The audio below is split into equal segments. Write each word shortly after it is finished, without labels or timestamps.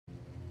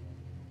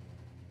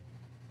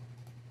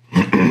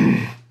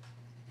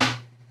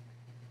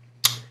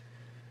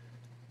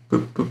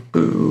Boo, boo,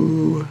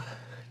 boo.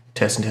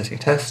 Testing, testing,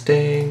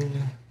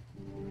 testing.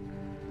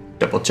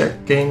 Double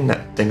checking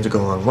that things are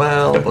going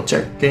well. Double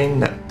checking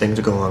that things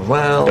are going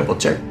well. Double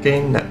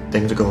checking that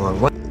things are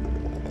going well.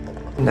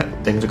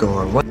 That things are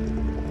going well.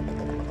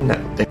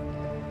 That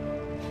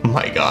thing.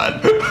 My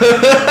God.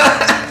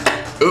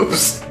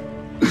 Oops.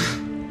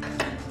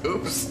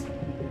 Oops.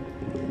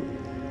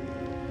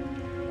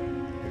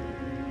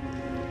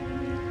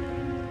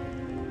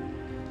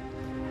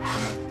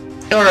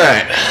 All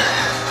right.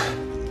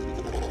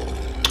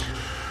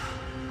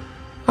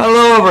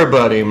 Hello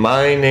everybody,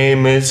 my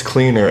name is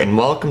Cleaner and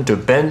welcome to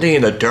Bendy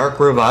and the Dark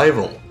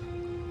Revival.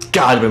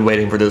 God, I've been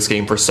waiting for this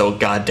game for so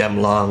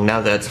goddamn long. Now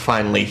that it's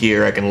finally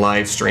here, I can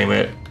live stream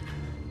it.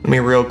 Let me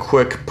real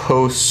quick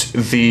post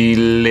the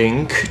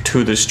link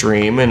to the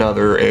stream in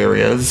other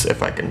areas,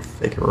 if I can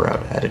figure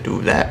out how to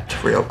do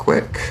that real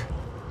quick.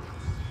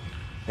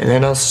 And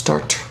then I'll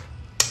start.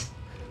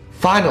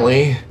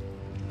 Finally,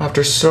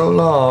 after so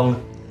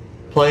long,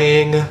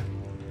 playing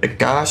the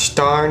gosh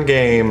darn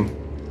game.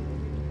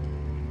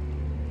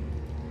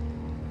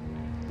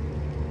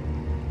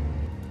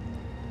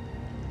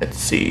 Let's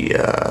see,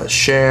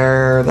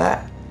 share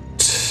that.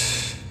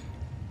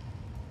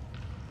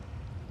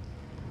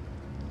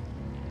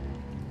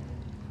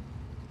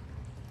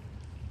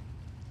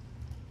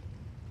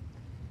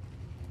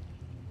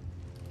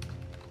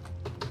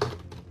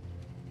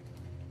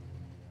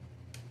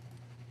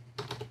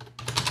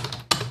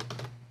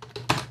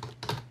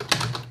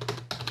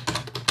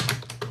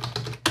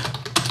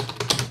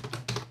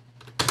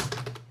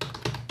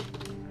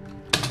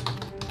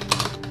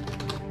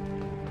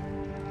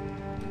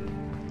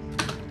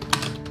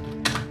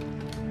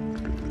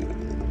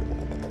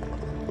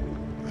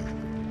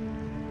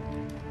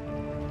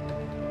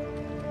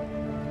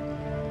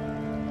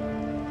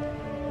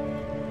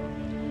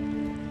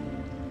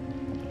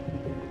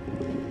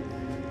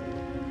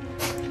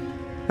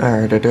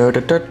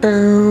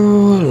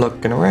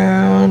 Looking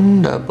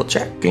around, double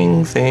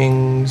checking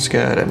things,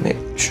 gotta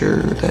make sure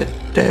that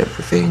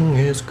everything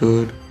is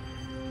good.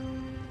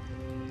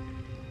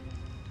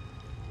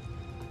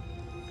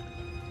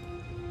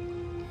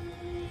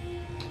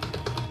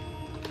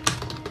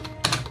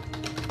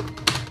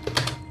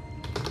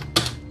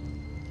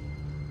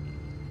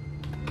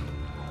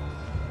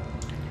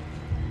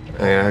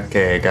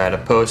 Okay, gotta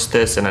post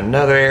this in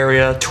another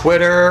area,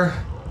 Twitter.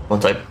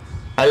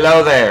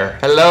 Hello there.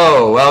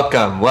 Hello.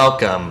 Welcome.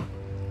 Welcome.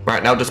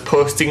 Right now, just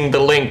posting the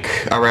link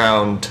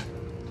around.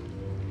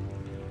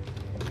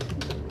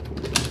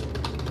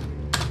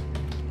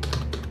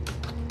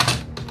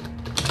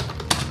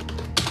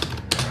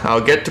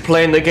 I'll get to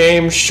playing the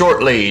game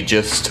shortly.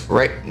 Just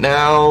right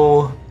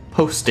now,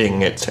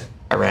 posting it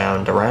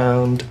around.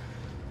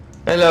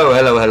 Hello.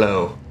 Hello.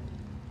 Hello.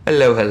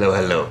 Hello. Hello.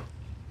 Hello.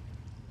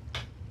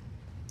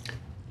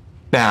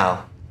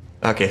 Now.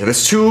 Okay, so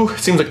there's two,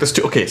 seems like there's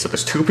two, okay, so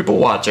there's two people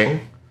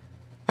watching.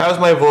 How's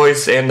my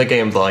voice and the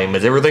game volume?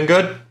 Is everything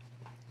good?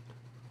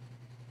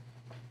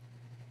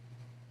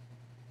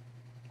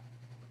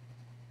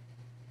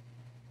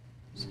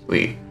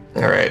 Sweet,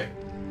 alright.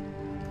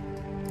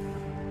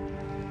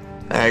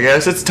 I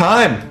guess it's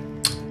time.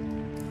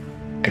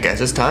 Okay,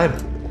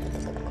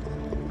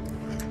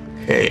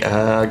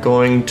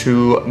 going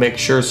to make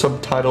sure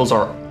subtitles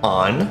are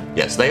on.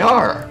 Yes, they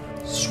are.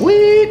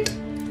 Sweet.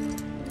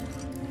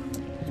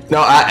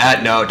 No,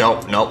 no,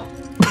 don't, nope.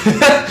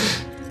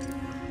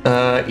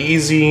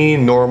 Easy,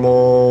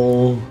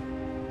 normal.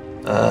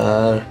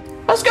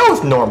 Let's go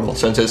with normal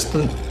since it's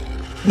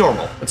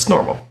normal. It's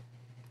normal.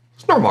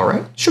 It's normal,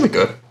 right? Should be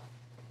good.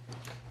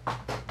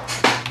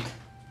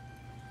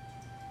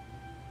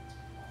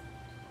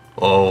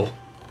 Oh.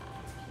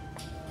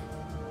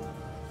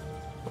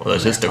 Well,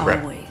 there's just a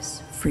rep.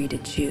 Always free to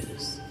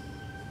choose.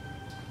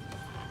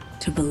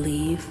 To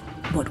believe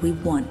what we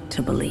want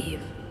to believe.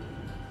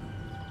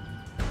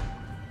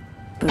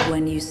 But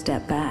when you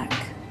step back,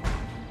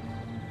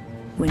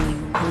 when you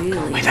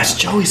really Wait, that's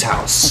Joey's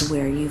house. at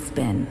where you've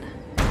been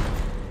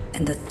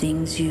and the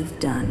things you've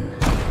done,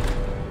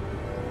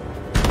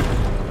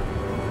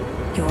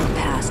 your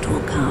past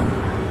will come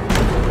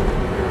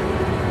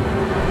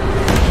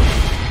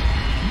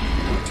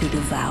to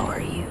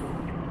devour you.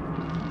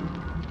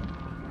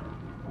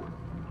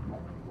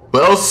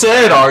 Well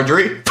said,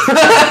 Audrey.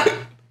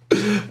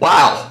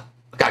 Wow,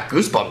 I got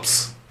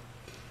goosebumps.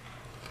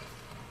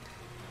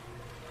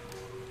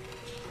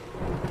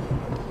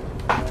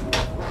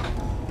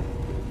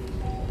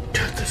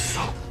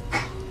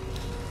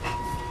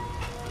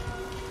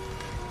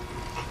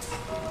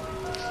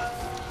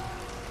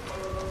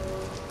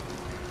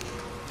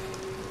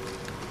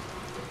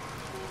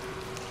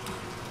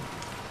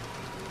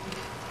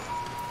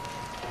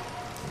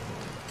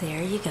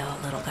 There you go,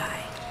 little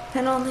guy.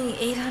 And only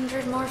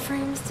 800 more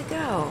frames to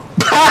go.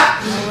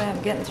 No way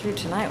I'm getting through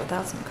tonight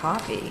without some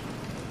coffee.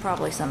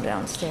 Probably some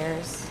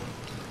downstairs.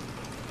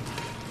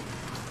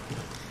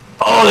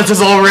 Oh, this is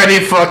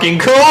already fucking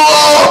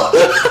cool!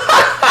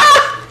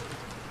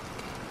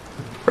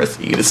 Press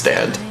E to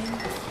stand.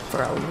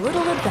 For a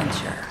little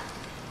adventure.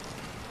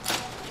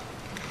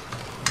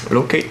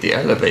 Locate the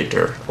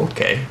elevator.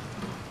 Okay.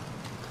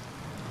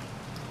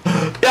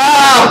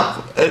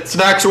 Yeah! It's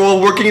an actual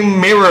working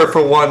mirror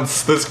for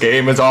once. This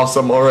game is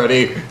awesome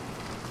already.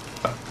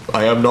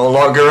 I am no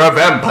longer a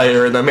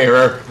vampire in the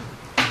mirror.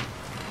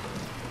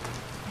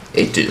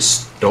 It is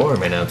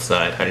storming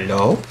outside.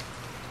 Hello?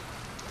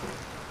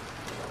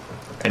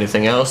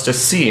 Anything else to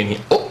see in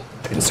here? Oh,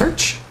 I can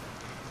search.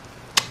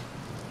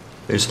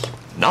 There's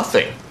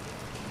nothing.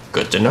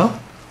 Good to know.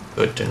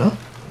 Good to know.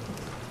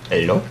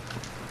 Hello?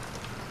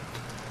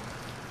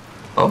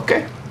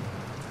 Okay.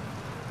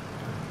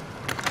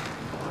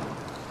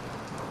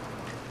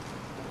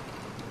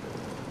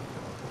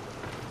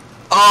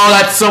 Oh,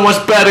 that's so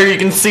much better. You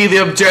can see the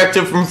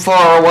objective from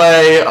far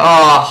away.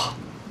 Oh.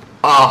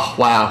 Oh,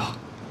 wow.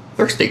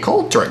 Thirsty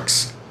cold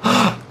drinks.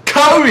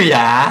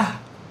 Cola!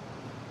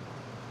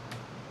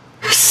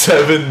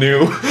 7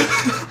 new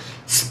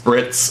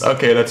spritz.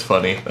 Okay, that's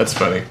funny. That's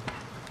funny.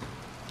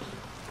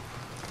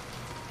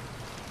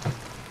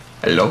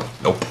 Hello?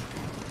 Nope.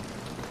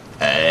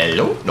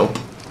 Hello? Nope.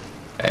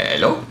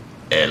 Hello?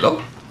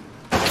 Hello?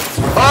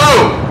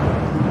 Oh!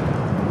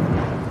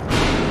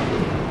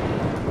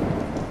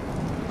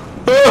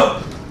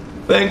 Oh!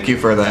 Thank you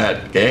for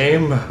that,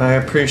 game. I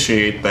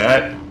appreciate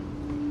that.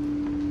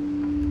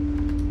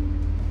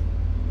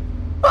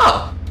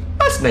 Oh,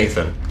 that's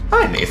Nathan.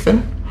 Hi,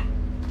 Nathan.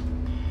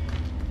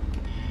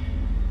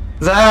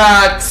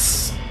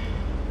 That's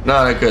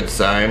not a good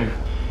sign.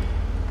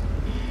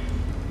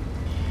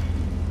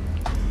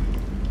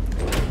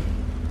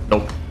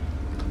 Nope.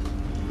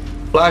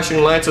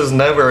 Flashing lights is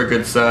never a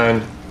good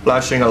sign.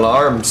 Flashing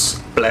alarms,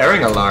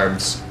 blaring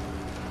alarms.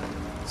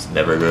 It's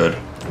never good.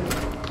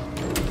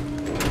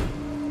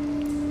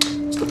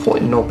 What's the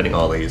point in opening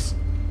all these?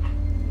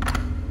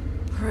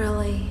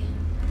 Really?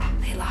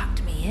 They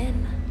locked me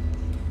in.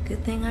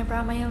 Good thing I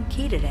brought my own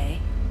key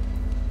today.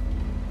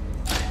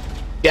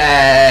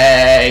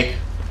 Yay!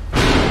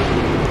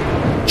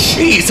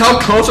 Jeez, how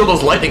close are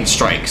those lightning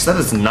strikes? That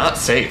is not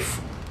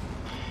safe.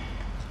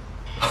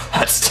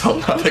 That's still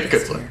not a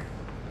good one.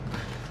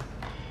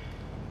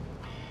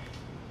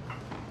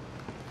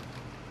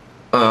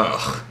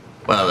 Ugh.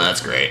 Well,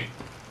 that's great.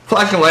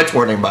 Flashing lights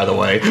warning, by the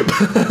way.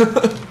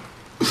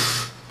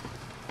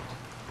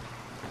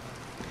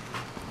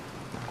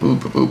 Boo,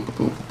 boo, boo,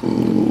 boo,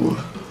 boo.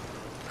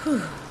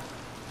 Whew.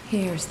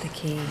 Here's the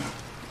key.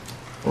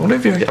 I wonder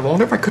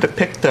if I could have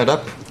picked that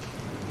up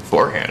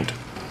beforehand.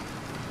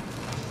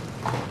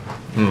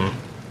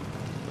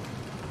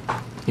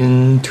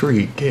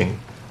 Intriguing.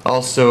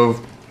 Also,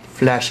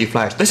 flashy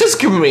flash. This is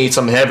giving me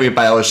some heavy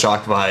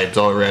Bioshock vibes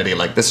already.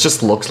 Like, this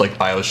just looks like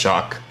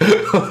Bioshock.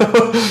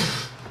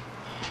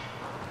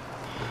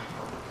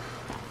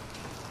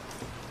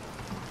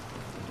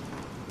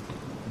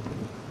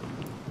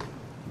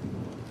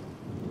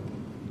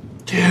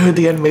 Dude,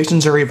 the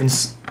animations are even...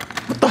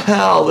 What the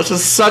hell? This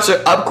is such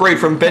an upgrade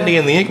from Bendy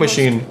and the Ink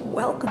Machine.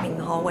 Welcoming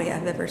hallway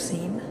I've ever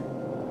seen.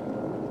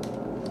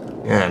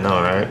 Yeah, I know,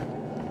 right?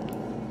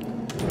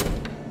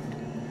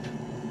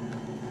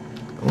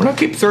 I'm gonna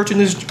keep searching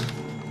these...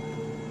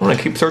 I'm gonna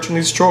keep searching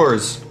these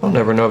drawers. I'll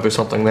never know if there's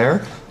something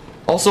there.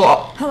 Also,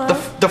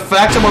 the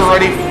fact I'm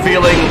already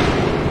feeling...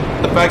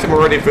 The fact I'm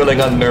already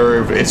feeling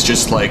unnerved, it's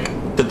just like...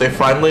 Did they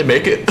finally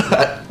make it...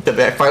 Did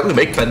they finally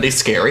make Bendy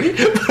scary?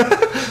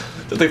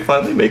 Did they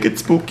finally make it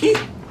spooky?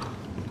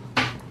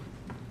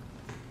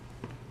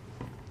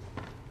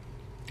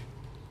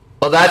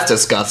 Well, that's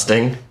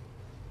disgusting.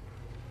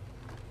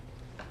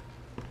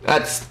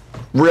 That's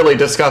really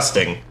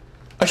disgusting.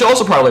 I should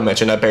also probably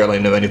mention I barely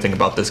know anything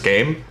about this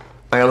game.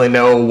 I only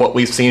know what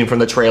we've seen from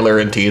the trailer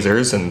and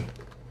teasers, and...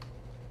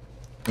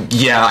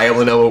 Yeah, I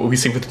only know what we've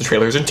seen from the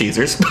trailers and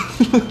teasers.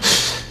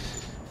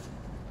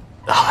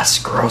 Oh, that's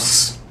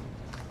gross.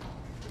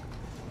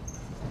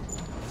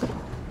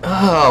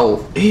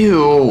 Oh,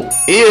 ew.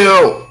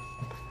 Ew!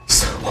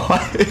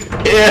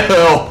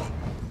 Ew!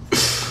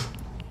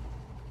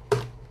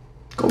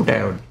 Go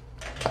down.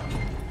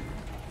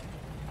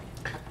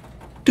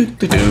 Do.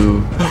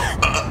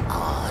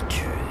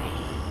 Audrey.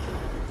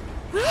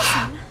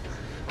 Wilson?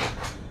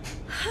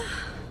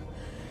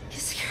 You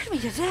scared me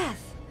to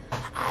death.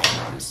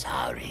 I'm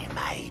sorry,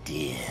 my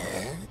dear.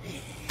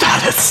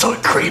 That is so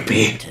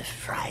creepy. To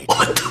frighten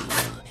What the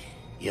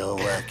you. You're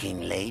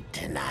working late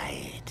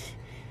tonight.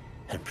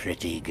 A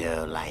pretty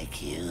girl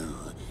like you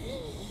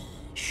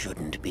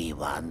shouldn't be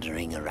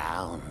wandering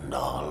around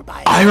all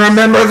by I yourself.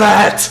 remember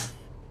that!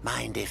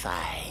 Mind if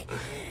I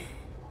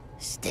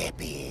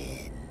step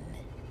in?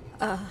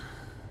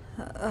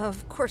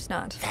 Of course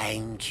not.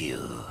 Thank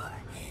you.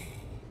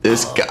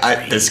 This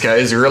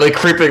guy's really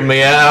creeping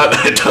me out.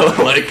 I don't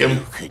like him.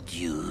 You could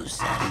use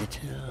a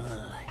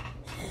little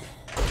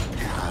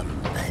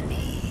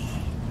company.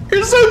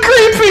 You're so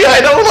creepy, I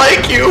don't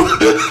like you!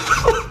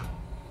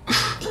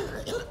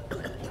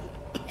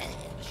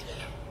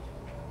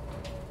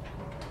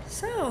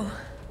 So,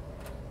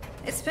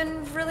 it's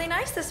been really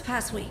nice this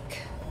past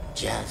week.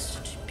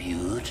 Just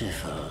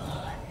beautiful.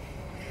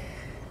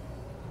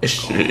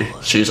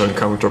 She's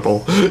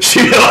uncomfortable.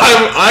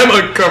 I'm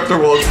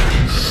uncomfortable.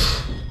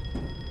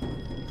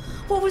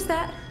 was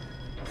that?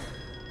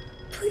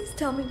 Please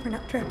tell me we're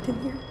not trapped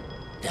in here.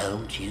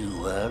 Don't you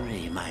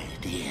worry, my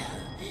dear.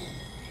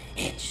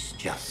 It's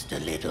just a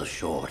little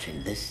short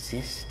in the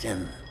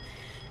system.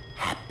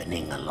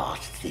 Happening a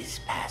lot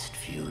this past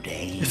few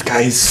days. This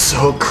guy is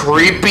so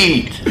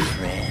creepy.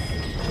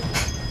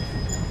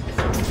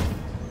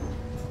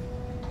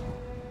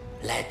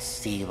 Let's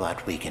see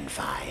what we can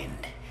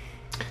find.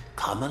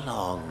 Come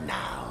along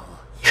now.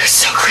 You're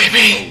so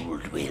creepy.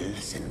 Old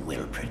Wilson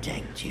will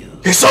protect you.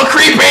 You're so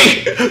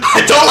creepy.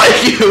 I don't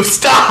like you.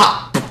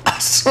 Stop. I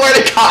swear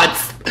to God.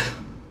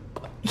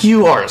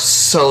 You are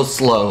so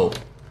slow.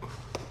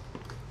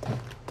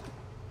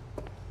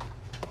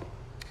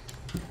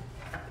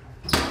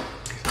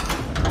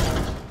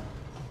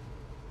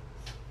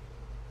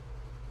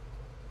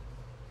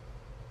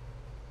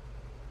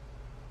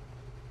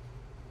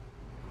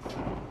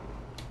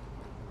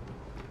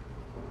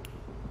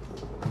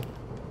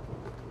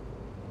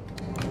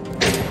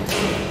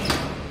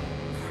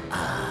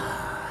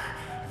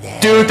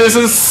 Dude, this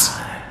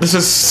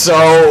is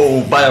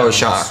so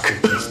BioShock.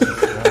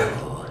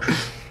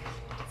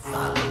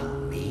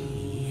 Follow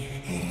me.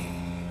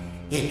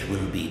 It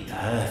will be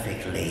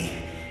perfectly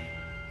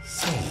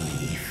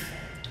safe.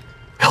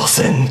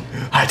 Wilson,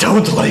 I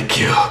don't like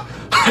you.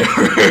 I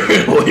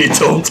really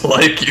don't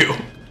like you.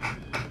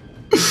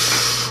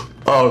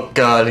 Oh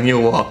God, and you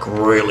walk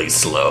really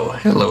slow.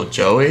 Hello,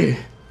 Joey.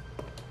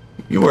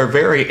 You are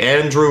very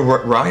Andrew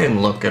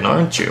Ryan looking,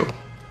 aren't you?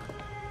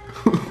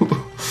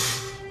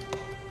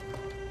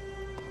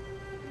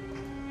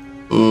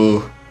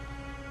 Ooh.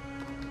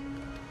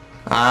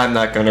 I'm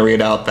not gonna read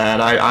out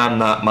that. I'm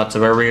not much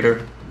of a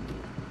reader.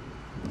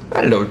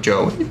 Hello,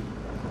 Joey.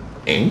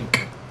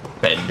 Ink.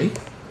 Bendy.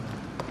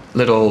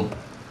 Little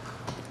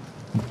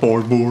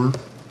board.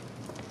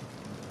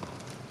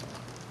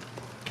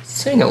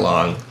 Sing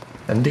along.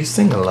 Bendy,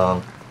 sing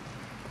along.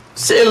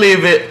 Silly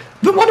I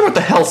wonder what the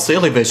hell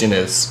Silly Vision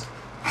is.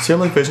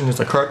 Silly Vision is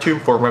a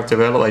cartoon format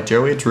developed by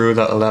Joey Drew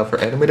that allowed for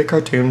animated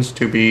cartoons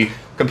to be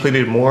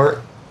completed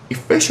more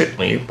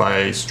efficiently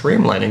by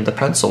streamlining the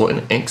pencil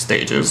and ink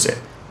stages and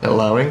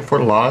allowing for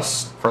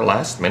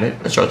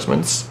last-minute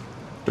adjustments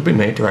to be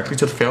made directly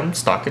to the film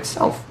stock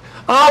itself.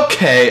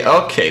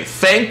 Okay,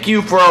 thank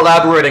you for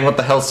elaborating what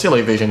the hell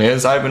Silly Vision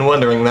is. I've been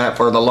wondering that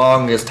for the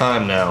longest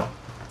time now.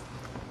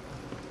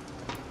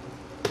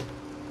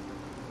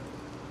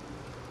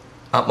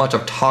 Not much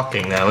of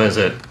talking now, is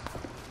it?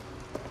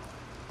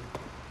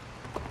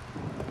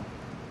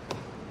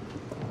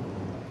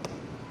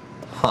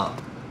 Huh.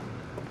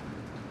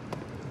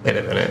 Wait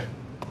a minute.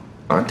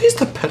 Aren't these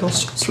the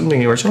pedals from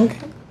the original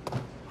game?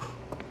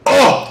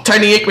 Oh!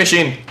 Tiny ink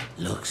machine!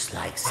 Looks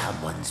like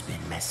someone's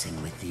been messing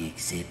with the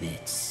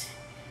exhibits.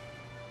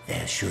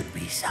 There should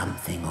be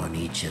something on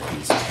each of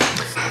these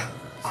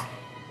pedestals.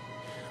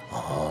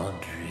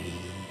 Audrey.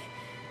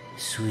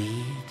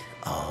 Sweet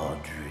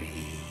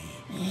Audrey.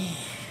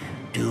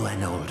 Do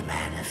an old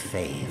man a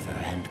favor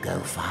and go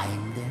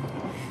find them.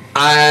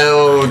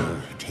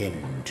 I'll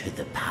tend to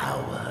the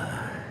power.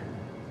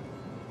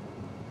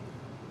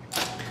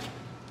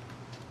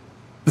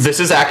 This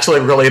is actually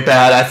really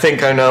bad. I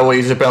think I know what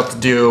he's about to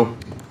do.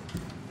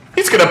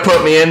 He's gonna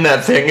put me in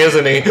that thing,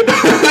 isn't he?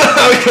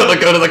 I'm gonna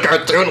go to the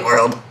cartoon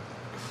world.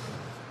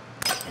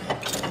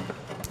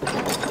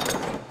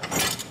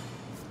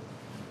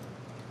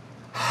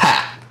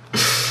 Ha!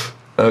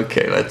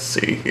 Okay, let's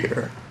see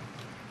here.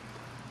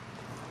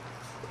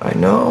 I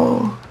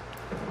know.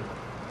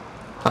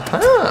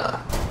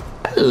 Aha!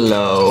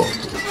 Hello.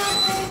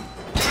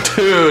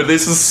 Dude,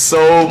 this is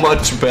so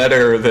much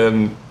better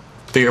than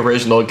the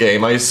original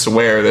game. I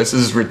swear, this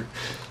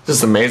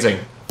is amazing.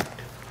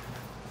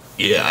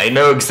 Yeah, I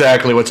know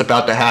exactly what's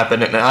about to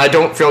happen, and I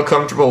don't feel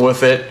comfortable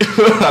with it.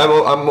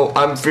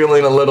 I'm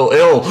feeling a little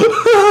ill.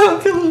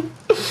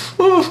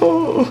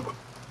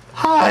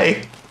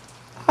 Hi,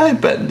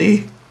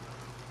 Bendy,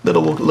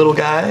 little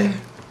guy.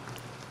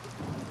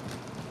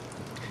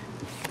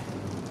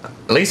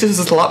 At least this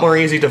is a lot more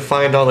easy to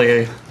find all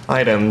the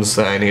items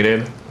that I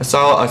needed. I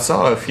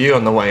saw a few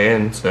on the way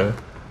in, so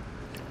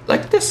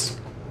like this.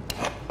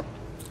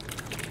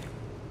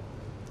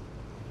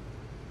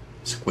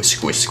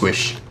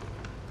 Squish.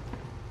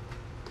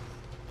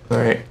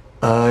 Alright,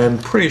 I'm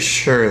pretty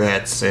sure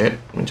that's it.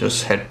 Let me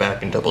just head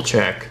back and double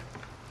check.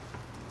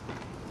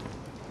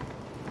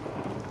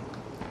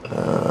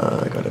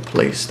 I gotta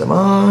place them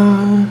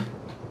on.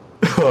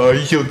 Oh,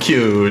 he's so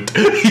cute.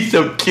 He's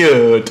so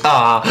cute.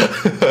 Ah.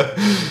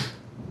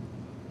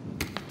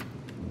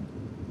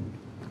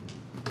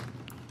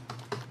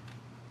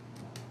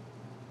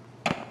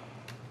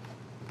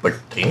 But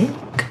think?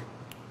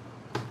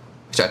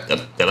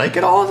 Did I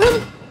get all of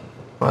them?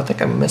 Well, I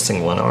think I'm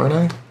missing one, aren't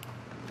I?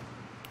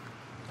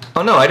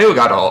 Oh no, I do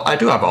have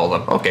all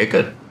of them. Okay,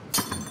 good.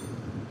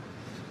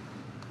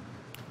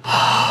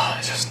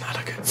 It's just not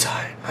a good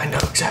sign. I know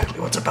exactly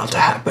what's about to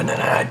happen, and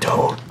I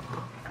don't.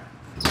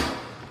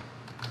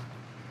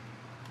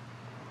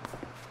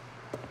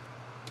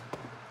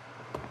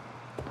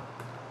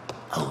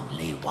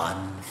 Only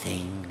one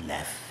thing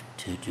left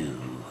to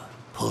do.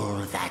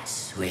 Pull that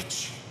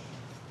switch.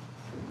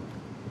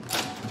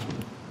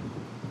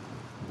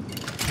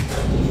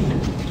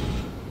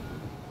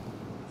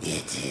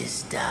 It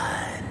is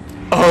done.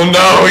 Oh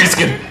no, he's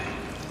gonna...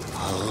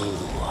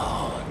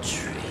 Oh,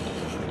 Audrey.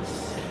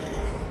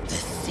 The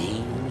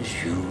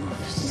things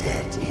you've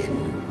set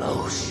in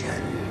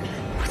motion.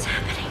 What's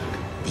happening?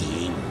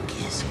 The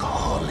ink is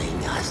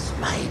calling us,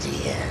 my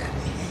dear.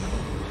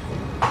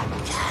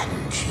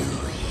 Can't you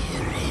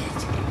hear it?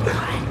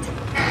 What?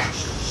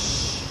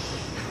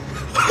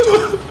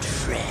 Don't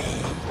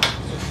fret.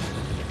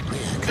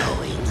 We're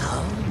going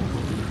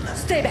home.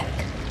 Stay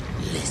back.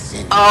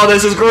 Listen. Oh,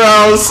 this is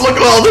gross. Look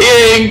at all the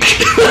ink.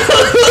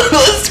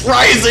 It's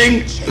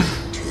rising.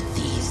 To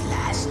these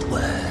last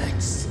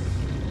words.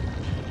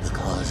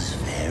 Because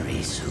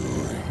very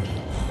soon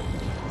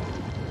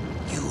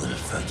you will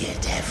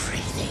forget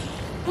everything.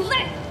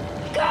 Let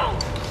go!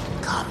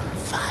 Come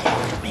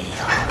find me,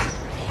 Henri.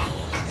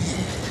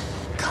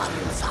 Come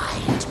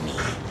find me,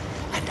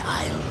 and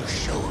I'll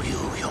show you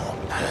your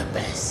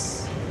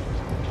purpose.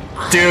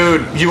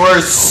 Dude, you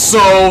are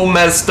so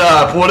messed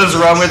up. What is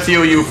wrong with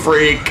you, you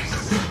freak?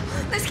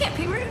 This can't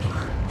be real. And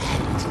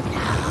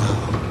now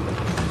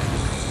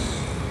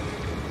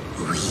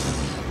we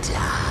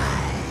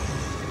die.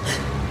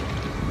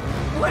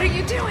 What are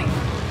you doing?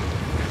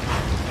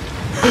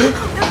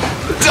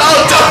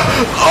 Don't!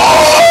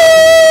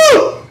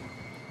 Oh!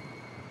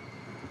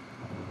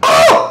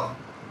 Oh!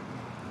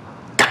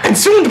 Got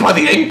consumed by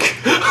the ink.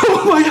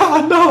 Oh my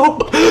god, no!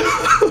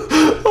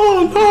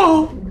 Oh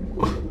no!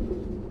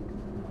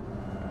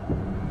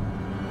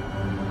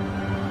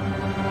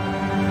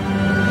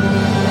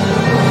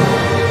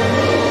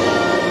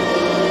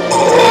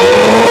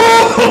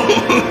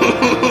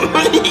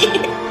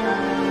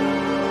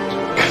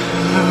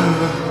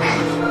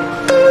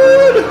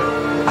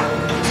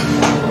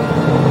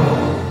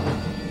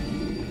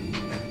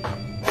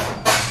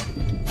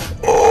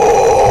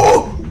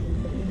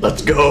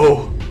 Let's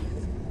go.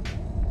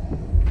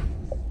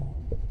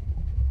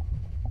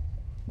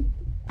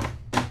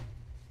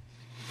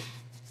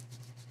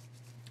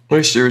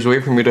 Wish there was a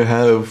way for me to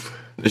have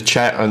the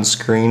chat on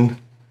screen.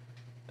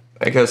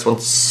 I guess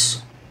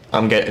once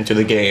I'm getting into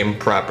the game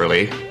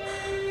properly.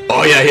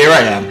 Oh yeah, here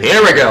I am.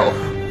 Here we go.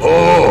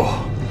 Oh.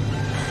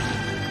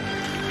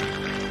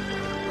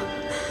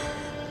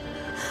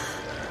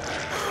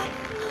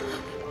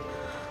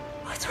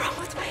 What's wrong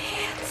with my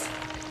hands?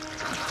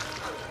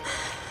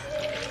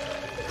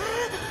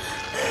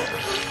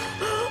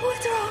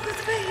 What's wrong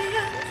with my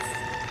hands?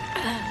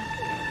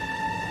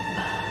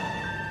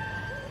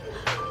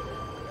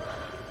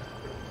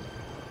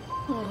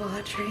 Oh,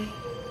 Audrey.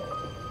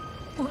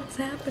 What's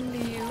happened to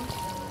you?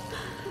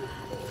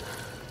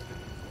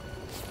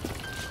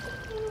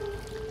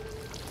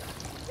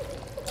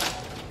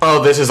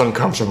 Oh, this is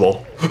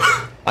uncomfortable.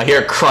 I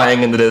hear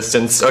crying in the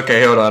distance.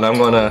 Okay, hold on. I'm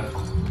gonna...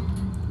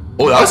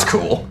 Oh, that was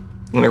cool.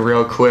 I'm gonna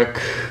real quick...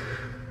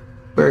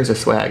 Where's the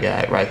swag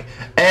at? Right.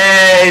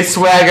 Hey,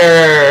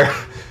 Swagger!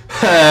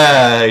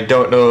 I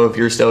don't know if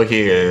you're still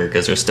here,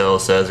 because it still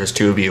says there's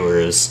 2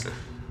 viewers.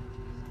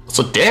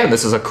 So damn,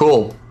 this is a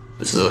cool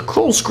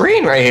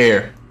screen right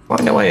here.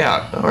 Find a way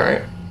out.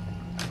 Alright.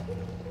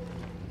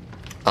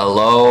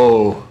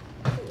 Hello.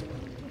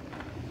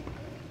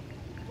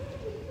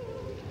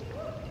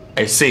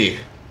 I see.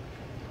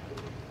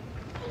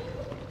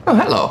 Oh,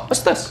 hello.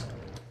 What's this?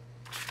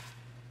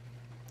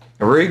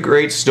 Every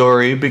great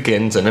story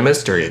begins in a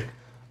mystery.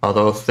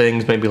 Although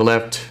things may be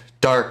left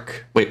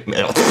dark... Wait,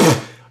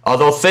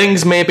 although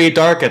things may be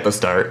dark at the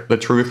start, the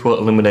truth will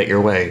illuminate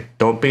your way.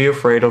 Don't be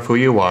afraid of who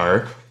you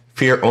are.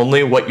 Fear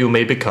only what you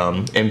may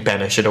become, and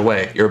banish it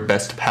away. Your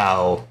best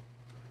pal.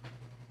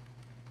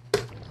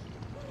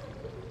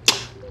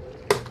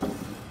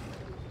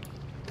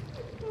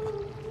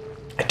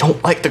 I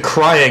don't like the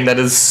crying. That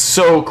is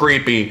so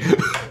creepy.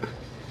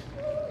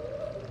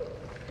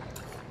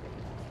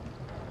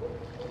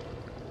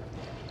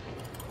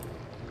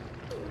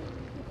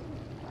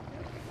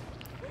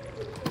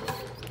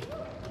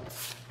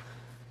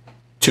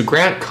 To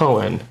Grant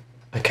Cohen,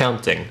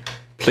 accounting,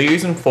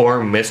 please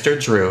inform Mr.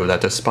 Drew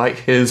that despite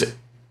his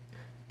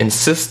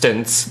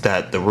insistence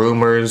that the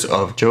rumors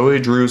of Joey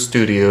Drew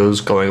Studios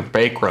going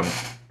bankrupt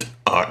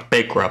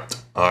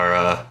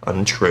are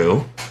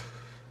untrue,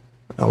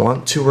 I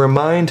want to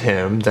remind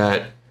him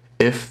that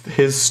if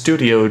his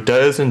studio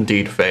does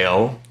indeed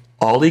fail,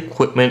 all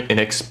equipment and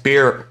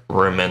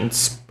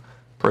experiments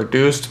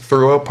produced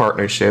through a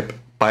partnership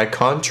by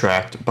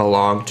contract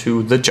belong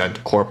to the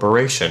Gent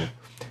Corporation.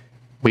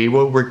 We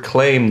will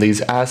reclaim these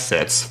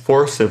assets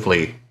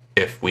forcibly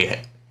if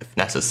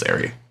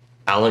necessary.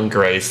 Alan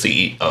Gray,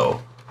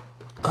 CEO.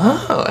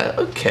 Oh,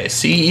 okay.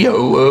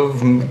 CEO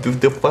of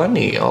the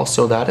Funny.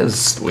 Also, that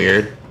is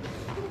weird.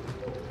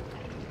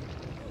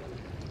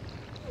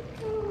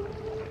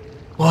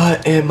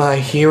 What am I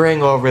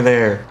hearing over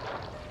there?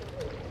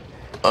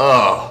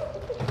 Oh.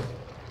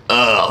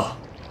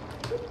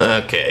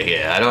 Okay,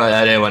 yeah.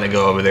 I didn't want to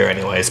go over there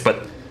anyways,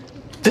 but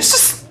this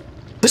is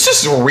This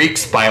just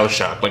reeks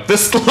Bioshock. Like,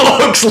 this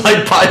looks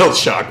like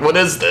Bioshock. What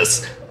is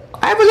this?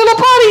 I have a little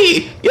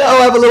body! Yo,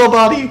 I have a little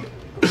body!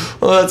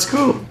 Oh, that's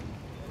cool.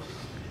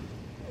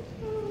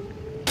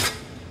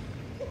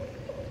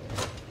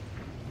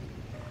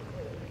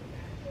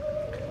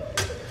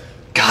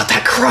 God,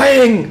 that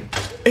crying!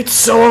 It's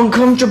so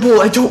uncomfortable.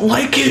 I don't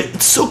like it.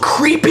 It's so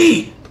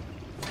creepy.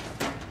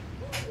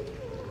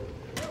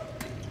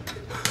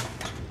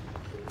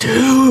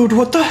 Dude,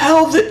 what the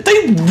hell?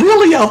 They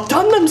really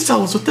outdone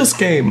themselves with this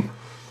game.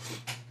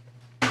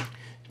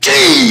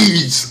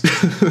 Jeez!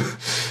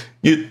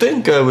 You'd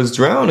think I was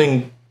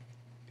drowning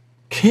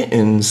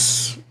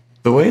kittens.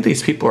 The way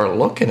these people are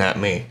looking at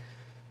me.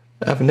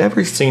 I've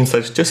never seen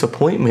such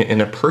disappointment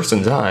in a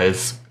person's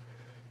eyes.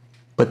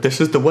 But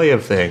this is the way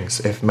of things.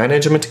 If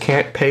management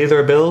can't pay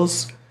their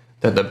bills,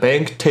 then the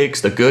bank takes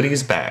the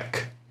goodies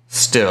back.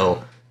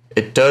 Still,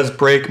 it does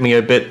break me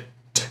a bit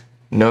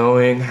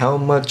knowing how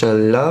much I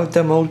love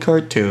them old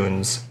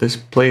cartoons this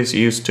place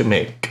used to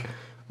make.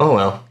 Oh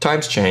well,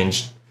 times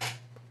changed.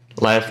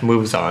 Life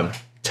moves on.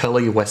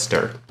 Telly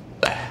Wester.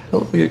 The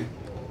hell are you?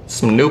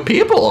 Some new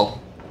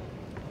people.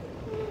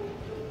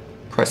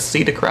 Press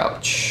C to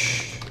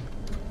crouch.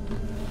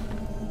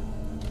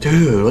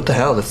 Dude, what the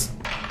hell? This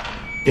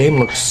game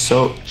looks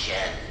so...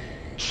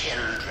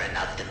 Children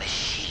of the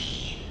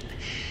machine.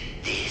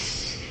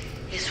 This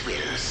is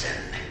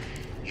Wilson,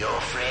 your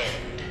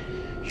friend,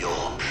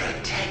 your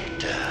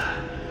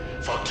protector.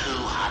 For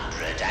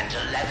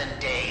 211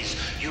 days,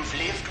 you've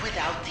lived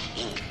without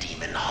the ink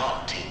demon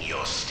haunting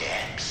your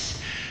steps.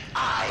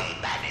 I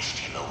banished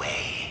him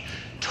away,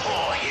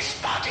 tore his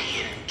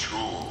body in two.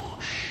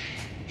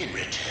 In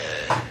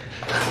return,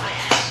 I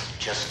asked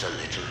just a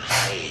little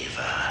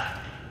favor.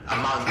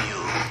 Among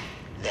you,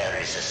 there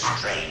is a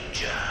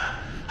stranger,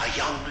 a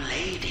young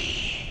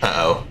lady.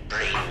 Uh-oh.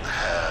 Bring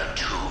her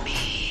to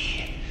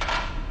me.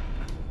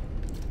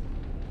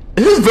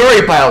 This is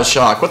very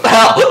Bioshock. What the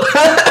hell?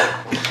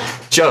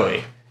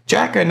 Joey,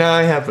 Jack and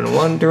I have been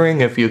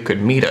wondering if you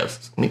could meet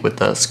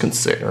with us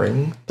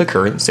considering the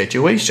current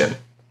situation.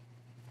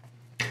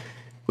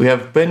 We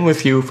have been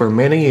with you for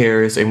many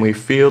years and we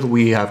feel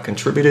we have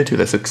contributed to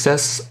the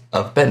success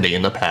of Bendy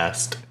in the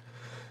past.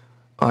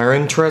 Our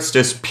interest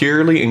is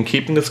purely in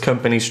keeping this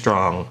company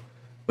strong.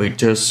 We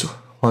just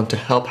want to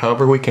help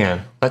however we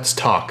can. Let's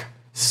talk.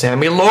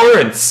 Sammy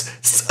Lawrence!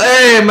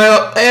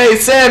 Hey,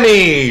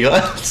 Sammy!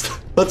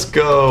 Let's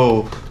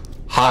go.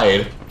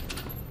 Hide.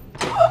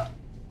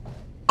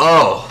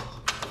 Oh.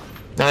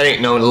 That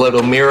ain't no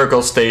little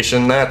miracle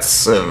station.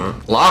 That's a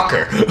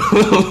locker.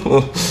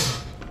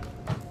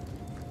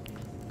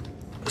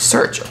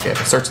 Search. Okay,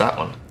 search that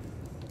one.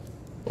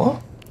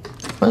 What?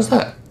 What is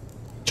that?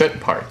 Jet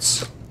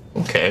parts.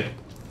 Okay.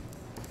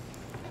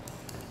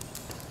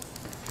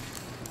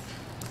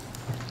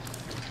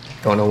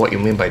 Don't know what you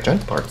mean by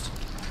jet parts.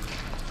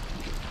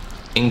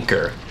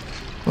 Inker.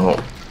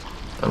 Oh.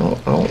 I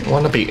don't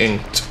want to be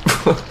inked.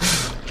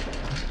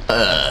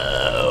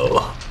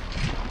 Oh.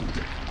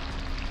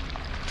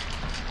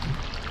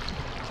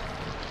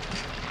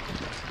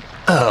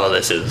 Oh,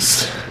 this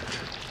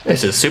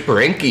is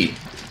super inky.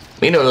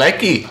 Me no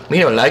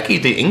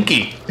likey the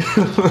inky.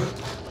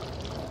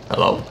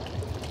 Hello?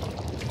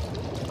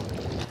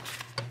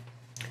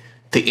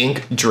 The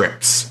ink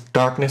drips.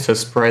 Darkness has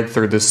spread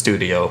through the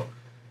studio.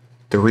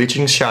 The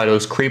reaching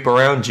shadows creep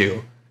around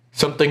you.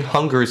 Something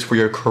hungers for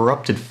your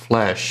corrupted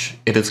flesh.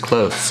 It is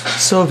close,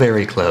 so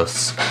very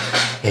close.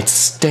 It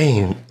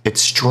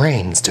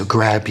strains to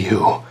grab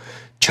you,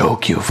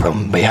 choke you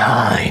from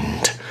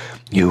behind.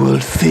 You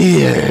will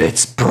feel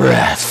its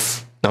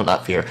breath. No,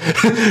 not fear.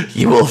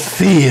 You will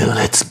feel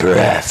its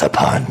breath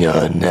upon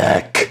your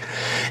neck.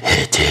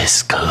 It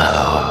is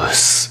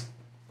close.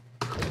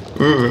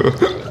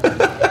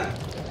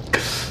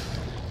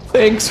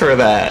 Thanks for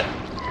that.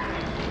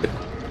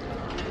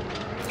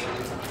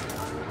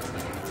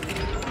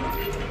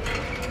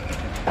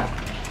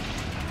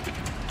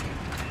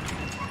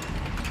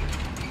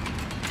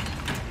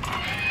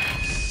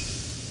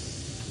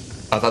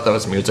 I thought that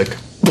was music.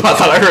 I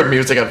thought I heard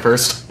music at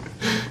first.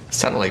 It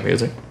sounded like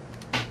music.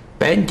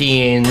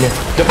 Bendy in.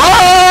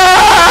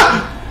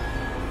 Ah!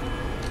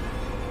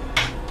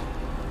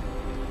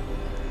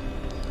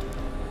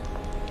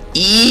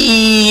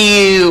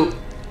 Ew!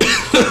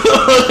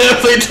 What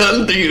have they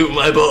done to you,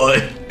 my boy?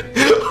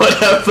 What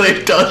have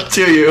they done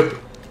to you?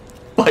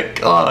 My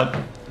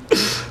God.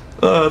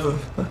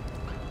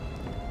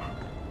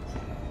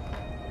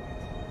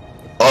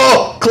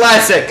 Oh,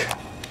 classic!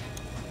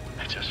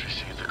 I just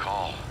received the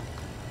call.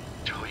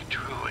 Joey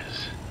Drew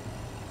is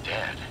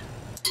dead.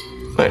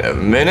 Wait a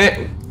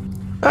minute.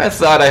 I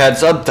thought I had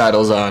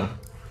subtitles on.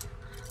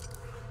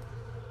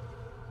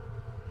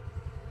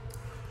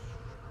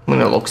 I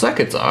mean, it looks like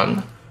it's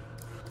on.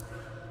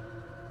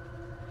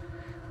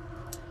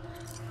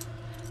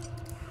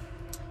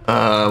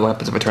 What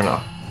happens if I turn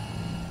off?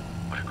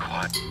 What a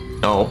quiet.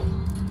 No.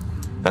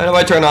 How do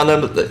I turn on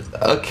them?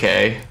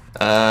 Okay.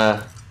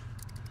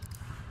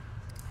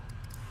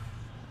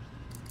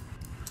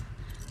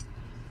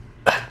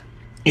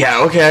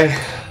 Yeah, okay.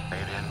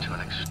 Maybe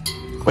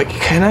Wait,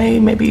 can I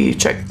maybe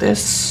check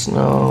this?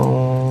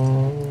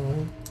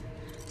 No.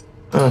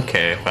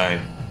 Okay, fine.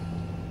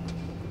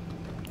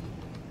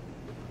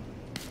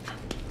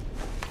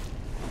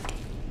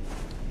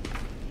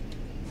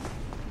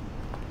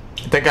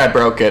 I think I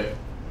broke it.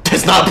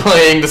 It's not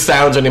playing the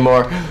sounds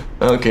anymore.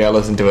 Okay, I'll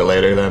listen to it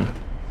later then.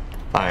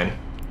 Fine.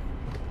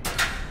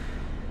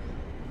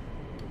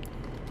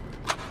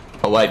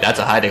 Oh wait, that's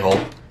a hiding hole.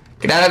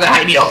 Get out of the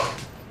hidey hole!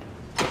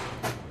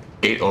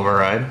 Gate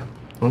override.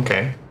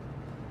 Okay.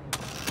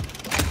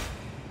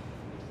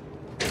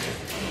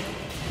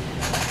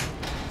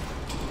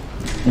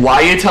 Why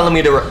are you telling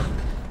me to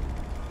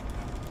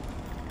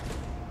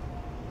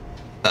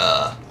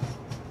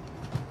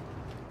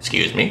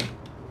excuse me?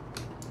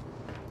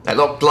 That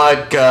looked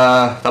like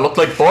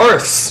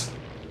Boris.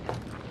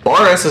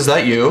 Boris, is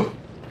that you?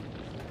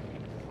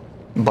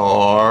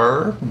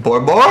 Bar?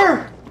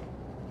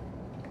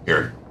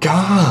 You're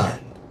gone.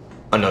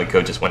 Oh no,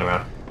 you just went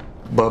around.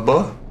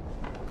 Bubba?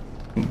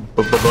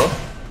 Bubba?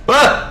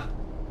 Ah!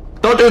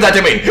 Don't do that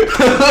to me!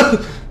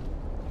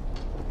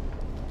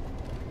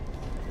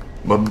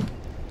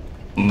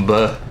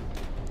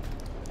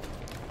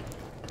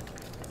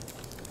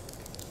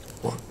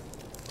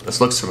 This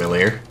looks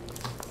familiar.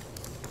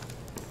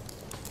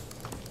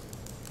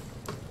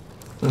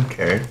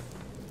 Okay.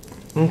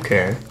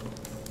 Okay.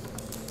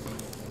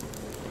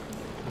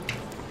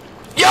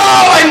 Yo!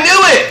 I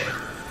knew it!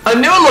 I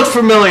knew it looked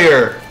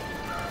familiar!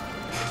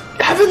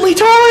 Heavenly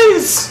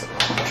Toys!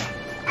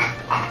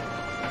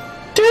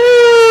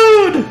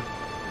 Dude!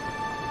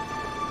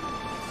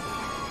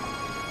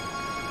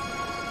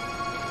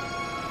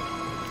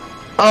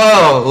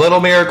 Oh, Little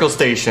Miracle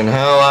Station.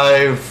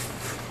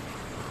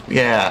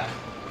 Yeah.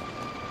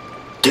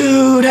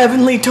 Dude,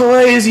 Heavenly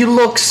Toys, you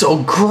look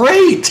so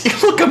great! You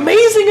look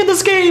amazing in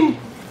this game!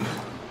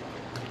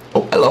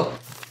 Oh, hello.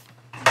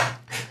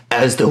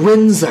 As the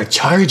winds are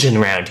charging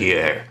around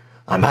here,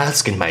 I'm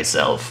asking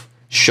myself,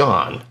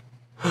 Sean!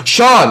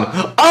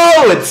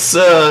 Oh, it's,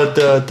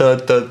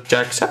 the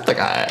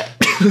Jacksepticeye.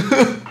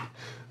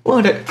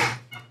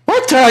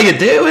 What are you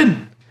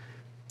doing?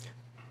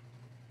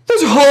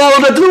 There's a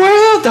whole other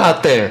world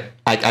out there!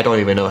 I don't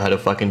even know how to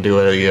fucking do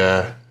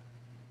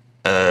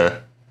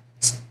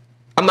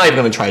I'm not even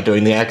gonna try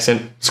doing the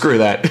accent. Screw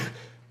that.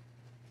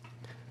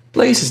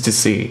 Places to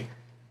see.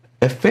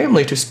 A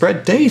family to spend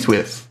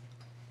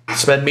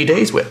me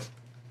days with.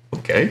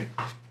 Okay.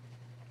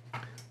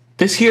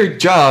 This here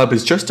job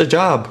is just a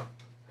job.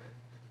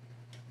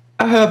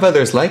 I have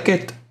others like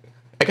it.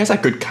 I guess I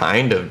could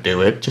kind of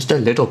do it, just a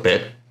little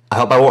bit. I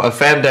hope I won't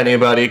offend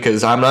anybody,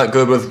 because I'm not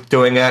good with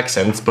doing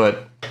accents,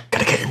 but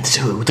gotta get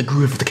into the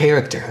groove of the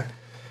character.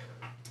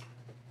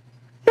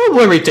 Don't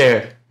worry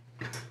there.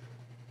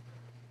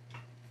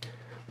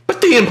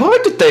 But the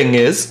important thing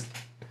is,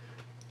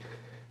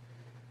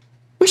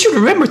 we should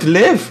remember to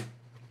live.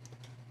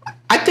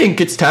 I think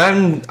it's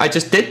time I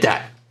just did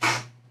that.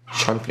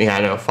 Yeah,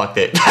 I know, fuck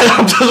it.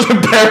 I'm just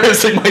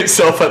embarrassing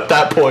myself at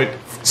that point.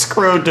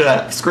 Screw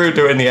that. Screw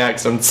doing the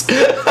accents.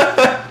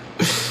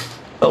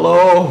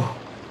 Hello.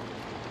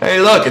 Hey,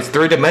 look, it's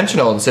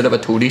 3-dimensional instead of a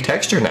 2D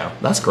texture now.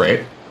 That's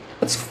great.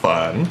 That's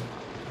fun.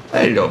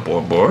 Hello,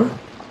 Bor.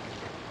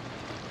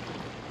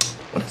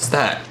 What is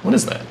that? What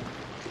is that?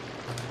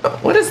 Oh,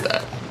 what is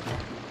that?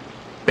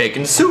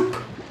 Bacon soup.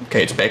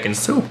 Okay, it's bacon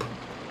soup.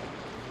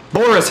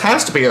 Boris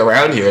has to be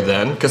around here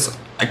then, because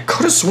I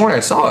could have sworn I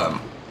saw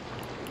him.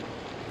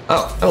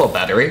 Oh, hello,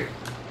 battery.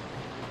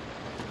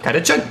 Got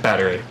a junk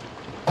battery.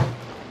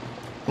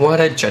 What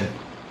a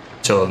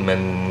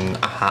gentleman.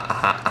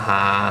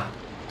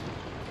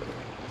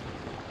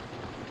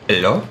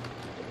 Hello?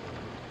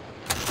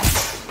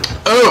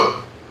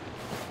 Oh!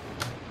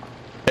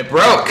 It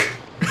broke!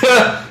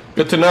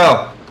 Good to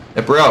know.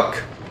 It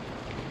broke.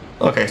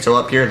 Okay, so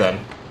up here then.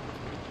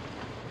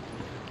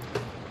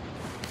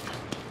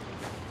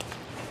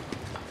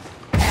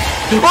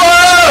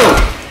 Whoa!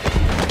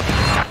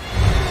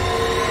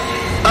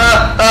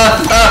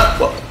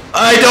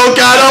 I don't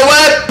got a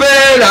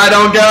weapon! I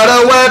don't got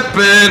a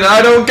weapon!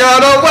 I don't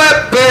got a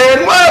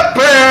weapon!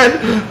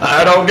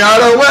 I don't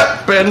got a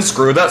weapon!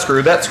 Screw that,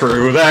 screw that,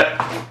 screw that.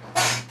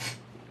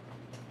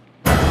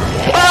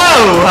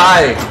 Oh,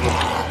 hi!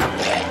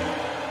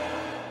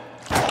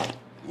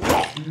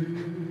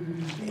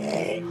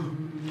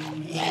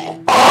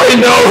 I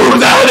know who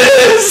that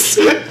is!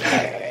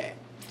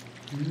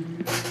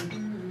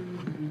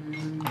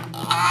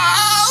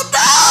 Oh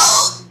no!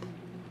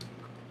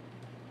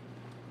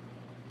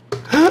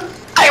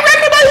 I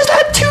recognize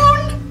that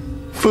tune!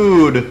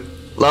 Food.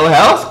 Low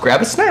health?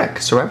 Grab a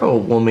snack. Survival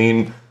will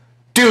mean...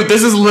 Dude,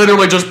 this is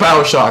literally just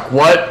Bioshock.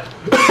 What?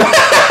 What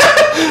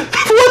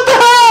the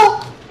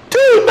hell?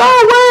 Dude, no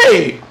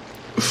way!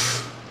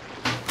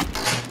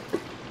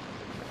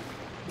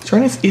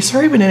 Is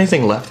there even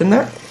anything left in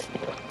there?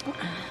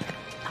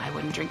 I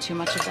wouldn't drink too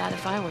much of that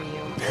if I were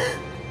you.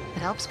 It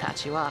helps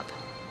patch you up.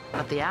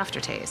 But the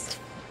aftertaste,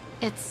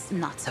 it's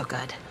not so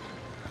good.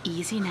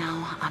 Easy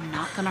now, I'm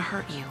not gonna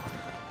hurt you.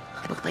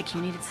 It looked like you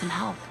needed some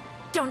help.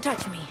 Don't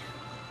touch me.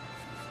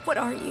 What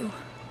are you?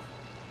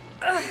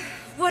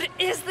 What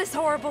is this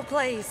horrible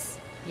place?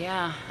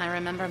 Yeah, I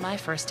remember my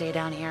first day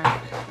down here.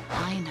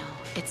 I know,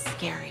 it's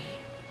scary.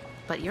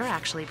 But you're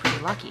actually pretty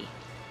lucky.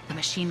 The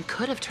machine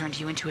could have turned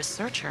you into a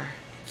searcher.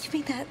 You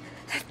mean that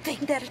thing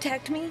that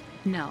attacked me?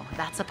 No,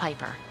 that's a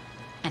Piper.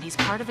 And he's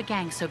part of a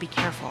gang, so be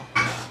careful.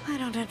 I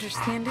don't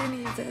understand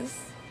any of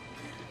this.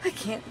 I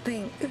can't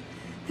think.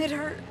 It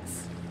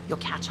hurts. You'll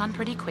catch on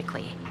pretty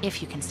quickly,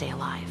 if you can stay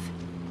alive.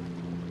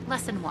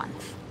 Lesson 1.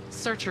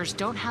 Searchers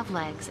don't have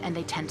legs and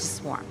they tend to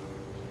swarm.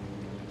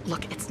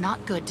 Look, it's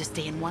not good to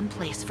stay in one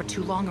place for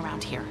too long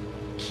around here.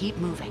 Keep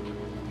moving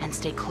and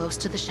stay close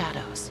to the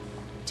shadows.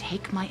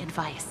 Take my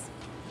advice.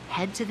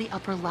 Head to the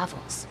upper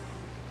levels.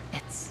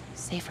 It's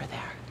safer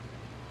there.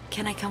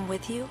 Can I come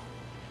with you?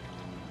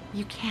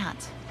 You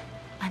can't.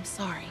 I'm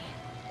sorry.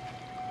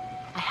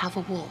 I have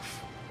a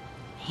wolf.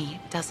 He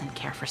doesn't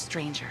care for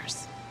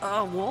strangers.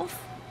 A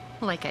wolf?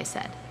 Like I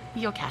said,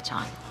 you'll catch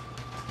on.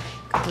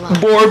 Good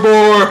luck.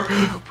 Boar!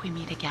 Hope we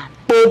meet again.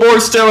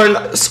 Boar's still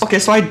alive. Okay,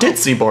 so I did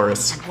see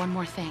Boris. And one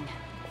more thing.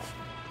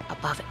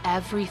 Above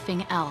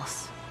everything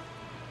else,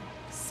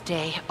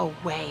 stay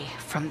away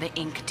from the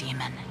ink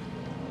demon.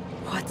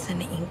 What's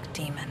an ink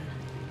demon?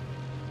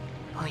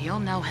 Oh, you'll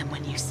know him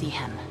when you see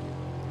him.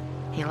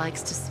 He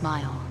likes to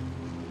smile,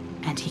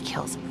 and he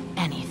kills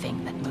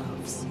anything that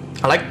moves.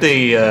 I like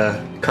the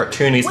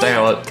cartoony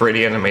style of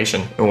 3D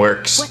animation. It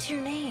works. What's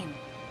your name?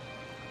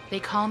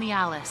 They call me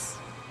Alice.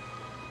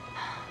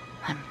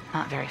 I'm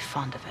not very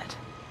fond of it.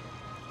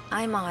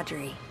 I'm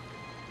Audrey.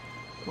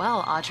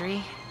 Well,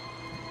 Audrey,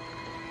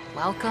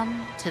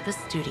 welcome to the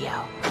studio.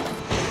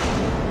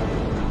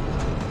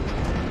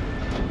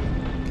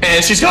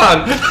 And she's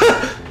gone.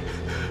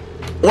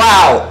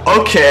 Wow,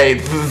 okay,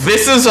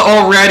 this is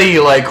already,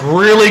 like,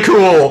 really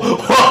cool.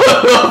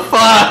 What the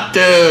fuck,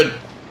 dude?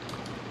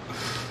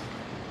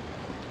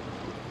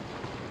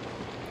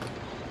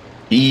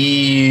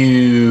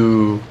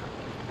 Ew.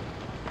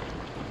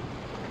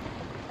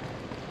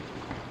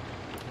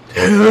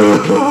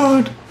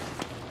 Dude.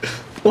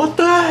 What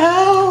the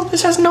hell?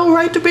 This has no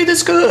right to be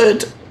this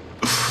good.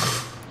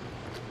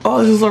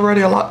 Oh, this is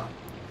already a lot.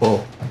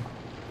 Whoa.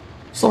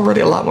 It's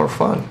already a lot more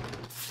fun.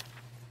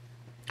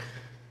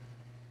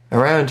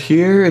 Around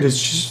here, it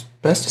is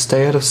just best to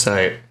stay out of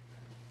sight.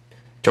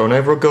 Don't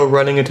ever go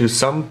running into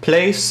some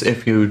place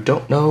if you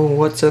don't know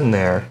what's in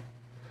there.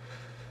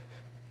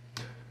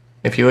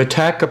 If you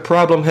attack a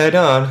problem head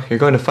on, you're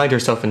going to find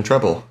yourself in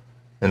trouble.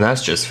 And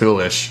that's just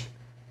foolish.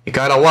 You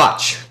gotta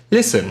watch,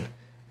 listen.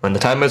 When the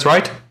time is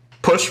right,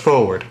 push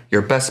forward.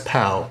 Your best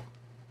pal.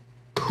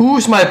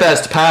 Who's my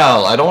best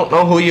pal? I don't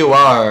know who you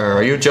are.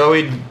 Are you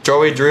Joey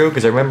Drew?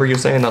 Because I remember you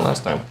saying that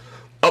last time.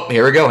 Oh,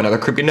 here we go. Another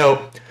creepy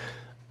note.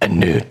 A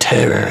new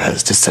terror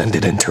has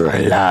descended into our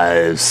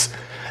lives.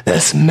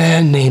 This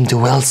man named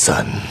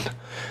Wilson.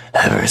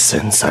 Ever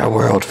since our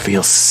world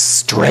feels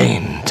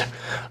strained,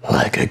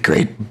 like a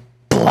great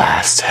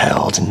blast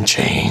held in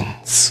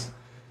chains.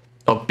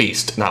 Oh,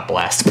 beast, not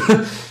blast.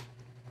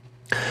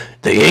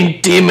 The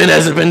ink demon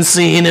hasn't been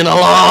seen in a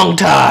long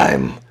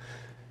time.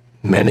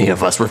 Many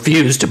of us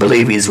refuse to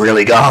believe he's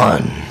really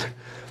gone.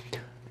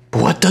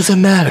 But what does it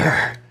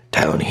matter?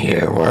 Down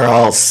here, we're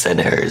all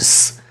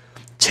sinners.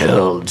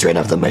 Children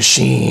of the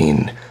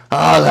machine.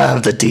 All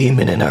have the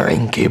demon in our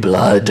inky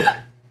blood.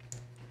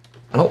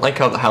 I don't like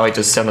how I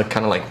just sounded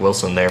kind of like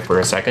Wilson there for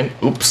a second.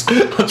 Oops.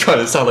 I'm trying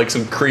to sound like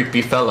some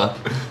creepy fella.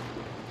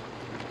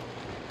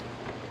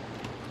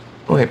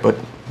 Wait, but...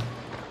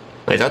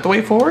 Wait, is that the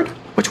way forward?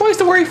 Which way is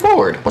the way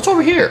forward? What's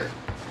over here?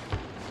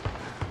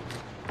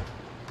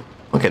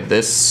 Okay,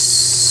 this...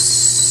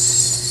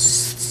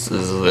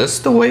 Is this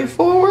the way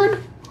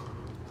forward?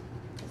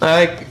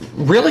 I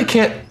really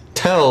can't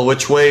tell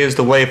which way is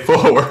the way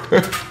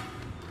forward.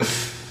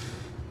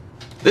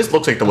 This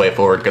looks like the way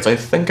forward, because I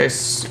think I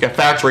see a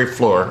factory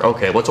floor.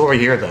 Okay, what's over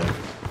here then?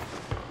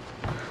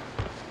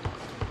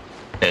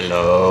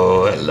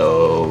 Hello,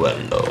 hello,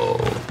 hello.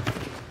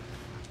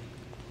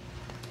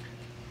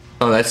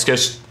 Oh, let's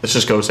just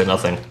go say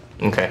nothing.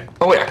 Okay.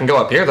 Oh wait, I can go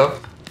up here though.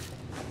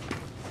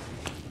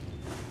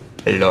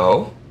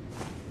 Hello?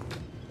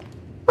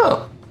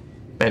 Oh.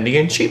 Bendy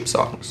and Cheap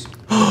songs.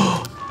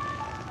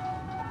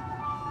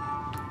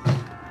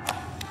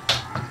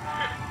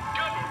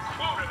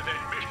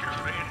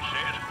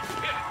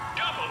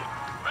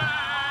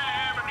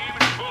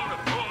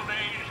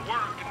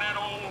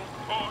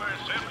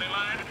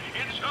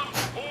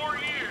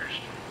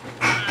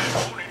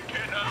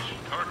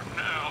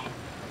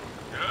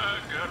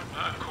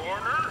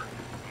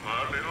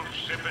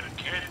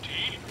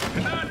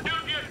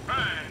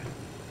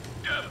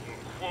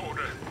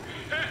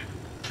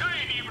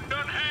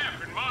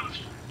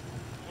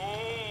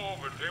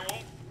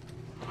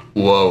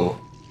 Whoa.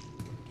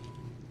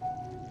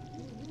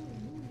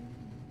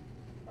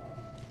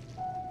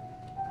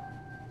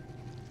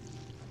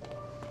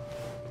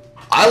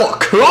 I look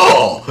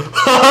cool!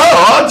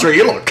 Audrey,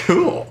 you look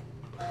cool!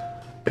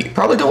 But you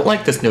probably don't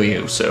like this new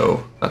you,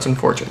 so that's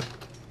unfortunate.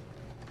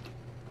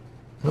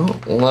 Oh,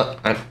 what?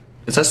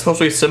 Is that supposed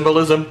to be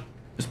symbolism?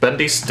 Is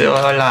Bendy still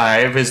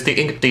alive? Is the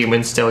ink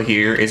demon still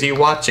here? Is he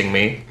watching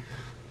me?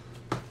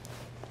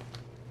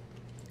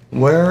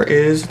 Where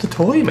is the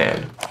toy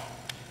man?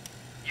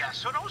 Yeah,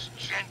 so those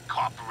Gen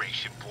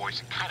Corporation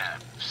boys are kind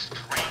of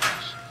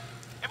strange.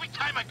 Every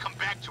time I come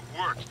back to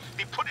work,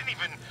 they put in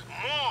even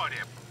more of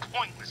their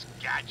pointless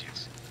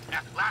gadgets.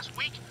 Last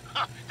week,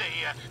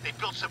 they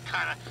built some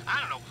kind of,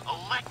 I don't know,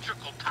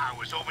 electrical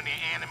towers over near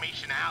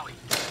Animation Alley.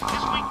 This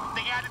week,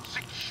 they added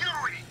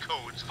security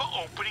codes for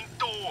opening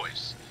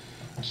doors.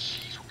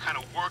 Jeez, what kind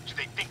of work do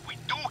they think we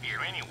do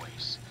here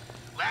anyways?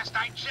 Last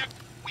I checked,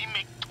 we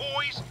make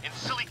toys and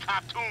silly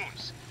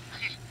cartoons.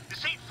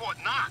 This ain't Fort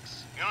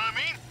Knox, you know what I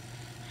mean?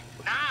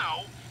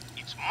 Now,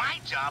 it's my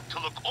job to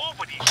look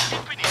over these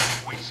shipping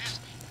invoices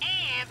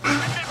and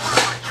remember a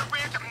bunch of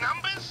random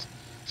numbers?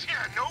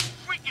 Yeah, no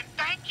freaking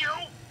thank you.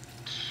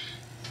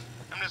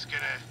 I'm just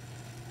gonna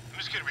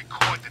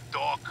record the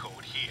door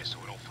code here so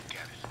we don't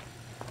forget it.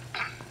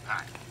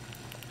 Alright.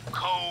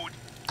 Code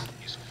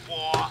is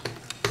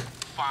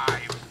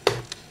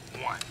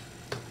 451.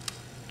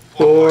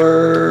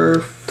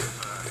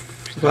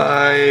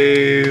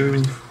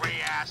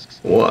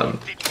 451.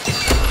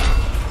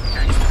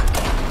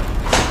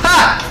 Ha!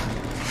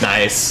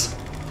 Nice.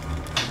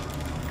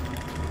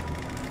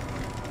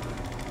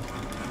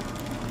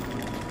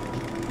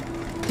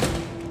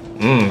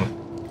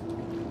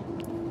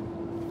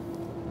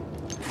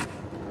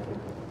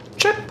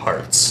 Chip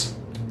parts.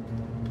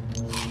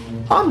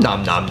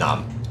 Nom nom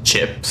nom.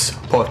 Chips.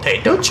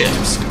 Potato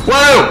chips.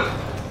 Whoa!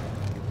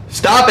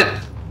 Stop it!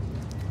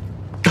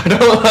 I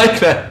don't like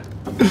that.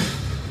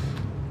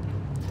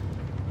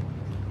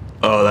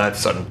 Oh,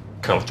 that's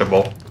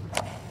uncomfortable.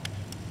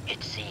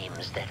 It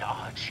seems that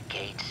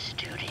Archgate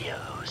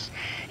Studios,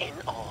 in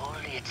all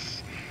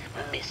its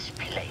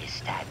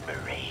misplaced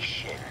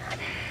admiration,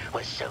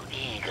 was so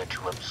eager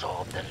to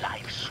absorb the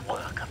life's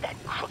work of that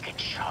crooked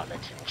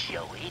charlatan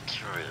Joey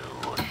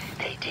Drew,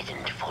 they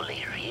didn't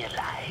fully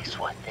realize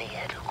what they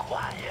had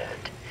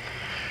acquired.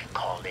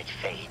 Call it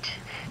fate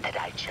that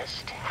I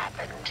just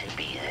happened to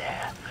be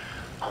there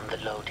on the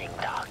loading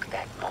dock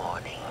that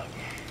morning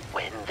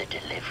when the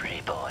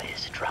delivery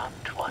boys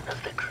dropped one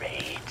of the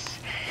crates.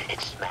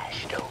 It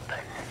smashed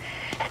open,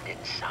 and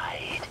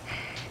inside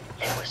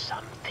there was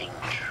something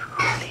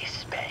truly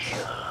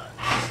special.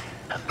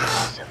 A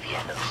mass of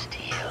yellow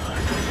steel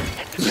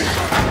and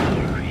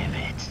silver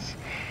rivets.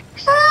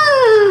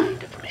 Some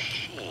kind of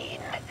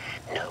machine.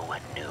 No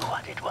one knew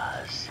what it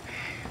was,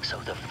 so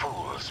the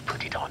fools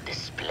put it on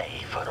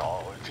display for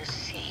all to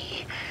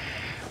see.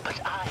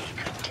 But I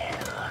could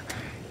tell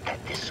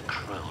that this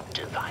crude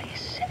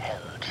device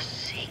held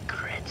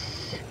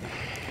secrets.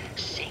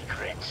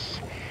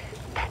 Secrets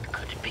that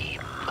could be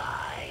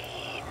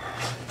mine.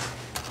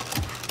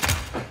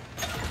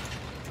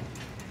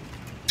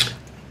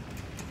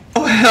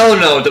 Oh, hell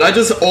no. Did I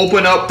just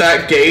open up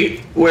that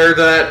gate where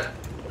that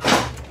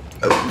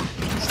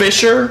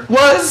Fisher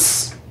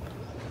was?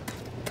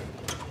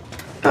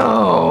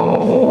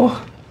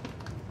 Oh.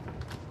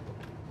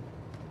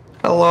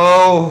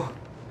 Hello.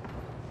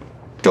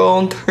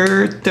 Don't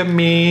hurt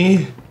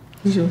me.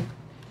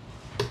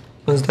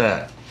 What's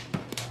that?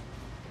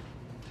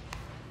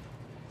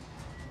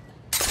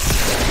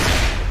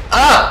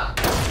 Ah!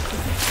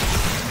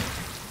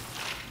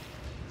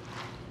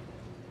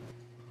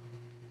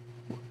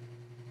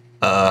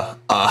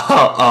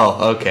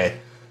 Oh, okay.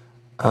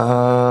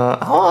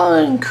 I'll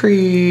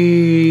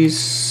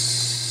increase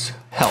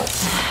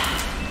health. I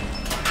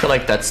feel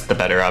like that's the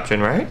better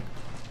option, right?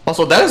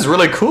 Also, that is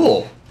really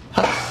cool.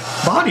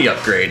 Body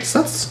upgrades.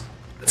 That's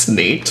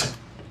neat.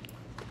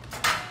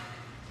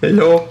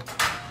 Hello.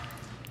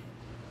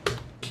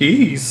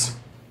 Keys.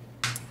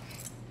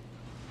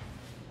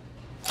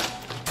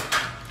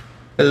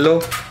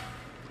 Hello.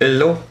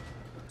 Hello.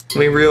 Let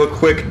me real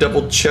quick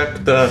double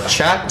check the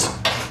chat.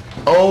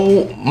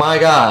 Oh my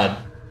god.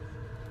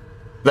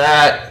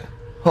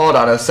 Hold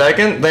on a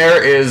second.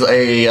 There is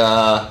a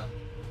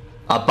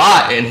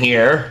bot in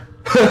here.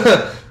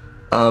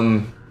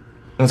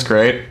 That's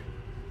great.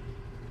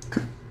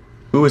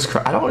 Who is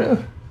I don't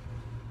know.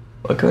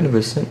 What kind of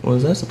a scent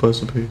was that supposed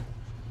to be?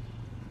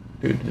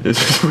 Dude, did the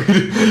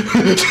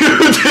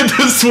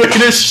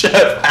Swedish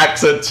chef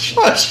accent.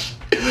 Shush.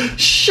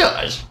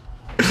 Shush.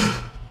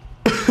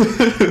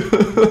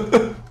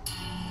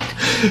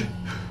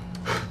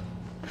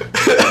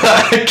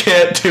 I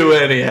can't do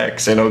any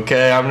accent,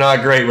 okay? I'm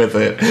not great with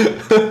it.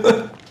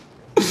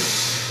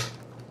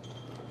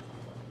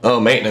 Oh,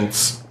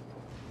 maintenance.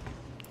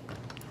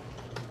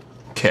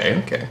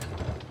 Okay.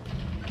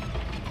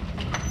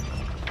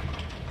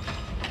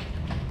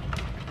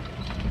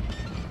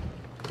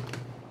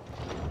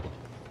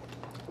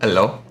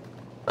 Hello?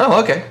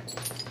 Oh, okay.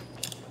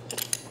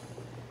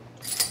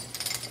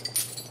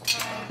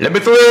 Let me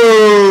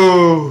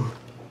through!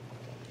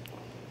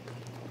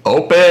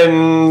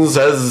 Opens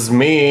as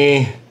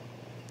me.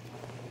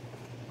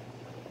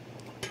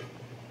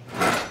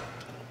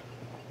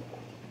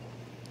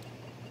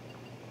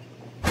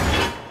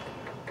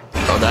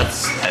 Oh,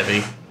 that's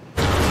heavy.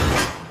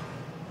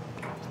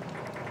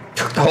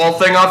 the whole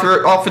thing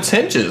off its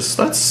hinges.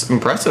 That's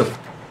impressive.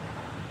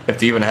 If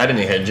they even had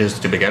any hinges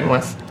to begin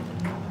with.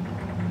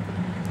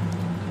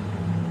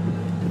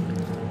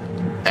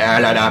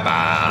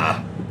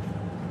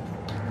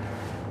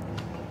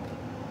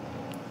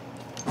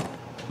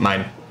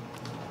 Mine.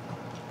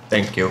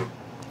 Thank you.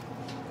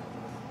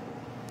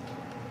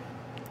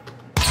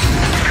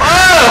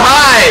 Oh,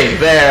 hi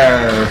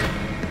there!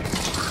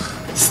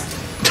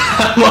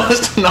 That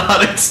was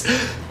not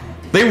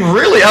They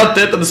really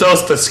outdid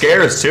themselves to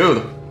scares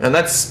too. And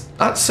that's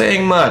not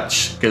saying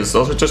much, because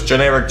those are just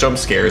generic jump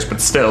scares,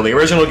 but still, the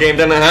original game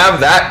didn't have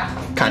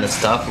that kind of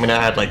stuff. I mean,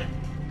 I had like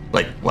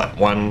what,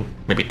 one,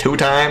 maybe 2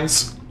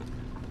 times?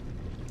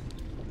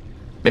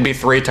 Maybe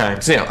 3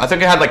 times. You know, I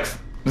think I had like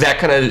that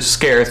kind of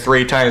scare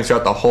 3 times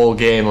throughout the whole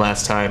game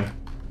last time.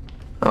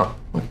 Oh,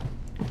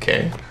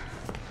 okay.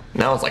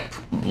 Now it's like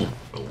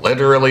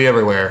literally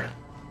everywhere.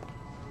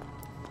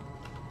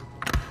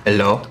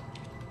 Hello?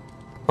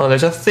 Oh,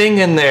 there's a thing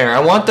in there. I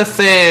want the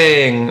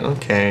thing.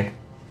 Okay. Am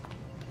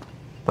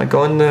I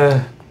going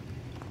the...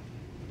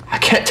 I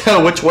can't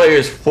tell which way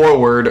is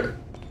forward.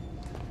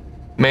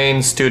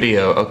 Main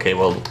studio. Okay,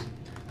 well,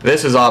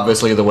 this is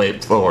obviously the way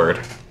forward.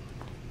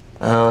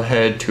 I'll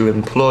head to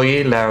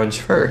employee lounge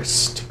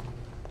first.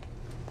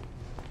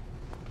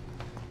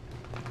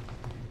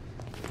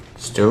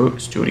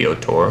 Studio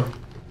tour.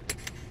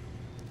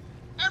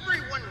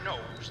 Everyone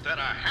knows that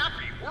a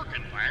happy work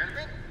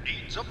environment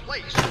needs a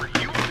place where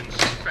you can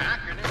sit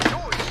back and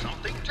enjoy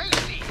something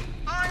tasty.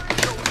 I'm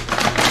Joe,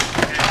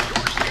 and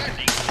you're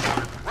standing in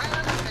our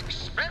brand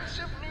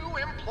expensive new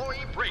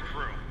employee break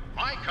room.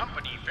 My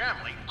company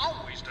family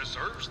always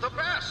deserves the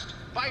best.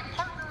 By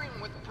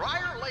partnering with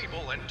Briar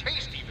Label and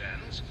Tasty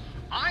Bends,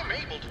 I'm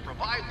able to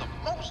provide the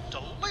most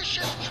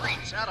delicious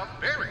treats at a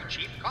very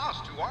cheap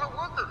cost to our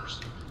workers.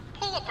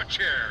 Pull up a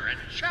chair and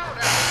shout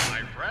out,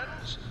 my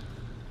friends.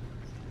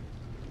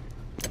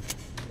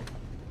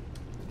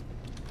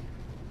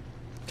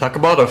 Talk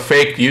about a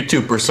fake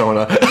YouTube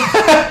persona.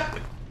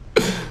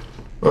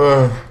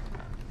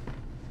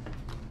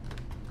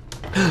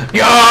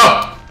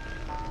 Yeah!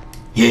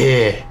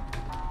 Yeah!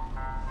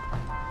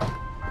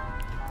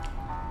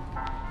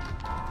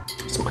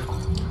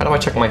 How do I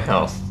check my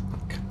health?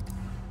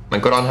 Am I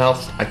good on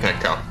health? I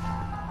can't go.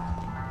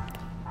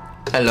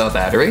 Hello,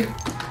 battery.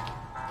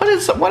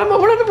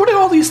 What do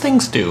all these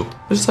things do?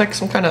 There's like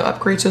some kind of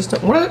upgrade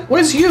system. What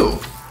is you?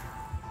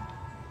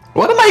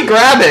 What am I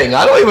grabbing?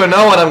 I don't even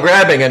know what I'm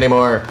grabbing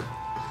anymore.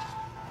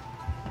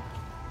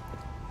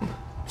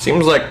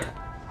 Seems like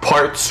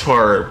parts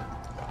for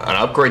an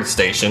upgrade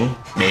station,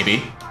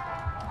 maybe.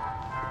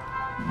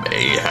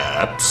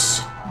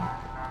 Mayhaps.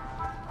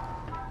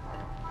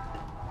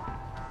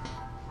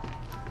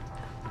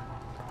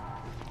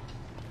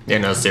 Yeah,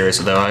 no,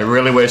 seriously though, I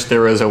really wish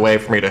there was a way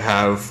for me to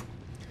have.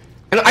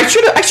 And I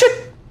should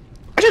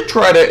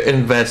try to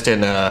invest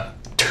in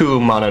 2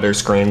 monitor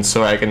screens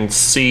so I can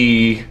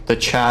see the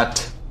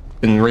chat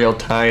in real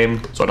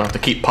time, so I don't have to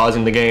keep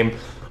pausing the game.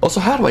 Also,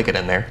 how do I get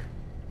in there?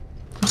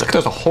 Looks like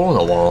there's a hole in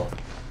the wall.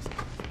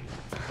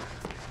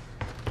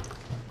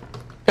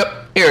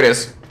 Yep, here it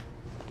is.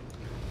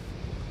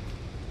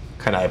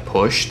 Can I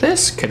push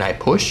this? Can I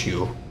push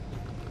you?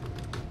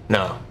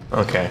 No.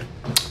 Okay.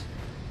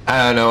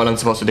 I don't know what I'm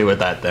supposed to do with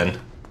that then.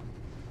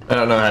 I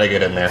don't know how to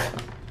get in there.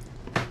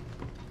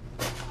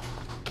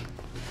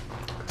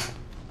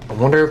 I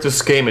wonder if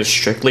this game is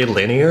strictly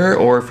linear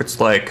or if it's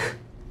like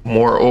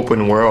more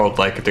open world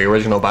like the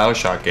original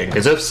BioShock game.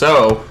 Because if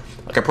so,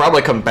 I could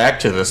probably come back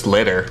to this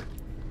later.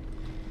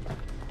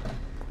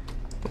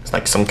 It's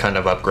like some kind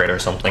of upgrade or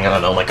something. I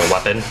don't know, like a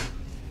weapon.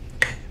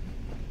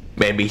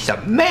 Maybe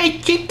some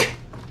magic.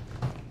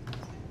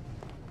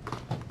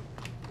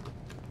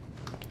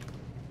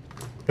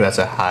 That's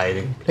a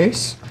hiding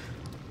place.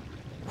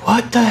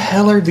 What the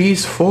hell are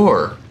these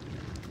for?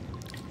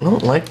 I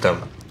don't like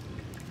them.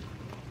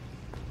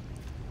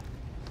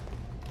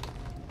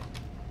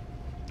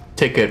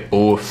 Ticket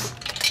off.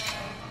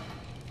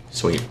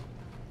 Sweet.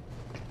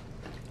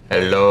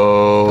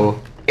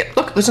 Hello. Yeah,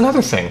 look, there's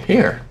another thing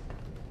here.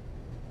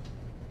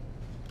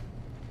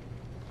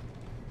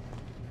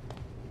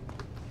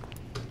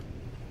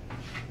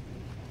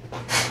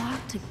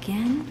 Locked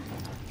again?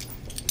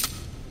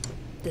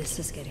 This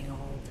is getting old.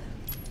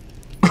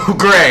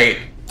 Great.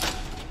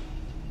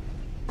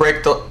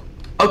 Break the...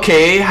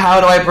 Okay, how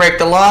do I break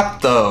the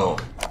lock, though?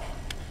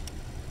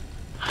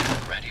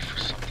 I'm ready for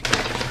something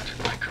different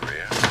in my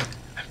career.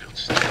 I've built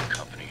steel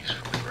companies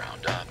from the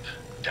ground up,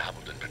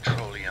 dabbled in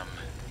petroleum,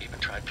 even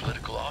tried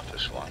political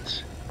office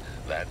once.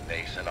 That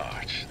Nathan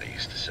Arch, they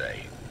used to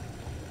say.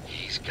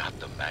 He's got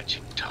the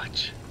magic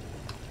touch.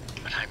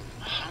 But I'm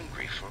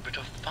hungry for a bit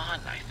of fun,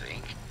 I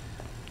think.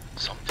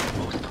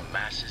 Something both the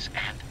masses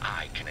and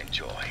I can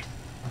enjoy.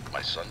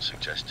 My son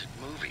suggested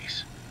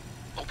movies.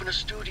 Open a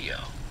studio.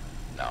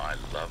 Now, I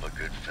love a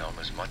good film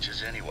as much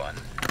as anyone,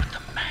 but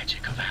the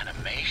magic of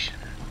animation,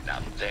 now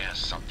there's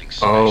something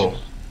special.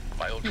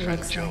 My old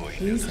friend Joey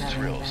knew the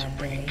thrills of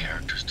bringing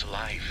characters to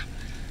life.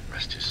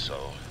 Rest his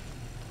soul.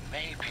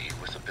 Maybe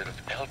with a bit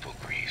of elbow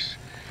grease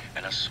and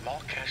and a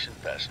small cash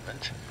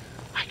investment,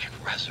 I can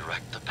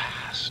resurrect the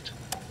past.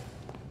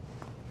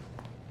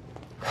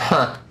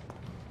 Huh.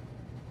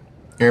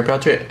 You're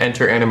about to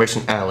enter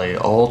Animation Alley.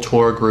 All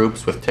tour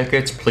groups with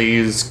tickets,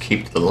 please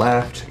keep to the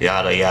left.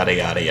 Yada, yada,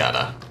 yada,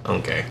 yada.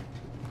 Okay.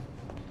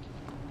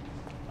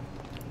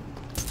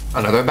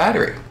 Another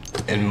battery.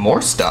 And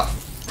more stuff.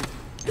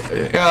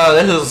 Yeah,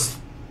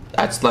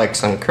 that's like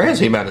some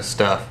crazy amount of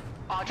stuff.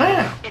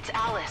 Audrey, it's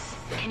Alice.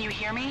 Can you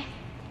hear me?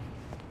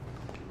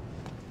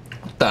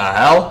 What the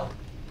hell?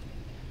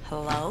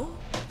 Hello?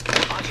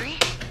 Audrey?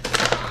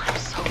 Oh, I'm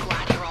so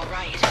glad you're all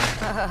right.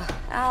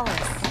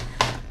 Alice.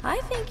 I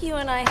think you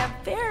and I have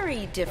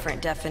very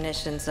different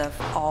definitions of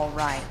all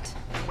right.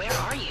 Where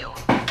are you?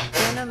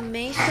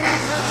 Animation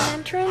department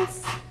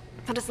entrance?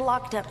 But it's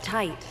locked up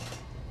tight.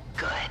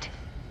 Good.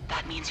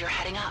 That means you're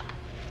heading up.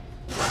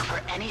 Look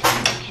for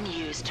anything you can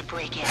use to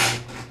break in.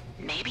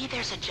 Maybe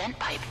there's a gent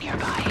pipe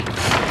nearby.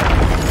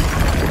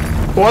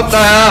 What the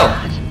hell?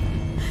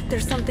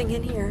 There's something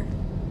in here.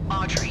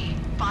 Audrey,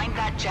 find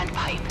that gent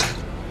pipe.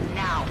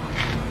 Now.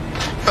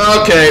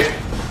 Okay.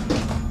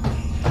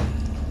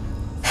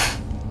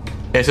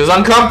 This is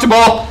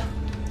uncomfortable.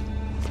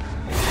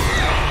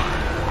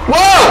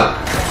 Whoa!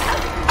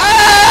 Ah!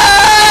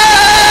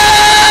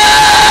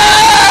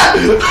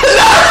 No!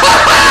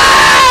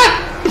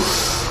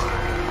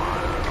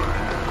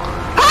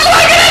 How do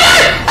I get in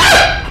there?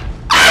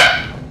 Ah!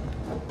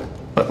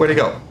 Ah! Where'd he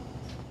go?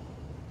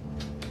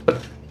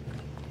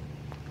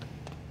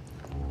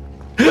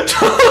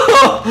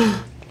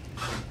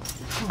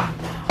 Oh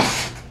no.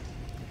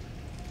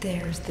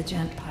 There's the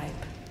gent pipe.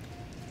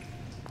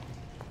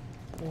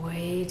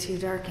 Way too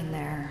dark in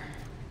there.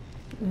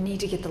 Need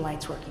to get the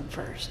lights working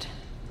first.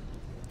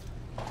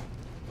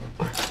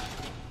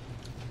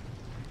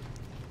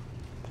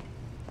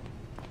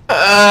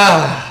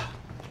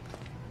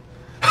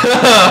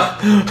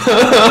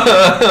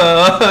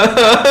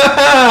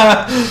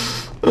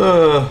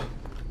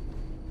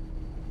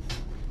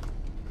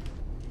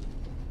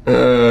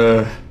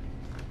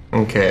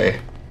 Okay.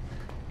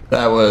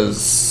 That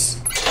was...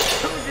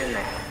 Who's in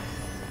there?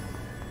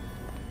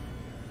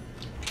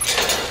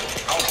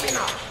 Open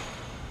up.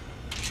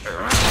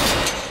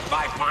 If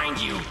I find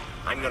you,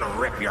 I'm gonna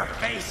rip your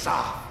face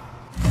off.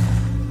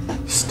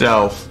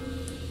 Stealth.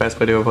 Best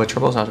way to avoid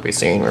trouble is not to be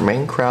seen.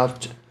 Remain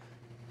crouched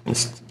and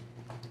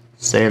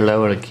stay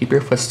low and keep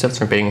your footsteps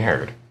from being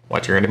heard.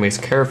 Watch your enemies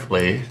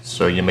carefully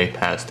so you may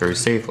pass through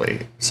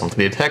safely. If something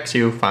detects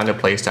you, find a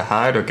place to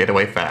hide or get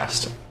away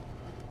fast.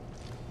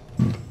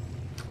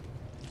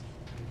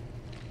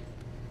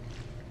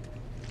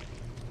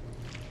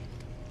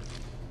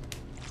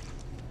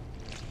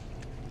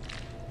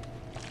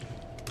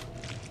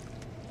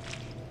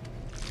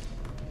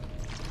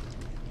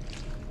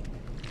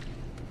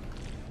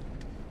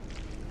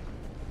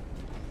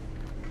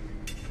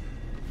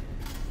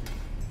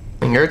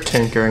 You're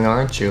tinkering,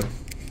 aren't you?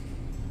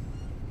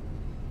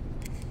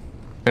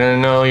 I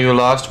didn't know you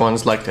lost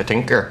ones like to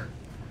tinker.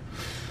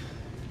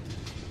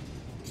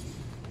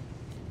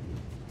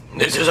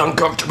 This is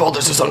uncomfortable,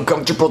 this is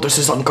uncomfortable, this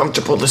is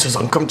uncomfortable, this is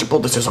uncomfortable,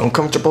 this is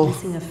uncomfortable.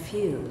 Missing a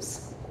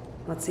fuse.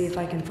 Let's see if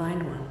I can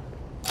find one.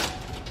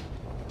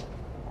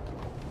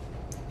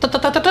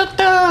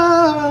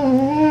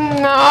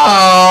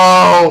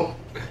 No!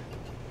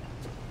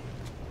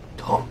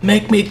 Don't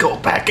make me go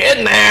back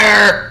in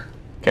there!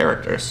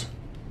 Characters.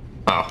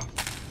 Oh.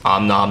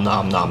 Nom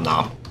nom nom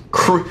nom.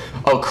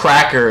 Oh,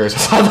 crackers. I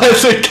thought I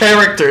said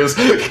characters.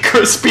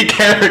 Crispy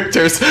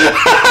characters.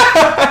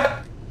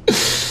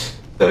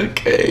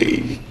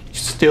 Okay.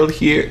 Still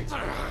here.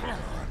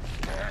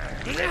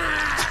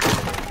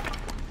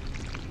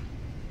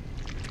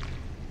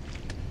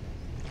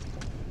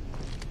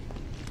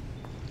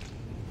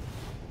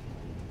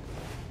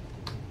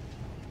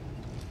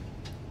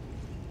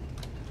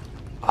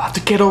 I have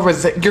to get over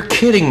there. You're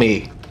kidding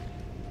me.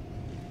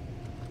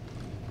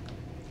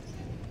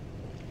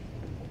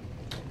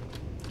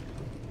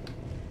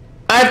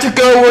 I have to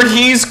go where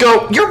he's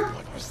go. You're.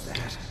 What was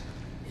that?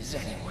 Is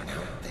anyone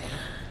out there?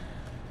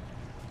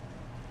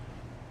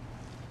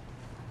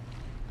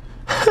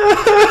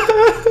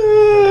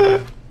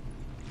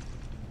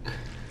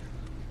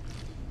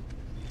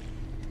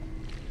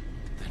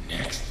 The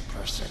next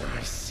person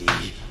I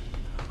see,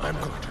 I'm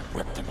going to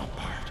rip them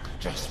apart.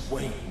 Just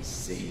wait and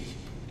see.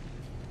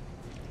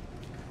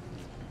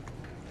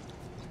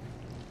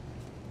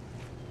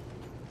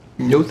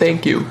 No,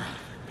 thank you.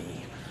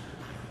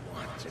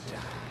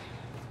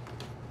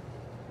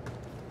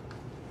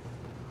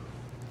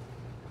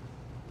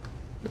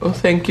 No,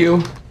 thank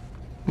you.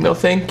 No,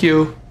 thank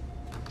you.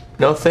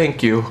 No,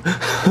 thank you.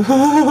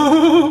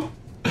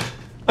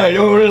 I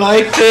don't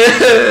like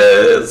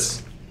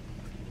this.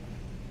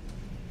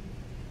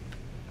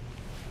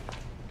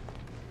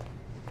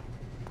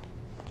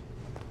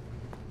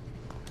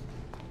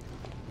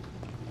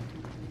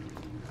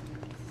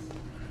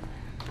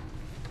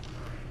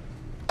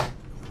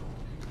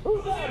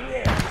 Who's out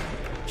there?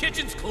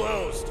 Kitchen's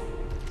closed.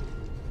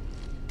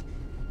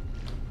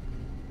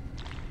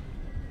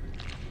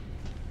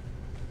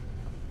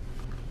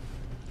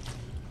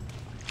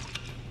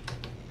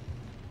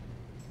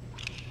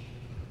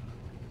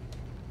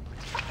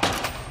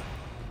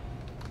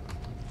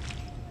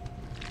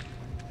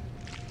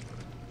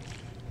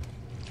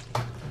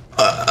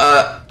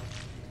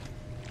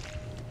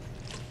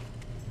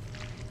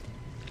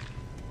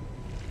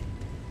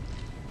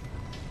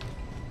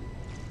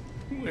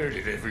 Where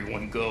did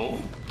everyone go?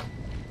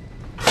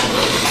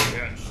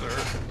 Yes, sir.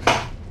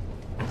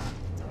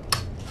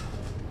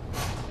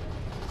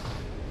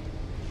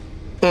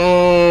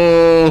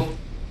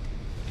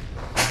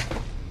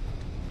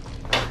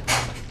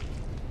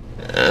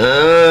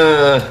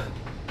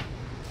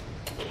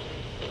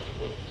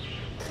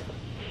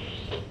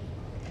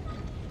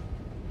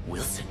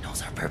 Wilson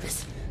knows our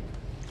purpose.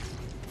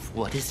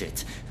 What is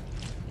it?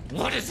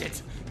 What is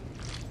it?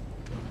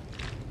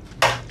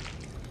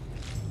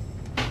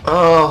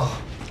 Oh.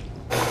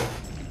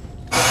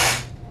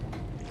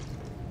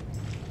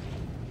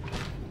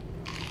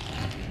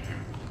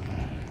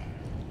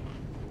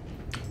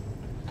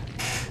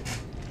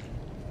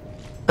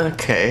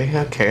 Okay,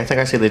 I think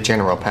I see the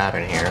general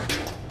pattern here.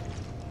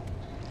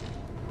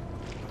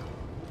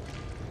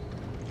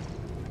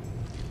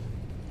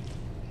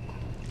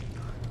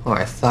 Oh,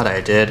 I thought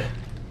I did.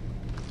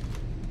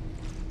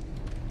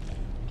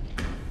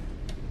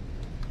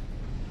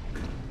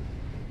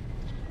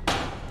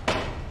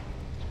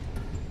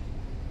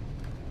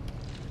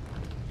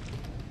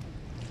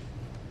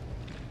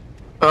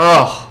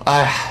 Oh,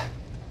 I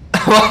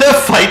want to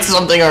fight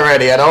something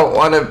already. I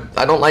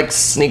don't like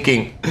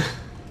sneaking.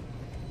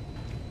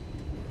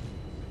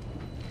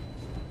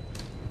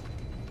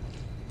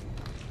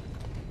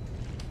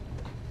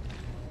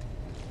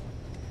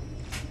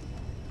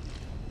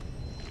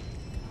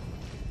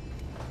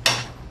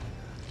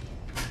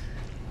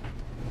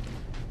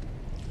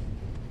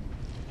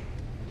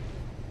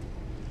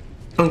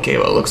 Okay,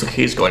 well, it looks like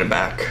he's going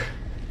back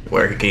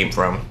where he came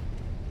from.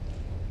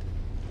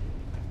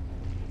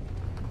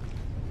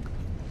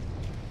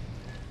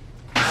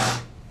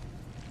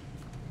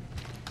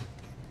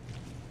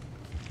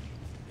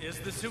 Is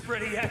the soup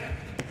ready yet?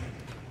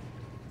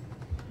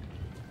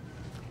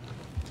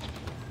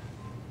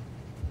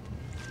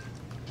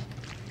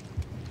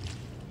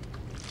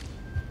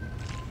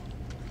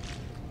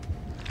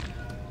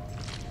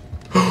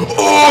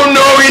 Oh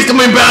no, he's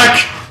coming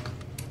back!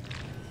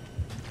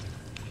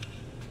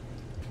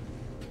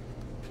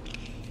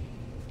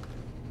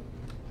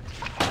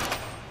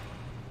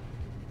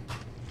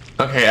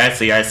 Okay, I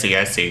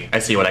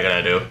see what I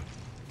gotta do.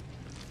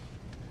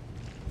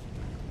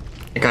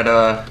 I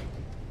gotta...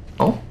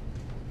 Oh?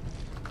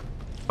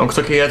 Looks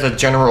like he has a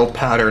general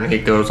pattern he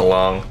goes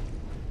along.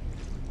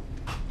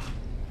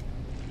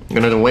 I'm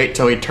gonna wait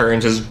till he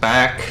turns his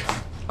back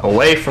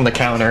away from the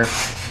counter,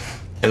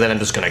 and then I'm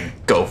just gonna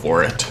go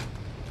for it.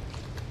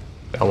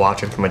 I'll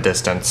watch it from a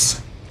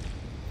distance.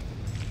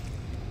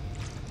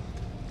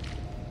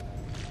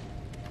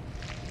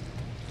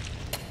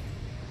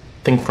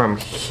 I think from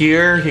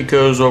here, he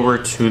goes over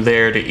to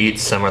there to eat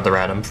some of the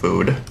random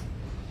food.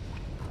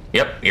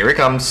 Yep, here he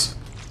comes.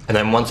 And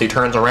then once he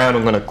turns around,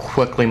 I'm gonna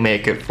quickly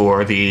make it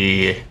for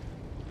the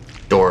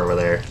door over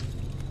there.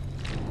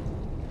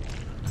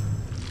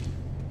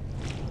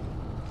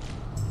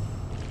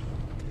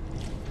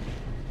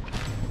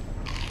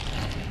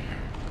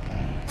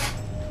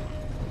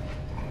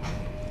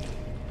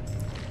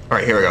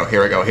 Alright, here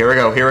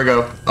we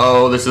go.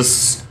 Oh, this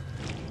is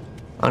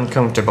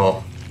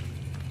uncomfortable.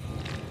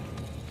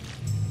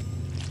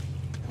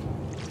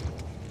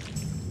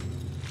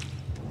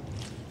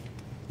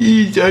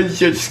 He has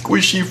just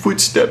squishy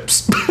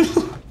footsteps.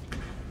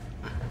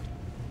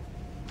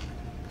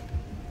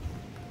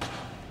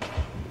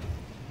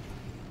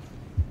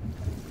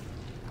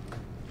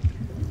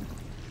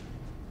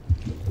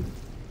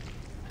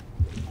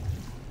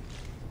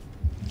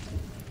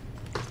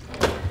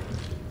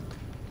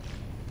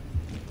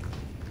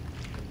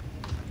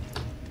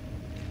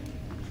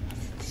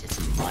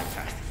 It's my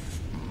path.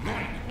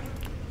 Mine.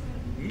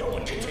 No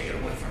one can take it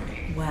away from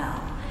me.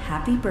 Well,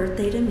 happy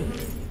birthday to me.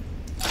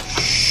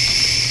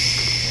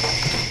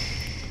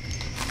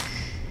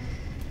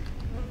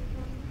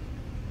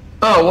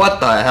 Oh, what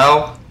the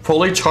hell?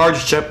 Fully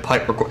charged jet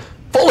pipe record.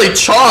 Fully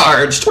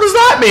charged? What does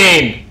that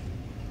mean?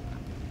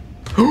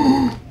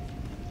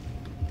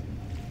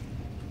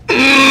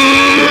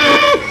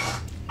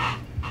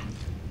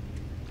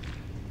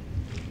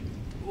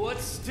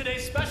 What's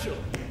today's special?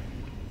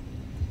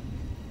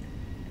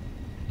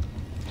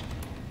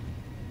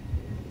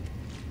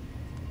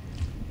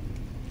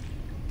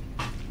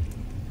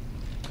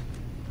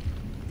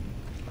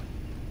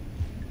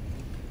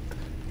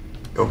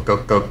 Go, go,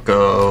 go,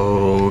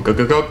 go. Go,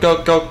 go, go,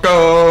 go, go,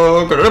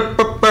 go.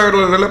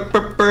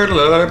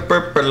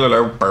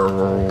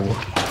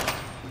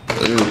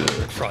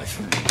 Try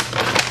for me.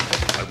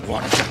 I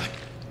want to die.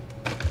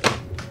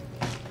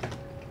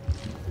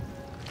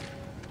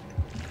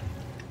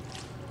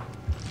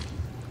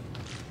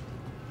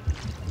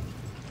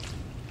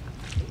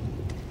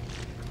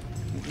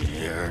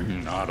 You're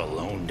not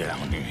alone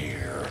down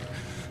here.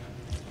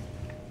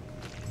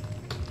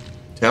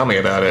 Tell me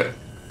about it.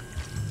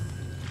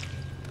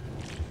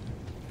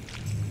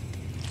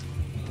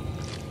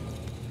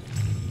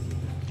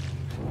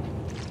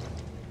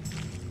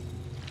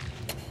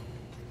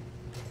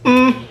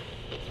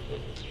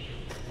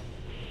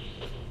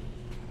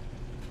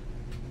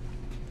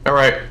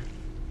 Alright.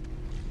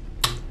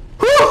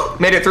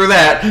 made it through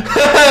that.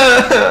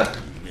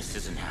 This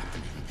isn't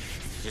happening.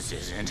 This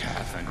isn't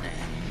happening.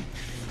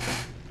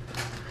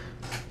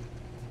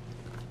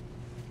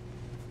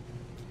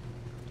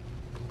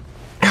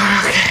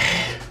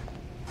 Okay.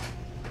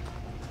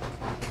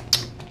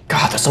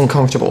 God, that's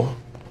uncomfortable.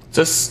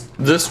 Is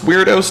this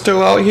weirdo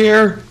still out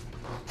here?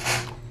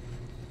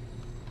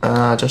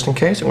 Just in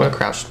case, I'm gonna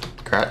crouch.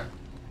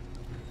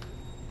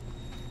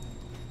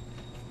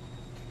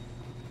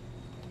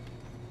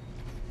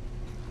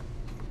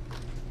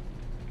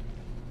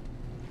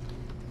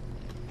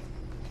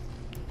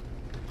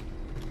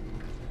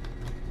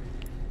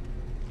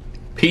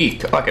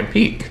 Peek. Oh, I can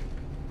peek.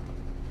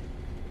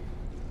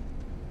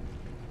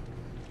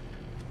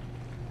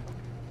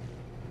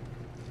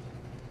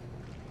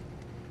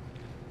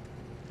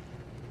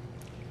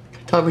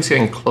 Can I tell if he's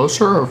getting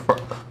closer or far?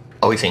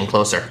 Oh, he's getting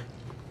closer.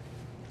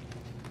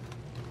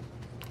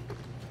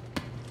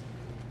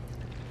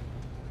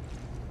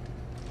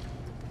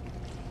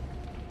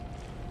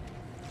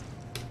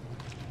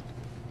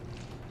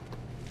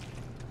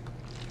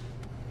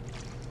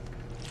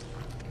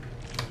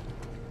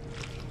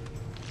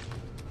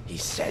 He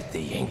said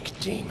the ink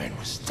demon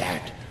was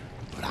dead,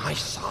 but I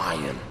saw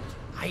him.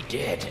 I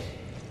did.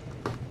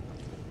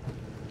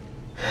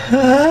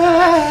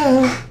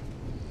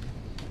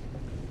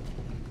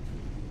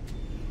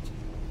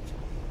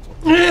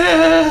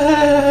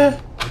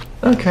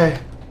 Okay.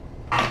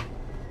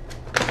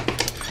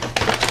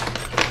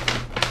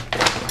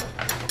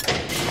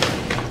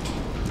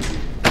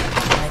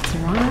 Lights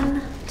are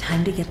on.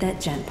 Time to get that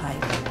gent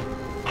pipe.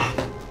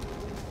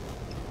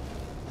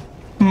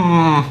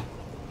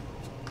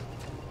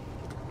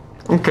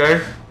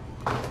 Okay.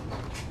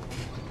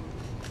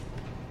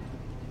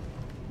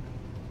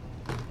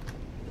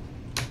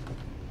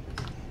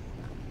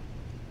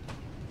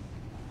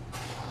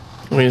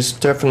 He's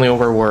definitely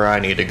over where I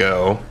need to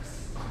go.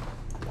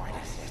 What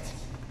is it?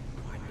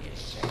 What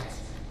is it?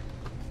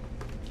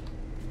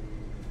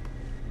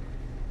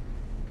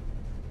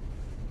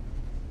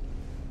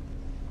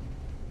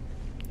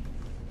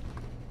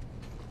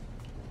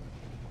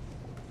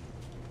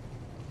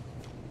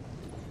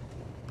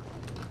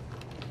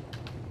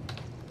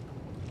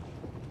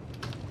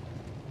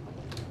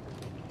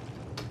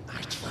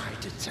 I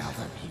tried to tell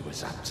him he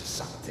was up to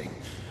something.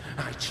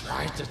 I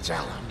tried to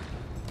tell him.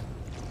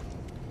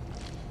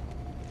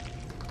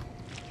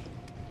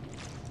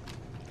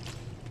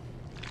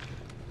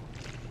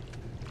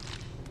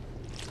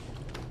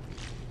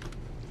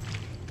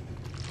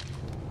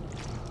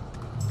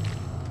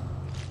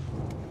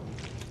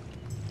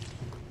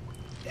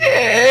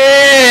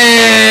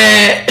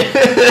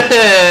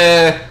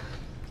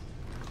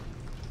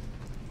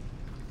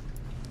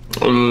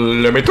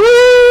 Let me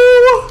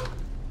through.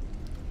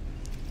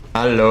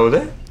 Hello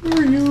there. Who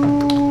are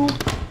you?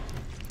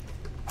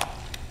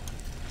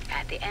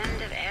 At the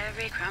end of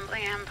every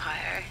crumbling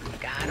empire, you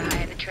gotta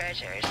hide the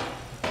treasures.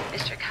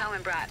 Mr.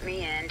 Cohen brought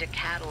me in to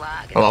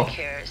catalog and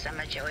secure some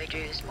of Joey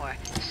Drew's more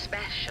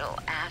special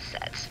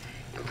assets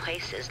in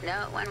places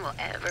no one will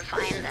ever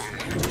find them.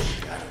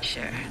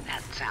 Sure,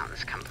 that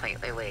sounds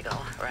completely legal,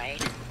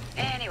 right?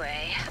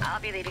 Anyway,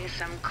 I'll be leaving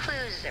some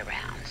clues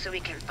around so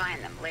we can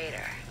find them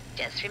later.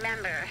 Just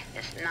remember,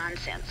 this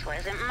nonsense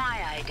wasn't my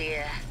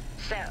idea.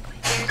 So,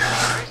 here's the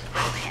first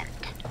little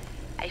hint.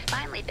 I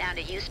finally found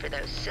a use for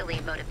those silly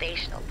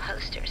motivational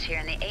posters here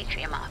in the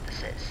atrium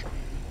offices.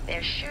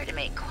 They're sure to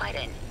make quite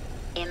an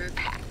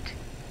impact.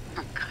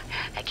 Oh God,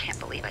 I can't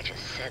believe I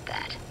just said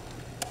that.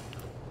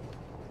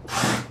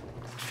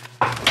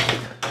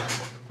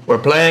 We're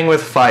playing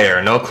with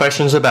fire, no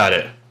questions about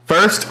it.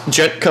 First,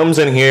 Jet comes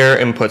in here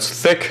and puts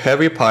thick,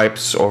 heavy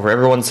pipes over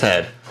everyone's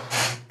head.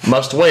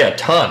 Must weigh a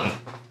ton.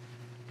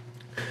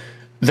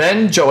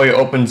 Then Joey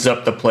opens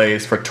up the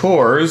place for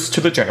tours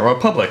to the general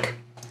public.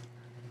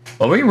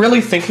 Are we really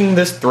thinking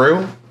this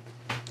through?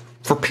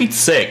 For Pete's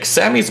sake,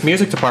 Sammy's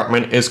music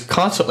department is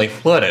constantly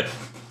flooded.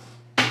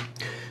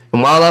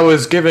 And while I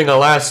was giving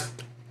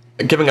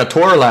a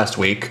tour last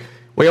week,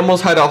 we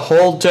almost had a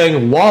whole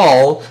dang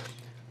wall.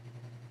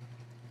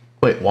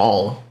 Wait,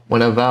 wall?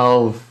 When a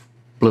valve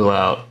blew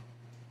out.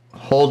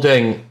 Whole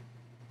dang.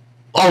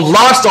 Oh,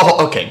 lost a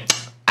whole. Okay.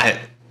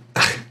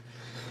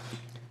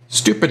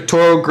 Stupid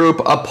tour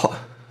group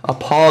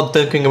appalled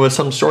thinking it was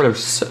some sort of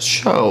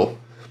show.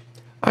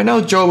 I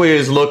know Joey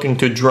is looking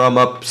to drum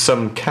up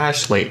some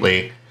cash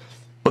lately,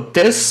 but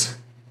this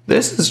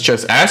is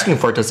just asking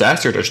for a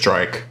disaster to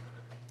strike.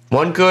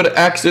 One good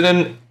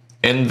accident,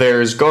 and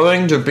there's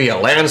going to be a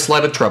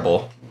landslide of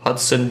trouble.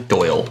 Hudson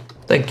Doyle.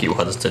 Thank you,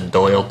 Hudson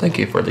Doyle. Thank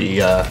you for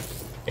the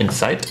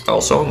insight.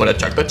 Also, I'm going to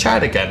check the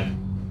chat again.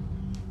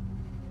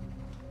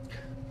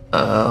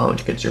 Would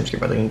you get your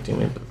skip by the ink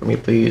demon for me,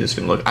 please?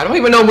 Look, I don't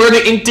even know where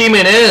the ink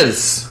demon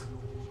is.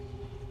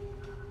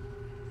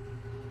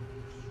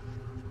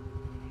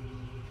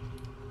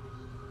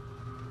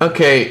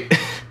 Okay.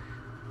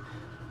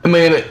 I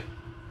mean,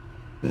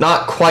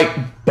 not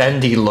quite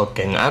bendy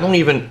looking. I don't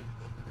even.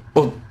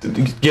 Well,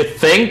 you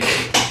think?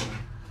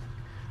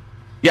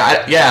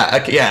 Yeah.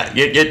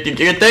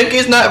 You think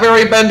he's not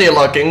very bendy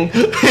looking?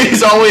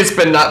 He's always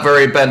been not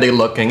very bendy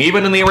looking.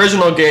 Even in the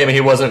original game, he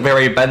wasn't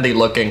very bendy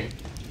looking.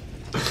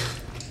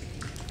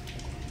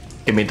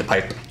 Give me the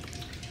pipe.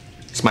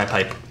 It's my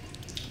pipe.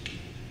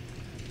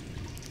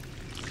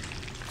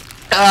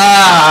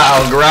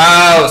 Ah,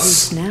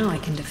 gross! Now I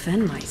can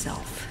defend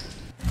myself.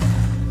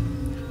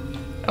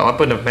 A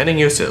weapon of many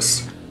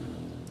uses.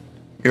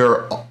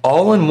 Your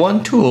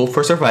all-in-one tool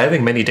for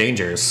surviving many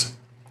dangers.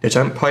 The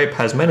jump pipe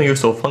has many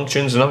useful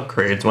functions and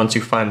upgrades once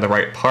you find the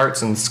right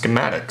parts and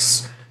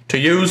schematics. To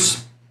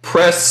use,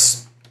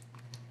 press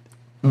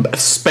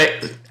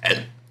nothing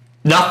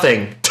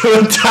to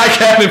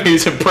attack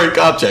enemies and break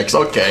objects.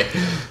 Okay.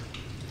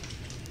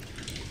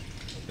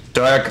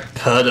 Dark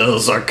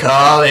puddles are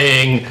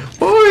calling.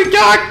 Oh,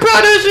 dark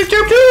puddles!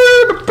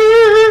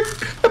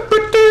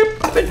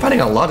 I've been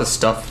finding a lot of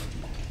stuff.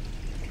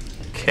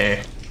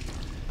 Okay.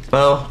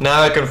 Well,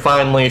 now I can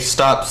finally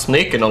stop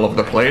sneaking all over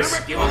the place.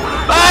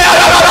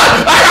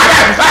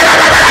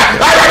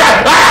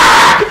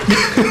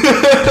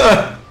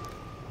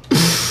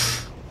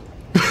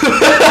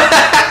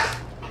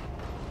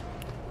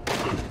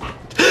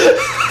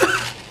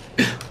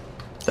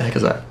 The heck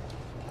is that?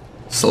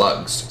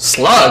 Slugs.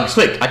 Slugs?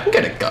 Wait, I can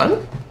get a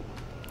gun?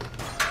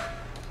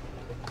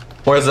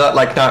 Or is that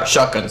like not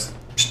shotguns?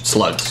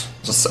 Slugs.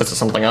 Is it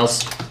something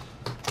else?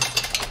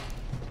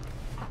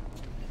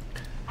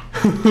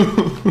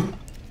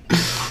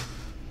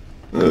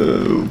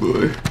 Oh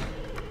boy.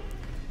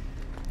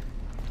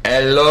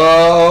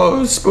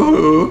 Hello,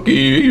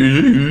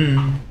 spooky.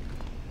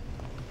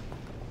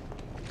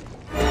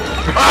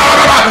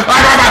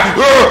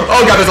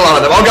 Oh god, there's a lot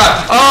of them. Oh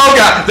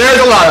god, there's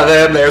a lot of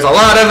them. There's a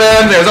lot of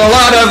them. There's a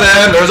lot of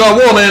them. There's a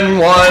woman,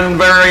 one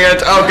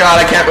variant. Oh god,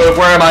 I can't move.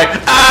 Where am I?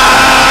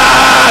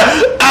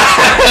 Ah!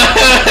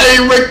 I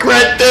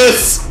regret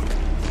this.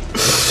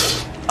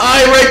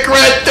 I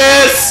regret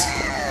this.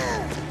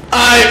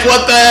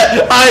 What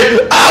the? My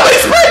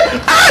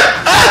spring!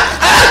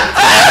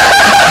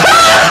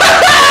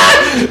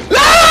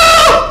 No!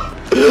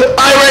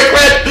 I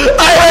regret!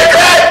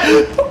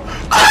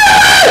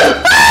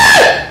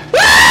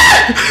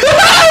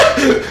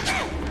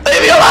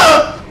 Leave me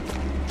alone!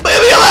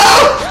 Leave me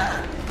alone!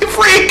 You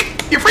freak!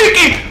 You're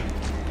freaky!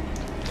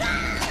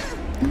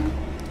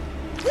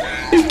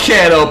 You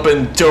can't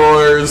open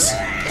doors.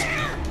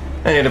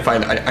 I need to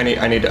find. I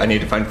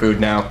need to find food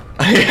now.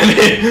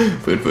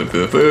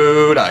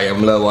 Food. I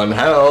am low on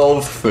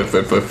health.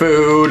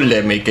 Food.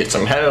 Let me get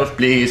some health,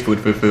 please.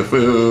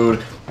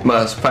 Food.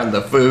 Must find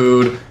the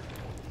food.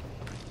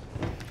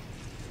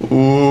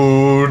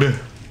 Food.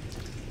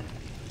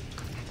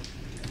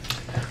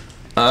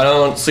 I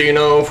don't see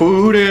no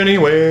food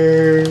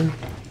anywhere.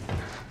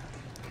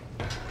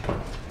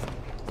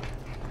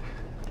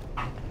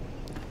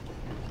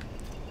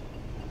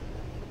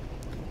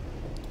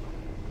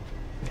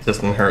 It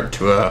doesn't hurt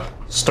to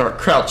start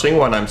crouching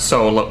when I'm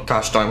so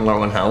gosh darn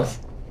low in health.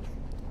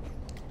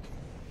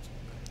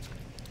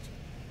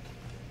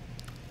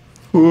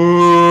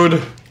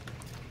 Food.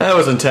 That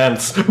was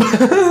intense.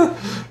 That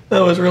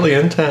was really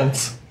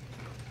intense.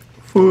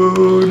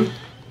 Food.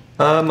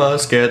 I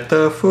must get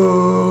the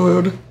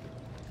food.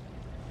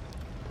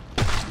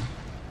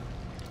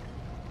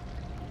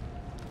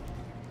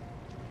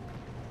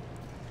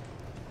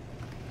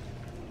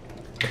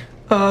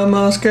 I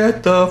must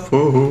get the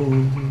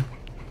food.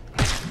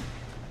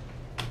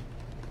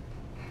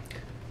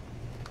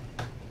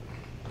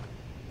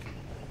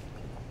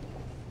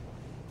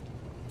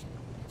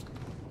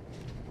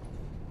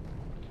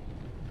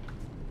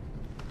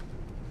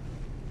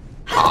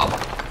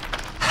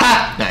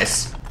 Ha!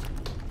 Nice.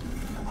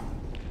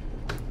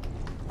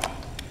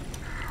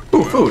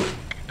 Ooh, food.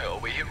 Oh,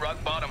 we hit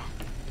rock bottom.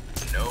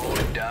 No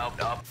doubt.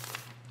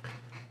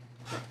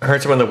 I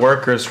heard some of the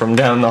workers from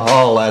down the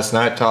hall last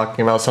night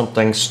talking about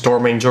something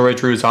storming Joey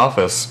Drew's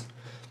office.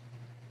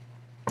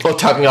 Oh,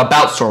 talking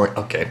about storming.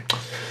 Okay.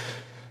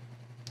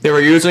 They were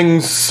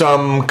using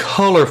some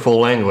colorful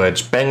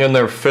language, banging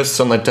their fists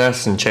on the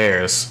desks and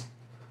chairs.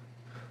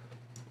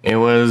 It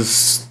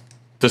was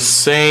the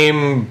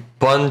same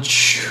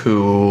bunch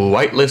who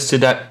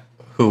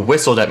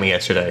whistled at me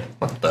yesterday.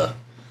 What the?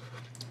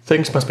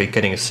 Things must be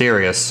getting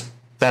serious.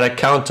 That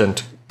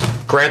accountant,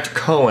 Grant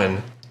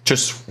Cohen,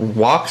 just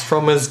walks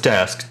from his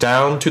desk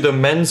down to the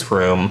men's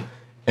room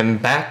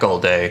and back all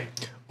day,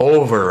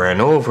 over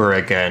and over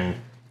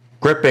again,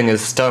 gripping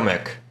his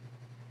stomach,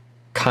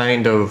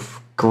 kind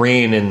of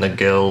green in the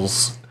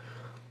gills.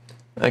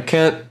 I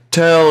can't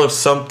tell if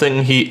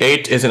something he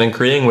ate isn't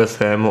agreeing with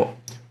him,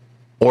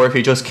 or if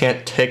he just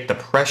can't take the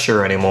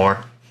pressure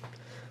anymore.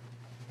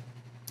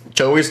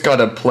 Joey's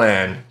got a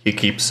plan, he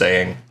keeps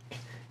saying.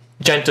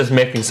 Gent is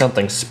making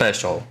something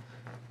special.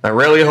 I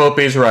really hope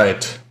he's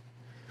right.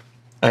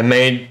 I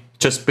may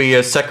just be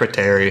a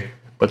secretary,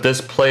 but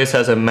this place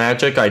has a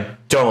magic I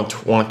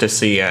don't want to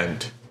see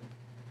end.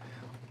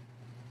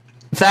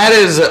 That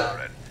is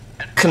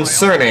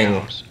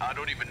concerning. I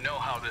don't even know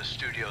how this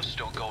studio's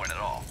still going at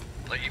all.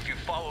 Like, if you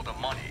follow the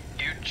money,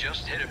 you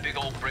just hit a big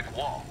old brick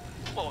wall.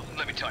 Well,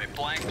 let me tell you,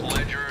 blank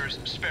ledgers,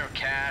 spare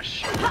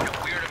cash,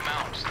 weird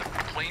amounts. The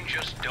plane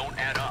just don't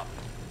add up.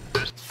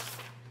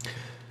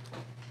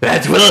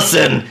 That's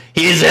Wilson!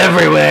 He's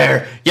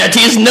everywhere, yet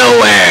he's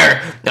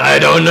nowhere! I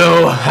don't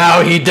know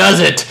how he does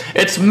it!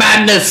 It's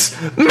madness!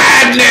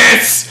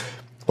 Madness!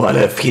 What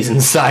if he's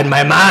inside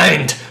my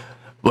mind?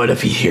 What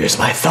if he hears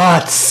my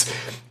thoughts?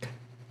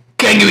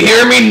 Can you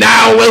hear me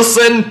now,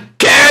 Wilson?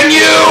 Can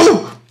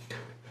you?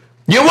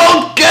 You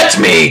won't get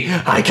me!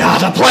 I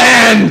got a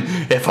plan!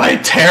 If I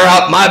tear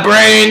up my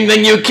brain,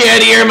 then you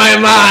can't hear my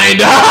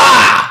mind!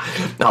 Ha!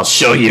 I'll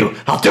show you.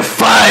 I'll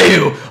defy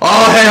you.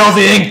 All hail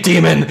the Ink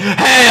Demon.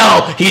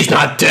 Hail! He's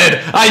not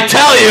dead. I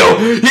tell you,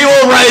 he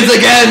will rise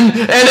again,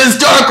 and his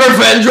dark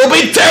revenge will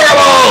be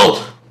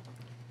terrible!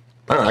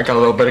 I got a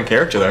little bit of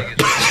character there.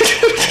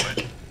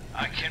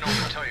 I can't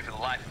only tell you for the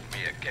life of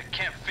me. I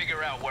can't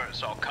figure out where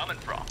it's all coming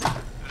from.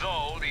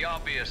 Though the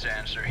obvious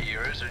answer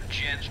here is a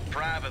gent's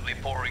privately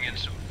pouring in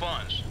some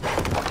funds.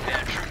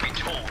 And truth be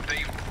told,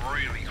 they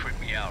really creep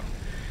me out.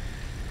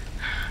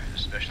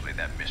 Especially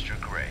that Mr.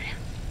 Gray.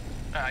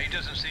 He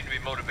doesn't seem to be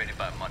motivated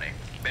by money.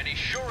 And he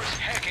sure as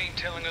heck ain't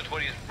telling us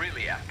what he's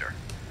really after.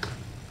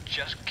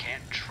 Just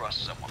can't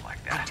trust someone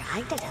like that. I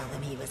tried to tell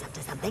them he was up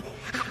to something.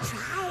 I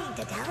tried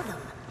to tell them.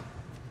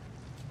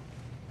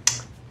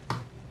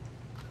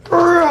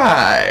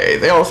 Right.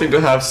 They all seem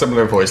to have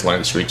similar voice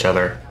lines to each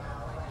other.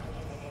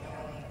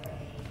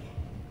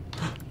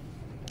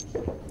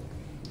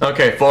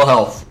 Okay, full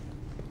health.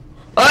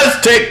 Let's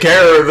take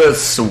care of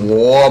this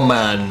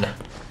woman.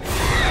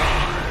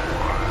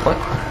 What?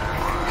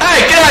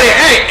 Hey, get out of here!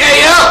 Hey,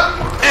 hey, yo!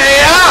 Hey,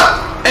 yo!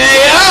 Hey,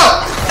 yo!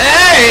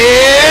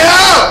 Hey, yo!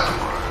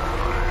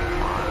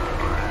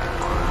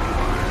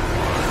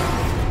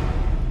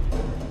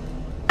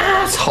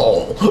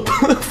 Asshole!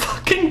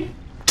 Fucking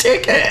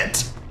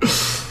ticket!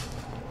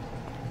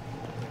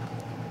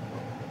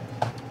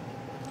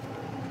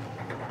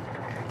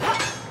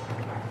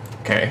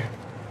 Okay.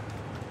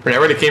 I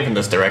already came from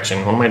this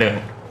direction. What am I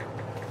doing?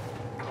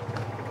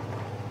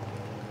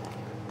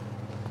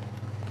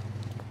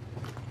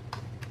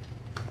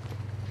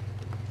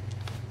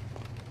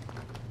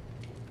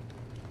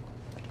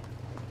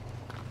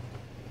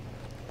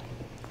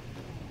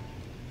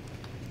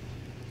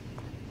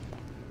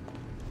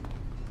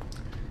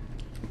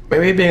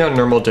 Maybe being on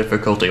normal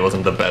difficulty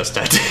wasn't the best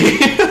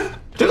idea.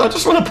 I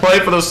just want to play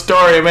for the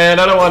story, man.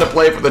 I don't want to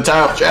play for the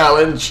top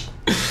challenge.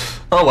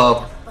 Oh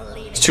well.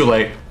 It's too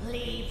late.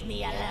 Leave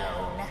me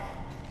alone.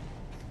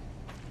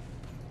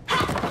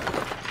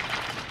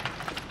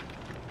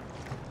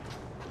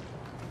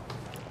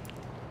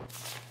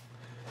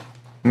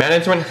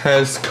 Management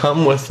has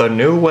come with a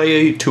new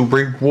way to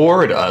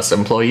reward us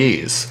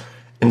employees.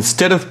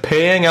 Instead of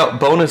paying out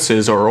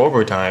bonuses or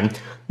overtime,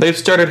 they've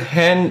started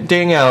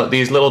handing out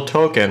these little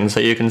tokens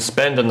that you can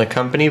spend on the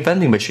company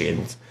vending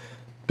machines.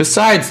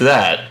 Besides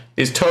that,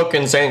 these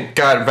tokens ain't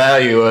got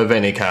value of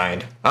any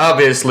kind.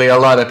 Obviously, a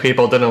lot of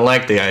people didn't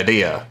like the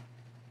idea.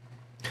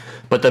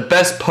 But the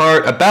best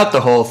part about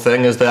the whole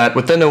thing is that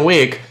within a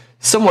week,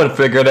 someone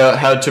figured out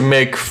how to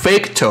make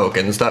fake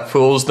tokens that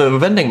fools the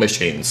vending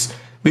machines.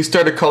 We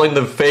started calling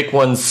the fake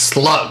ones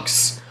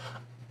slugs.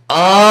 Oh,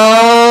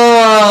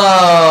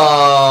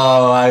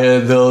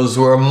 those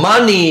were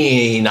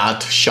money,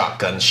 not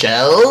shotgun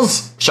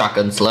shells.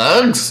 Shotgun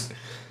slugs.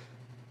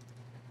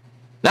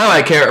 Now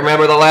I can't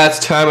remember the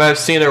last time I've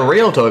seen a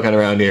real token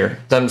around here.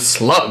 Them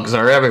slugs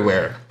are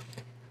everywhere.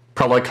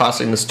 Probably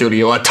costing the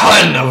studio a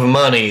ton of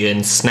money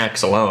in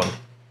snacks alone.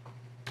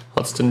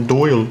 Hudson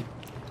Doyle.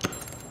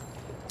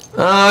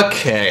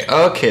 Okay,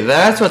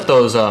 that's what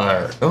those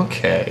are.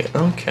 Okay.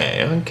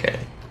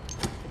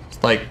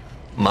 It's like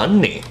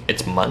money.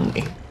 It's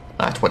money.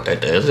 That's what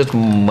that is. It's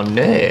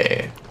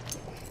money.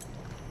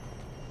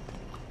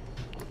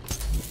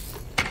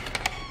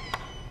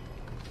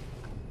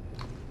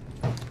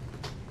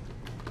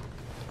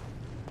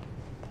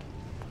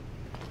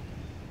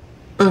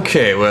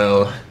 Okay,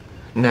 well,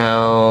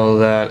 now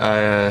that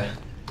I,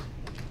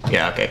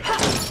 yeah, okay. Ha!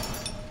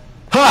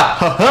 Ha!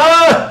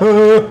 Ha!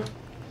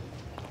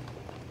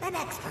 The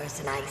next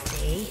person I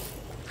see,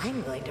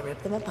 I'm going to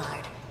rip them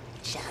apart.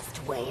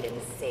 Just wait and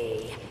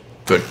see.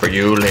 Good for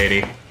you,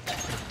 lady.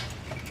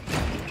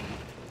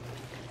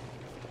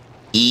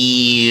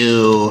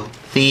 Ew.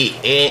 The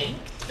ink.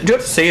 I do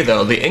have to say,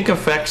 though, the ink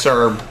effects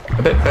are a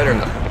bit better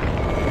now.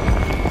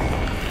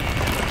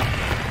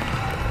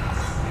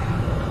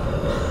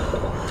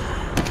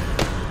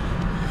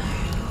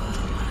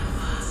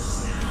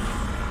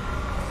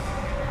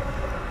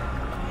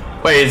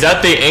 Wait, is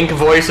that the ink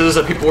voices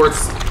that people were...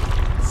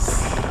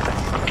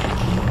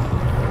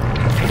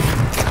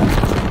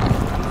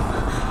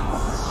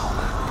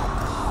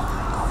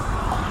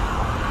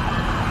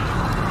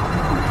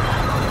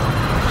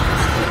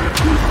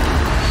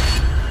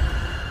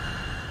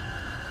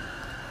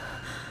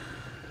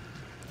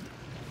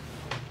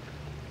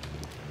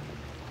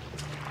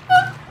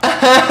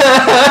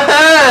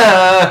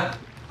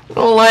 I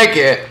don't like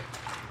it.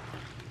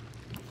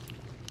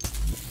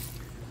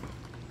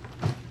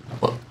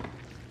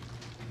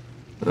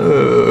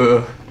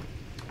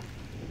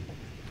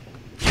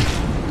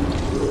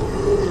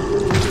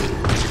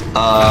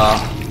 Well,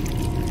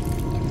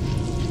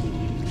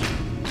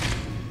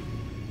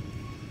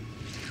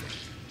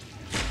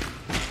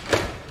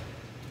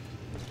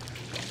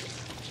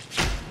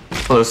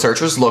 the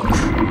searchers look.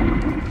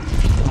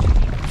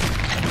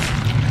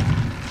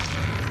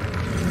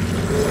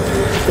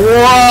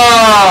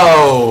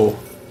 Whoa!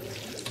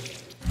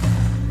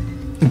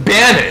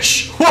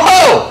 Banish!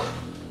 Whoa!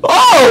 Oh,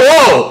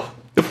 whoa!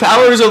 The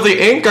powers of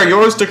the ink are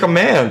yours to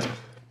command.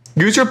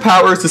 Use your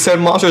powers to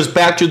send monsters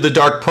back to the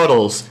dark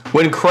puddles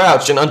when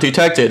crouched and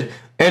undetected,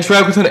 and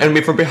interact with an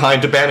enemy from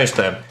behind to banish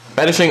them.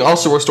 Banishing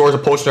also restores a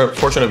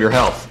portion of your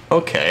health.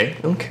 Okay.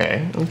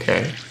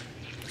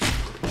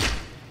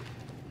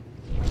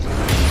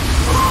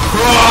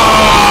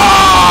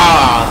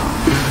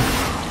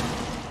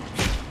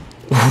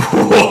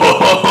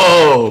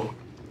 Whoa!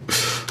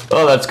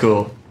 Oh, that's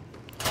cool.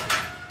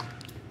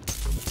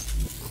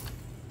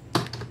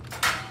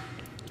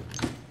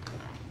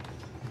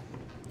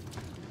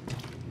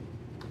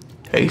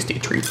 Tasty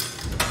treat.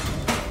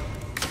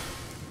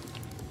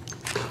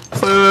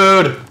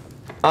 Food!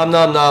 Nom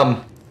nom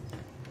nom.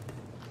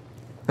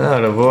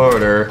 Out of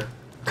order.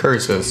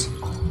 Curses.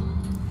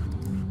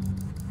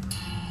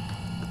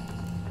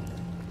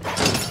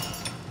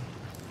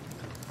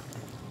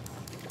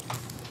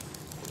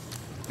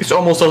 This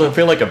almost doesn't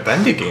feel like a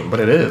Bendy game, but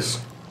it is.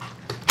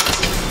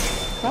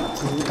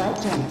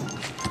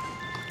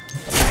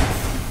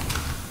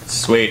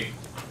 Sweet.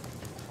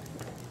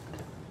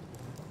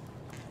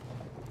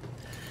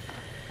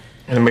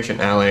 Animation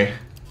Alley.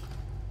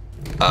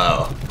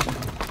 Oh.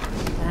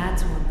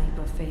 That's one leap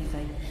of faith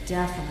I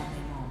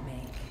definitely won't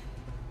make.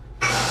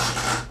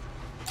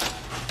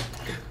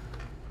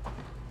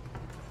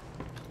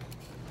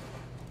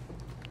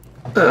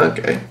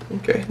 Okay.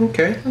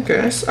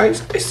 I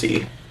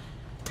see.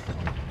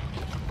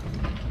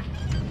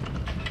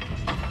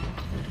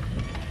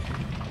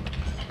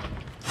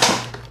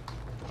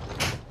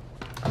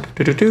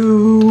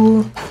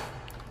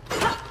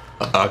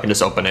 I can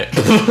just open it.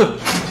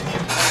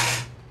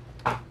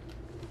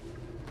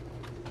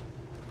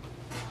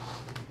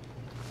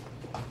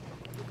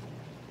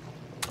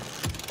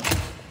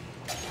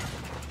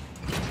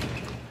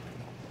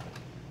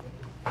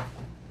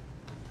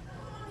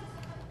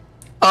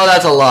 Oh,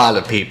 that's a lot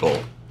of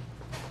people.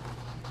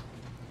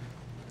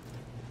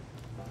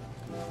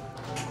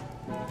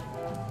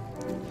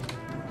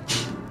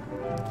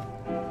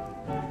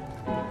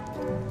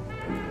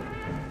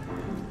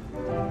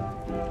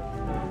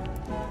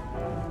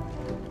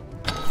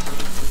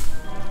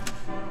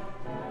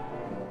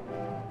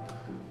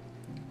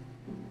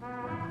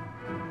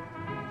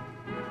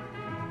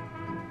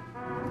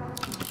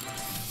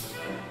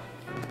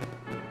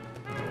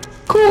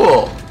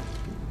 Cool.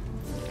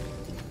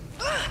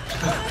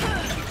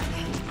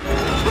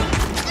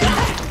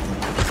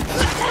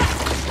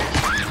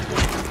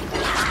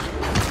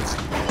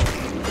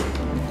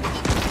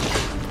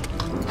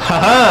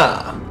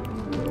 Haha!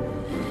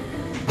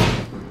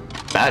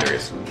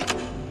 Batteries.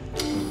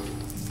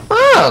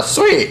 Oh,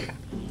 sweet!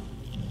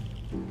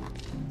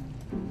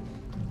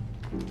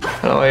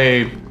 How do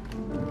I...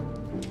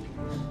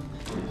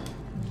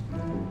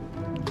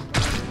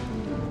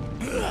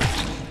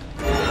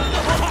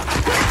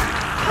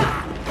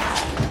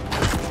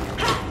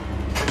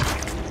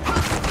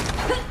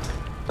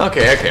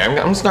 Okay,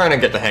 I'm starting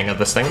to get the hang of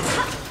this thing.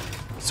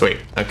 Sweet,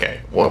 okay.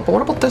 But what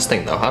about this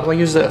thing, though? How do I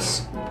use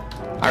this?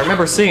 I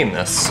remember seeing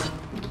this.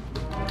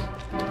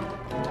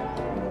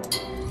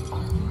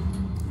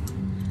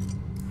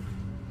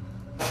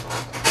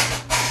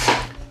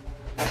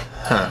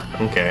 Huh,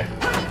 okay.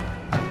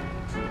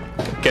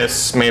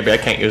 Guess maybe I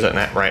can't use it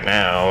right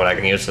now, but I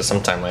can use it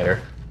sometime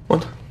later.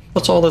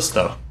 What's all this,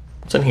 though?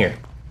 What's in here?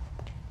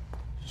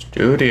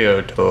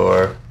 Studio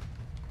tour.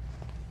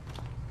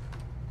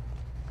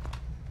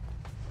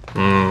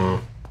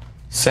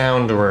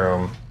 Sound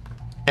room.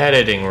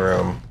 Editing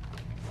room.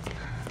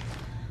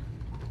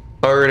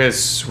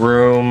 Artist's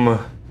room.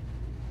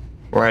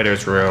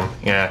 Writer's room.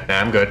 Yeah, nah,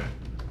 I'm good.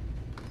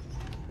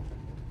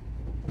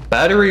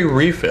 Battery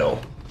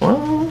refill.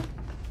 Well,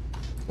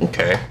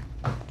 okay.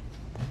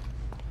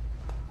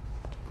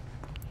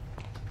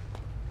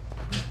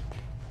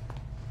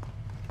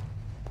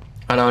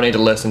 I don't need to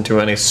listen to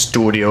any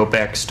studio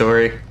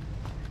backstory.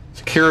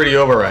 Security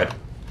override.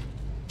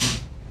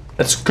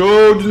 Let's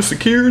go to the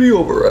security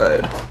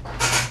override.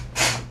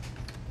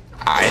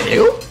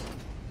 Hello?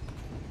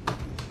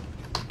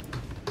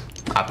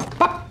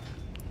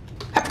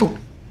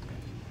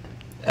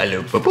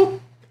 Hello, boop boop.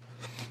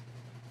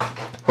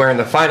 We're in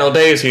the final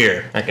days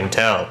here, I can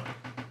tell.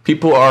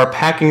 People are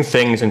packing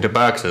things into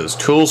boxes.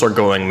 Tools are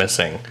going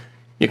missing.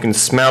 You can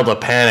smell the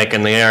panic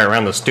in the air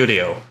around the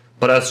studio.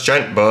 But us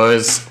gent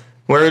boys,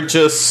 we're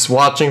just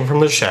watching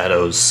from the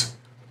shadows.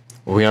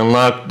 We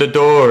unlock the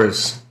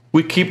doors.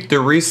 We keep the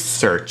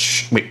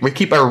research. We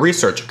keep our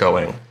research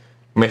going.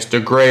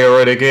 Mr. Gray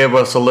already gave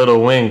us a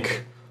little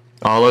wink.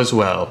 All is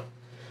well.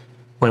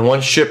 When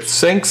one ship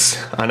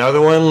sinks, another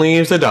one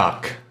leaves the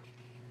dock.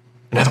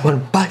 Another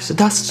one bites the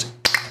dust.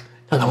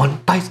 Another one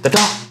bites the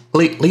dock.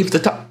 Leaves the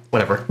dock.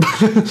 Whatever.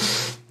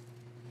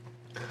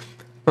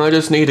 I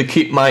just need to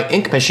keep my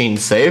ink machine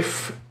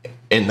safe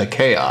in the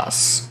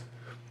chaos.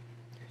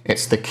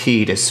 It's the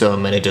key to so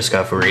many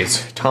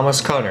discoveries. Thomas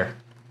Connor.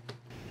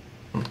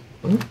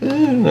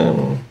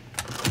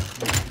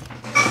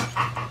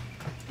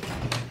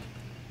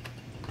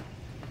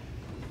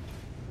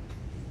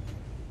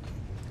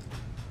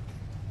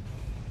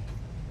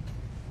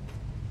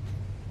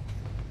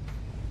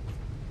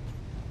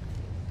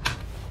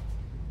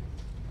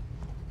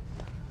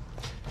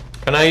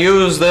 Can I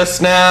use this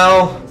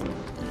now?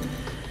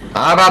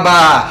 Ah, bah,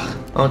 bah.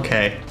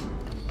 Okay.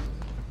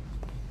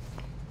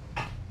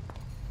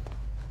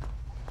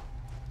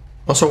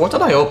 Also, what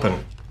did I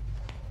open?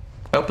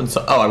 I opened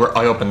some. Oh,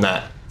 I opened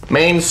that.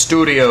 Main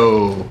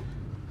studio.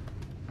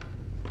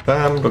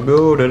 Time to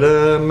go to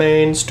the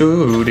main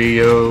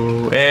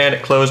studio. And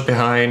it closed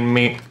behind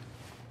me.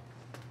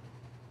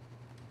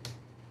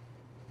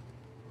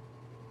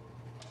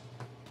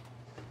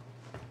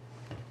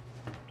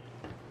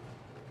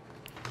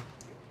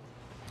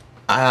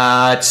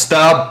 It's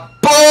the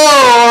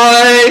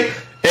boy!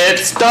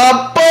 It's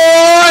the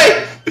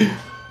boy!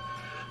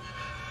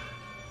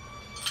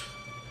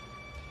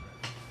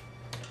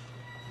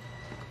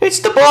 It's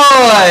the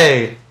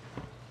boy!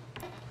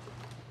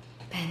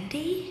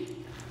 Bendy?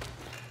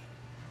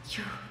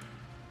 You're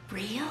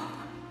real?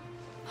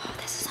 Oh,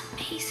 this is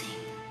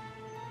amazing.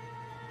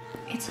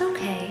 It's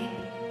okay.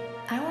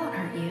 I won't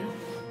hurt you.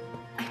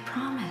 I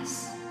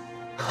promise.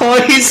 Oh,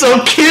 he's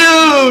so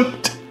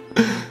cute!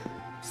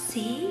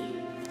 See?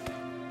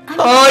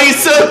 Oh,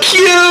 he's so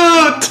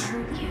cute!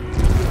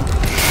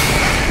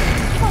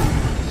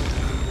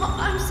 Oh,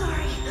 I'm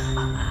sorry.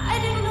 I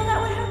didn't know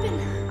that would happen.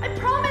 I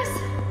promise.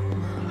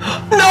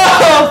 No!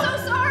 I'm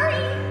so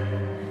sorry.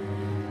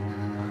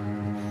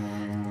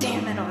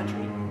 Damn it,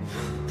 Audrey.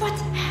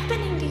 What's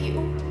happening to you?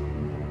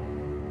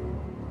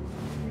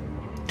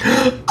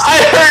 I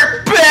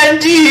hurt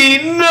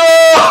Bendy! No!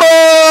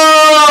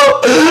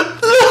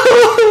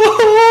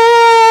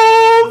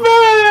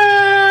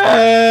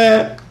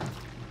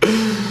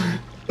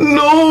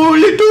 No,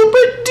 little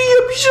Bendy,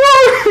 I'm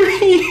sorry!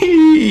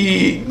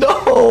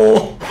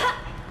 No!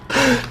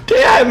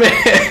 Damn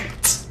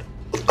it!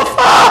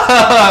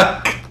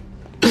 Fuck!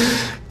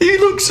 He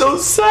looks so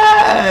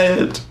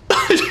sad!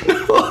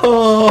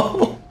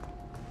 No!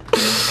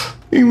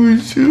 He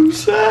was so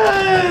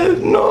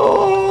sad!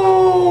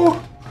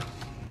 No!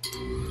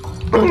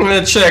 I'm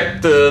gonna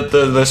check the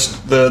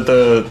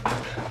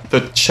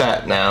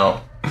chat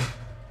now.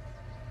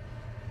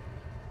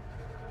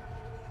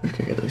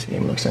 Okay, this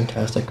game looks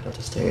fantastic. I'll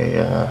just stay.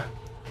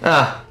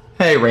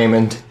 Hey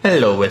Raymond.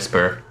 Hello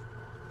Whisper.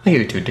 How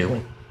you two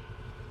doing?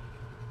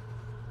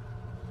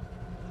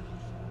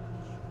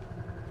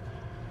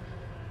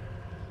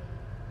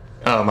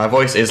 Oh, my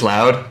voice is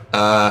loud.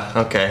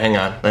 Okay, hang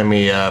on. Let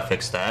me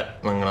fix that.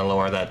 I'm gonna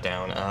lower that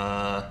down.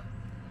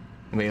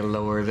 Let me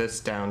lower this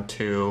down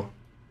to.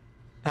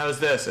 How's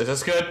this? Is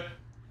this good?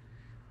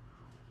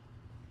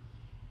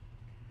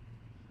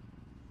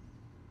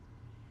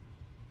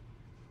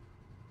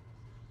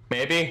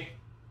 Maybe?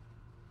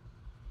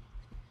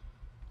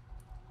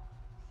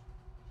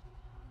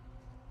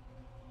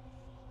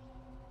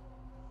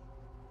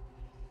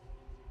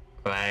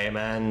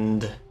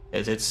 Raymond,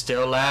 is it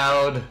still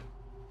loud?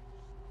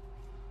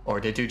 Or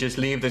did you just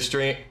leave the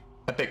stream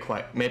a bit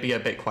quiet? Maybe a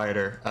bit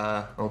quieter.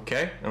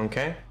 Okay.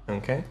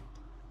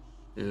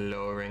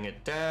 Lowering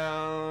it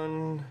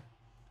down.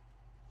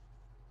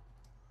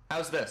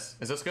 How's this?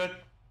 Is this good?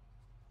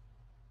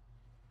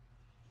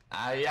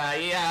 Aye,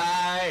 aye,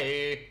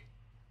 aye.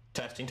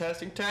 Testing.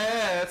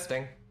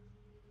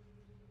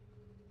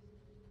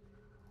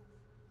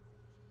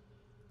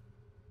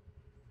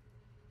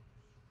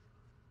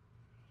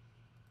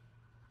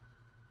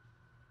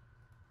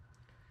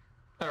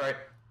 Alright.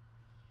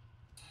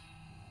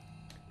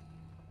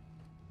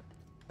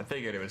 I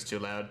figured it was too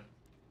loud.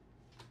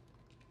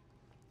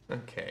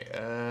 Okay,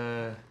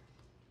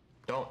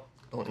 don't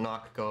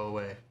knock, go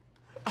away.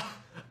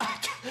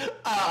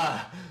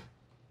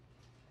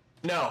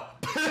 No.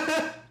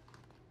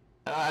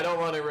 I don't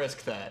want to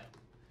risk that.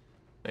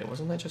 Wait,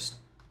 wasn't that just...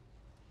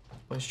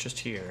 Oh, it's just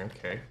here,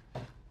 okay.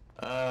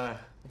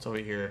 What's over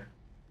here?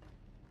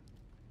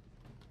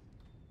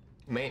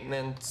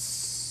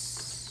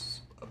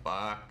 Maintenance... A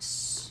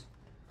box...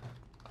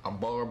 A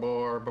Boris.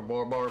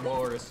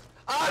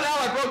 Oh no,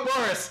 I broke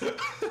Boris!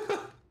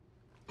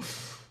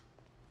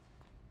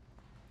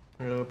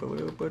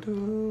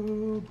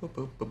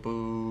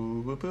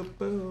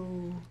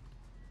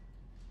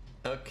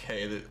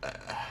 Okay,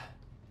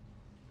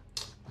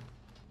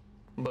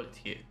 but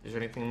here, is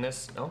there anything in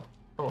this? No?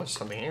 Oh, there's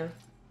something here.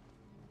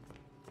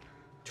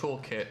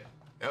 Toolkit.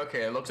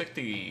 Okay, it looks like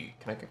the...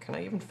 Can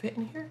I even fit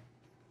in here?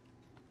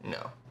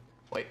 No.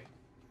 Wait.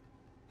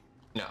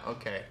 No,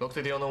 okay. Looks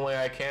like the only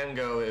way I can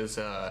go is,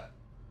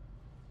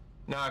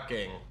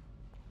 knocking.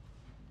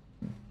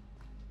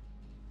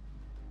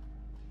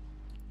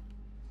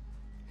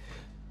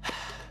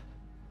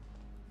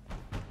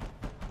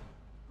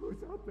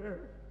 Who's out there?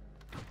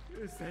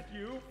 Is that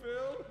you,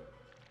 Phil?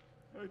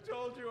 I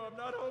told you I'm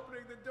not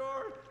opening the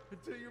door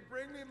until you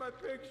bring me my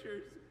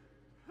pictures.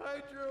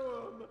 I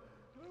drew them.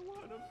 I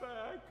want them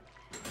back.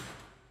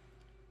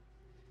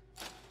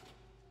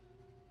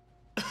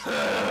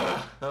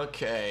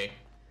 Okay.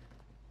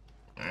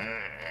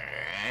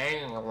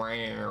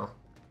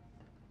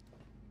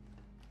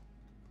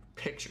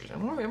 Pictures. I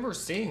don't remember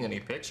seeing any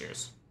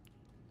pictures.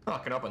 Oh, I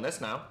can open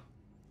this now.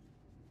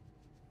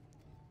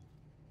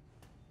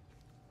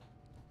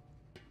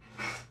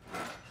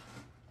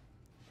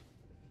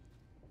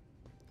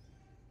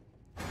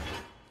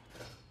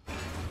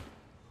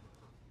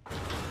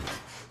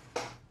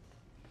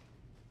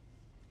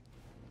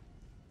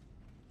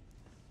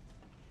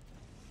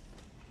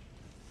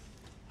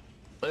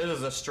 This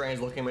is a strange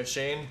looking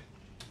machine.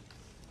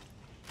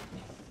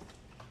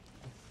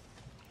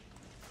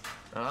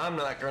 I'm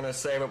not gonna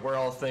say what we're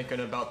all thinking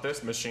about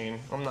this machine.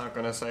 I'm not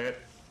gonna say it.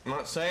 I'm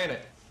not saying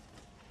it.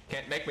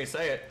 Can't make me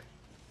say it.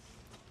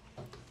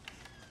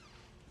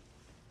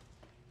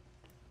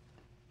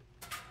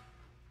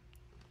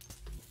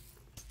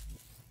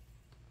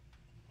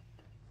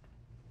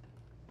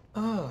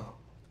 Oh.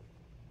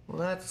 Well,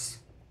 that's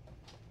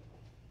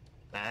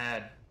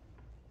bad.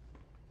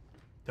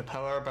 The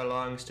power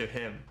belongs to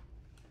him.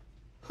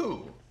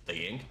 Who?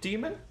 The Ink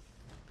Demon?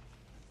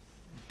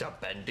 The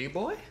Bendy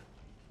boy?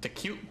 The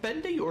cute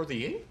Bendy or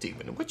the Ink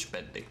Demon? Which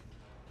Bendy?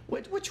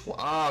 Which one?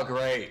 Oh,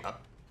 great.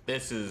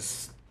 This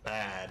is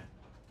bad.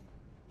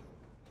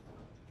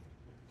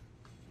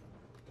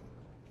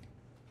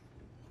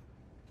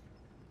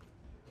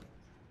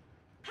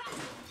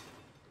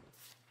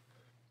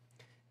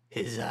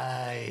 His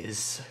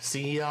eyes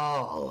see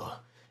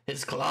all.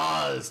 His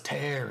claws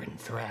tear and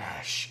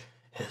thrash.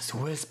 His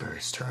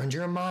whispers turned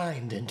your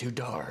mind into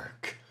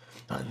dark,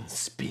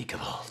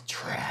 unspeakable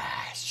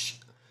trash.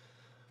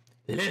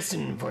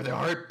 Listen for the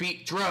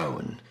heartbeat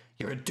drone.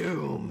 Your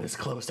doom is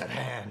close at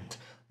hand.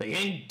 The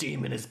Ink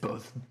Demon is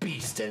both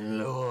beast and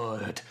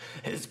lord.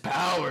 His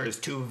power is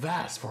too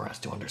vast for us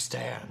to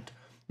understand.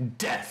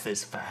 Death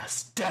is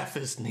fast, death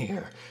is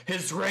near.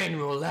 His reign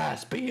will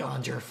last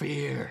beyond your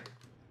fear.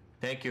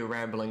 Thank you,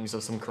 ramblings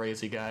of some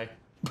crazy guy.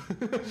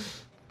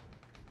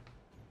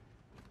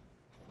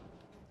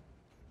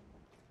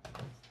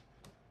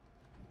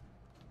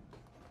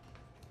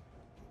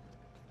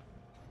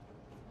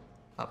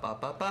 Ba ba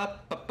ba ba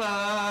ba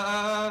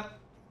ba.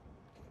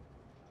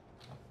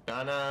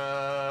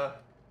 Donna.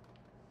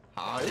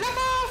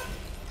 Halama.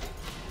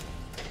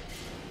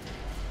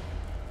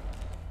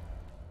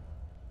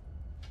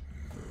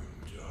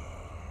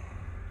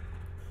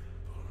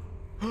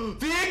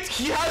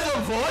 He has a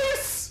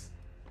voice?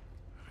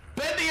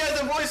 Bendy has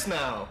a voice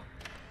now.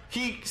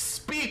 He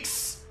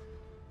speaks.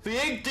 The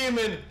Ink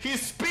Demon, he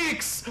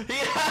speaks. He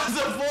has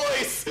a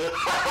voice.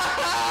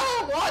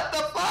 What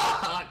the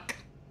fuck?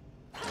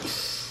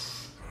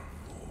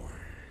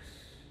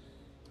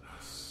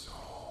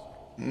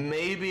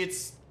 Maybe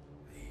it's...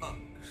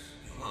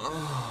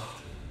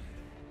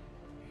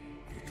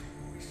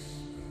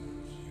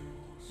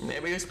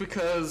 maybe it's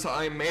because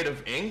I'm made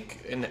of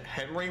ink and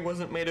Henry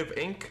wasn't made of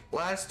ink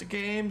last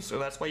game, so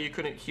that's why you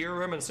couldn't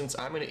hear him, and since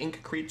I'm an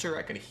ink creature,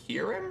 I can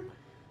hear him?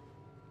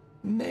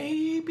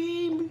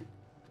 Maybe?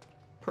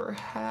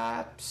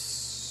 Perhaps?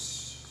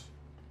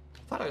 I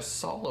thought I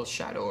saw a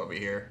shadow over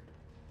here.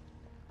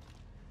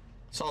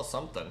 Saw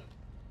something.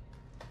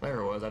 There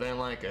it was, I didn't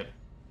like it.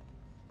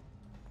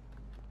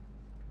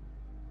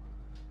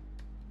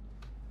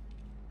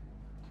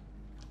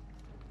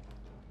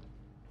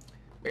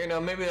 You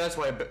know, maybe that's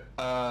why,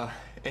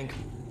 ink.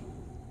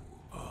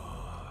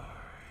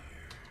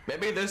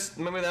 Maybe that's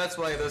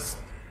why this.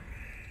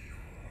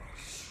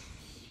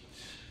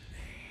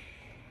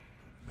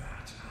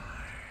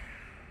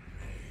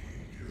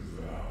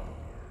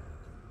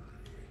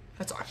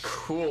 That's a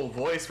cool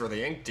voice for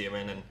the Ink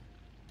Demon, and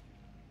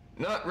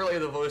not really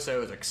the voice I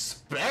was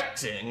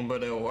expecting,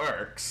 but it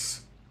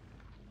works.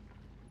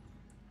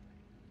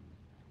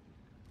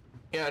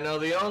 Yeah, no,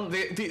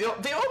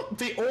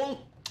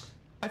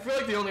 I feel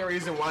like the only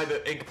reason why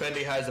the Ink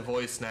Bendy has a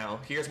voice now,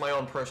 here's my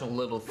own personal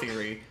little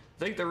theory. I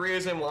think the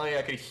reason why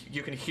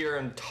you can hear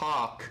him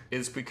talk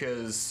is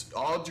because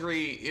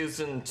Audrey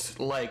isn't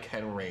like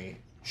Henry.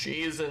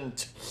 She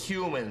isn't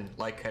human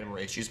like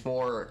Henry. She's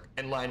more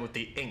in line with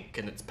the ink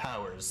and its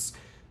powers.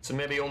 So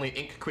maybe only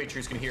ink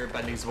creatures can hear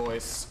Bendy's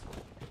voice.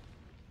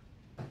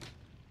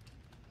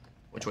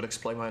 Which would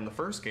explain why in the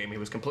first game he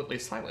was completely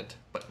silent.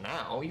 But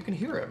now you can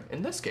hear him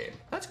in this game.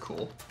 That's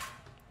cool.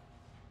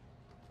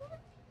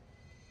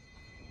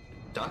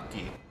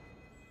 Ducky.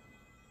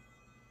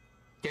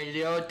 The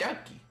little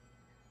ducky.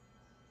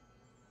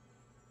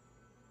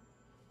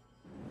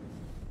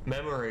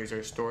 Memories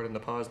are stored in the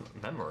pause.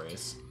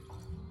 Memories?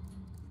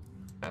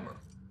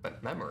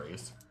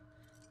 Memories?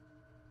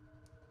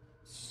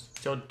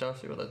 Still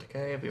dusty with the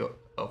decay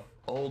of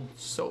old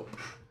soap.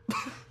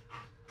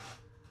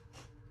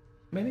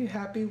 Many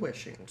happy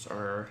wishings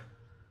are...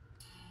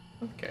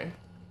 okay.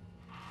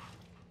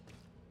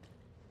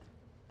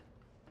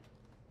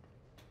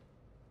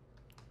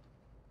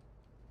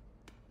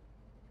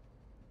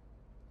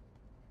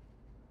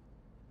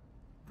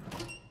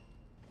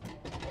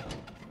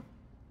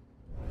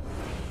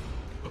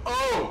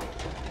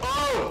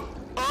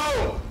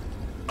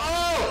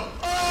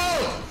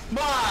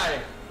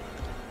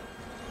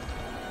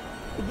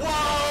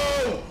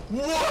 Whoa!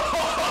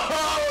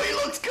 Whoa! He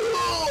looks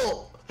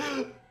cool!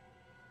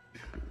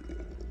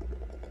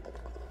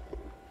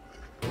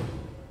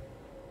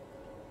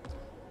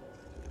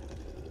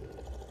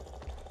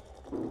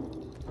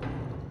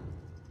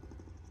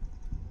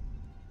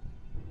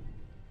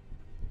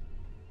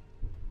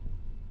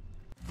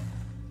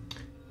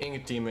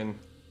 Ink Demon.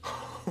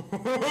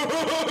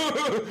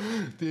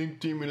 The Ink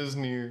Demon is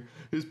near.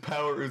 His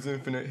power is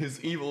infinite.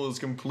 His evil is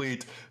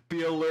complete.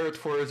 Be alert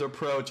for his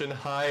approach and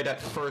hide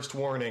at first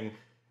warning.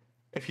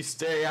 If you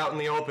stay out in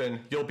the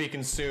open, you'll be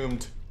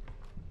consumed.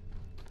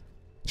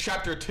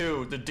 Chapter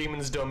 2, The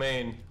Demon's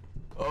Domain.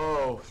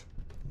 Oh.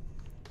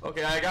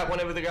 Okay, I got one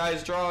of the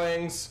guy's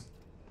drawings.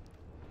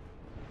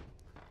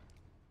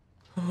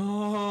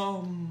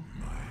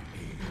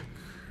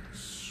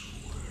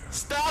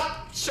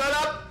 Stop! Shut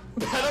up!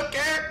 I don't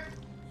care!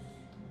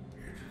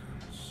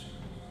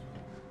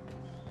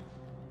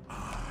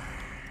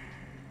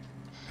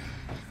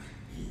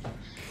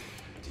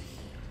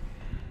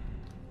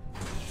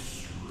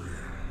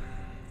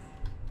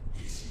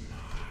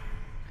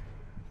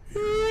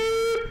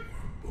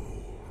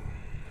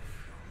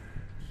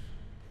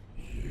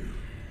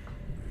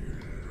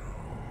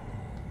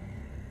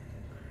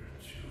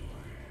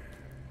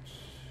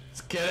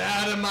 Get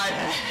out of my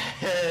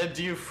head,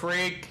 you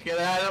freak! Get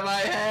out of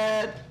my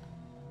head!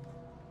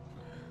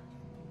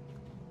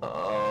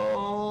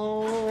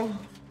 Oh.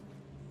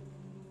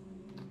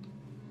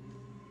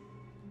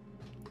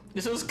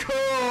 This is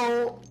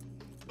cool!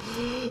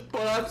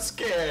 But I'm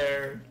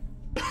scared.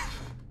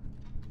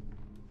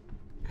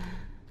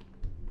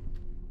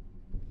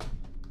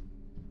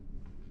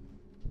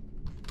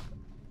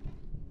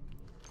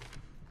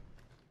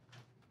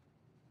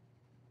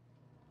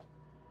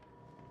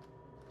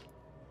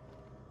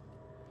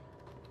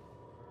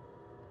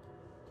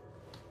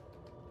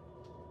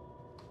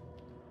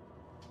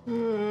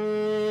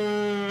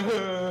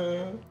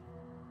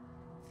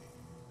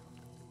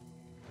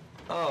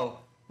 Oh,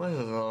 well, this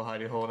is a little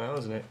hidey hole now,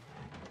 isn't it?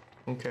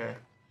 Okay.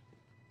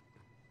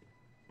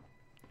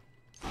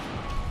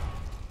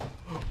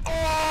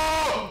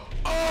 Oh!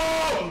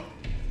 Oh!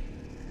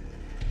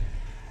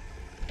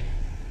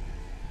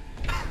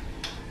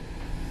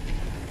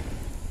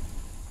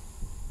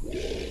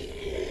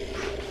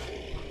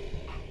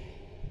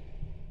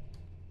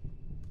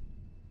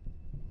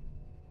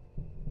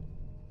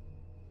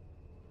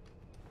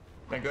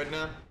 Am I good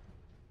now?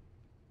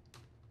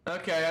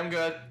 Okay, I'm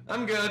good.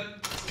 I'm good.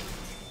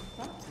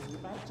 Brought to you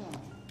by Jen.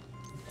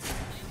 It's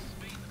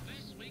been the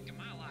best week of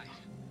my life.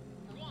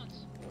 For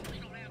once, we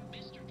don't have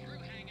Mr. Drew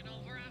hanging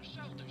over our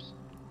shoulders.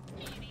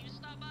 He didn't even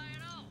stop by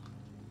at all.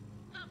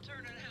 I'm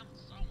turning out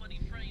so many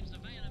frames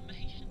of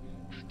animation,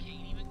 I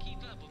can't even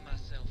keep up with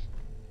myself.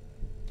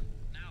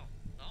 Now,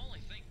 the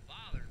only thing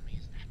bothering me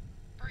is that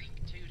freak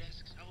 2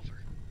 desks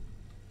over.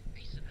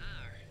 Reese and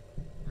I are a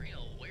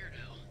real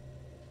weirdo.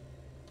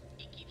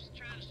 He keeps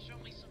trying to show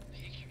me some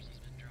pictures he's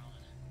been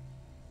drawing.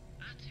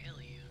 I tell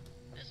you,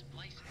 this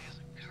place has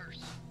a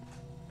curse.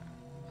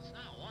 It's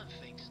not one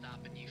thing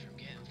stopping you from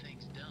getting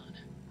things done.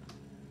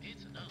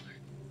 It's another.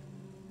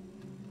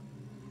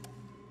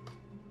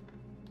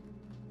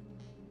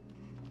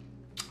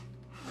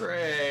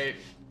 Great.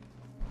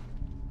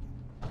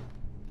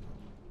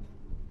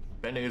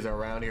 Bendy's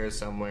around here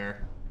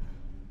somewhere.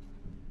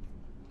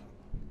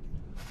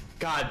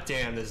 God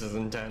damn, this is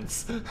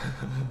intense.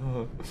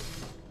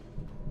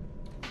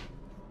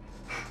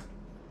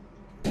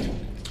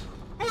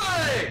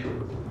 Hey!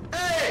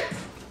 Hey!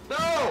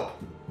 No!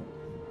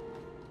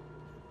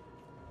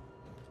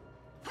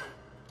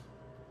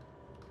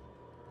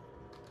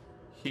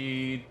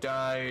 He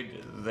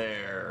died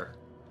there.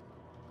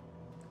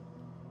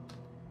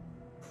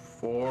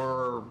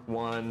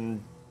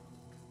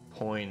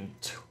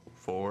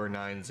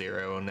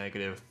 41.490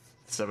 negative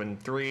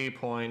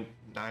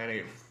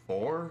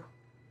 73.984.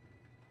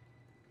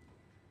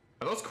 Are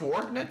those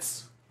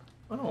coordinates?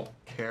 I don't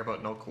care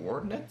about no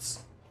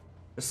coordinates.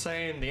 Just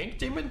saying the Ink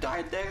Demon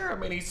died there? I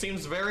mean, he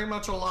seems very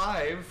much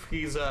alive.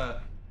 He's,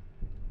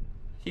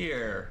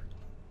 here.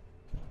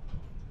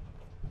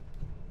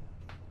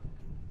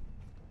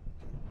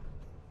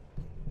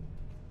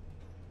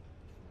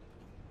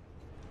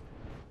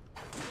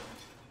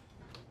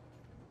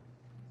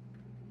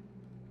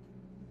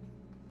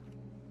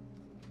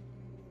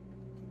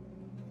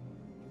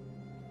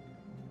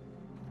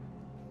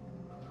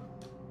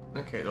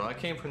 Okay, well I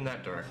came from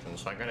that direction,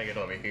 so I gotta get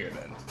over here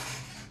then.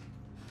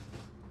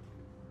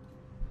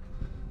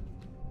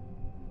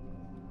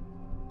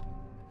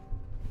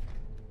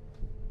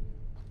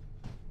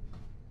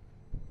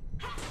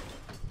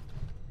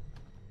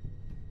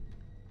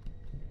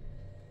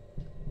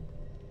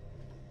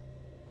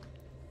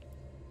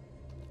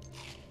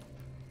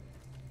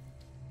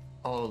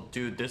 Oh,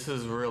 dude, this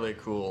is really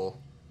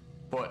cool.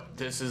 But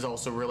this is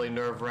also really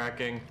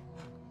nerve-wracking.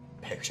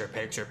 Picture,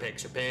 picture,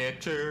 picture,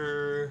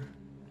 picture.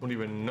 Don't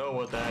even know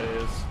what that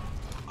is.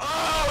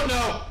 Oh,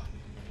 no!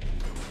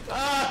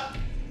 Ah!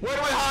 Where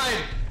do I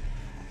hide?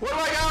 Where do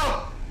I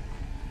go?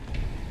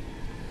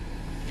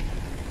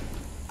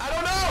 I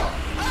don't know!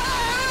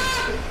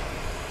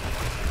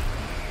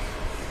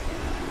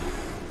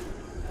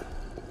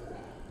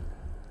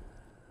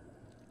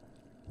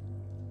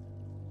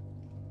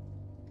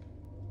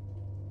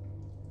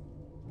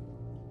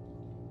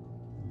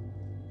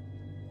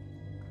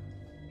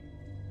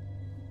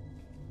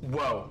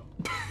 Whoa.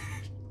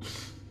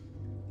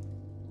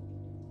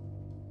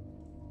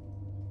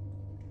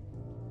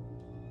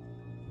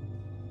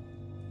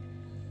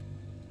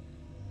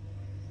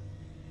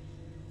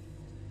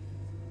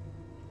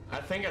 I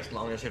think it's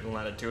longitude and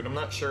latitude. I'm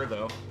not sure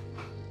though.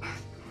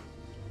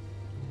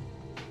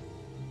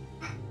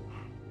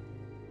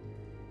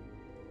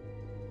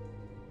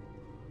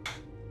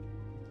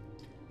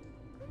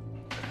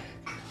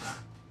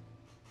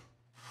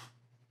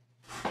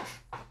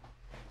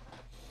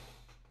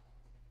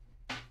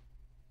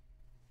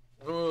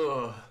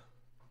 Ugh.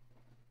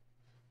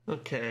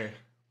 Okay.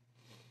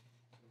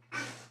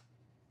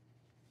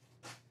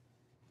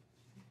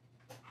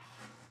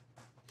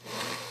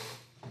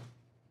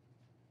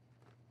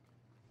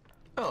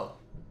 Oh.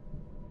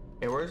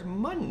 Hey, where's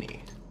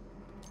money?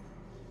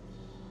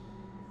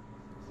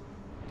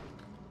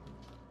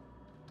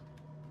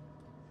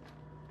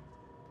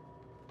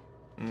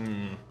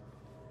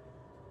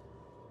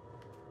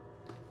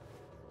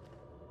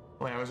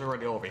 Wait, I was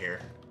already over here.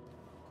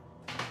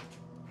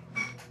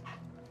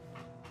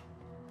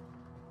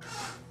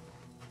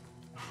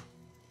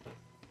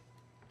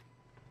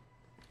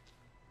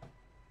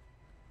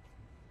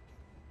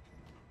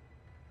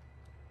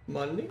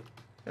 Money?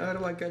 How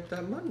do I get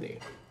that money?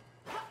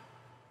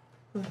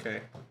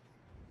 Okay.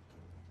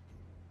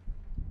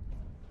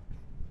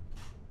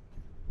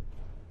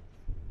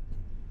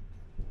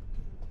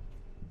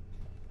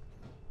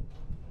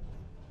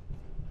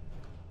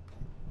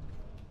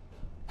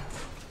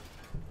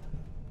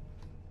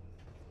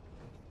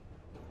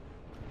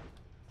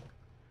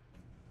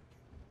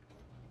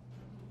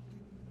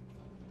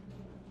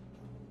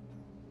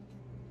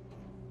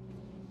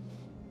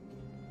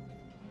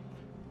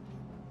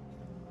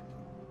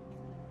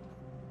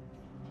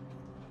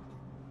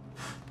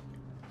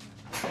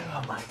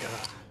 Oh my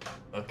god.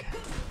 Okay.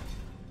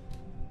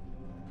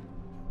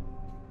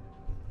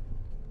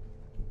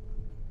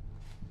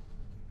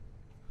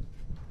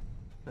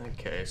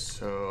 Okay,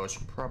 so I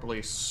should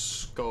probably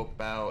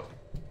scope out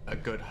a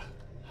good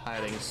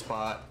hiding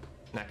spot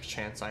next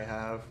chance I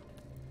have.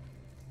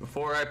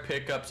 Before I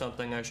pick up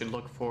something, I should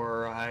look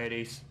for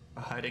a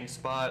hiding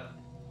spot.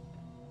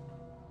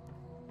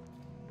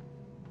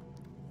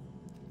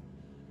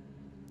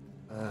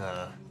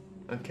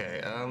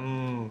 Okay,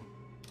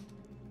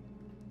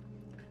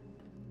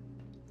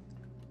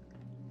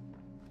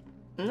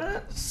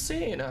 not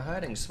seeing a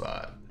hiding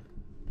spot.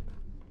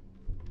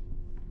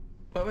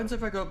 What happens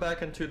if I go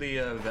back into the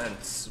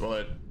vents?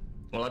 Will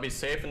I be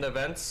safe in the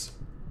vents?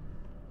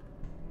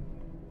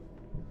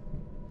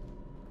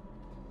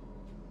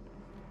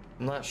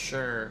 I'm not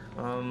sure.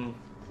 I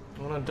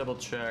wanna double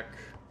check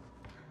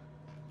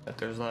that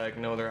there's like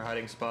no other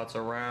hiding spots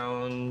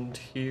around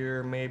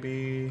here,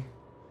 maybe.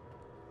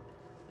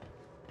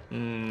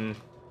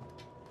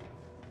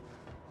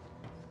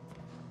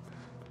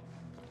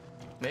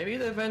 Maybe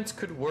the vents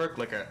could work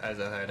like as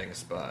a hiding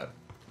spot.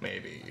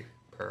 Maybe.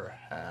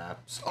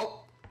 Perhaps.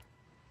 Oh!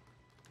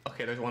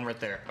 Okay, there's one right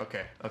there.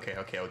 Okay. I'm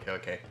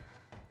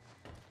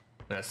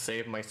gonna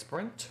save my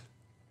sprint.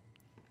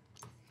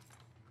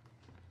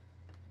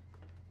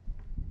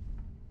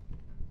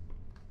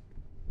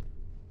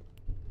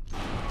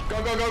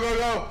 Go, go, go, go,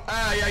 go!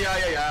 Ah, yeah.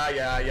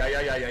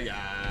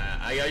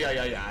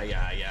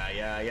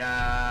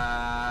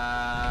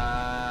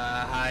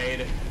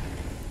 Hide.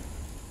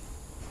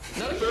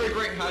 Not a very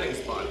great hiding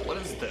spot. What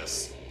is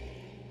this?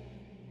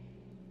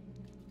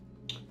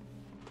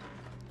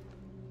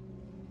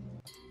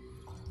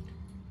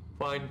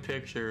 Find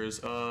pictures.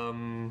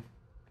 Find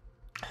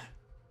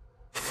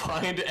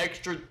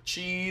extra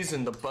cheese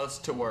in the bus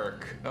to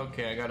work.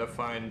 Okay, I gotta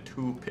find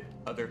two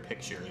other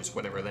pictures,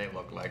 whatever they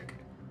look like.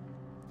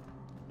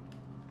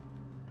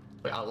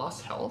 Wait, I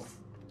lost health?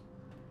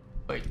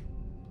 Wait,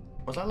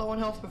 was I low on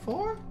health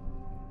before?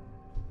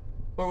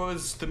 Or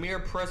was the mere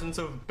presence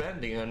of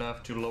Bendy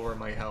enough to lower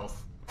my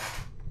health?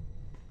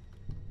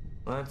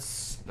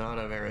 That's not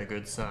a very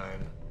good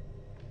sign.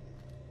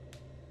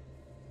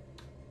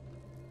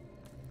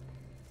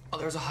 Oh,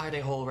 there's a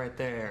hiding hole right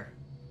there.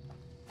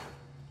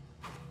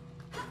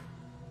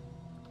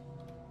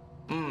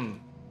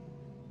 I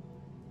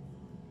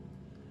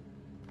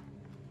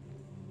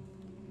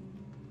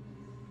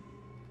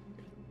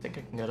think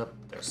I can get up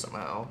there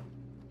somehow.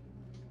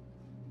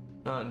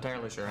 Not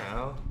entirely sure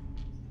how.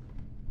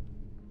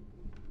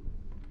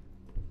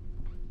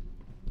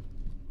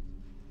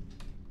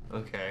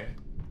 Okay.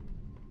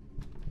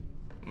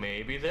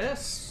 Maybe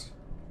this?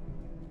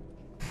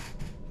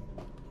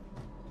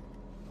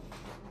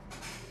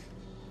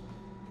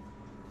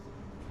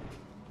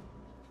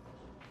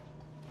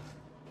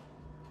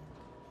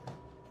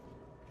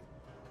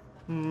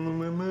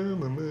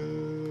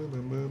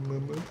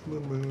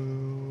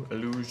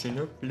 Illusion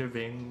of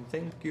living,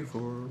 thank you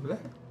for that.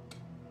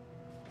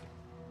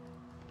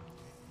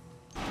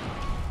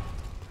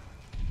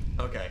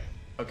 Okay.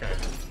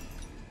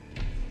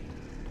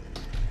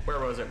 Where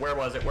was it?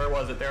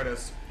 There it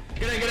is.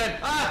 Get in!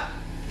 Ah!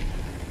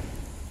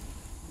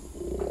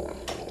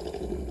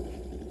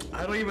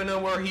 I don't even know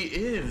where he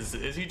is.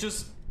 Is he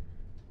just...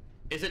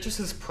 Is it just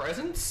his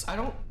presence? I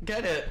don't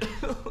get it.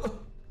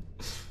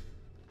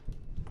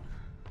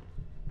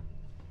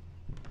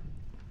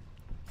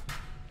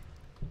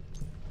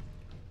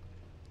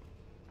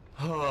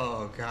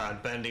 Oh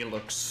god, Bendy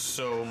looks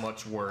so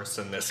much worse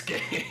in this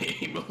game.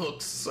 It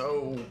looks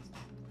so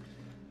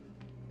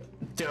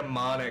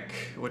demonic,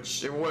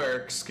 which it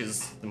works,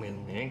 because, I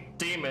mean, he ain't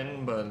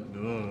demon, but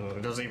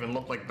it doesn't even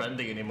look like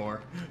Bendy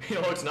anymore. He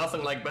looks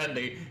nothing like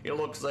Bendy. He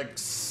looks like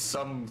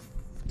some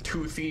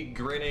toothy,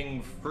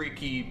 grinning,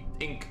 freaky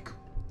ink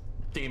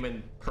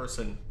demon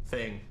person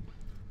thing.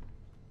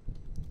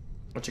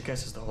 Which I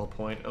guess is the whole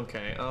point.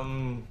 Okay,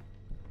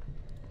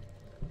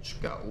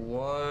 just got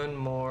one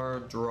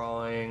more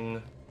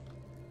drawing.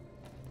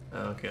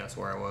 Okay, that's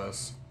where I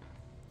was.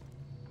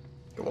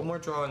 Got one more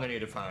drawing I need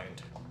to find.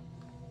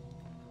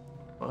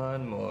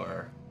 One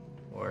more.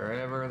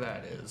 Wherever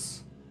that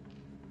is.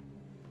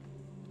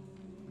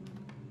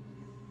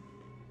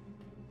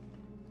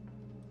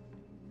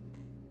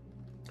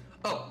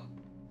 Oh!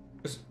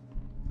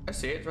 I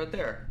see it right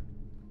there.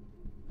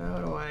 How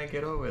do I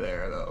get over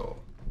there, though?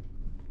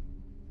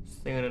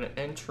 Seeing an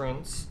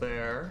entrance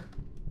there.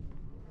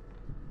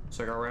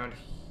 So I go around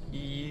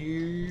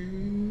here.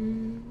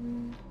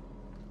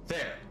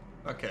 There!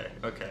 Okay,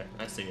 okay,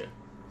 I see it.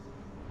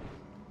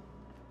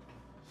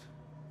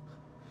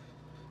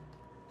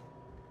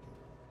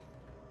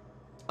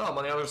 Oh, I'm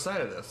on the other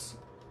side of this.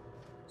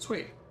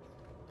 Sweet.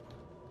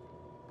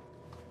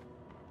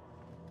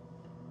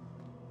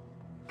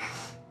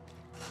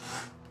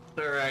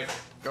 Alright,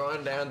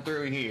 going down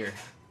through here.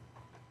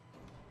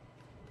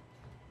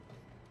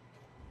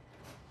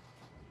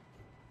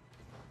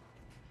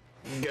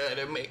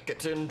 Gotta make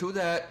it into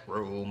that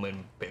room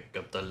and pick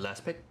up the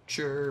last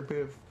picture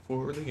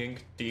before the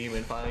ink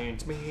demon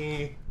finds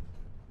me.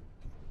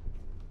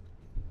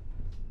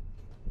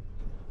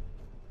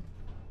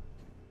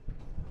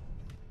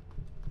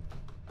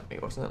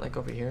 Wait, wasn't that like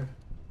over here?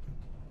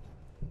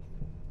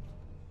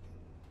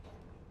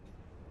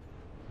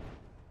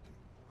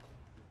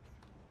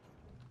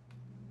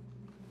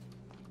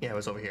 Yeah, it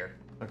was over here.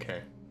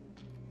 Okay.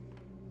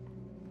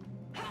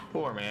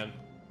 Poor man.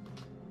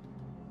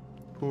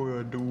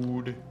 Poor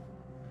dude.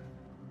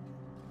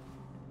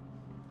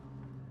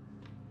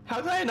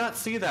 How did I not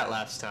see that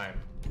last time?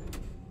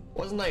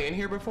 Wasn't I in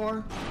here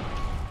before?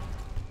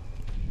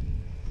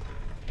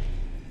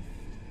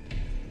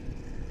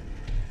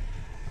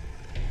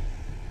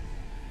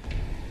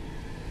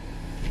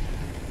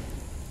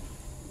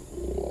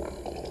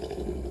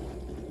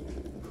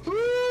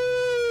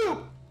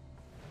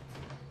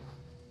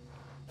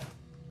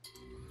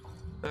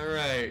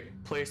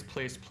 Alright, place.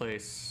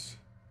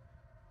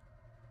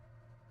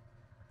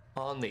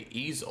 On the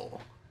easel.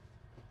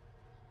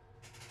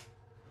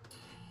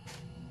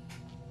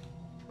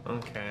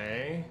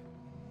 Okay.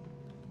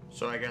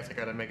 So I guess I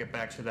gotta make it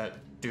back to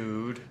that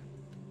dude.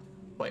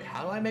 Wait,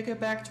 how do I make it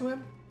back to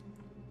him?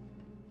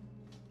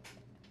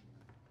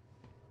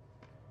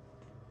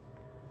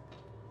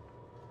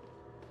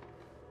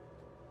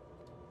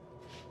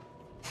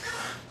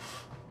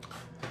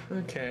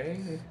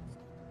 Okay.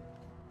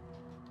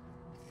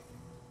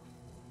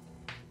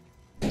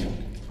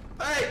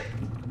 Hey!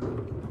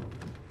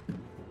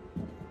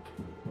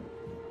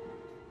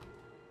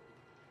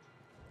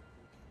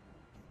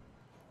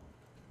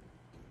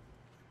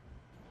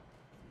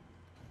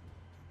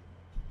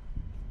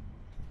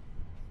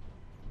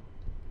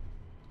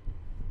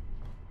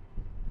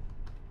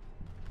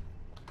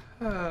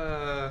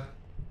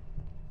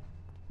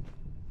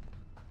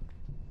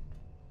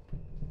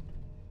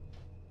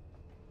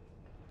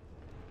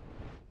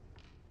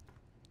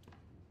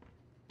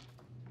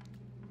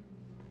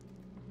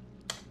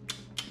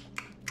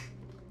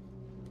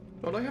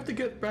 Don't I have to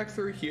get back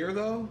through here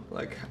though?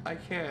 Like, I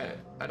can't.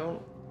 I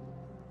don't.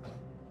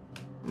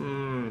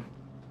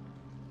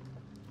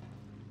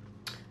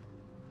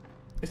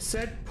 It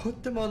said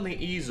put them on the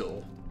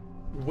easel.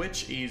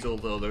 Which easel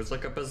though? There's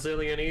like a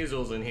bazillion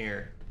easels in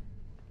here.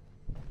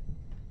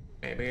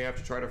 Maybe I have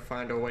to try to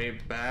find a way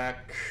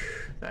back.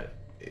 That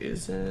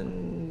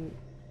isn't.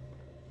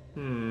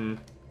 It's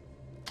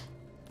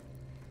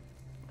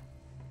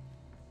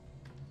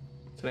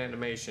an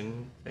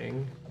animation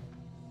thing.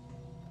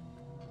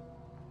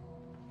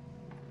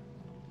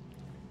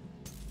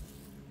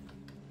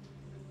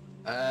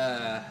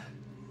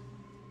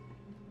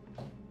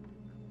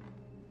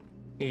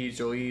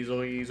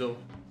 Easel.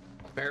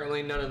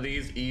 Apparently none of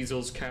these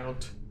easels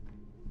count.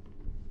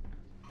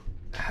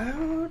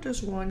 How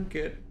does one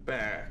get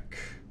back?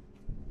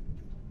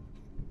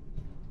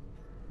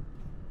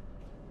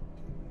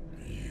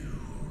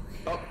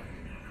 Oh.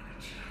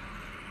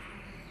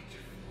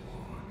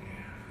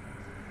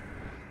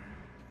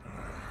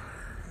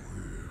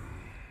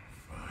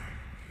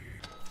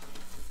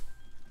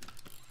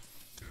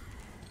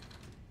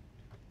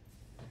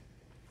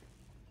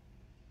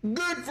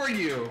 Good for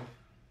you!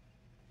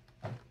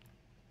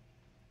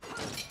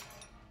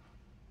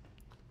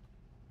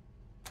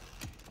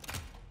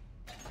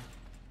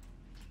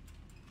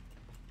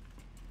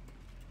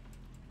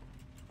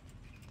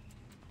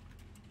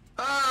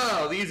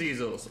 Oh, these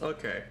easels.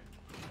 Okay.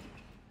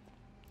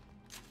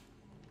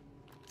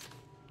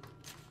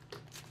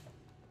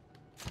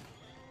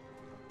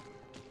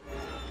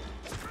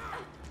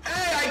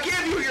 Hey, I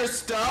give you your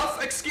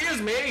stuff!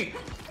 Excuse me!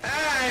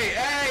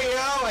 Hey,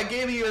 yo, I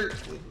gave you your...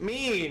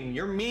 Mean,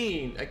 you're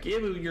mean. I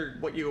gave you your...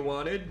 what you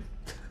wanted.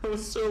 I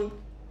was so...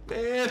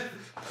 man.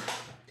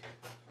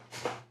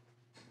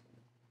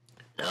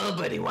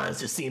 Nobody wants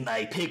to see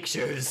my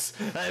pictures.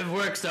 I've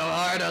worked so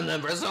hard on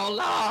them for so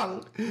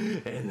long.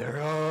 And they're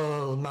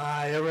all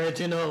my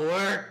original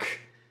work.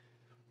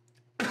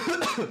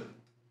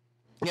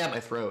 Yeah, my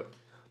throat.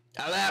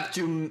 I'll have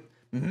to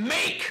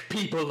make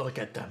people look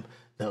at them.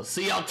 They'll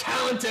see how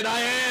talented I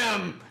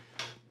am.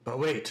 But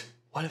wait,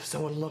 what if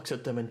someone looks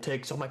at them and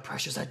takes all my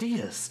precious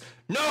ideas?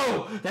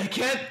 No, they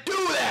can't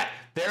do that.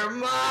 They're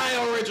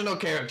my original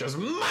characters,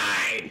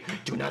 mine!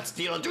 Do not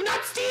steal, do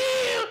not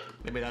steal!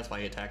 Maybe that's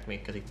why he attacked me,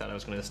 because he thought I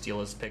was going to steal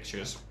his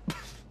pictures.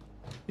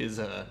 His,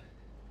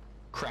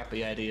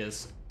 crappy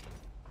ideas.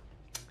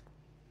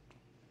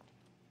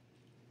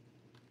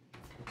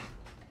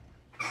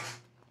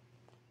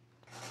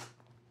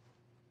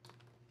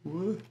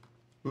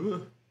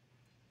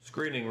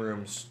 Screening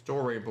room,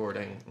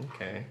 storyboarding,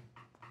 okay.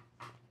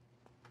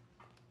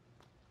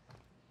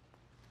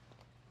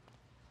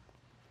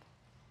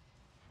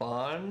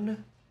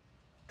 One,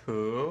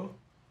 two,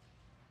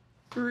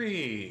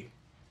 three.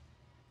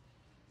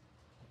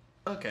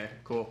 Okay,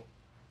 cool.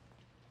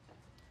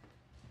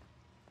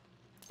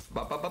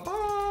 Ba ba ba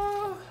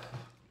ba.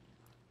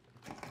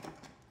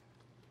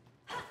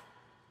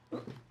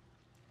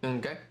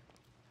 Okay.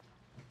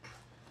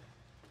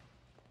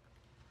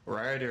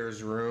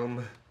 Writer's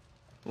room.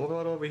 We'll go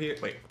over here.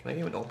 Wait, can I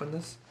even open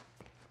this?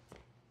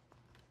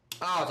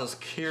 Oh, it's a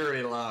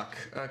security lock.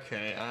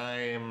 Okay,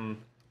 I'm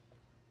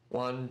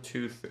 1,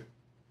 2, 3.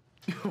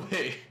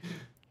 Wait.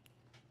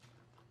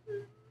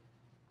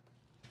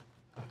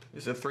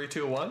 Is it 3,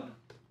 2, 1?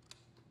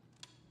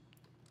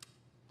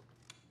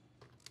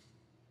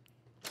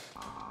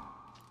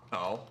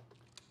 Oh.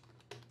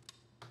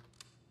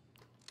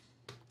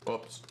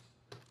 Whoops.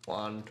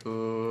 1,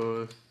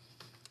 2,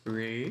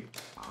 3.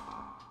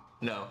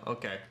 No,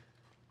 okay.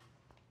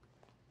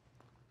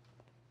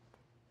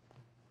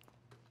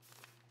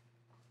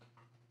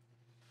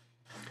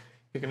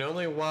 You can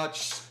only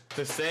watch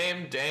the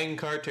same dang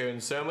cartoon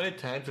so many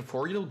times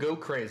before you'll go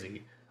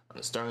crazy.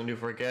 I'm starting to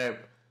forget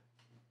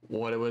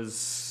what it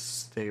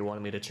was they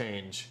wanted me to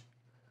change.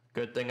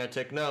 Good thing I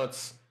took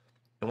notes.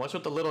 And what's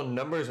with the little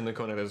numbers in the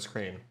corner of the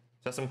screen? Is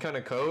that some kind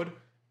of code?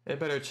 I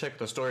better check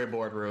the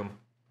storyboard room.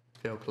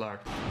 Phil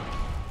Clark.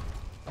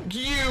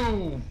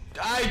 You!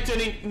 I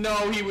didn't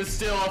know he was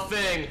still a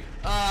thing!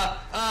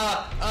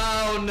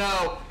 Oh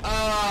no!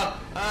 No!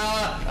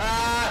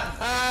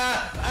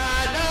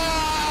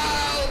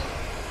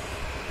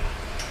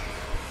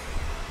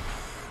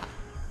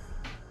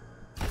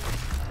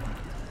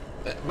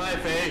 My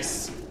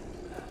face!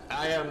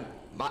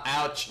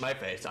 Ouch, my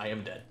face, I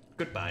am dead.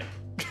 Goodbye.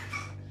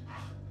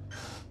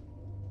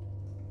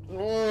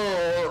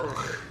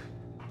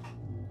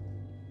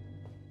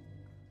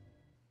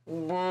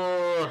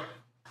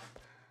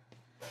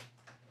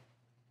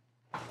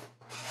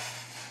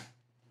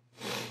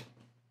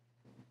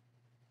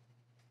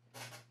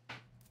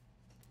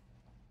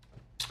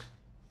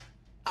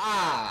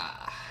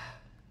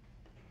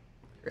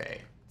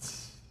 Great.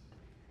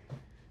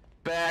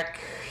 Back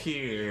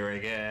here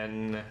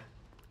again.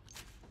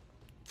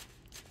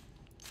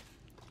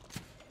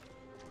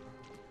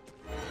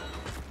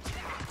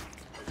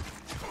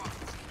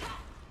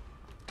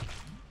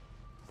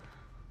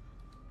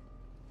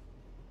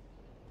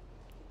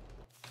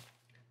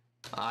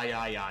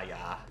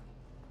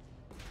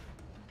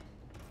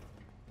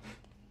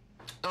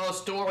 Oh,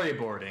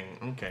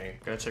 storyboarding. Okay,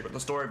 gotta check with the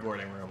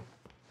storyboarding room.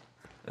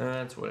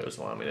 That's what it was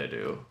wanting me to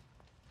do.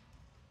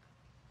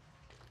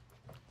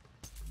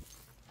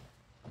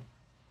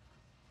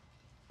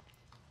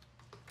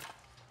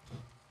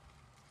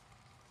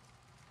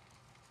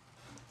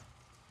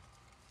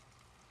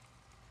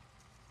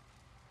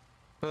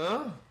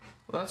 Huh?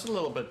 Well, that's a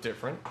little bit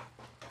different.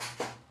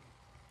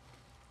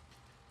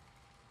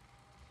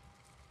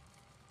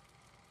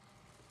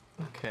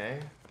 Okay,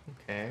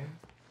 okay.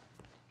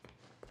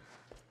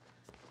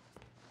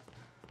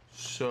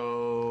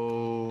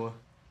 So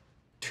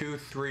 2,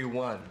 3,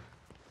 1.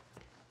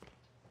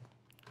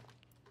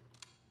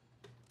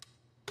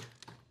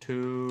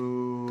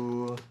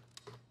 2,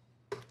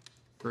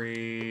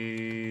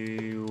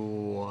 3,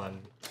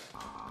 1.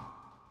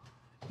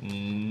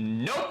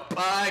 Nope,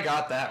 I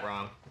got that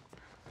wrong.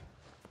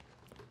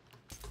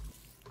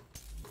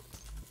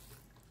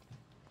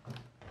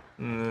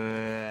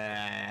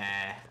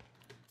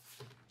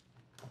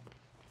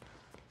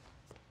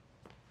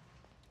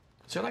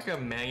 Is there like a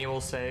manual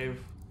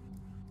save?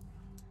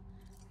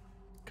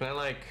 Can I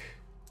like...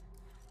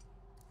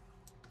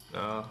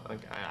 No,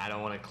 I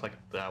don't want to click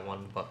that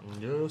one button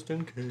just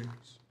in case.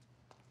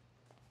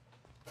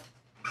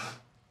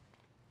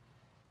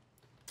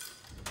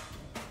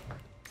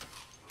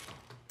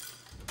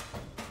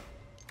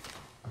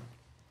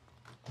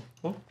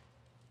 Oh,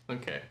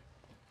 okay.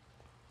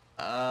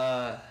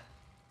 I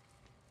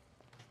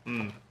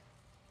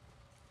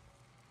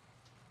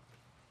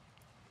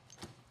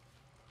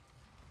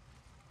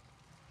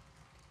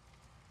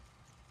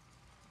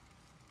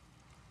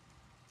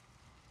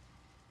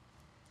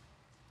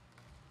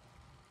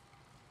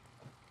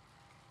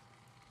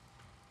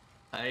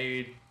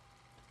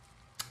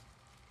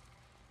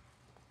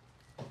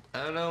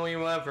don't know what you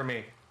want from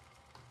me.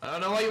 I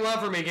don't know what you want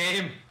from me,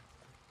 game.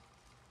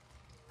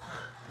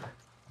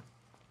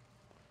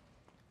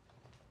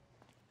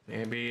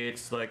 Maybe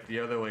it's like the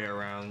other way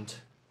around.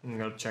 I'm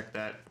gonna go check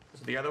that.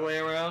 Is it the other way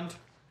around?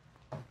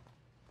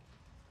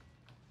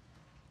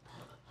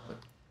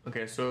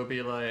 Okay, so it'd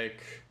be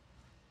like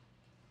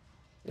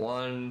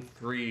 1,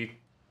 3,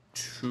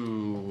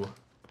 2,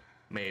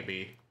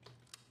 maybe.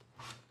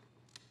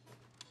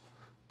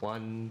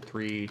 1,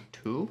 3,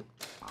 2?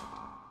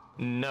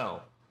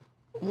 No.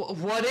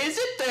 What is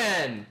it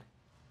then?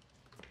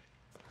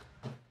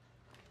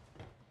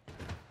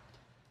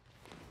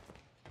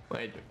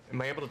 Wait,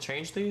 am I able to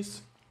change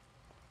these?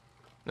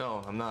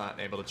 No, I'm not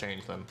able to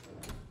change them.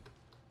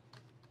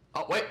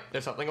 Oh, wait,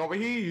 there's something over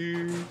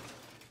here.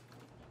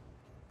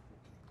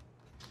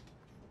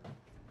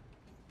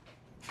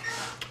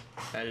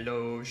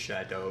 Hello,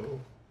 Shadow.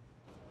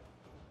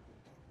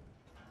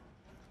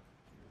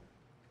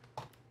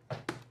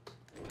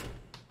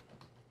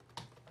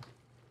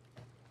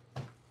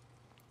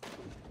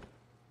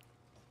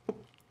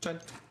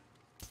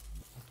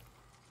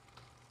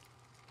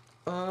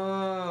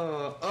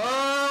 Oh,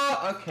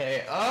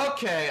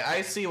 okay,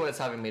 I see what it's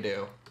having me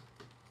do.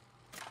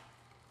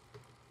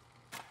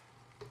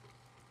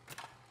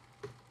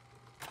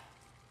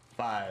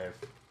 Five.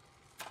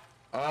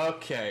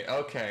 Okay.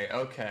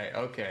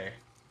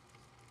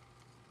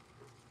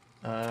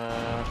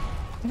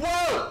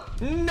 Whoa!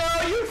 No,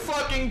 you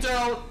fucking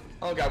don't!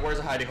 Oh god, where's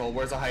a hidey hole?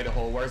 Where's a hidey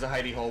hole? Where's a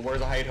hidey hole?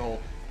 Where's a hidey hole?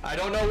 I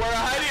don't know where a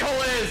hidey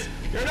hole is!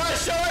 You're not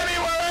showing me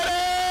where it is!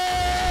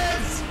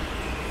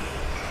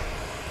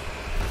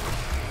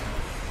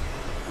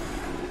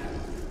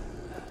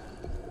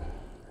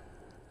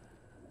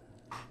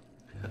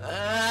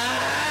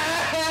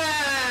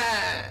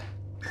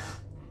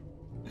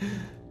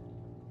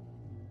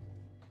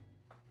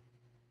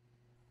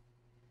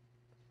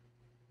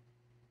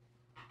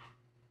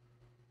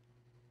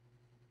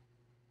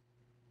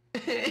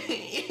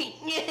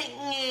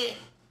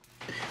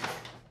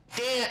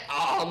 Damn!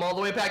 Oh, I'm all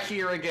the way back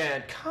here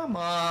again. Come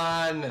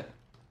on,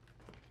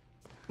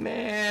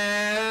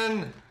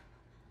 man.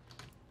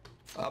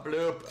 A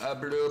bloop, a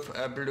bloop,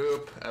 a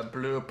bloop, a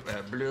bloop,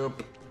 a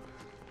bloop.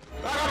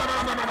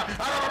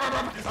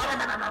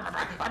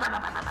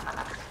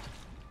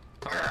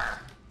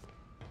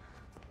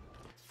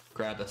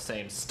 Grab the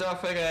same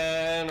stuff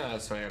again. I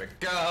swear to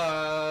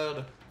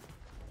God.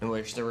 I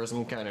wish there was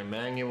some kind of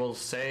manual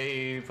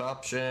save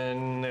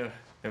option.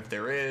 If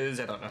there is,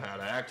 I don't know how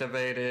to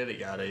activate it.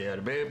 Yada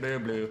yada blah blah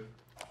blah.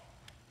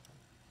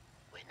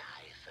 When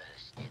I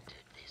first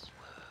entered this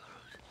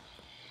world,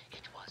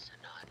 it was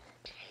an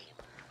untamed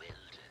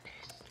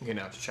wilderness. Okay,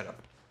 now shut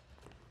up.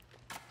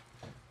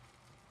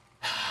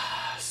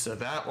 So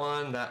that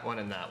one,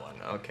 and that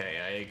one. Okay,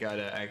 I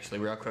gotta actually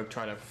real quick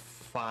try to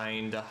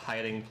find a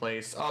hiding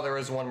place. Oh, there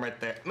is one right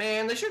there.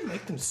 Man, they should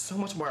make them so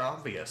much more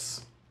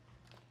obvious.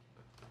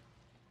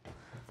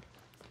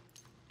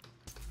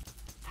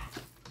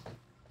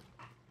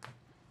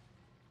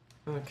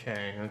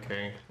 Okay,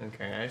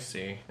 I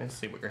see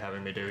what you're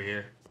having me do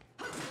here.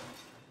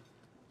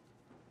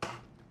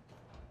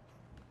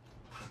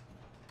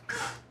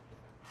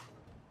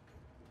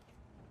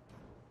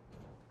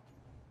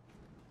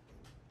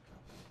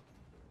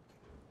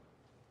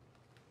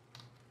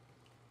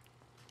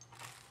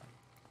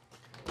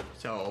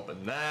 So I'll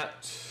open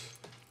that,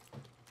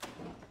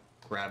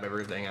 grab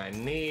everything I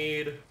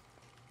need.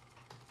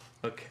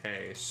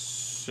 Okay,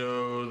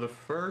 so the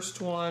first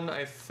one,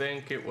 I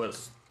think it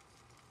was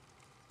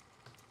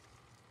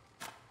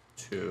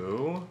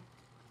 2.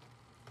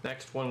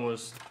 Next one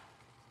was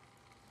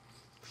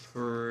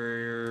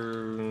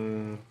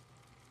 3.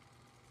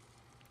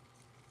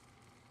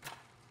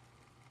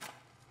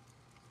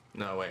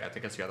 No, wait, I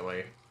think it's the other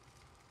way.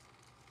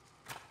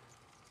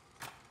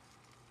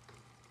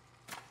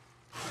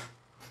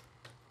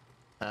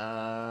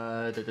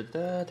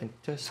 I think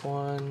this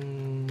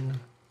one.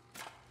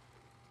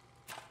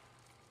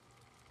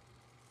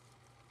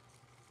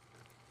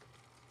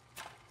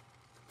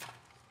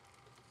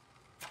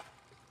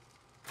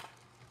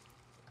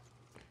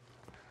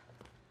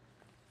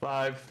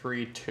 Five,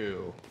 3,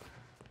 2.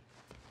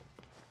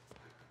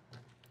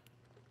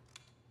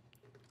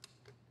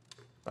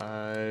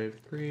 Five,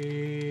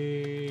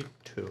 3,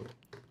 2.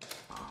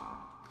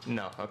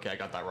 No, okay, I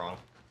got that wrong.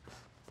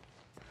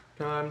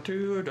 Time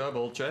to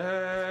double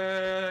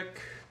check.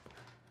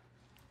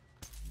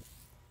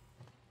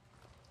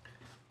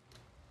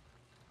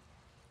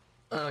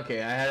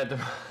 Okay, I had the...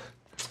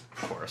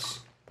 Of course.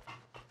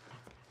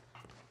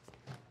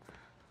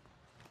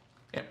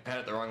 Yep, I had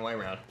it the wrong way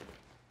around.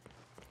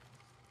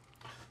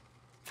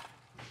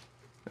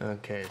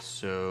 Okay,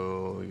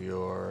 so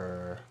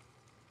you're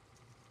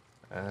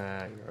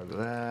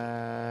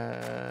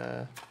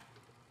that.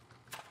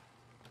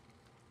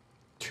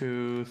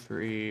 2,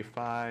 3,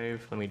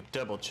 5. Let me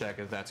double check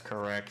if that's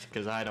correct,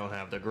 because I don't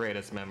have the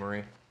greatest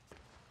memory.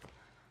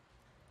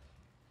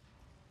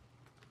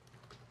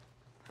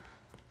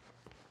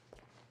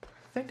 I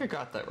think I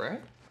got that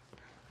right.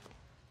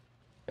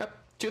 Yep,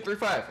 2, 3,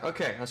 5.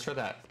 Okay, let's try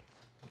that.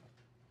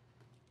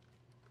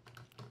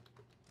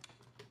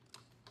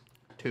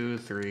 2,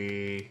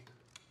 3,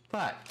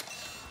 5.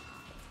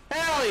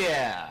 Hell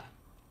yeah!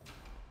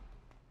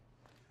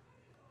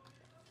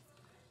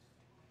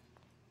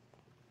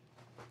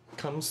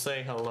 Come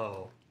say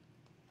hello.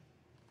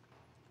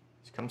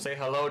 Come say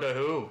hello to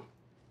who?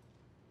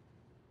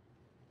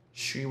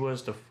 She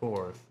was the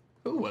fourth.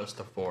 Who was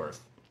the fourth?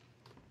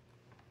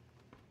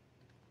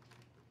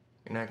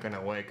 You're not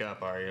gonna wake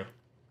up, are you?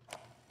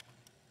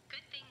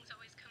 Good things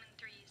always come in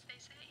threes, they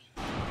say.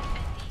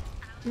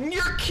 Bendy,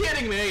 You're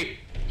kidding me!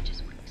 It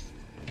just works.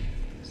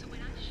 So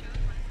when I showed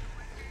one of the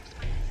workers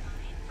my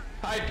design for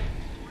you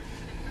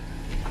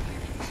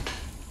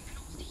can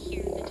almost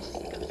hear the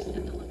disgust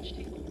at the lunch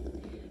table.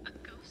 A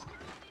ghost girl,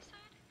 they said?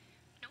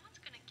 No one's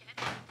gonna get it.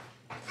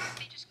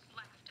 They just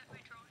laughed at my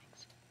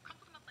drawings,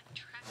 crumpled them up like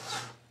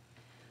trash.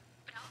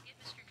 But I'll get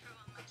Mr. Drew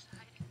on my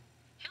side.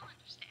 He'll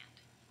understand.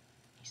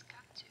 He's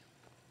got to.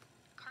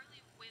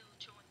 Carly will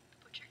join the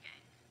Butcher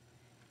Gang,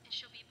 and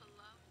she'll be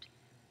beloved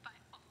by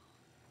all.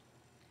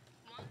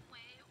 One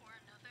way or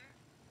another,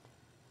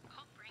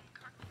 I'll bring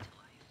Carly to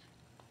life.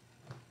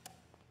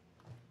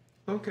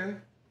 Okay,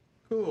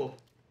 cool.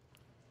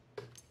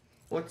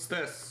 What's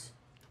this?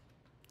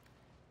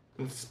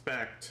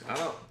 Inspect. I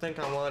don't think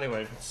I want to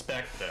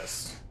inspect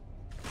this.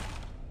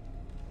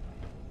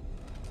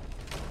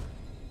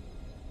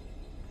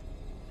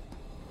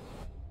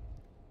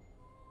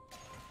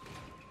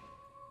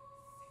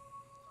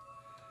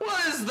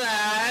 What is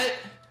that?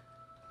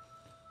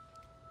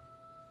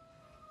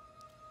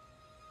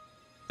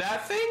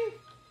 That thing?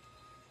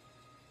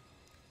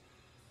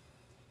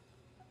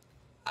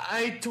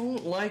 I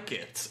don't like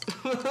it.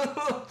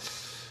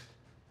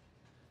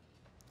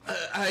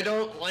 I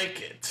don't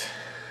like it.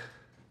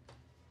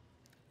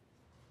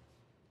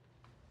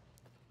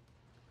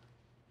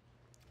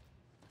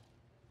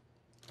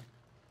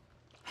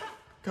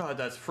 God,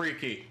 that's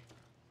freaky.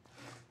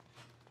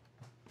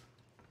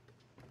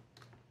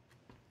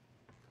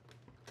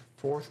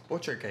 Fourth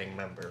Butcher Gang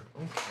member.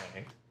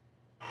 Okay.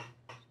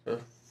 The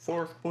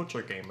fourth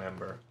Butcher Gang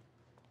member.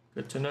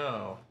 Good to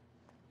know.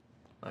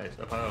 I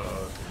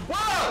suppose.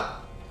 Whoa!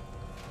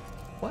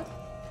 What?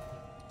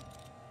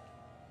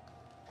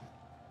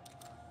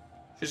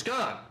 She's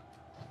gone.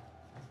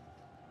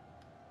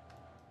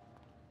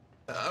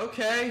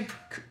 Okay.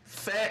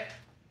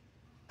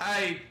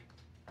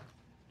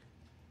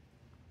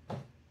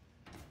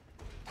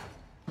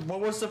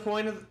 What was the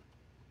point of...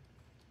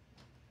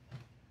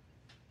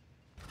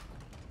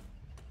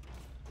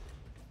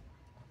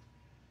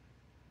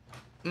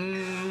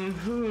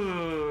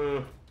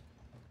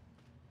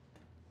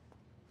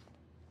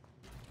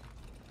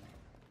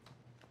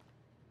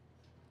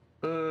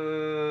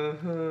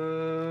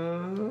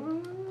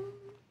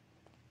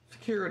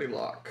 Security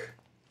lock.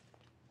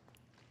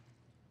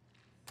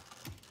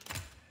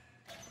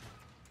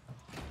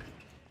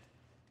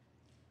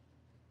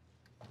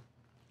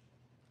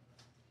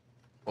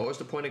 What was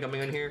the point of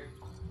coming in here?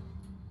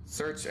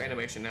 Search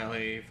animation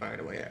alley,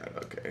 find a way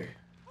out. Okay.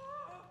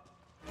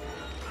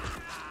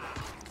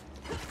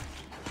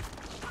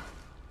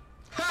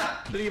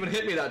 Ha! Didn't even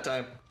hit me that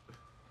time.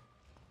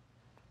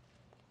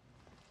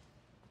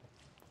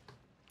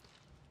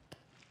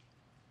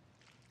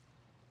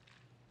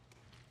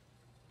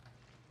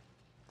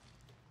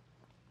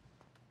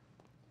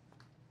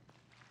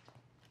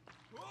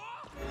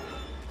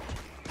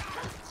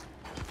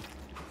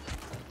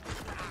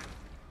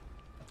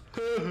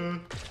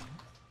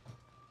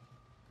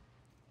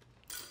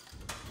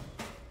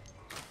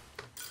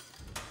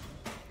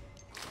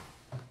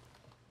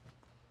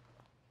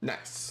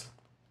 Nice.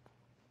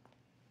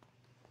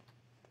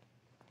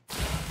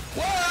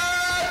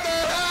 What the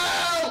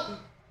hell?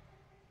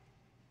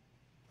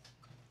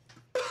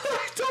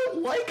 I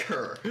don't like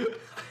her.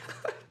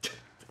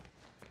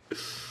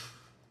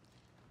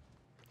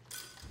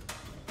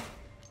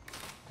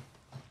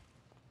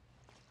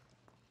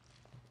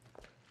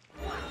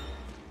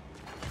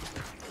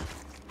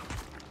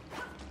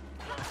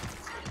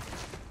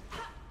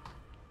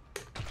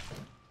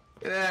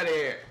 Get out of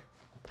here.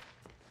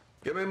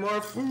 Give me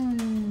more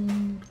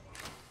food.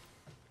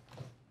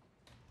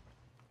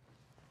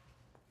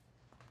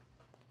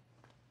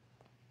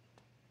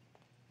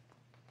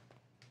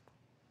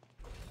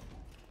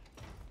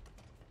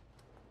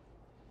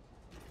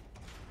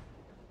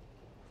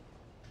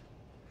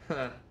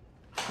 Huh.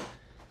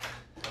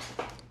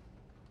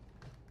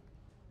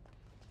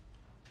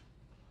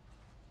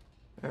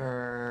 All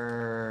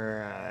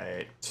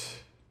right.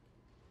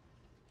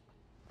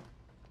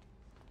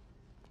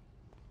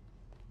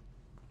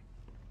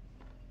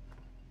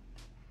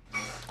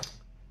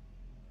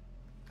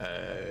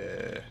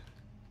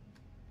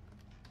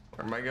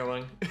 Where am I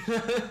going?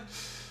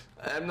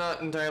 I'm not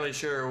entirely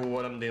sure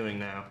what I'm doing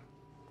now.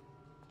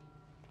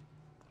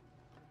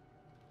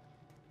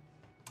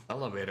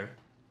 Elevator.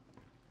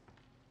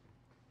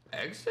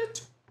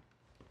 Exit?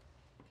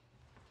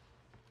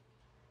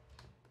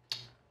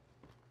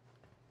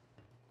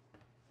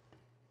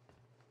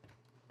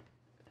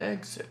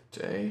 Exit,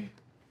 eh?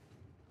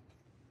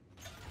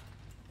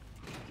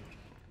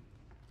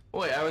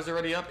 Wait, I was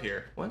already up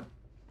here. What?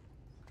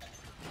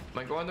 Am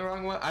I going the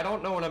wrong way? I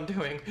don't know what I'm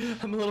doing.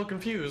 I'm a little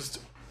confused.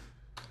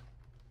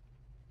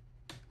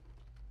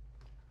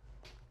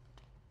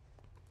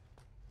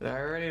 Did I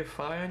already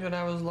find what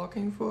I was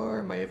looking for?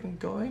 Am I even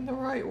going the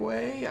right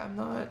way? I'm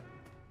not.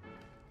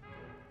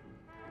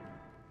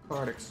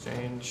 Card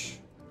exchange.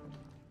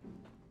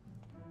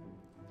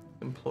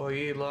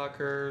 Employee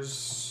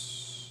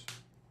lockers.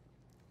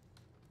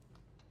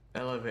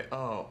 Elevate.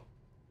 Oh.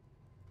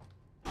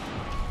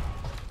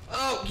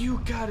 Oh,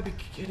 you gotta be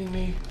kidding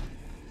me.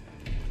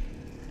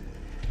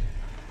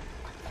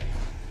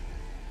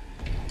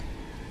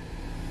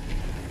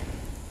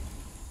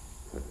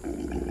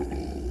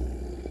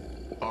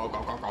 Oh,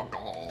 go, go, go,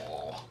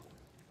 go.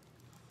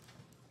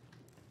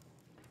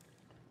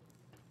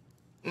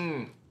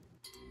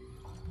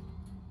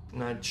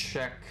 Now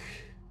check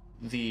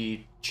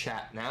the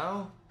chat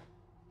now.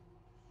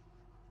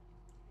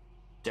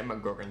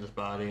 Demogorgon's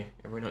body.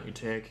 Every note you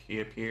take, he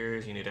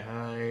appears. You need to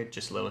hide.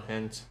 Just a little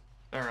hint.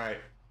 All right.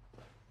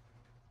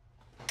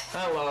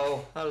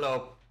 Hello,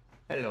 hello,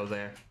 hello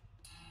there.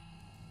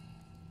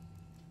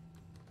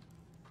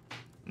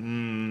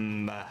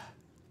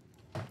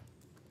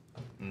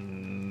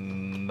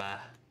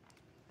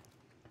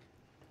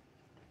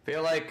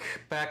 Feel like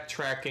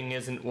backtracking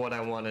isn't what I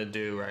want to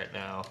do right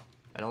now.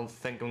 I don't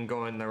think I'm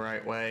going the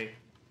right way.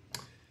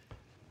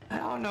 I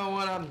don't know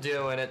what I'm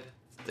doing.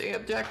 The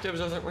objectives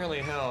doesn't really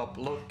help.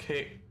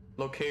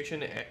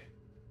 Location,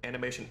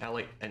 animation,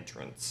 alley,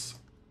 entrance.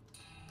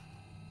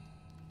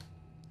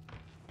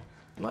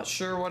 I'm not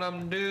sure what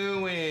I'm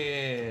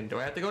doing. Do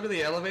I have to go to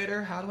the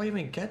elevator? How do I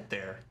even get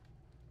there?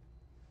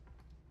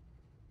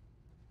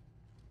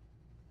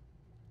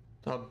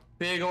 The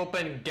big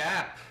open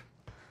gap.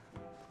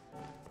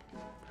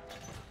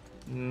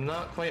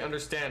 Not quite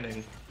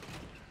understanding.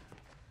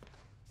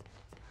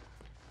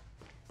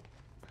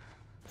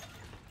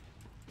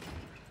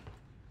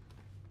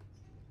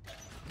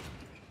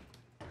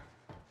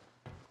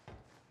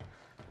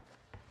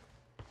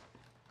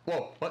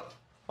 Whoa, what?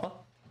 Huh?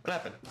 What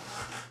happened?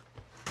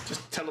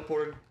 Just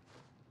teleported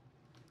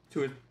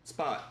to a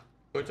spot.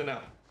 Good to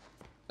know.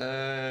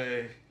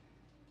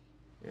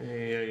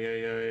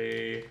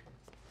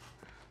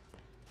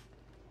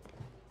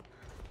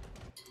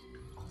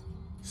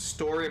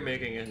 Story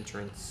making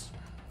entrance.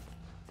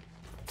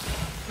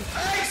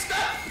 Hey,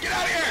 stop! Get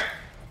out of here!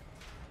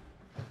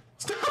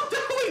 Stop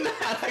doing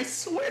that! I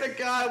swear to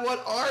God,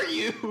 what are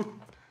you?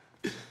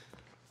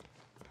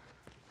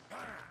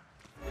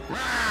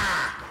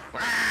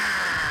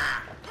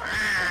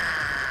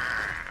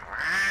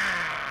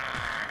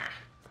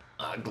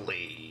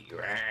 Ugly,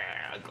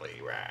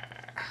 ugly,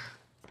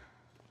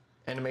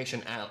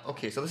 animation out.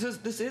 Okay, so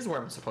this is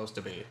where I'm supposed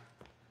to be.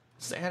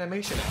 This is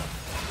animation out.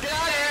 Get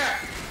out of here!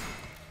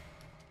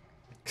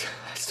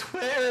 I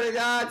swear to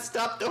God,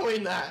 stop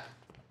doing that.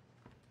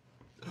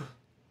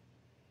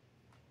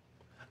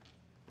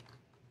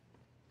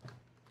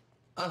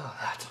 Oh,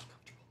 that's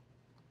uncomfortable.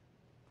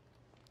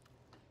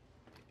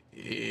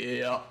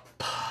 Yep.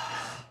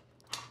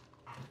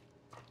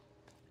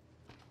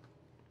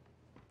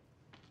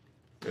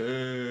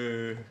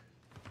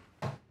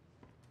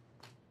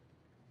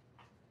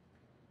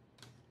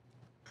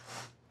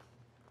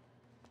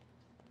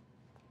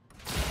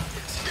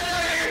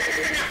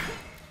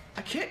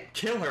 I can't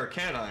kill her,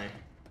 can I?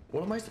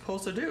 What am I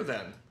supposed to do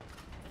then?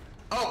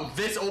 Oh,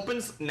 this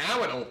opens?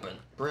 Now it opened.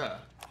 Bruh.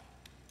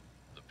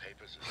 The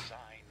papers are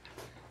signed.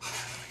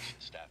 Animation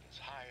staff is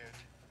hired.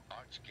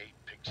 Archgate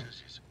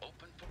Pictures is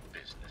open for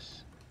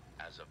business.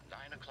 As of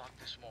 9 o'clock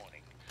this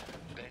morning,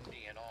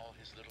 Bendy and all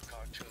his little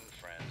cartoon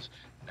friends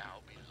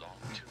now belong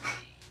to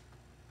me.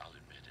 I'll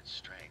admit it's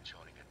strange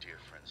owning a dear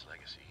friend's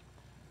legacy.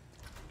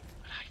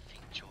 But I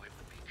think Joy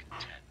would be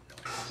content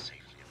knowing it's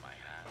safely in my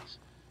hands.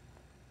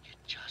 You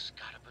just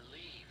gotta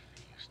believe,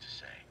 he used to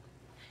say.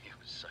 He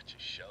was such a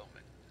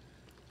showman.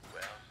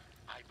 Well,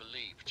 I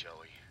believe,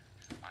 Joey.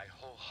 I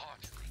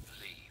wholeheartedly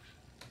believe.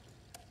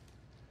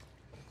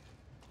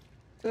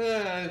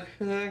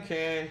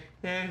 Okay.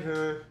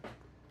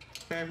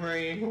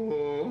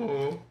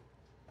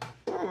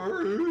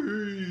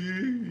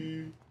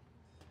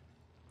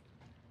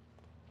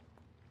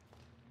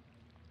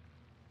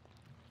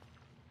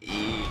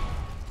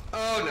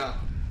 Oh no.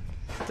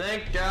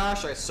 Thank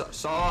gosh I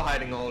saw a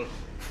hiding hole.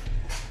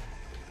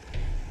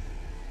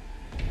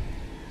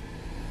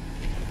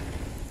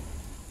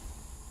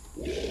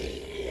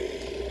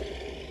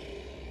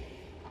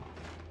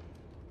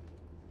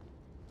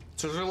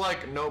 So is there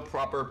like no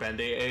proper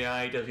Bendy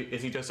AI?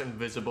 Is he just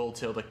invisible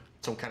till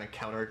some kind of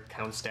counter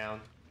counts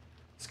down?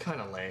 It's kind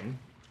of lame.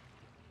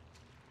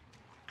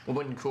 It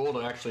would have been cool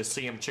to actually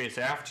see him chase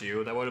after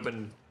you. That would have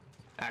been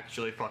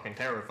actually fucking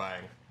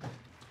terrifying.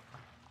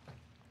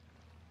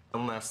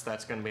 Unless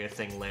that's going to be a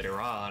thing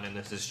later on, and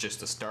this is just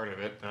the start of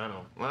it. I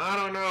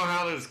don't know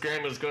how this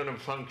game is going to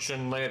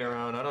function later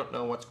on. I don't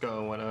know what's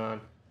going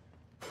on.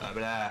 Blah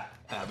blah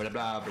blah blah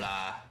blah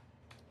blah.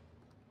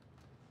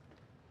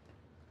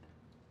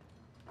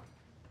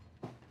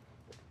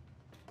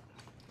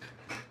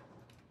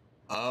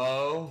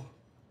 Oh.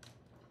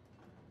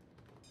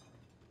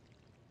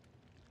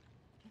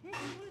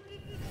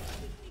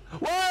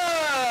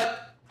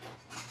 What?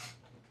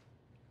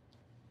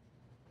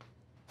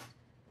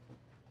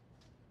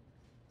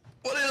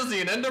 What is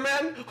he, an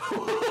Enderman?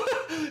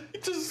 He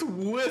just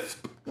whipped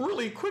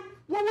really quick.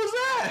 What was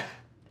that?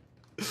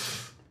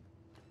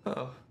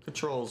 Oh,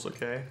 controls,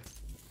 okay.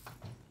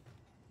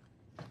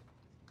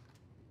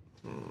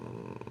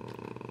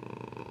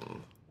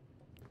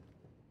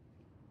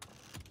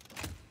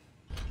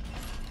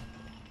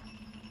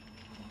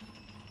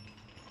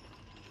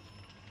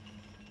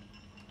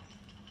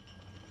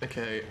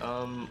 Okay,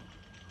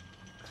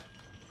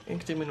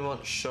 Ink Demon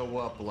won't show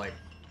up like.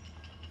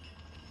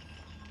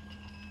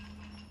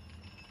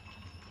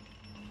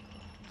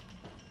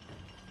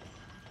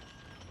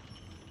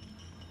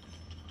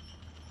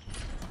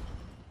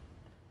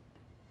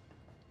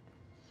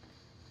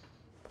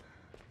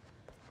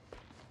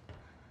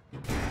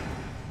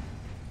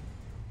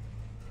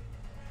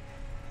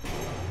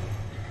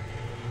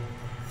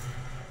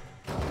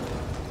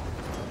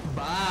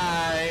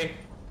 Bye!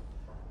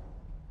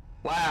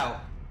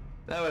 Wow,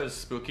 that was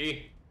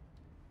spooky.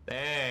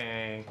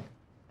 Dang.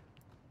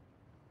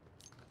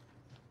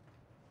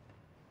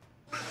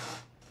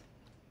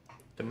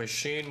 The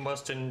machine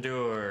must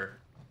endure.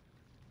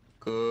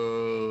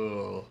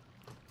 Cool.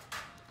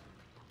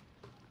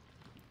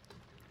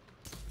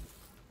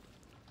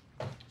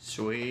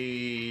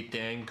 Sweet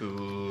and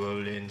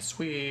cool and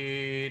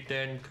sweet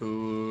and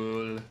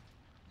cool.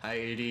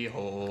 Hidey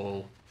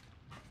hole.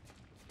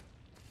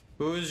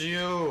 Who's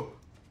you?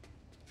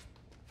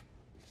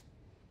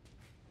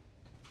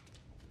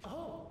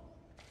 Oh,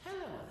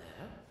 hello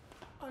there.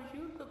 Are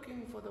you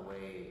looking for the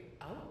way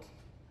out?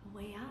 A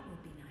way out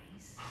would be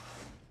nice.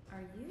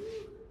 Are you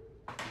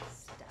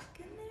stuck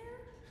in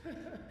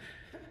there?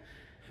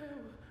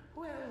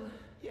 Well,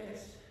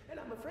 yes, and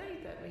I'm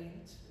afraid that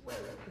means, well,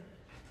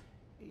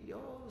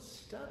 you're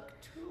stuck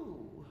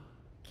too.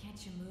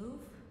 Can't you move?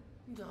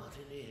 Not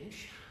an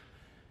inch.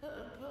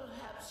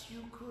 Perhaps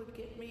you could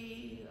get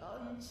me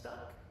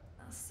unstuck?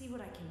 I'll see what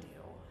I can do.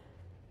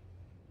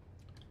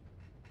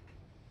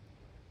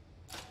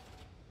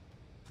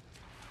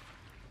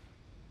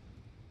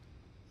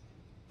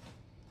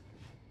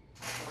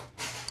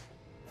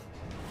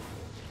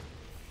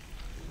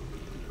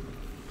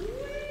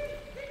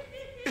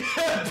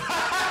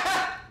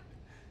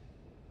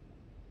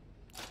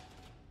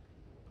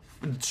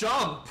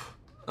 Jump!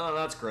 Oh,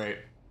 that's great.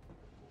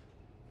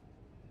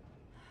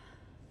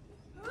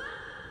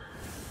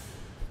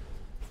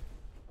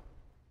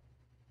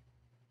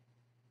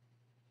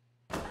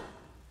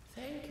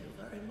 Thank you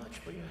very much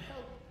for your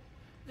help.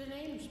 The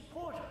name's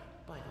Porter,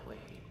 by the way.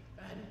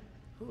 And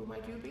who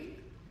might you be?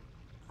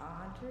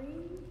 Audrey?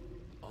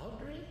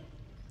 Audrey?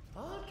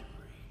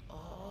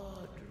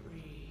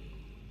 Audrey.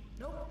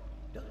 Nope,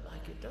 don't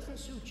like it. Doesn't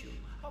suit you.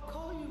 I'll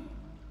call you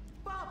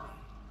Bobby.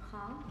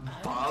 Huh?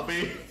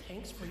 Bobby?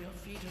 Thanks for your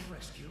feat of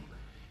rescue.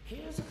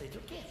 Here's a little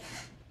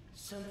gift.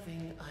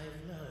 Something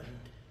I've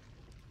learned.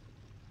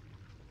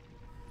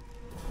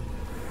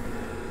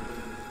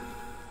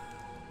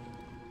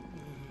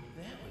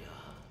 There we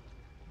are.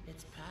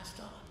 It's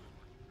passed on.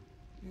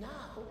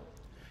 Now,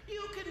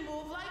 you can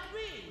move like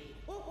me.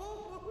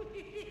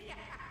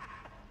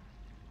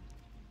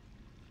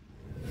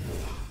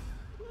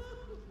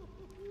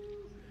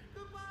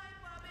 Goodbye,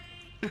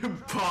 Bobby.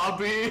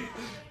 Bobby?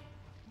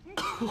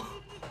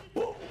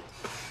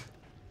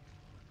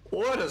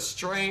 What a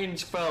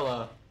strange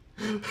fella.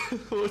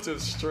 What a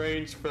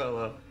strange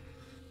fella.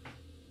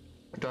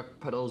 Dark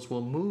petals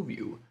will move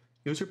you.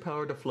 Use your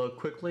power to flow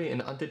quickly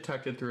and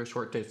undetected through a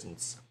short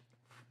distance.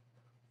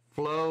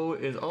 Flow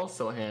is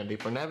also handy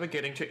for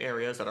navigating to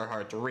areas that are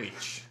hard to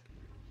reach.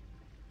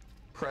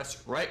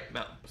 Press right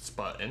mouse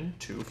button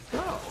to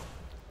flow.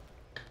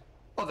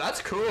 Oh,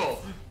 that's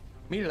cool.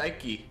 Me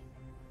likey.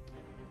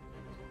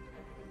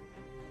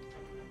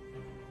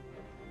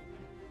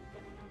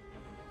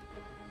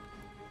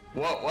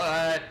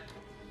 What?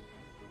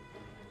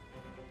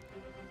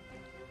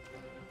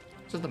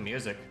 This is the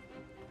music.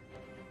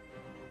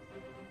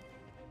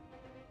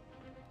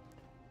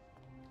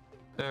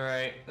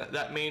 Alright,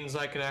 that means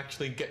I can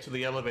actually get to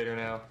the elevator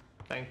now.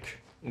 Thank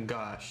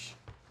gosh.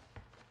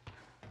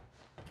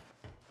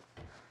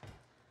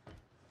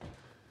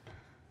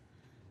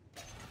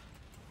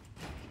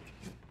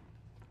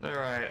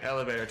 Alright,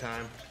 elevator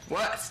time.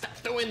 What?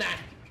 Stop doing that!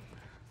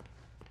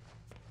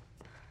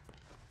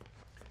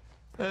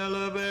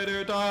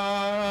 Elevator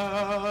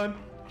time!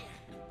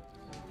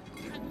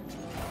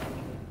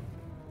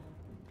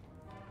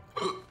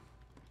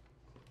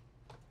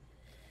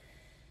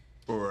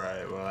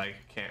 Right, well, I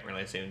can't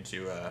really seem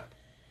to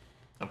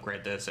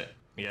upgrade this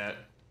yet.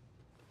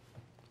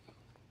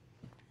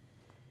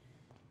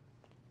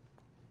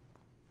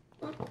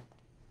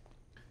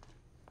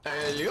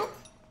 Hello?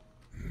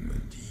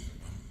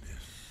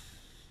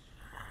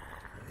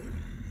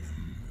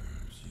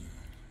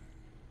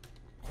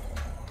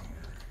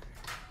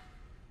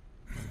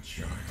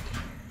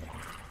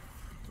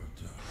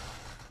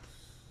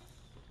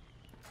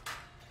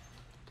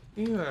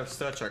 You have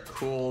such a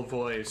cool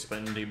voice,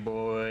 Bendy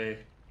boy.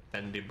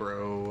 Bendy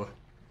bro.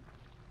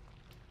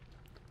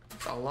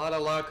 There's a lot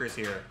of lockers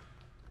here.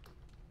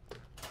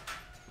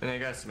 And I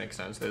guess it makes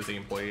sense. There's the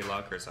employee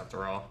lockers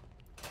after all.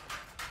 I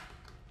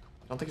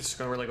don't think it's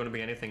really going to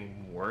be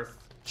anything worth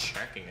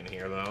checking in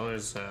here though.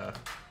 There's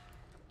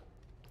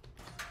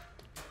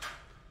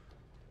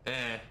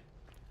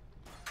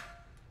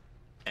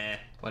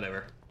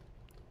whatever.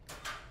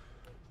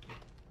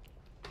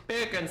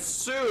 Chicken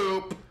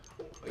soup!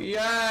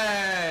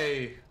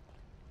 Yay!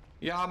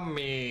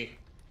 Yummy!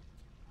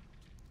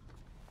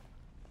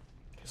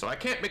 So I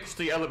can't mix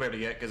the elevator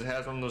yet because it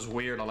has one of those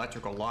weird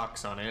electrical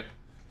locks on it.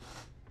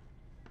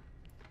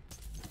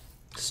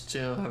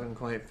 Still haven't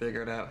quite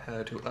figured out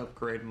how to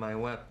upgrade my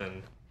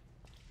weapon.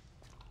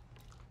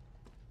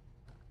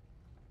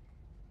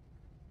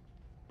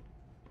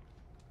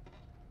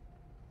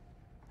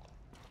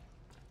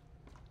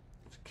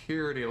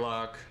 Security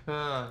lock.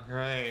 Ah,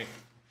 right.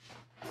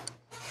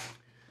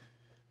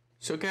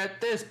 So get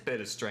this bit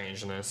of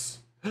strangeness.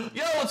 Yo,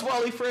 it's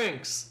Wally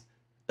Franks!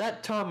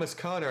 That Thomas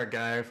Connor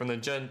guy from the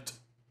Gent.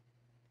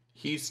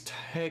 He's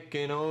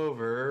taken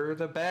over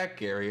the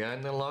back area in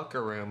the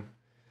locker room.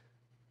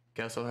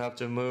 Guess I'll have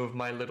to move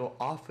my little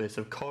office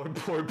of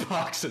cardboard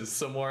boxes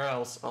somewhere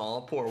else.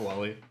 Aw, poor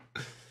Wally.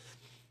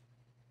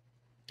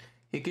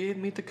 He gave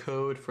me the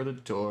code for the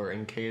door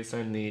in case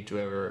I need to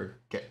ever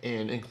get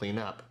in and clean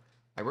up.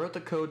 I wrote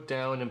the code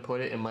down and put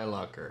it in my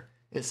locker.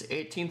 It's the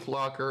 18th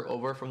locker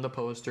over from the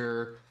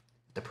poster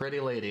with the pretty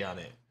lady on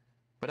it.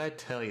 But I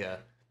tell ya,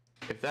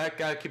 if that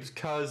guy keeps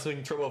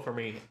causing trouble for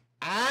me,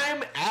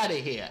 I'm out of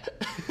here.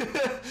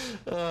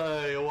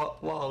 Hey,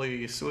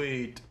 Wally,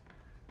 sweet.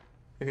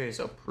 Okay,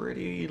 so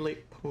pretty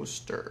lady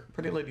poster.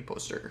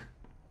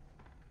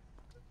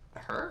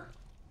 Her?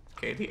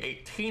 Okay, the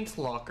 18th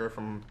locker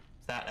from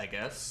that, I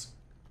guess.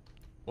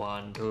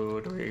 1,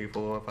 2, 3,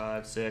 4,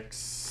 5, 6,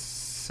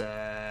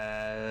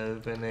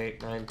 7,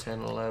 8, 9,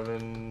 10,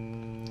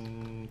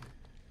 11,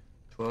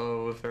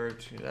 12,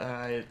 13.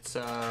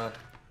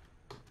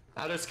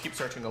 I'll just keep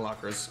searching the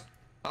lockers.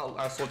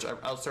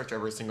 I'll search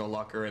every single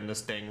locker in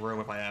this dang room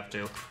if I have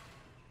to.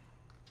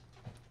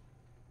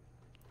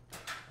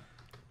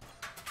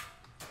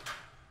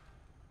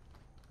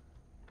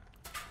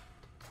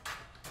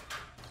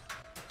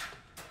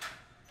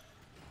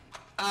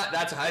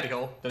 That's a hidey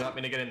hole. Did not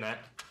mean to get in that.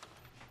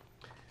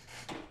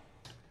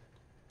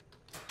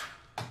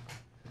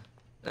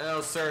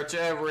 I'll search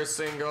every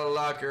single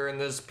locker in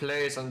this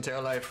place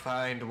until I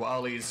find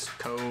Wally's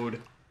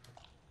code.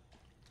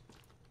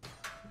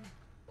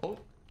 Oh,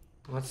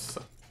 what's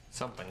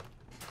something?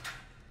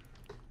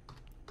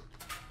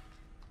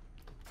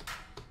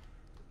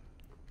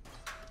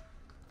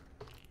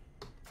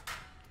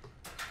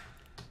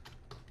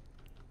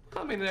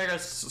 I mean, I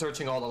guess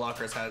searching all the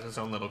lockers has its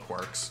own little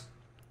quirks.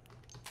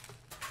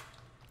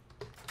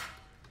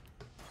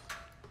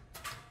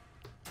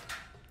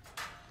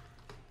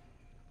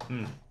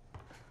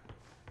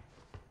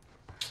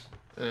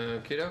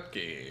 Okie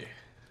dokie.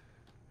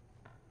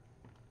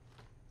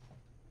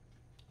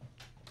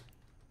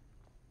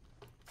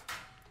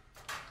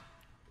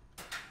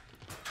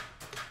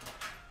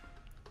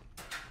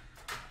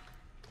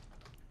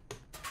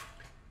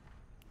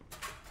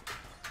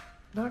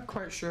 Not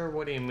quite sure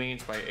what he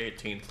means by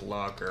 18th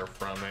locker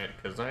from it,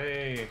 because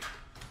I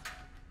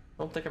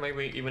don't think I might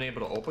be even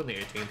able to open the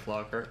 18th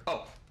locker.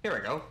 Oh, here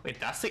we go.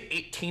 Wait, that's the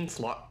 18th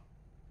lock.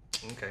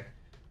 Okay.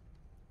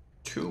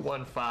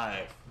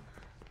 215.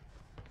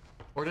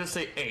 Or did it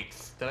say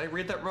 8th? Did I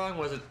read that wrong?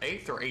 Was it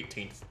 8th or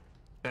 18th?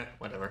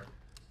 Whatever.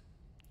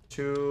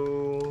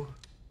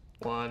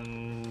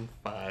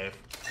 215.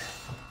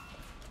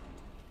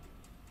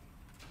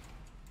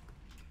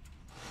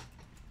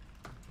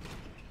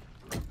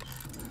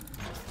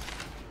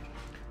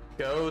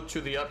 Go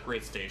to the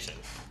upgrade station.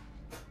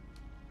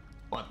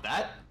 Want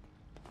that?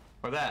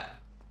 Or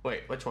that?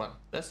 Wait, which one?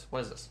 This?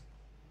 What is this?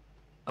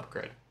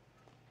 Upgrade.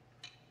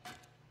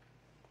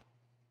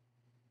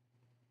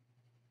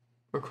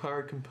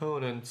 Required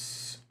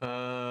components.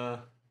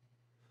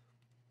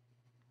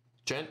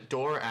 Gent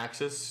door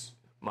access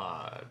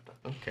mod.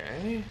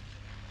 Okay.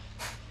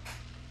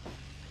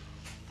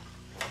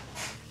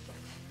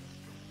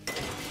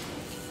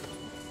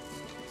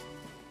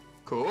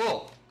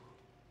 Cool.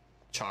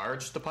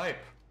 Charge the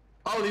pipe.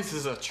 Oh, this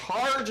is a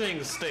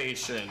charging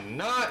station,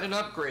 not an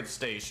upgrade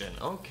station.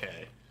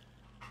 Okay.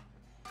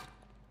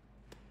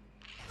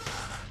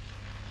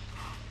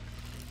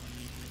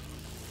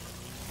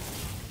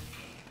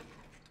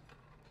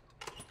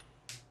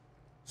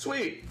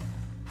 Sweet.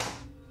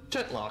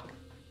 Jet lock.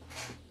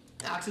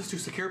 Access to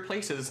secure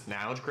places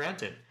now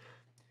granted.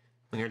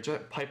 When your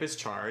jet pipe is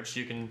charged,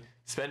 you can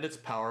spend its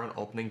power on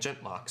opening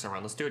jet locks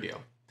around the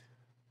studio.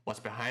 What's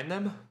behind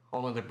them?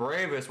 Only the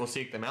bravest will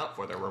seek them out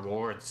for their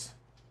rewards.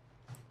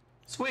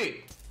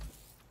 Sweet.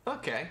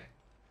 Okay.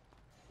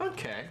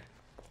 Okay.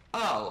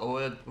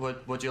 Oh,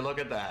 would you look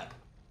at that?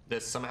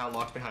 This somehow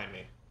locked behind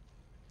me.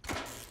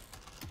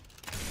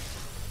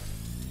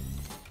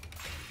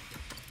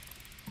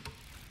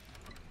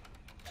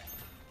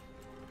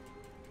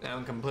 Now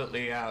I'm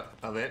completely out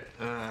of it.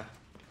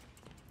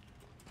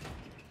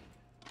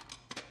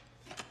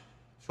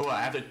 So what,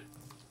 I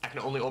can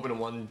only open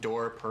one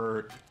door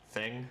per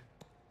thing?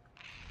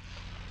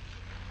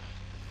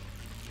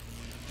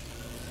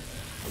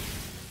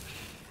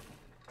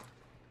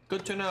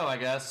 Good to know, I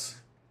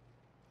guess.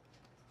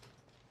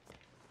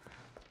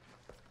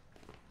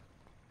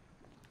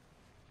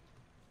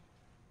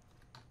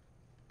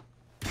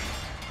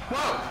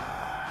 Whoa!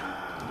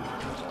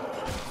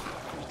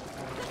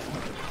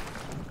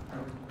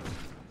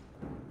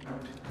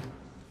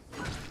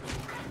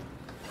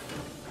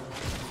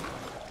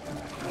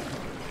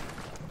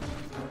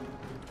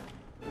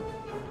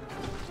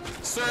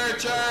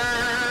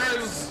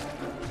 Searchers!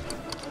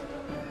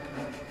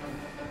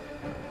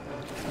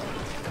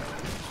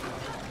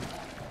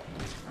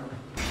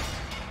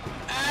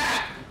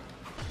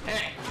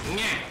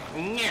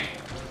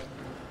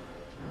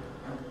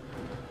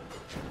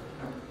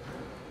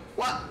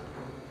 What?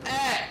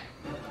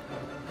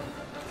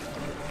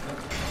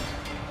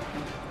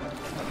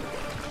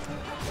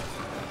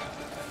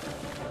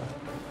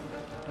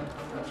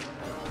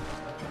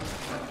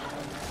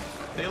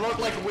 They look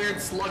like weird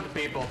slug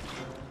people.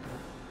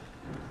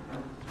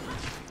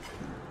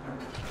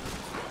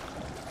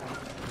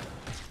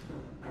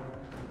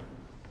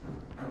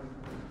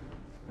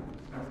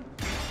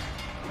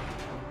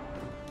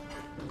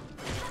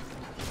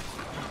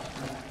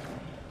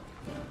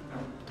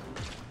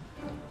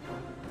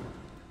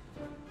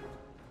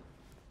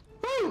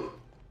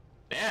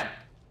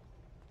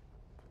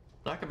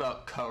 Talk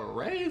about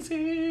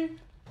crazy.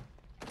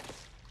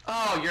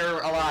 Oh,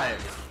 you're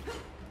alive.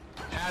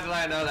 How did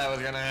I know that was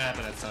gonna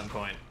happen at some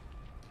point?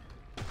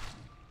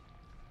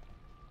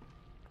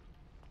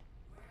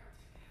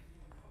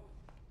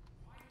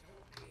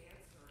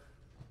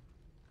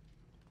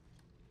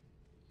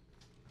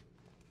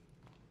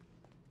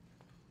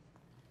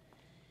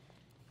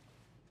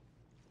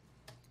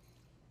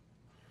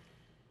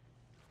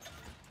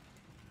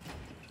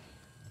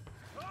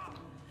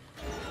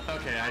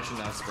 Okay, I should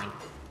not sprint.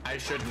 I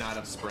should not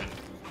have sprinted.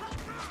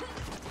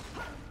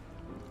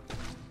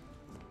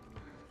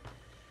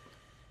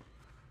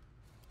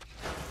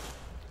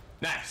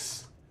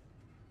 Nice.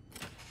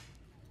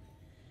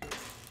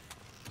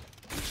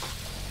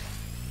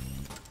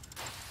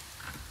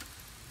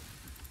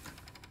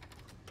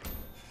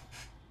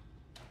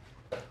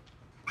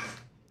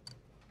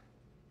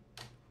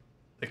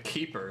 The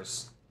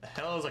keepers. The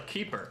hell is a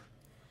keeper?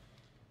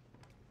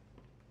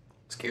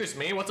 Excuse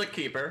me, what's a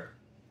keeper?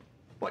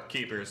 What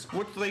keepers?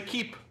 What do they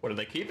keep? What are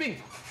they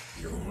keeping?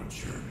 Your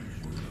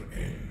journey will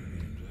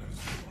end as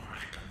you are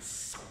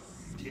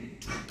consumed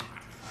into my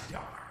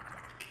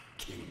dark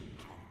kingdom.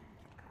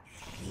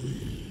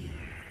 Here,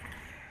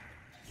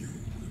 you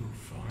will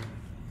find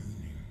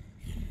meaning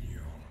in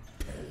your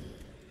pain.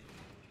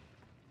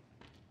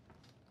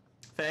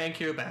 Thank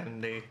you,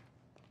 Bendy.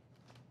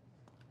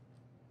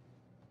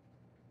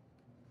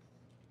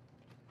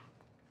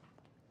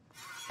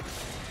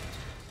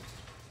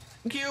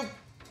 Thank you.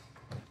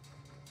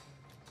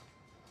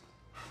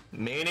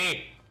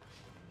 Meanie!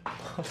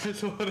 I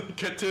just want to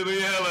get to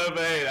the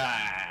elevator!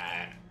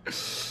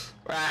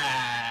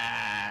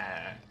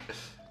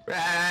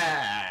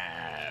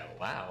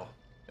 Wow,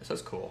 this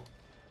is cool.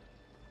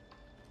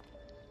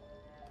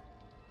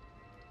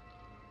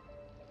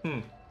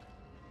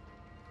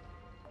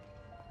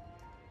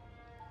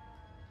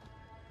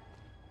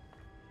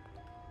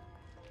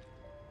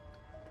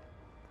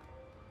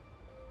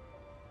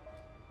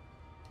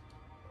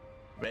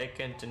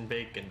 Vacant and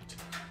vacant.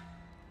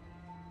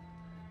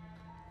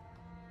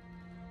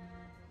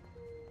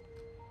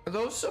 Are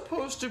those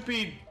supposed to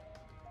be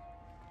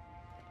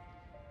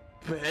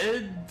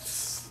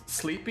beds?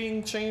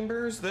 Sleeping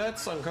chambers?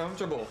 That's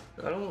uncomfortable.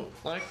 I don't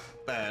like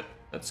that.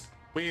 That's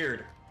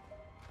weird.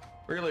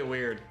 Really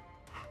weird.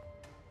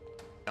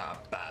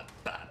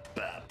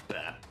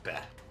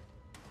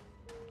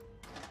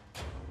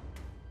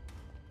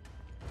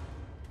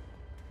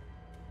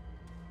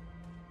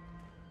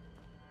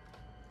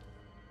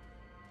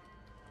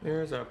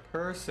 There's a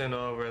person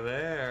over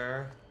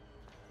there.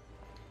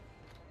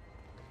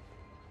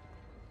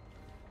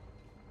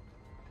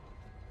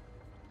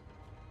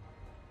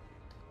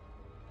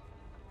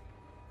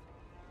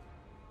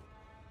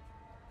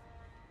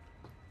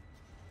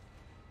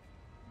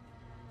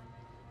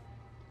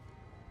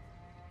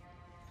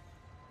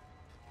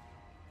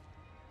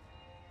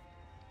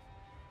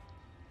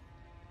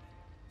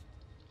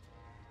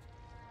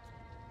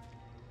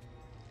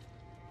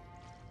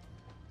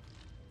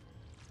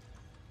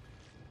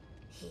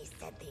 He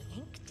said the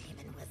ink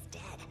demon was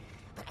dead,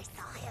 but I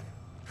saw him.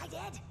 I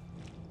did.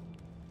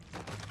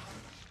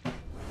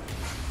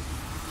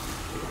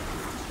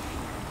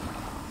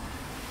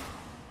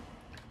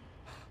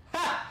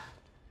 Ha!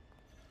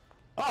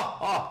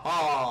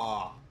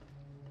 Oh!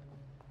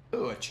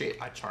 Ooh, a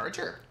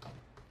charger.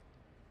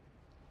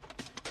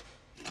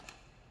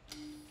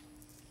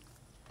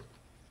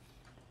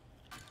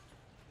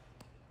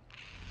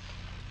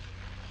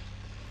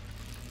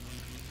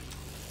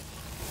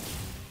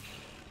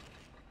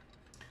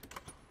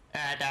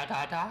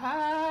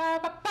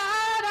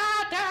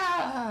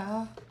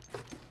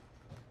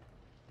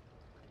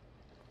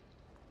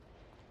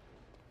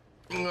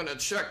 I'm gonna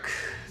check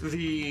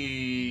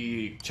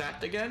the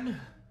chat again.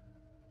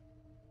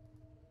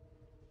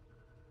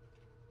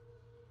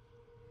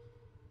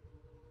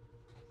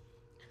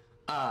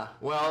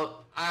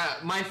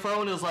 My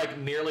phone is like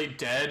nearly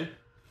dead.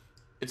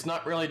 It's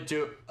not really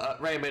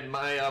Raymond,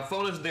 my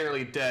phone is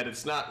nearly dead.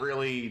 It's not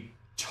really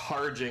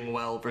charging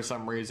well for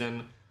some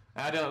reason.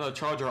 I had it on the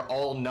charger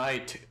all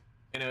night,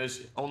 and it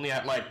was only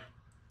at like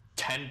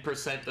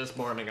 10% this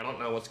morning. I don't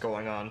know what's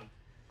going on.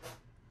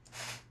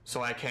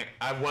 So I can't.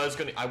 I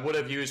would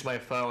have used my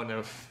phone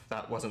if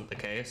that wasn't the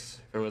case.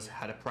 If it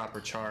had a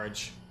proper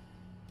charge.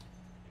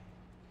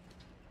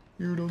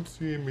 You don't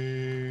see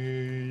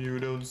me. You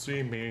don't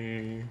see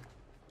me.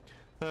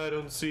 I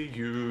don't see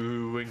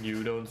you, and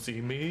you don't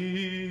see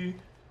me.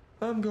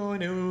 I'm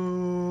going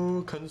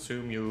to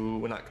consume you.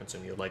 Well, not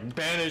consume you, like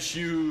banish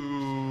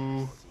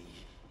you.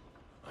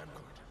 I'm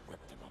going to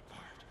rip them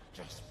apart.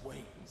 Just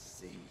wait and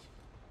see.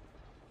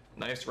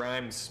 Nice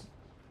rhymes.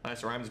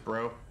 Nice rhymes,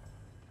 bro.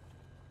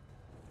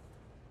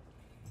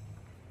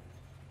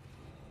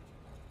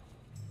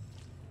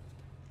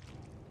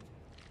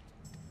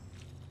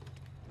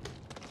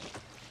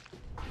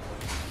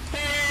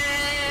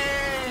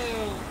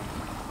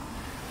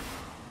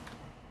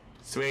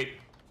 Sweet.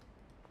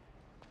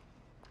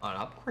 An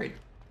upgrade.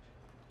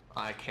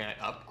 I can't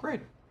upgrade.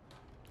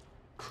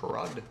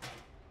 Crud.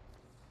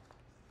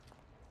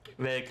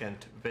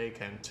 Vacant.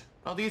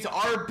 Oh, these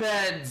are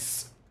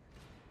beds!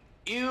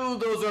 Ew,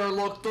 those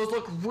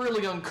look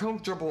really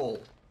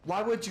uncomfortable.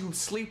 Why would you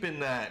sleep in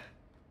that?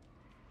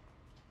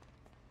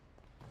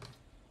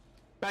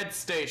 Bed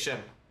station.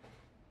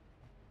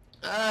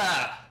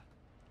 Ah!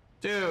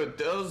 Dude,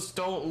 those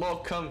don't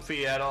look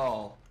comfy at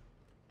all.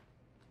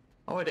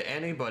 Why would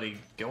anybody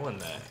go in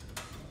that?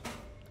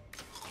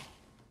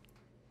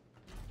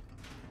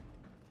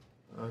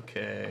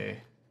 Okay.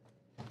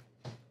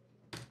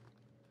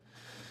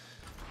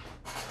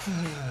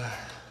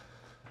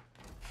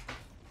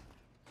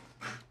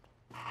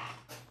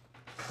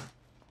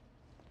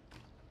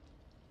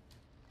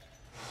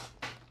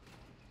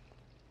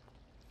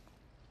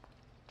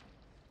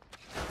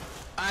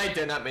 I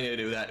did not mean to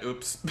do that.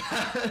 Oops.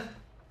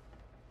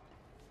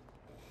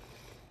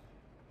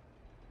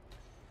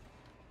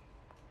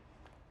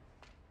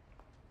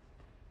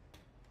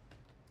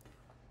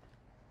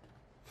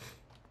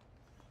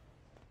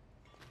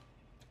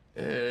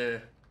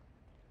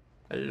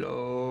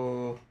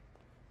 Hello.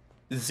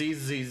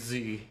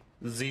 ZZZ.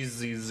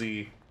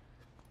 ZZZ.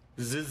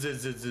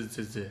 ZZZ.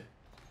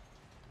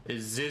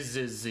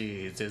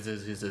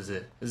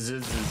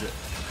 ZZZ.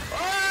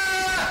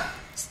 Ah!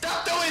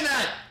 Stop doing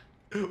that!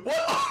 What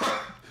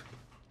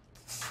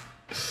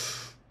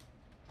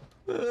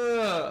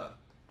are...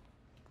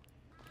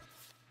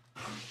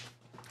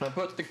 I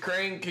put the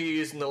crane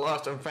keys in the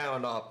lost and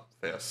found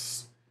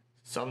office.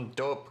 Some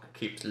dope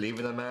keeps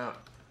leaving them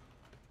out.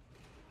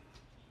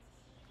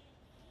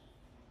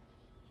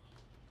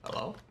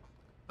 Hello?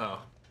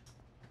 Oh.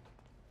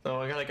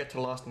 So I gotta get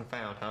to lost and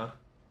found, huh?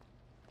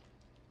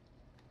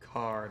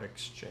 Card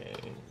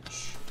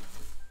exchange.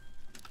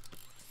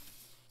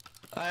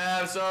 I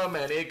have so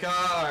many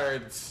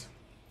cards.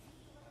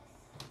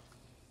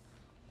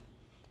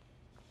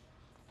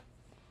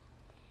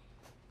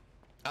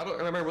 I don't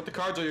remember what the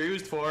cards are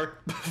used for.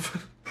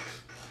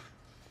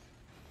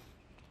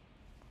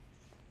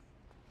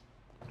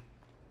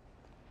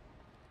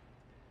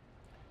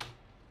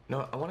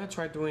 No, I want to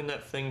try doing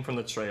that thing from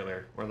the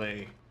trailer where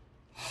they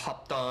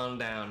hopped on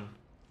down.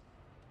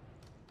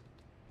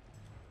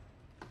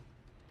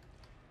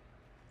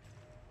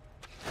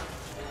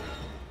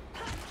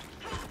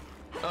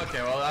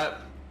 Okay, well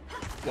that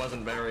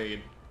wasn't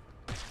very...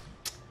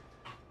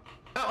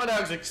 Not what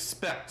I was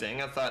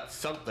expecting. I thought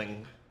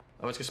something...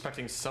 I was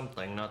expecting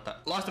something, not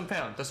that. Lost and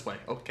found, this way,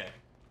 okay.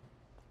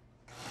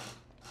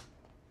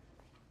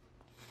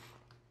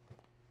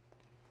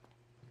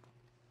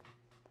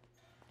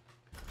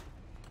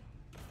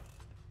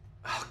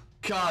 Oh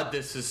god,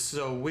 this is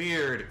so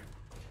weird.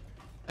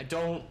 I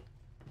don't...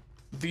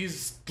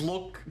 These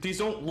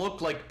don't look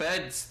like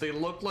beds. They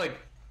look like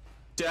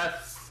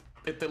death.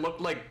 They look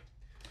like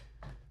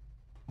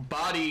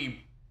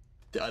body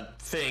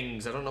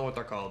things. I don't know what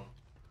they're called.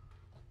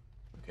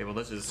 Okay, well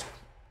this is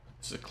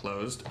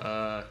closed. Is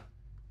there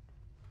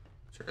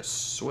a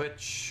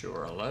switch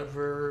or a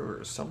lever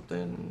or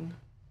something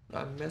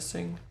I'm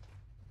missing?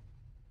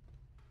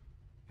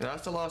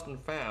 That's the lost and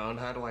found.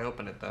 How do I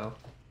open it though?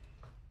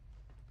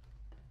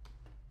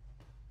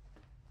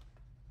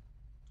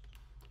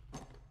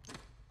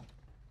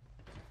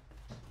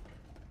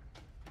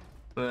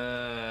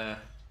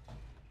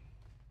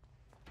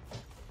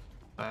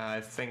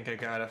 I think I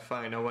gotta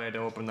find a way to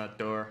open that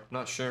door.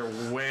 Not sure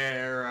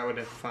where I would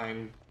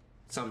find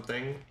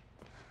something.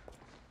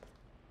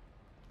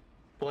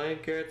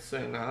 Blankets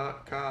and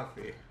hot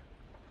coffee.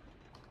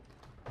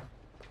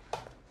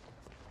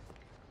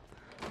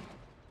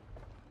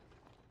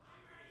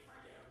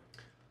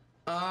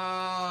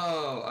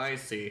 Oh, I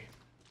see.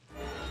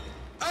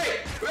 Hey!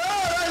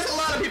 Oh, that's a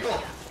lot of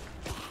people!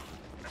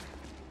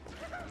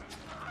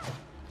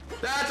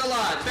 That's a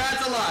lot,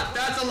 that's a lot,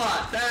 that's a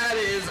lot. That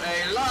is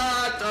a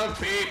lot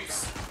of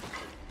peeps.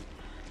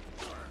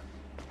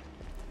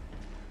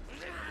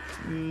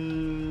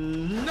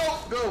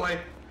 Nope, go away.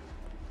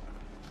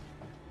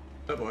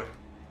 Oh boy.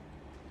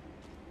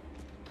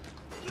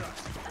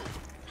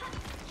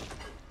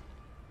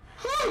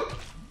 Whew!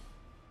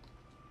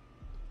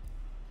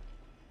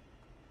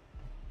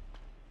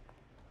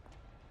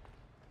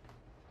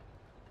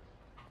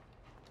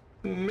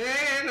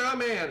 Man, oh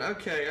man.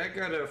 Okay, I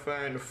gotta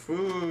find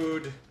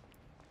food.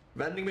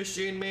 Vending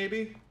machine,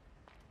 maybe?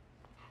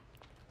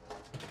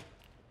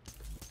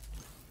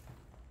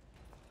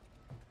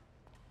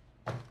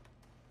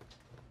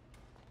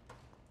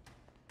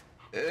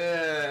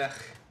 Ugh.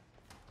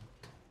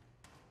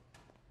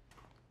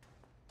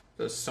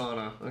 The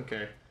sauna,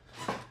 okay.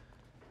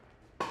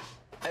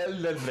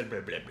 Blah, blah,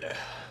 blah, blah, blah.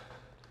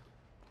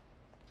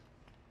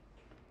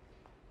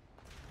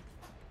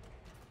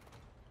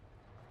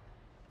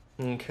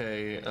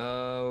 Okay,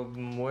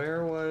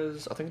 where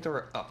was... I think they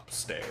were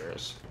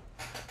upstairs.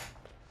 I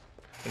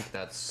think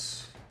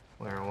that's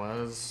where it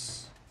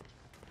was.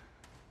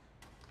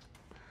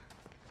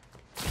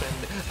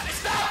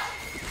 Stop!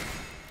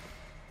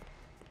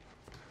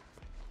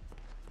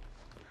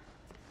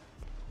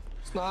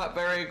 It's not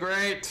very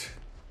great.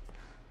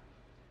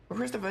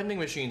 Where's the vending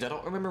machines? I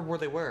don't remember where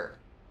they were.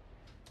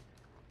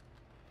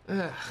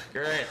 Ugh,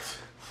 great.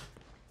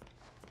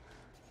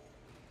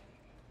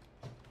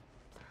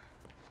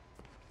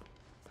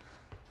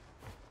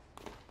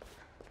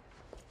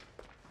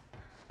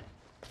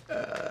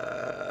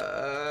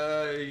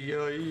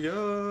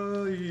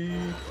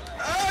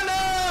 Oh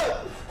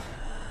no!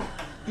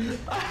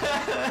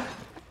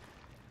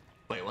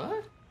 Wait,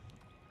 what?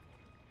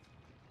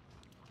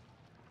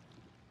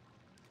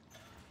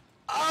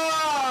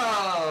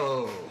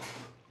 Oh!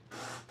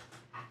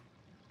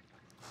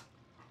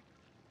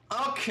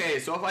 Okay,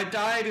 so if I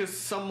die to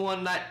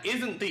someone that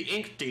isn't the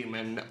ink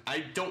demon, I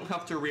don't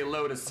have to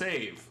reload a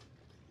save.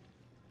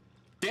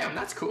 Damn,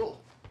 that's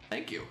cool.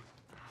 Thank you.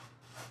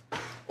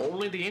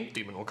 Only the ink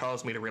demon will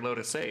cause me to reload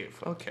a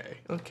save. Okay,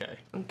 okay,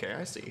 okay,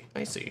 I see,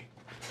 I see.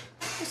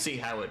 I see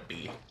how it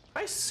be.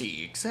 I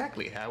see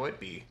exactly how it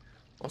be.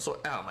 Also,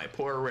 ow, my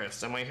poor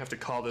wrist. I might have to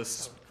call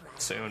this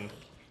soon.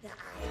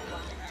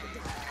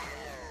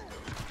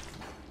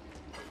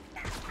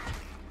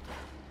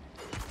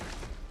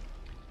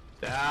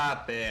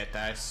 Stop it,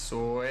 I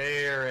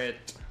swear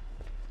it.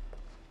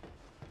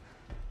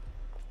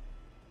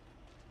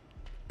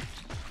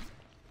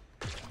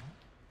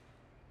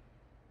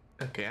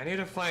 Okay, I need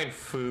to find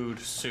food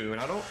soon.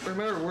 I don't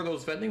remember where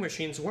those vending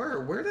machines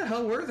were. Where the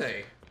hell were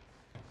they?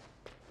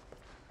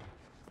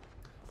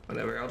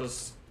 Whatever, I'll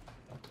just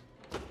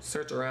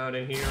search around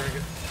in here.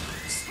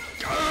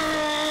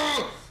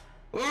 Oh!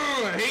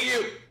 Oh, I hate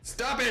you!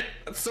 Stop it!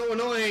 That's so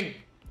annoying!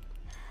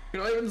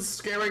 You're not even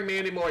scaring me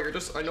anymore, you're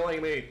just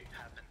annoying me.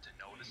 Happened to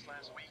notice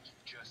last week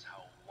just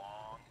how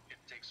long it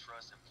takes for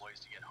us employees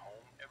to get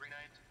home every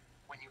night?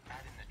 When you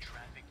add in the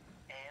traffic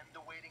and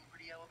the waiting for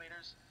the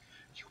elevators,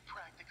 you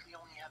practically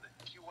only have a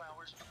few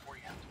hours before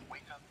you have to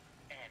wake up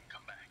and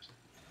come back.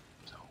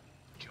 So,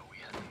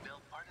 Joey has to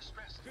build our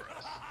distress for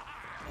us.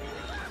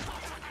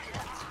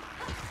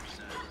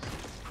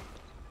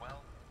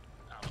 Well,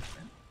 I'll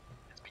admit,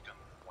 it's become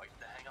quite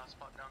the hangout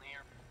spot down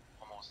here.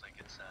 Almost like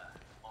it's a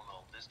own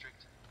little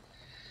district.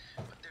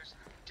 But there's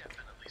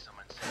definitely some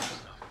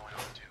unsafe stuff going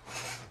on too.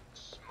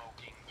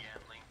 Smoking,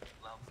 gambling,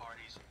 loud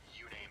parties,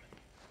 you name it.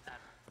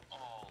 At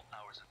all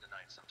hours of the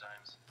night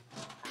sometimes.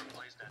 For a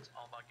place that's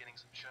all about getting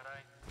some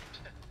shut-eye,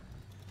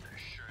 there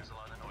sure is a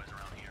lot of noise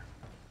around here.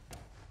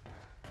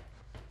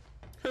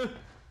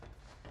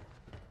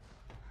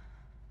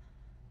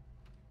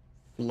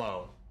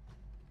 Flow.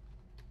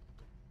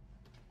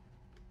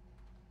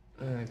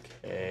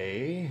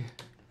 Okay.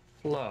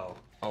 Flow.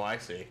 Oh, I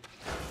see.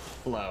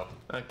 Flow.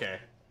 Okay.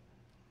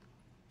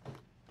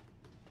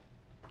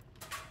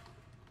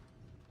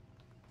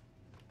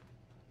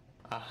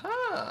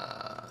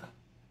 Aha!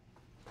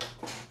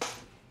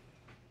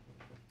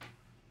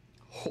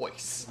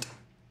 Hoist.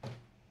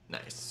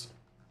 Nice.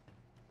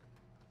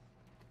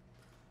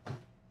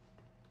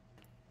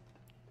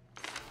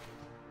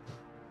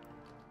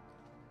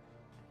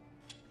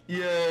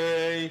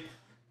 Yay!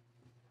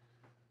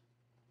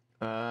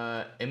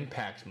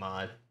 Impact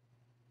mod.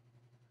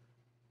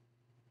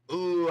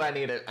 Ooh, I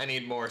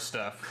need more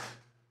stuff.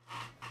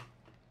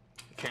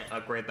 can't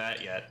upgrade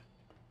that yet.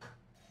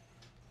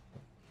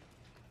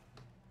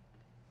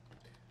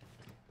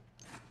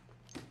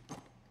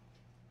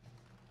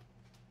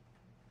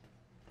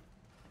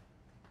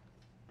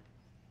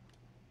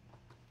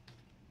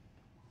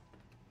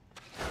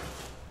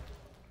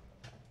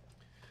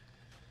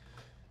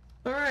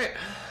 Alright.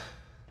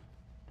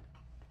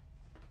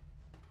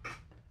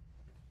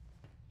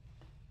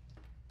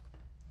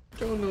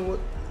 Don't know what...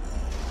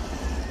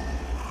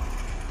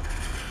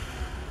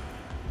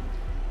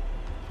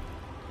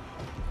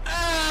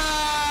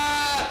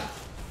 Ah!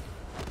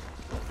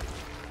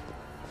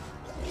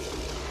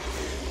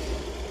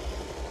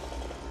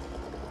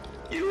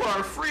 You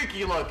are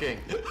freaky looking!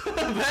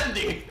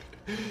 Bendy!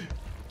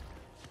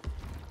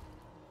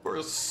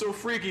 We're so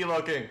freaky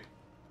looking.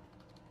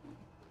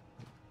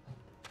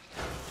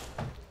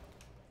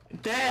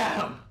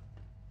 Damn!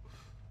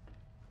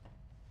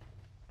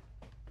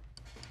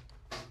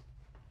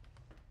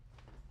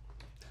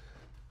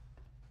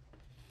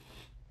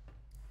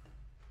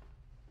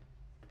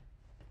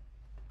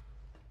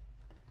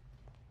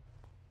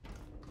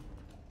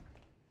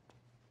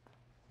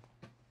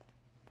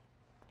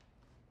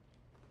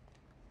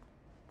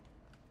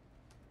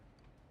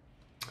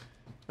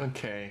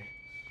 Okay,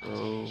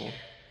 so...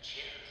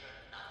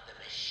 Children of the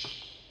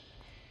machine,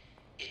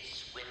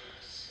 it's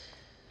Wilson.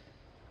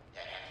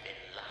 There have been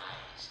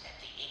lies that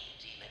the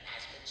ink demon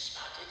has been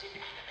spotted in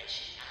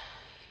Animation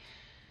Alley.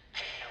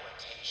 Pay no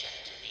attention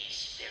to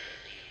these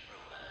filthy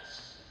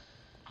rumors.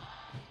 I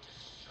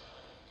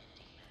destroyed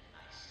the demon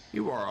myself.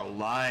 You are a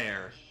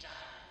liar. He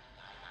died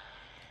by my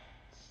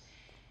hands.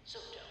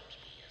 So don't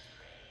be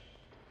afraid.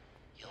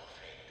 Your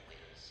friend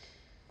Wilson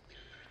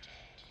will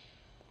protect you.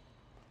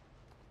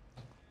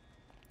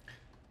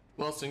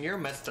 Wilson, you're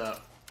messed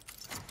up.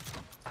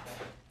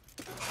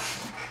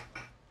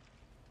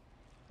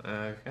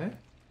 Okay.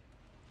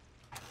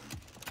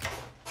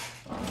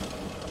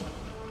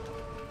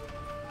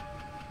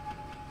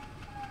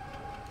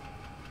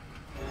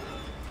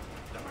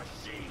 The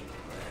machine!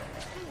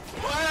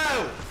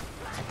 Whoa!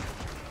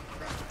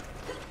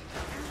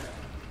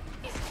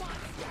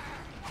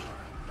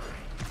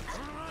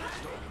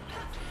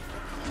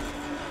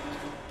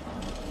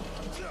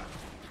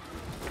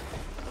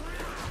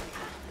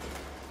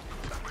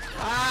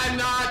 I'm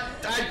not.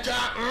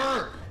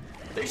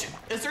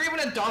 Is there even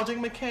a dodging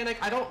mechanic?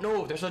 I don't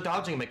know if there's a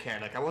dodging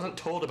mechanic. I wasn't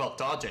told about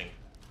dodging.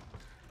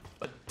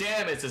 But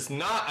damn, is this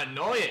not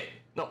annoying?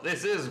 No,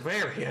 this is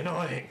very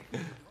annoying.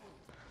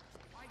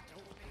 Why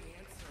don't they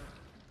answer?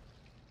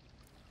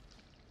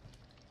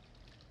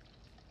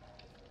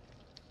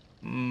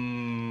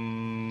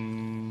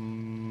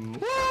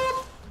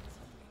 Whoop.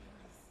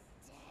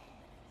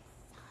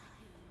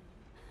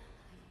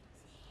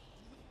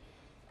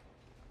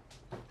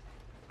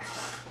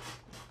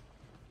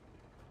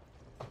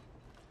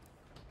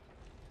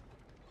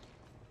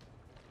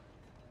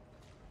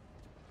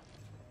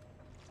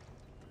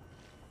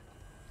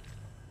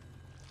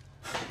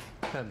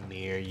 Come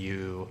here,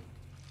 you.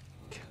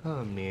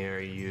 Come here,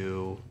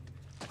 you.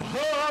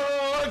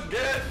 Oh,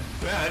 get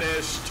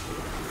banished!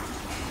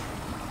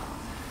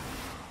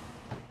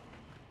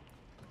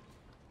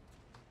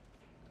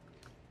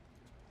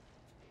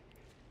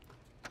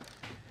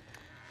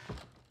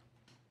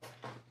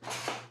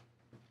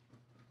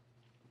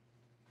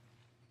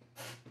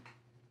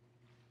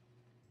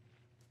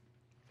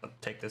 I'll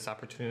take this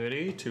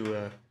opportunity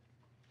to,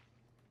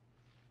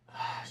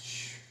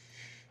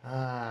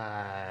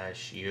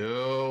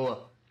 you.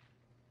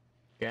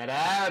 Get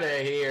out of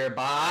here,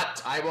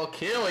 bot. I will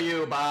kill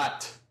you,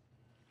 bot.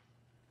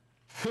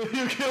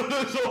 You killed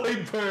a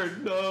zoid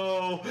bird.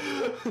 No.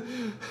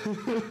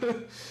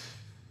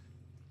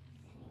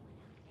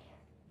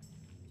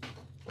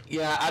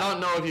 Yeah, I don't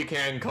know if you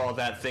can call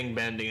that thing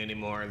Bendy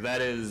anymore.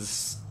 That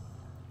is...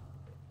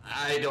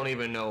 I don't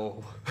even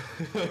know.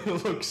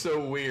 It looks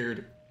so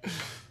weird.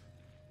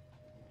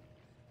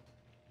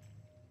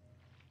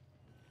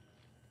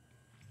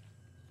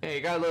 Hey,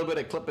 you got a little bit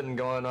of clipping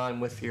going on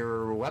with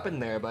your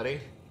weapon there,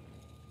 buddy.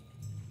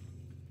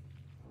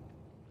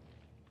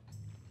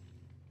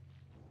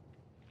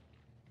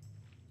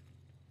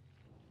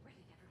 Where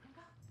did everyone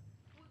go?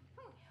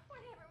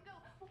 Where did everyone go?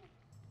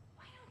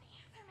 Why don't they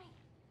answer me?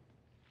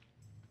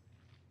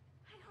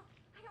 I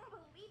don't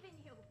believe in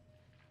you.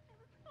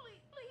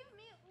 Please, leave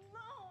me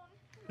alone.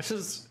 This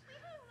is...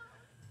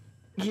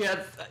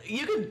 Yeah,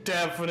 you can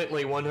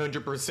definitely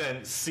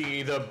 100%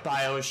 see the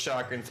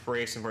BioShock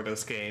inspiration for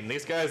this game.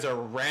 These guys are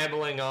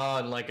rambling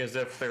on like as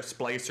if they're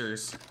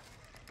splicers.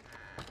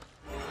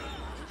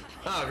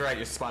 Oh, great,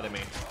 you spotted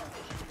me.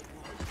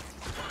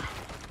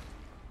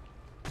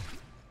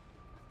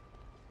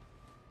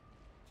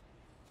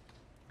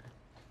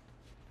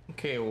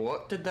 Okay,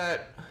 what did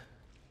that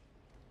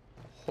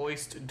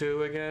hoist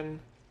do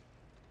again?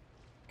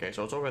 Okay,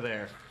 so it's over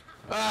there.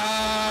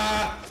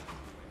 Ah!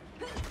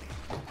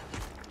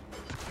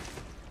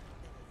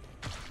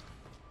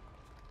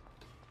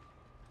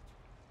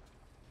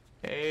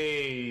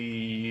 Hey,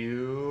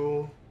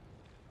 you.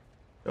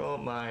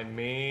 Don't mind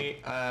me.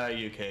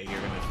 Okay,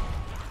 you're gonna...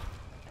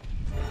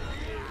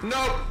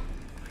 Nope!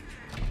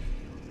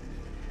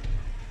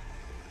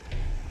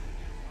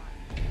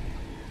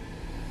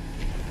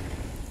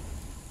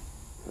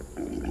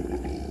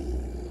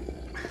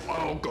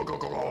 Oh, go, go,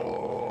 go,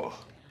 go!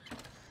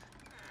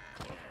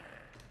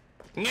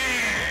 Yeah!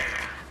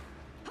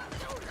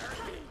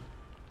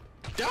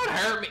 Don't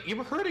hurt me! You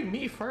were hurting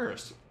me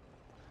first.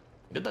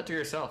 You did that to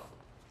yourself.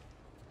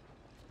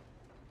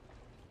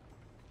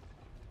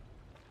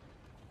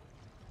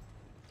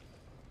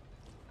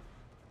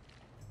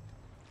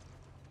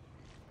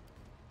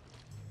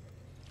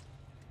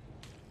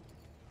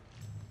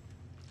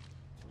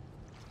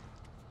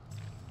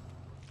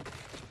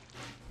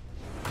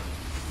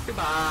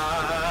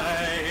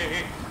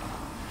 Goodbye!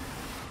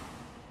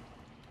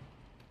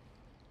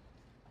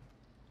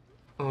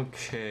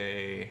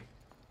 Okay.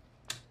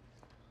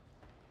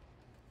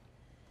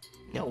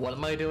 Now what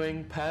am I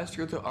doing? Pass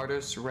through the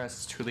artist's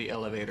rest to the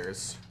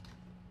elevators.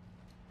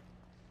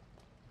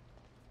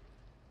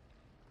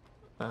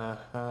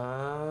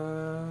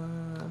 Uh-huh.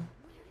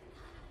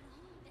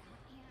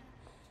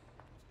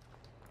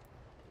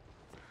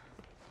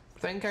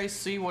 Think I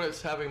see what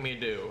it's having me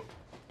do.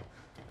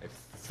 I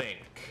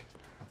think.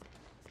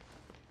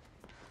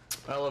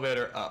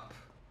 Elevator up.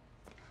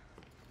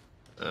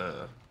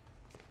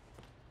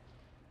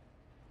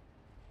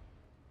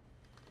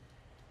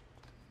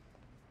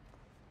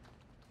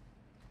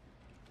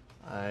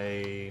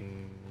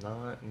 I'm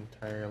not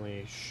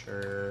entirely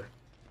sure.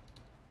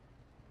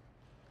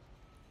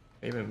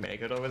 Even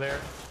make it over there?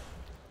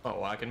 Oh,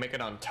 well, I can make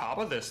it on top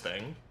of this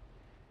thing.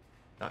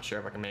 Not sure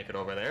if I can make it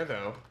over there,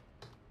 though.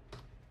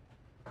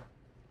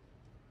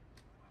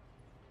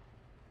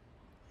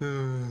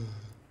 Since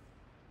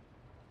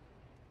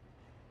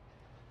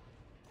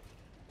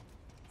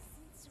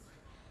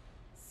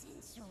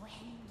when do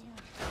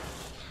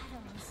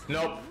shadows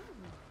Nope.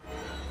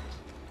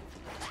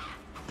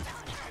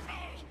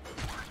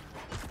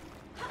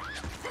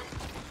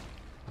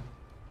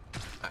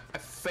 I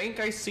think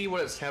I see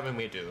what it's having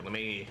me do. Let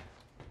me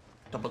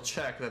double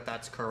check that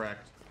that's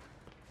correct.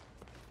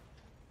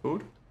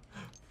 Food?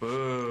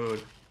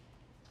 Food.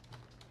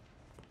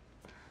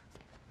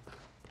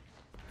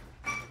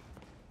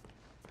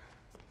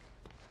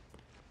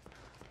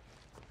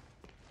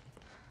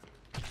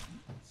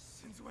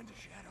 Since when do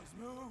shadows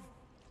move?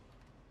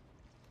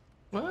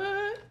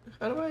 What?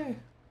 How do I?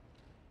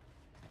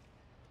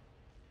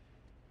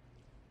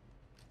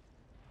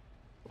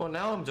 Well,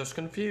 now I'm just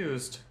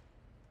confused.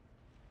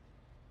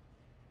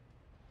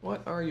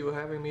 What are you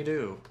having me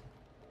do?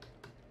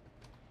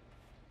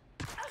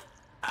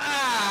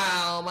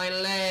 Ow, my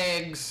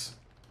legs!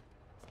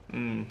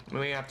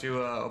 We have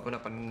to open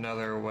up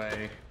another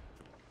way.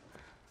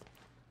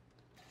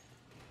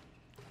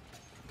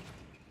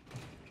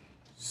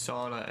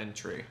 Sauna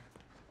entry.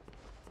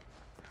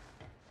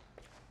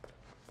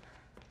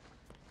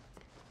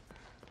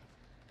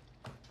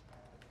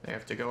 I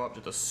have to go up to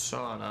the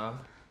sauna,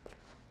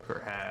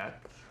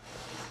 perhaps.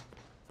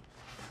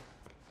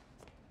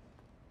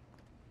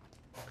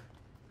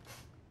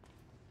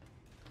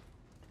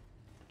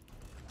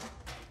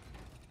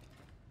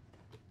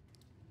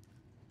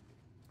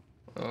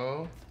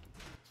 Oh.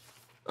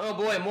 Oh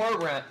boy,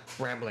 more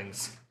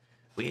ramblings.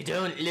 We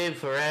don't live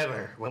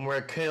forever. When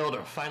we're killed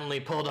or finally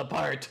pulled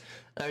apart,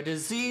 our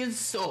diseased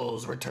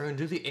souls return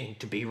to the ink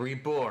to be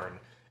reborn.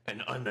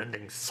 An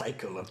unending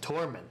cycle of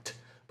torment.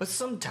 But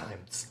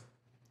sometimes,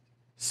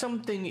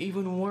 something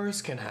even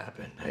worse can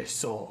happen. A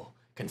soul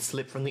can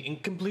slip from the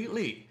ink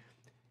completely.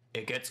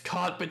 It gets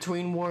caught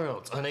between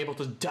worlds, unable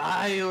to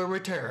die or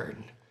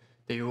return.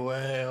 They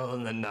wail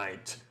in the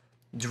night,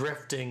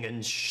 drifting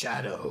in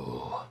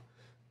shadow.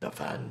 The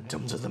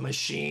phantoms of the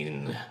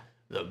machine,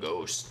 the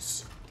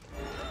ghosts.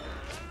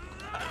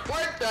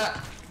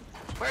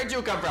 Where'd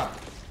you come from?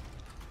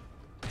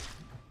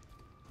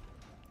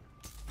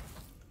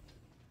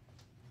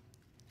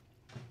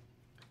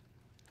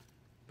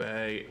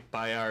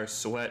 By our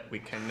sweat, we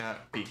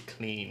cannot be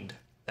cleaned.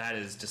 That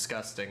is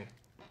disgusting.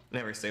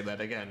 Never say that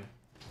again.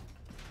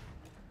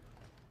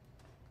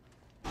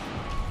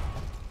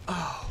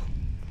 Oh.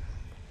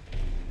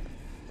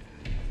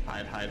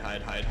 Hide, hide,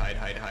 hide, hide, hide,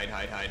 hide, hide,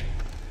 hide, hide.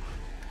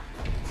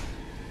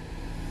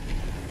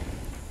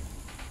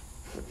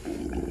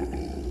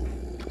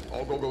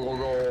 Oh, go, go, go,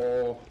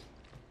 go.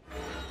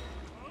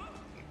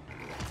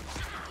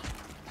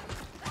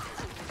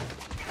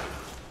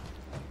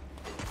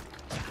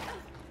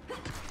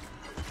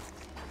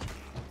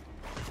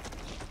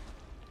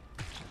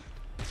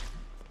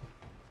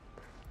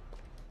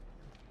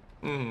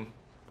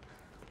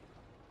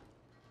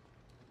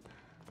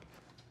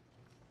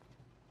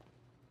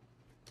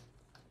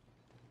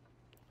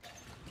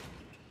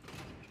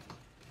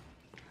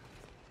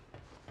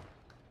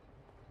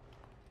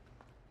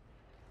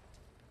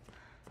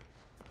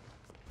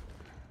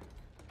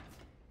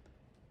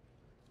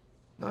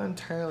 Not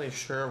entirely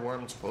sure where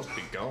I'm supposed to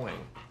be going.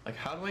 Like,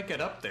 how do I get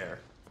up there?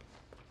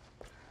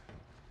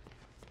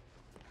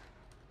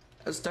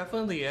 It's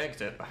definitely the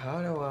exit, but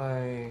how do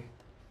I...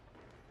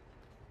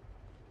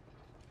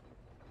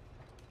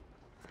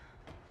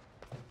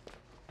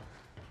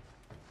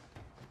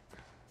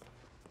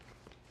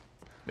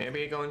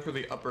 Maybe going through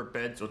the upper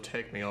beds will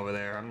take me over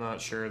there. I'm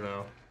not sure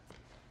though.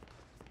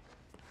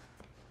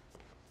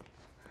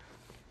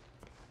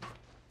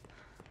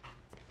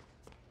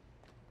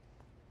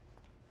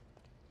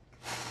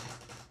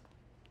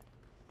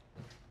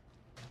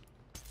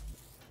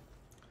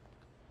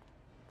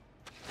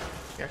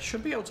 I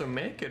should be able to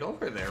make it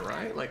over there,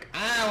 right? Like,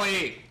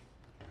 owie!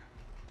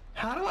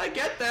 How do I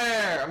get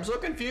there? I'm so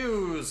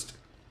confused.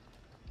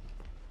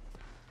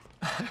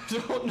 I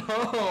don't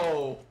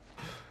know.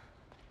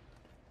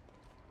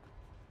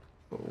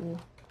 Oh.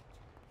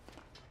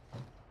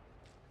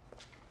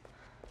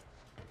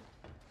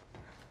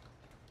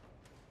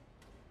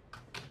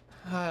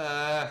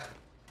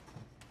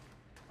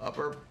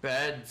 Upper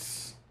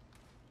beds.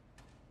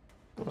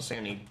 I don't see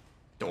any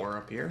door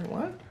up here.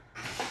 What?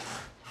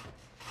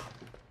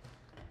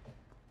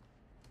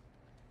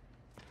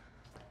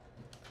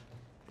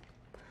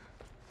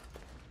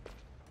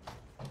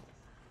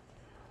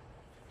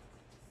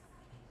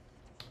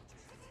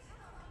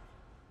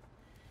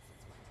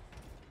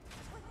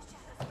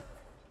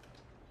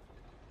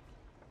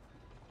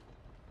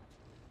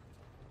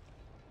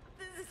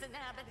 This isn't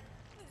happening.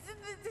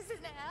 This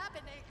isn't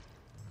happening.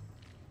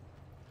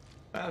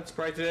 I'm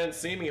surprised you didn't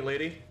see me,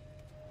 lady.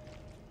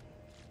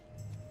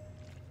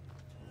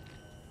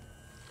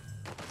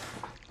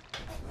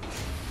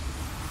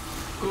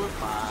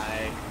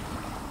 Goodbye.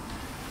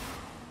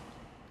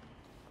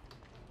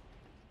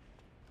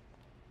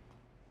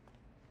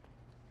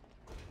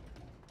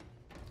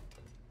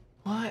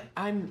 What?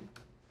 I'm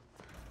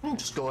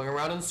just going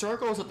around in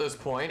circles at this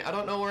point. I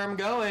don't know where I'm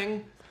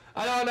going.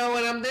 I don't know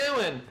what I'm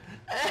doing.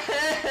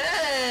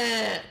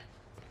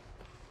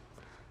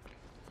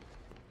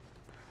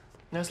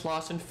 Just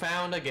lost and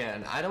found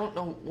again. I don't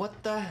know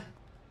what the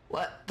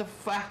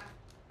fuck.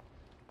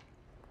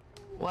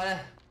 What?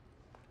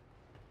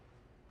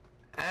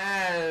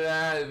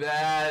 I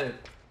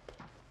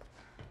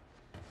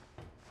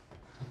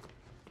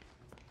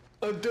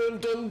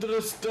don't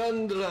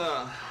understand.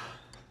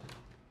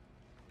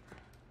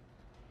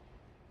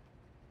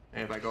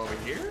 And if I go over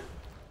here?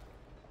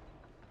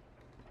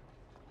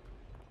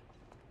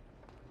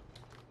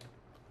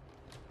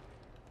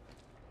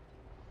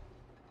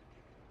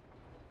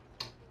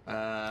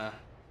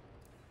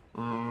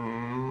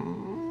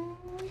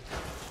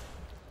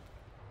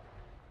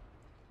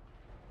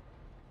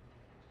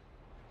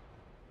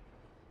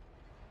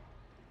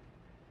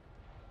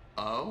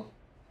 Oh?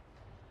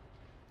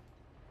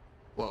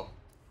 Whoa.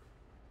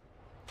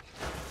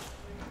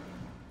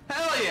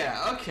 Hell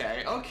yeah!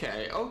 Okay,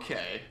 okay,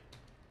 okay.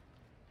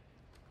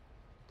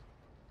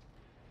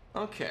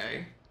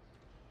 Okay.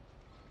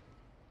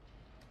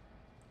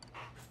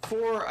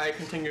 Before I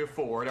continue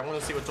forward, I want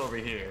to see what's over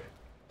here.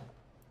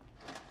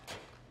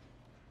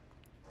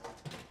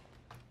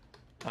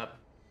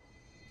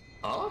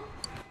 Oh?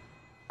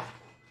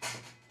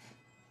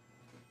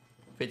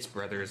 Fitz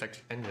Brothers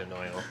engine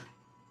oil.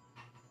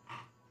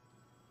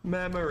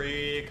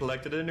 Memory!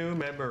 Collected a new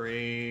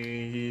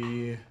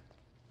memory.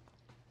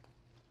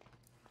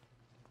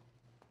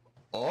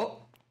 Oh!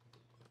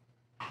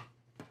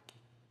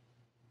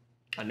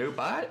 A new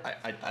body?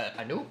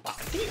 A new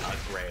body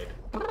upgrade.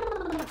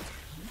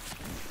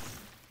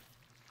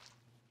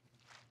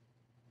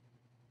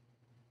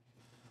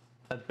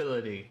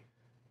 Ability.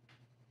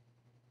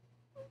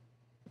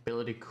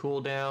 Ability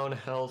cooldown,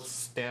 health,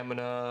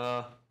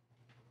 stamina.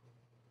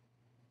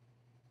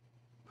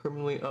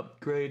 Permanently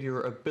upgrade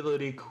your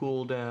ability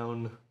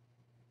cooldown.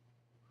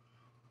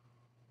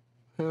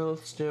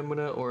 Health,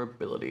 stamina, or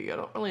ability. I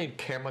don't really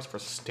care much for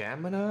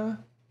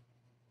stamina.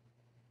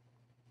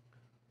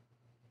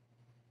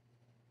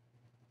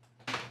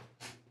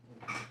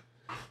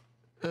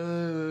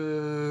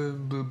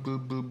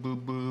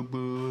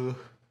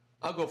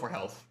 I'll go for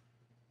health.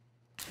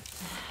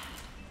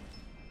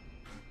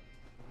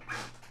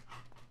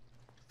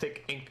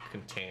 Thick ink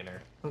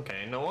container.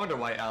 Okay, no wonder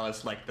why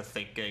Alice liked the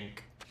thick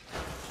ink.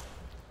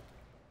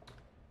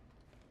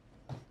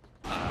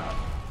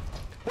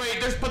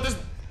 Wait, but there's...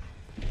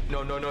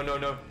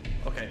 No.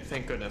 Okay,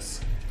 thank goodness.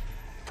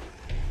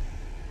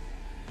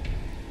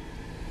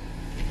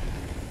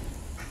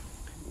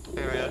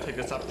 Alright, I'll take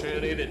this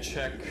opportunity to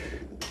check.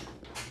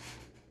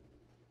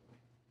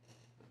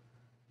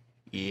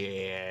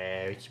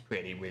 Yeah, it's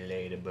pretty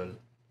relatable.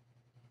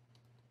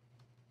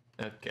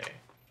 Okay.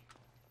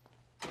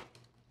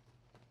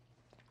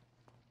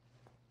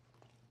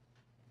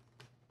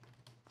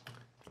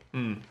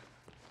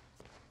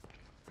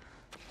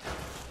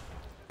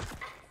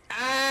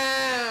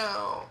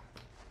 Ow!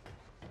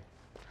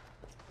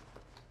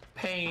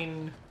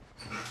 Pain.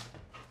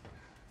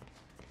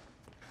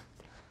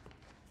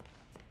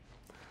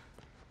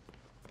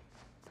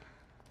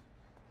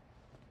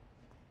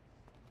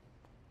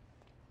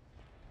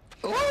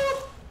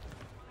 Oh!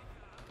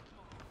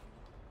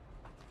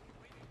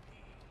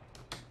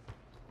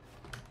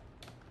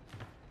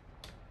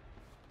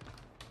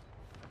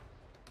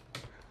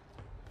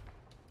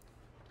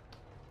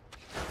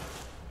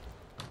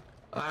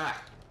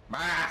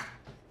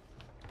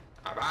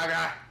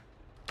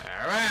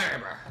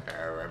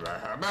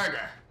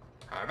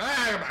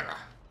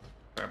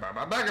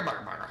 burger,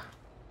 burger, burger.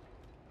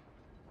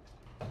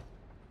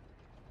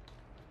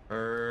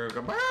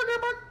 Burger, burger,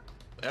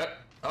 burger.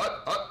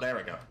 Oh, there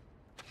we go.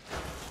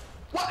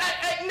 What?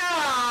 Hey,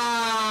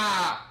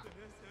 nah! This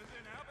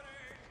isn't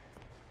happening!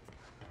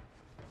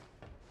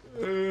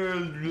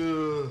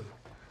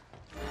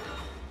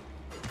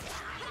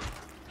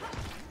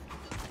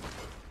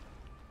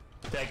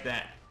 Take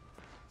that.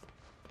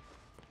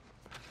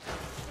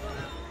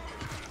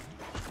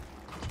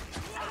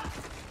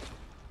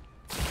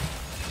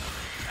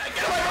 Hey,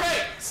 get away from me!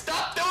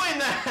 Stop doing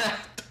that!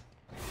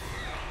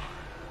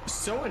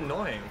 So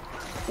annoying.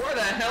 Where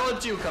the hell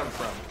did you come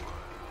from?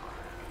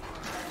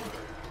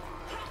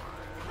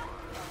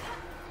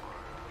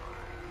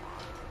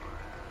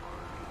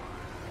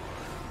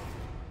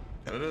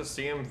 Did I just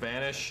see him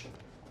vanish?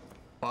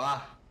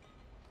 Ah.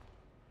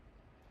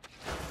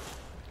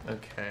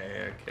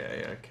 Okay.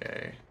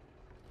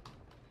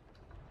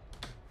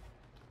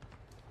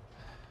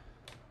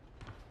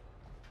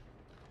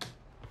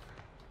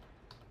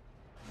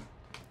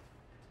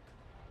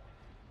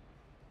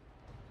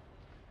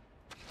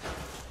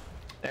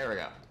 There we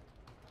go.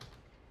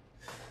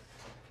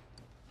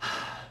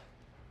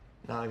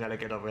 Now I gotta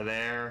get over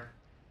there.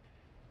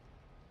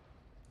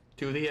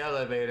 To the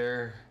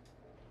elevator.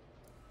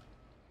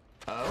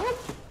 Oh,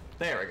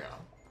 there we go.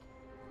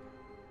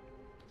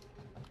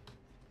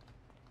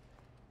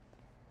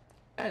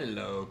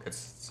 Hello,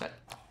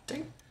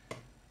 cassetting.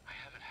 I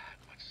haven't had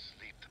much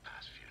sleep the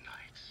past few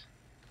nights.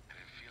 I've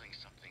been feeling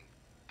something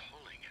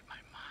pulling at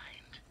my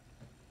mind.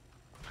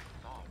 My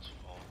thoughts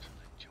fall to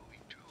the Joey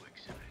Drew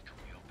exhibit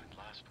we opened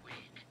last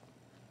week.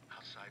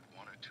 Outside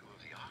one or two of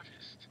the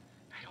artists.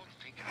 I don't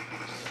think I've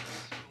ever seen a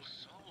single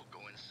soul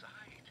go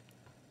inside.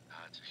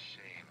 It's a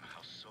shame how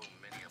so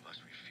many of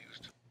us refuse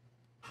to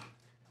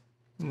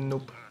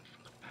Nope. learn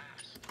from the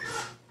past. The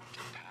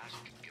past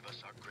can give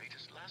us our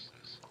greatest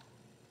lessons.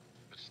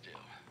 But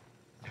still,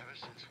 ever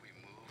since we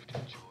moved to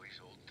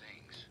Joey's old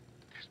things,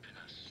 there's been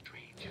a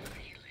strange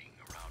feeling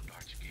around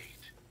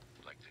Archgate.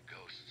 Like the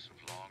ghosts of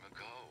long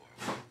ago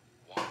are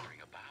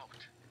wandering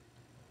about,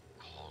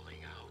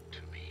 calling out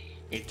to me.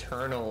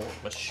 Eternal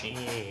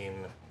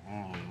machine.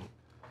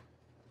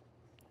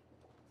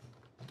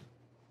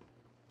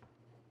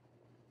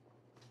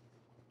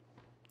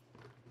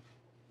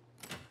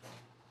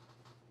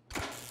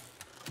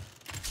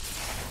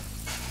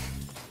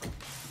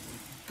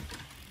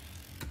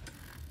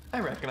 I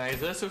recognize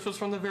this. This was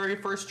from the very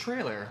first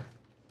trailer.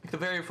 Like the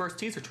very first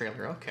teaser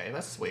trailer. Okay,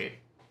 that's sweet.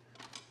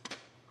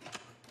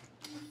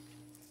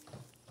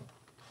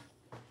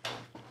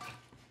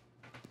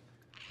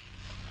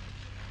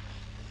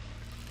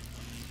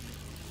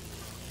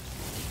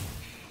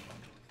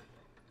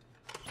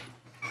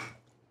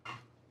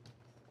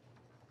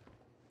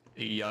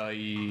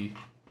 Yay.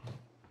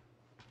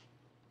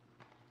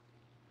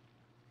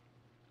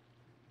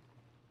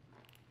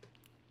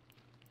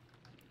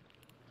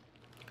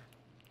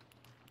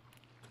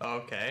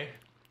 Okay.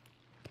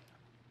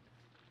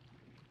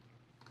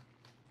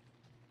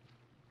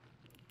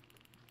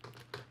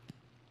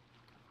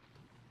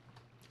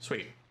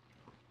 Sweet.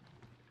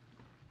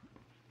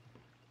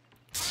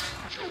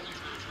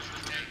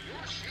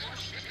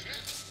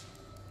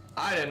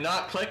 I did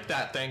not click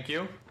that, thank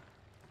you.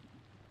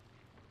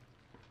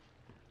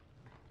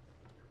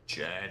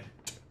 Jet.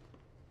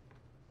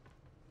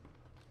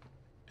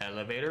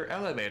 Elevator,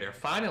 elevator.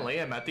 Finally,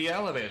 I'm at the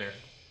elevator.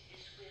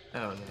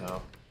 Oh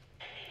no.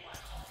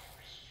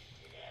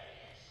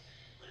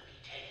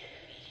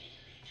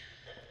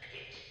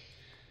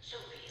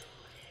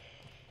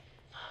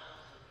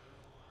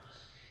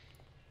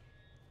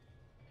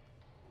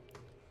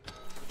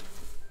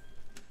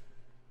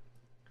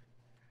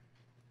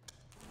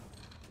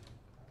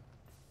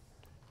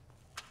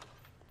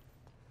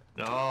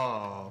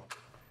 No.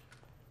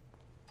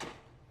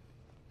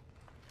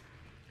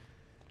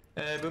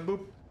 Boop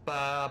boop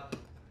bop.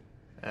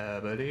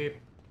 Ba-deep.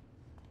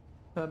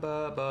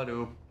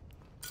 Ba-ba-ba-doop.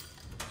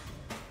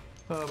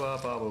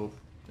 Ba-ba-ba-boop.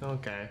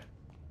 Okay.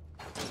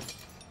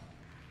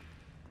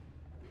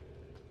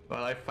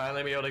 Will I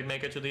finally be able to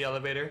make it to the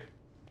elevator?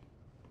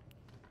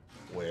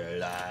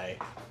 Will I?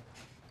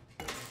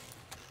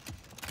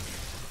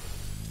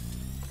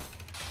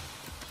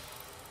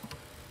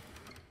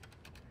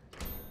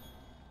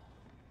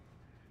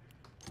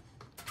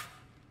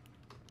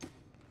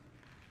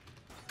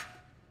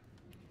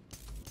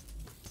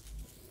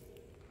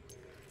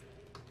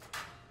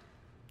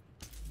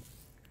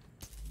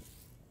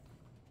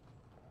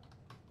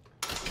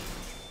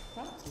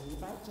 Brought to you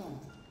by Jen.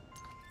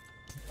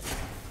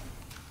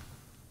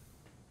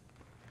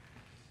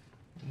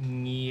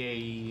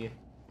 Yay.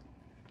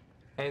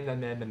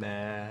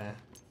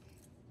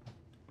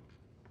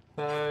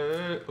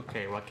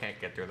 Okay, well I can't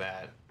get through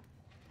that.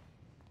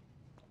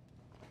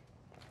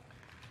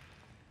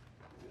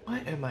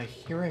 What am I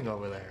hearing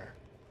over there?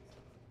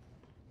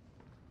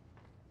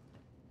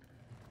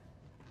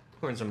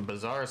 Hearing some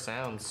bizarre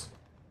sounds.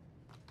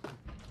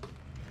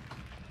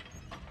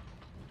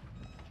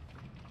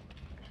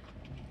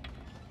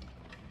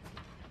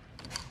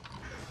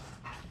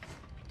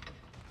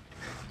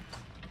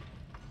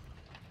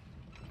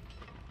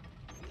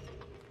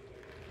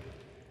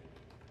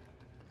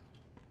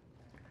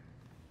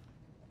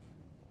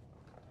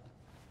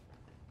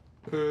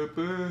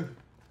 I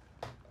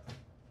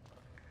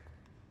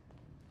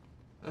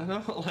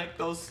don't like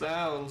those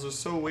sounds, they're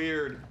so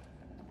weird.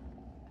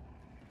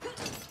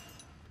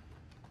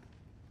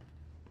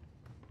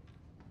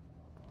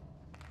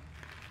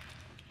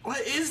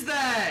 What is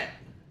that?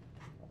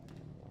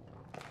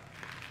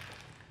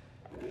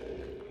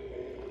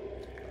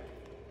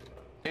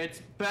 It's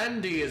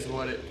Bendy is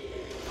what it...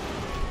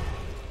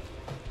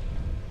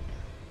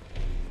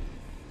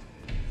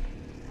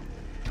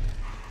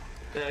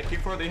 Thank you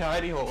for the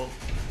hidey hole.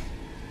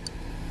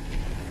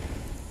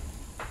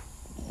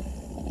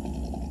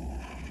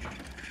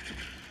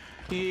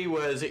 He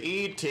was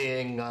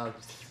eating a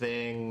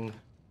thing.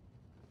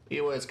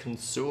 He was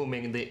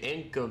consuming the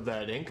ink of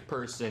that ink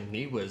person.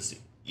 He was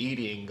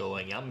eating,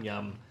 going yum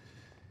yum.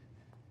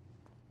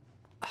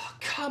 Oh,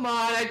 come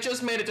on, I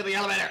just made it to the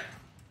elevator.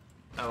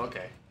 Oh,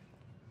 okay.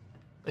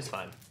 It's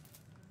fine.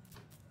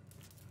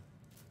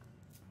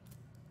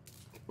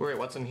 Wait,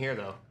 what's in here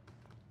though?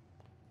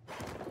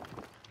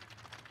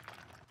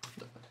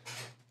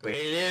 We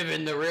live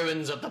in the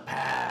ruins of the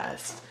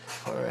past,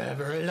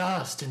 forever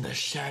lost in the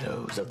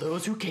shadows of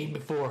those who came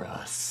before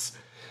us.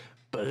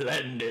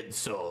 Blended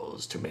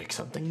souls to make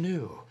something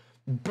new,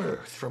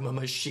 birthed from a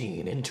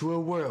machine into a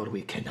world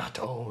we cannot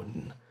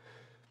own.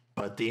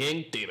 But the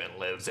ink demon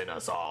lives in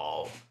us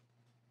all.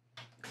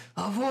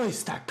 A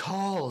voice that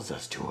calls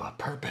us to a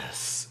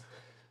purpose.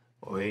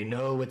 We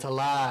know it's a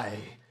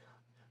lie,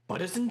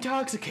 but its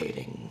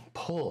intoxicating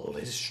pull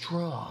is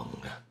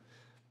strong.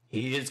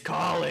 He is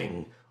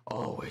calling,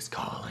 always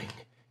calling.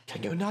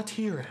 Can you not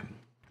hear him?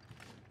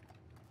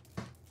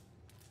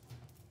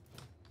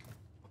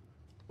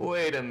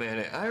 Wait a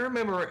minute, I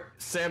remember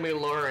Sammy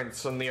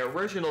Lawrence from the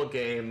original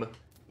game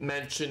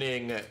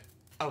mentioning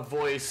a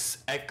voice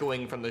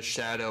echoing from the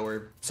shadow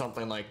or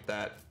something like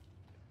that.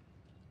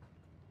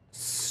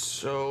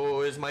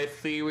 So is my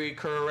theory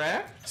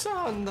correct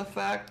on the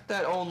fact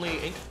that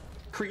only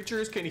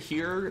creatures can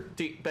hear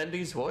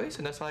Bendy's voice,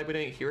 and that's why we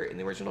didn't hear it in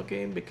the original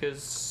game,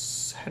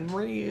 because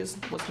Henry was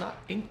not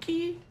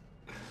inky?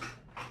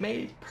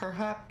 Maybe,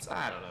 perhaps,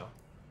 I don't know.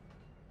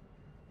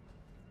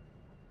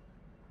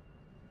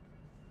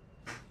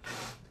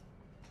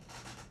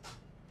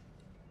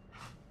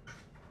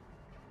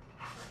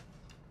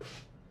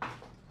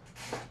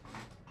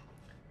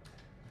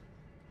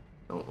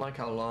 Don't like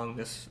how long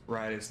this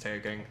ride is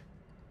taking.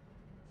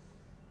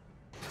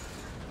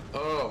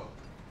 Oh.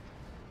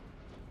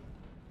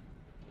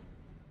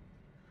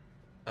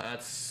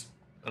 That's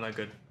not a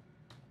good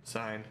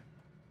sign.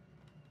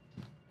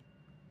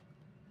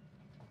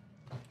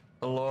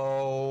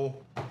 Hello?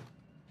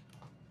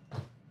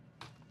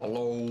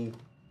 Hello?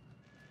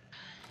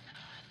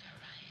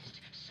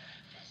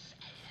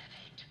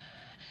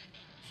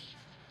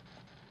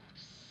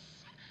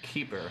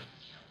 Keeper.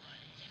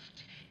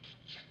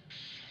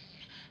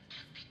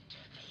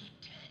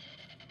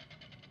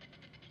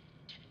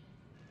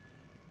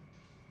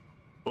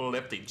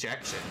 Lift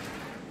ejection.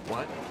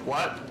 What?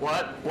 What?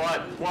 Where?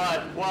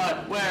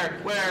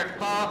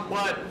 Huh?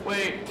 What?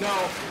 Wait,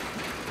 no.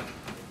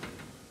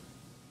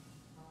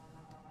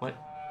 What?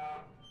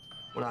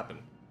 What happened?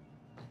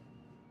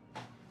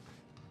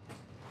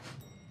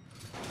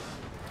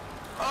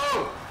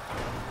 Oh!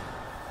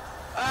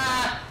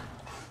 Ah!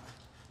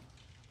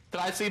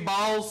 Did I see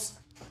balls?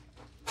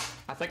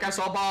 I think I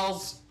saw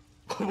balls.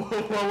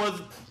 What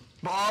was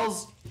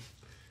balls?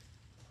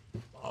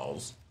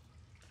 Balls.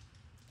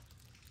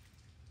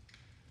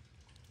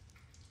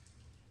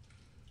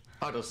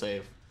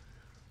 Autosave.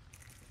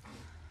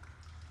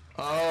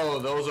 Oh,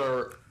 those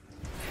are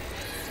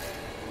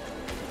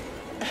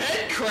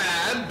head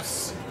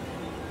crabs.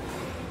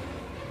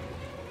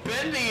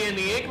 Bendy and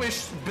the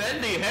English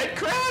Bendy head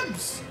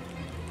crabs.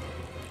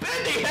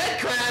 Bendy head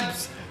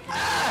crabs.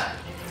 Ah!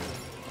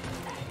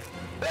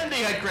 Bendy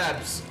head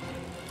crabs.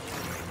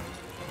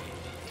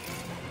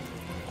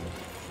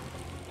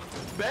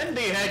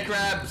 Bendy head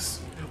crabs.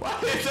 Why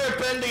is there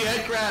Bendy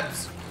head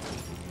crabs?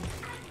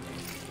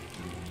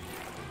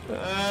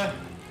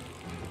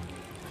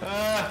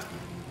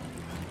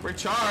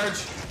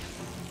 Recharge.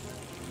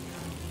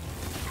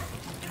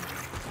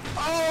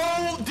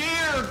 Oh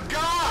dear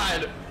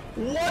God!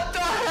 What the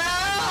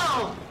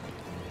hell?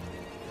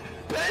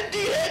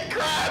 Bendy head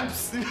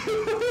crabs!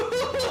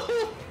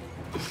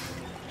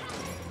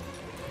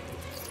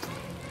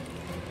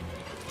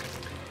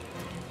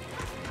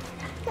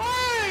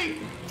 Why?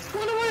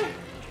 What am I?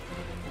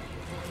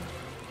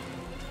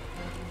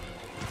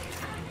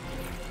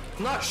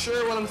 I'm not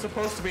sure what I'm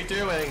supposed to be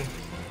doing.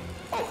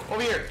 Oh,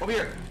 over here, over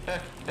here.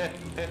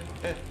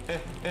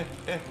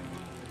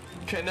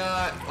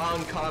 Cannot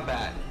on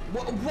combat.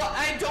 What?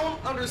 I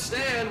don't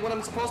understand what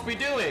I'm supposed to be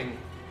doing.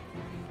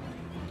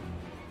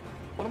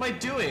 What am I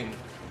doing?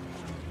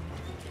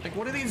 Like,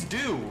 what do these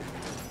do?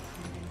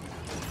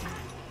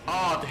 Oh,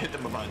 I have to hit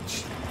them a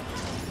bunch.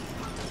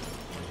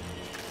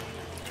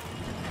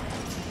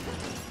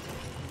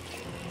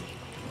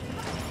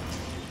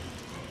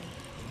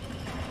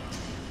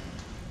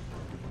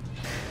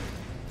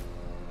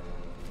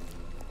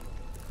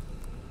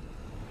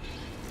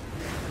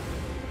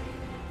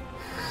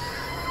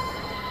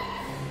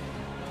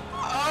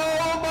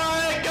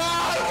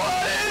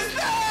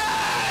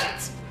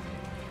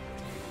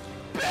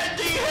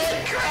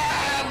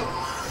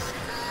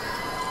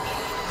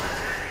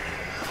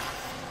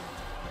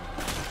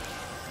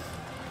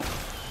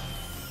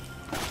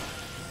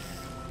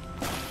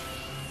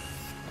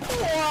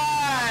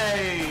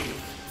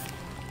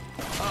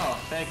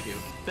 Thank you.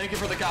 Thank you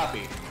for the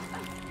coffee.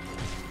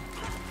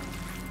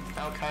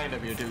 How kind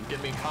of you to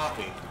give me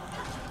coffee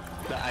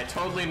that I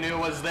totally knew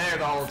was there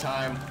the whole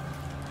time.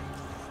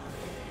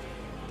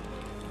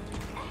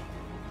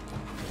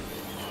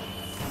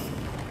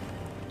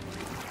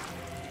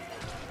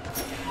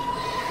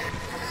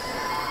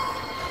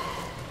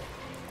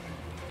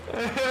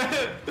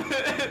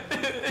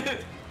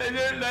 I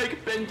don't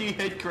like bendy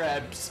head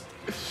crabs.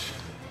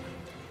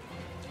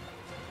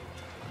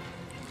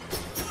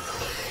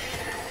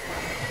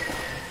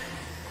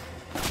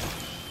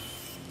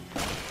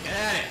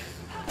 Get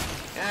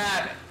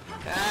it!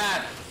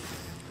 Get it!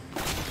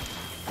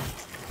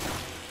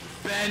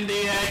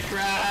 Bendy head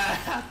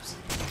crabs!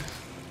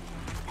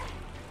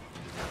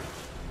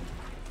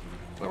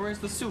 Where's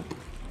the soup?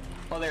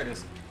 Oh, there it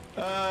is.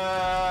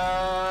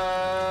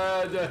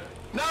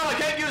 No, I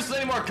can't use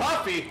any more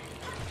coffee!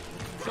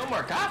 No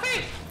more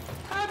coffee?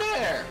 How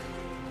dare!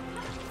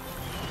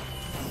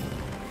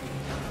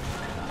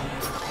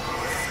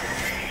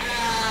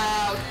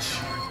 Ouch!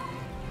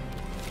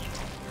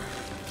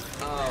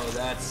 Oh,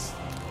 that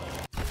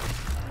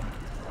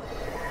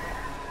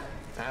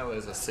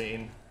was a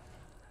scene.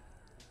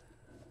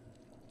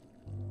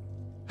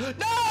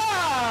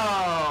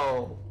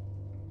 No!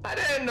 I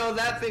didn't know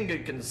that thing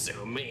could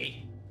consume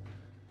me.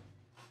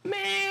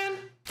 Man!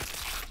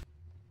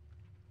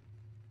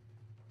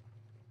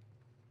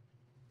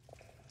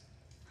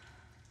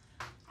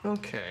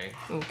 Okay.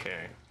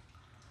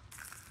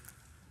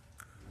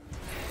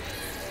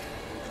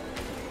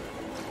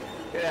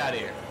 Get out of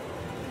here.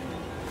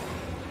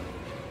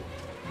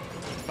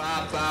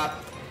 Bop,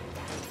 bop.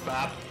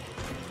 Bop.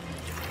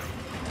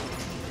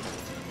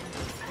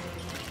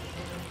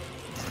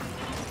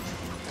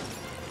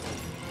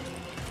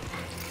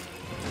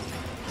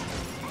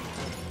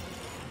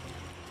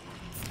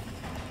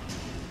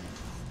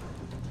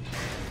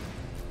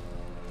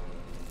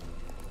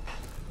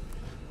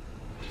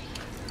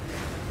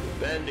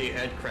 Bendy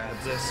head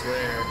crabs, I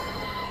swear.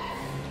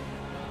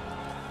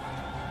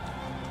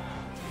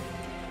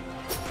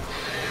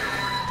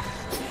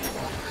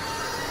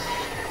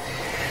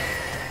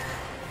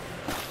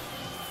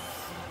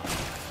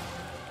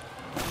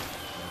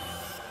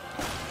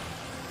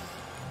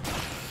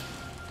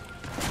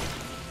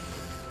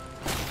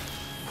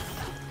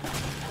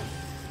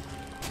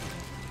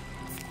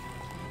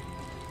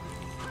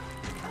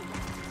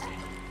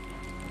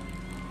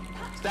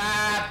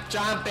 Stop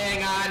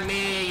jumping on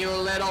me, you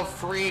little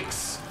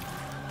freaks!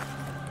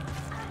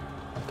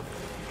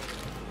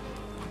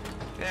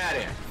 Get out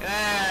of here. Get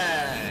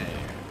out of here.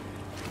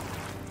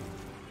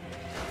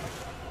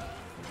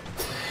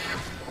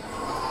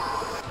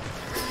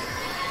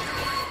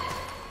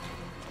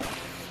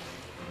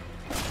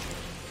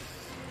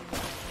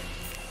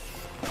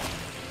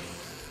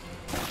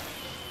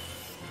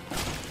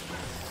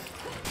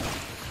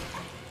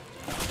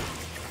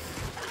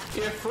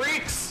 You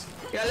freaks!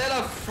 You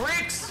little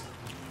freaks!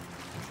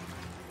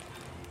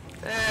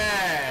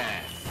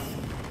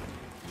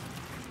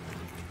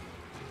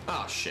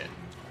 Oh shit.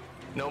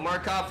 No more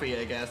coffee,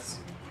 I guess.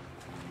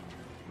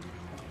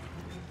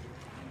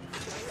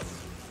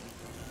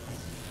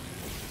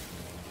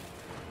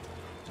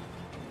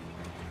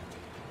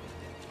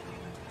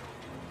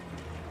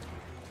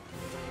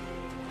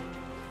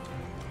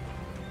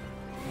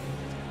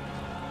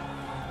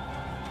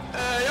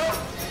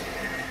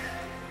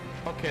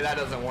 Okay, that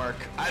doesn't work.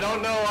 I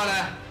don't know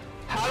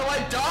how do I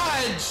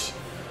dodge?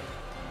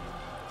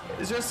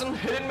 Is there some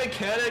hidden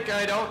mechanic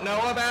I don't know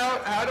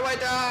about? How do I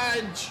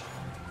dodge?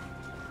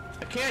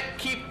 I can't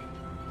keep...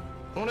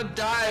 I want to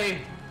die.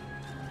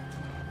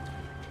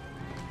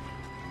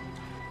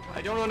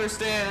 I don't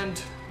understand.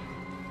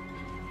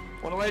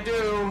 What do I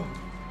do?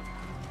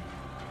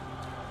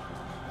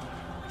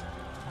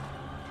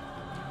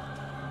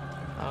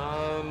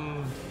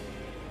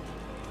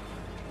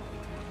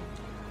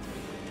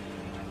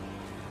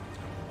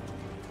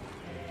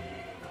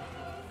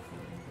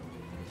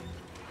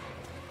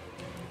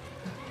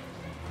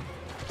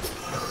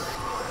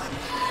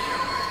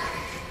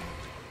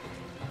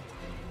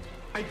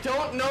 I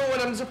don't know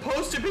what I'm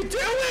supposed to be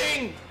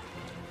doing!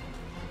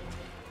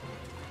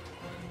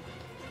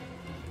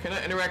 Can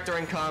I interact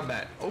during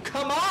combat? Oh,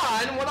 come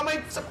on! What am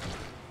I...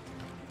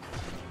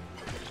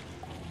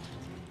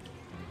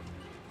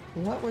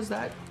 What was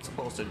that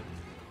supposed to...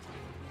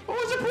 What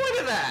was the point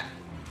of that?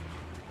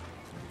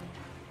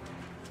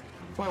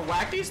 Do I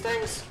whack these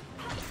things?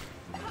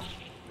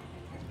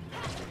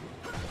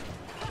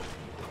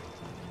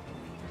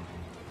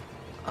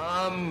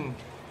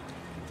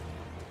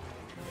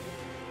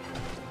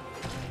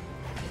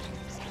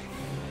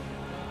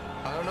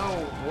 I don't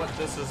know what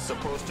this is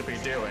supposed to be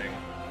doing.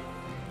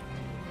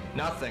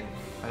 Nothing,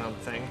 I don't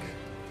think.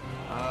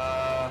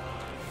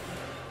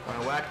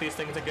 Wanna whack these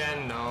things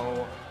again?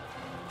 No.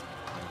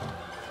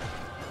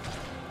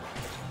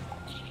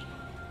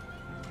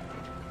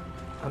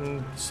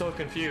 I'm so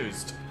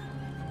confused.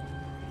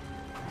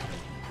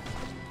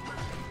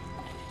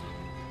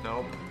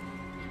 Nope.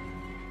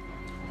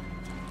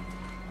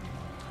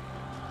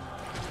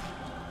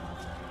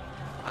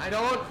 I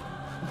don't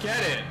get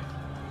it.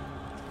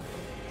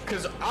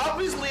 Because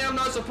obviously I'm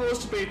not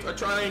supposed to be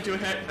trying to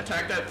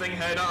attack that thing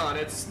head on.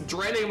 It's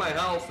draining my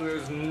health.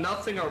 There's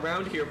nothing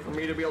around here for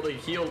me to be able to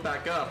heal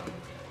back up.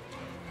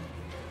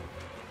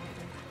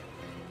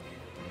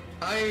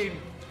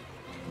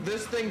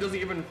 This thing doesn't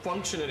even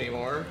function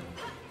anymore.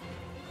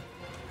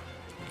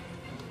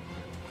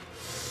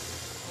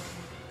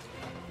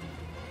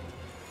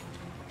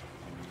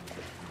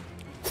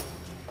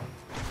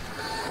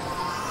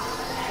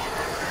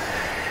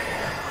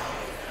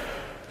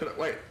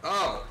 Wait,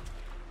 oh.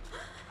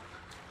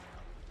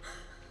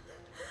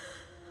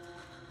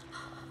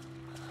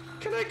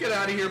 Can I get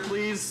out of here,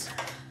 please?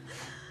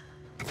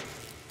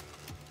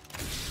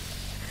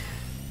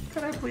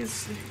 Can I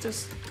please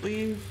just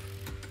leave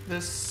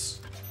this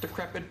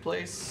decrepit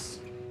place?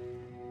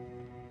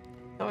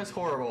 That was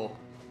horrible.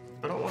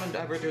 I don't want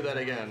to ever do that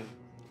again.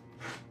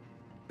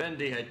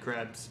 Bendy head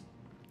crabs.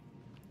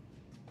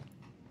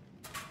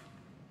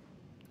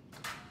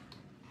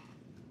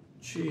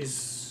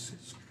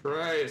 Jesus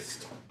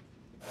Christ.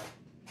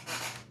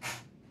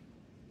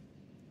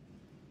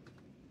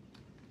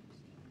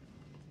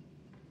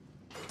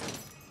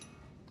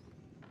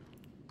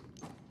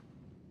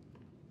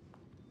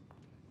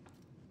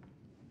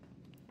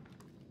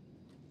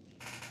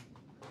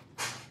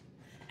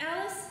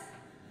 Alice?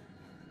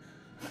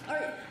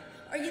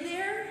 Are you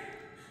there?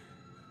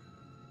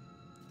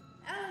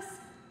 Alice?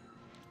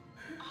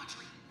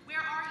 Audrey, where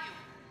are you?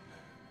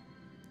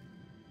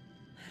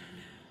 I don't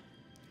know.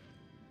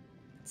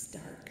 It's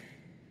dark.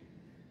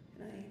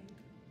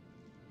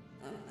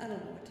 And I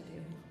don't know what to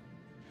do.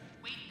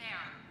 Wait there.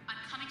 I'm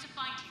coming to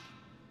find you.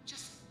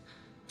 Just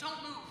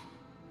don't move.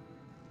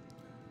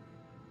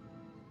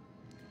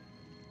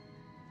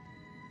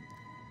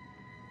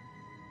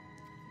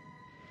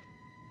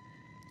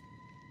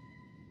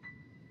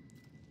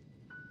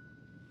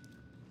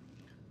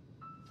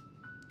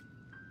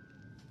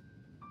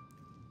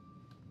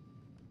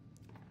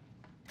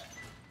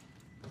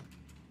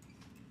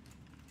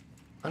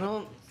 I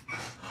don't...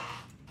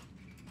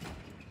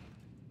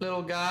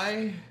 Little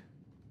guy?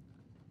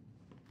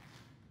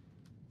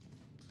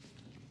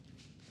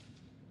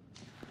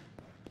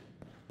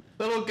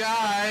 Little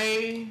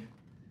guy?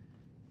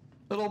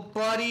 Little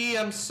buddy,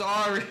 I'm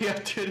sorry. I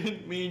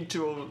didn't mean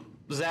to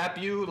zap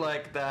you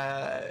like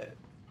that.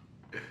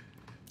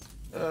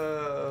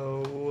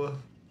 Oh.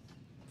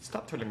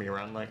 Stop turning me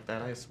around like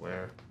that, I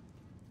swear.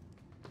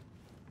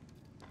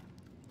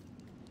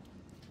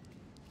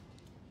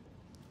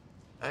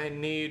 I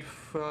need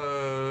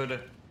food.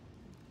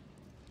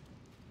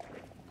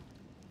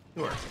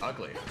 You are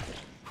ugly.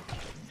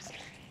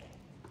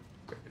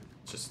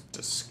 Just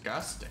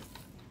disgusting.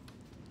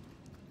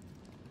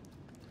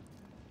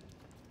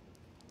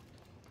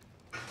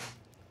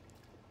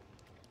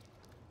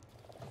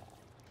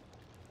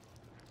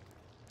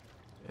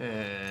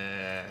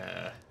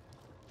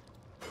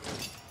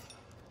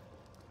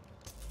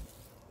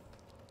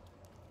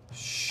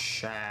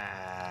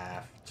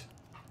 Shaft.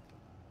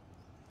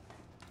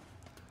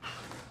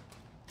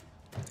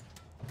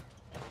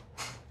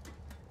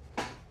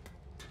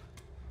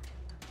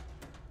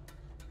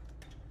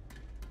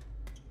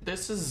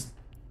 This is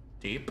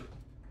deep.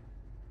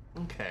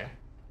 Okay.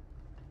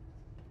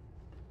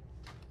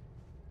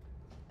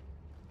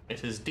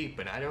 It is deep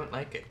and I don't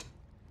like it.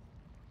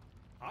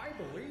 I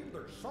believe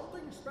there's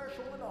something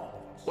special in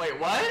all of us. Wait,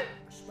 what?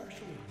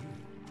 Especially you,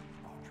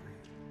 Audrey.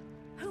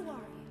 Who are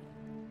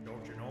you?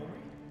 Don't you know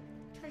me?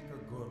 Take a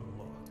good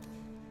look.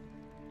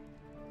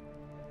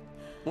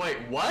 Wait,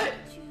 what?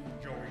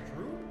 Joey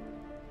Drew?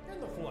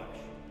 In the flesh.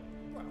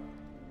 Well,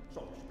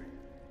 so to speak.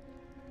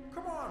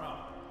 Come on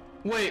up.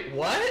 Wait,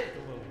 what? Take a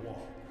little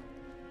walk.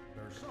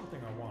 There's something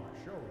I want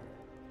to show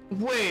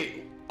you.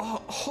 Wait,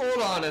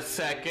 hold on a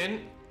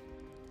second.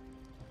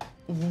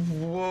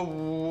 Whoa,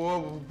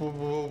 whoa,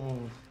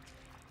 whoa,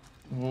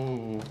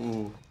 whoa,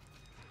 whoa.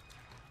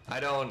 I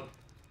don't...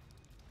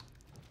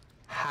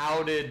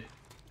 How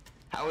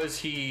is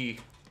he...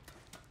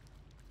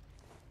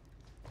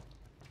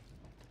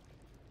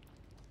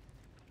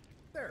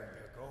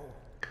 There you go.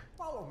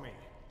 Follow me.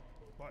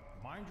 But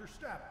mind your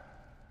step.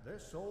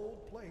 This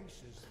old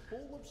place is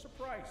full of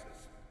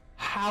surprises.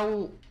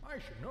 How... I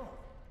should know.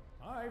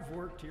 I've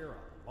worked here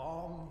a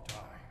long time.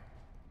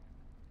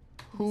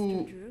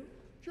 Who... Mr. Drew?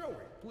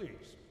 Joey,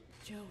 please.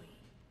 Joey,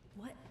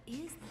 what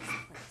is this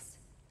place?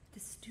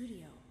 The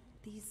studio,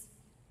 these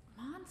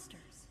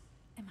monsters.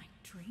 Am I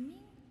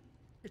dreaming?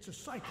 It's a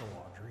cycle,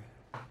 Audrey.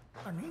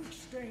 An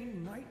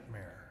ink-stained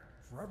nightmare,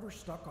 forever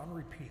stuck on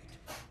repeat.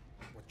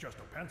 With just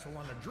a pencil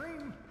and a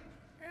dream,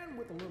 and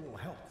with a little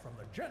help from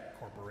the Gent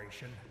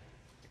Corporation,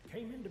 it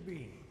came into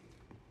being.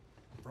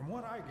 From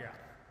what I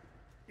gather,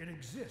 it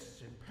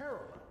exists in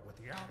parallel with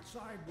the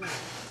outside world,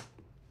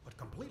 but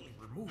completely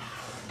removed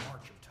from the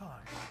march of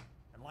time.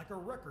 And like a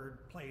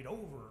record played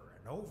over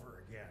and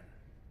over again,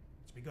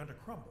 it's begun to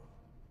crumble,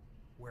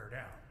 wear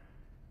down.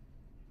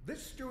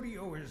 This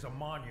studio is a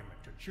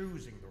monument to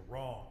choosing the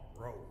wrong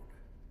road.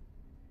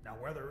 Now,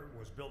 whether it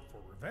was built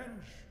for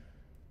revenge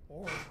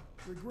or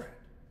regret,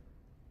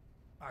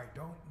 I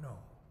don't know.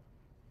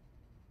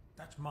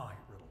 That's my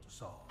riddle to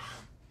solve.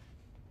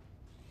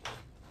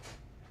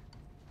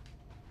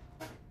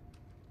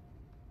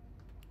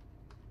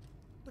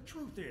 The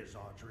truth is,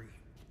 Audrey,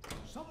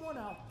 someone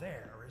out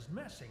there is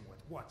messing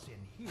with what's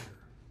in here.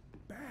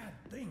 Bad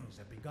things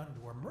have begun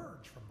to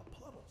emerge from the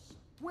puddles.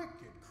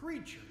 Wicked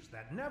creatures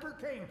that never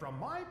came from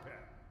my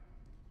pen.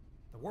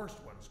 The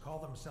worst ones call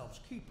themselves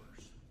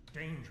keepers.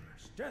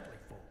 Dangerous, deadly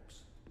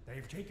folks.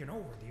 They've taken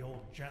over the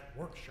old gent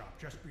workshop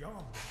just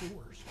beyond the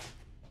sewers,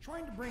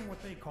 trying to bring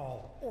what they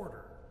call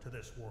order to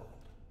this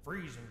world,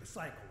 freezing the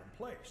cycle in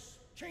place,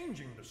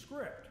 changing the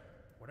script.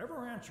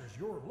 Whatever answers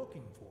you're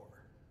looking for,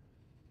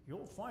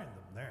 you'll find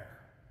them there.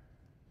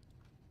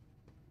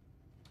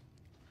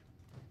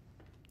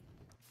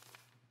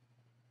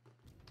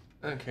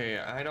 Okay,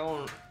 I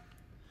don't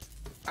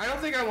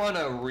think I want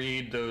to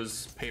read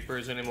those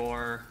papers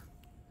anymore.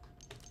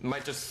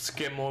 Might just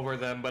skim over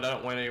them, but I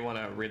don't really want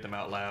to read them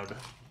out loud.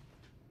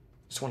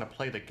 Just want to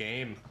play the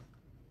game.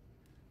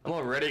 I'm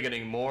already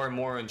getting more and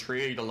more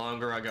intrigued the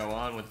longer I go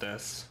on with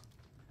this.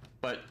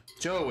 But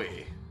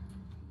Joey,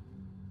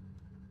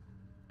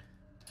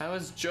 how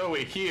is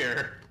Joey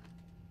here?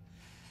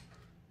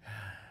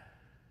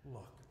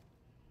 Look,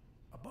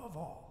 above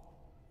all,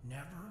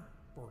 never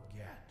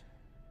forget.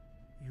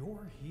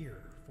 You're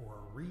here for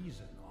a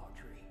reason,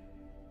 Audrey.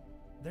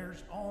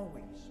 There's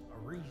always a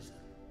reason.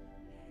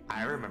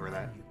 I remember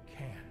that. You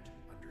can't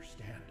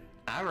understand it.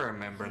 I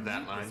remember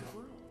that line.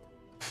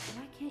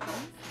 Why can't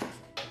you?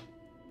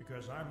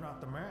 Because I'm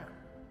not the man.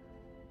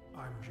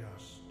 I'm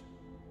just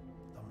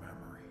the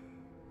memory.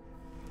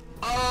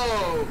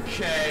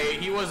 Okay,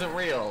 he wasn't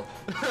real.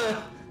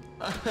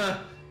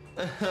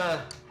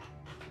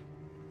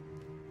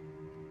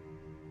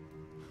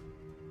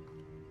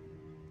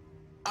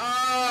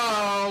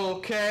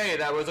 Okay,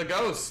 that was a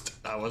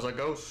ghost. That was a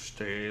ghost.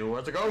 It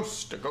was a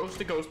ghost. A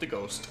ghosty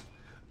ghost.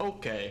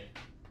 Okay.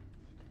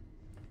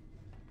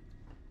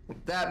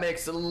 That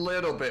makes a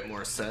little bit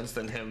more sense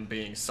than him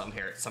being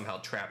somehow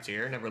trapped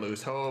here. Never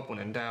lose hope. When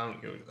in doubt,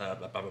 you blah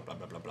blah blah blah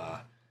blah blah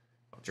blah.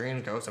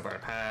 Dreams, ghosts of our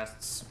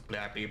pasts.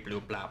 Blah blah blah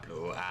blah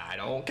blah. I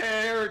don't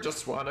care.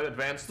 Just want to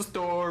advance the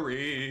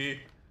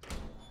story.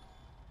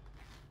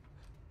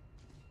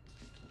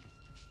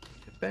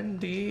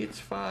 Bendy, it's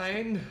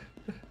fine.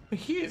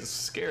 He is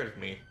scared of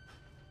me.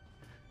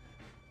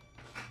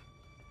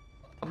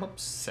 I'm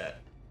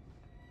upset.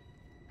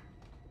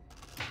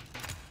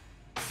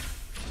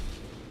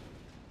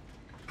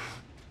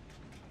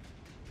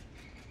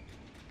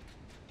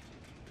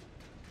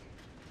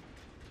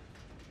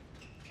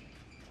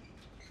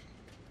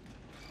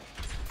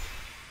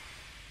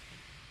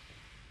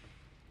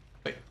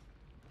 Wait.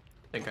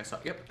 I think I saw.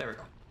 Yep, there we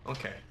go.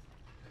 Okay.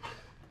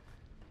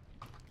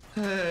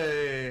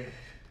 Hey.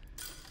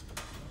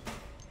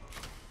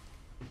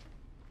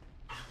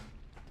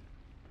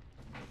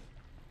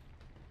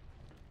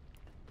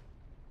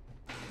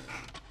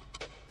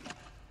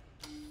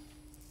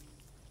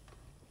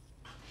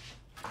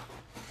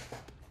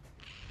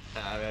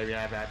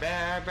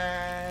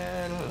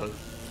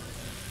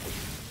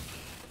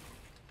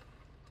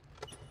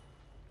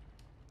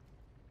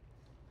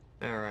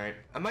 All right,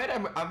 I might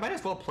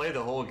as well play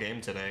the whole game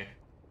today.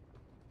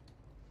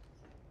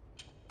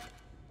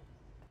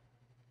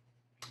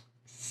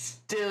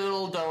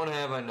 Still don't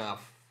have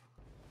enough.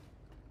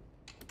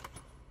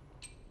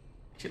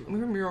 Okay, let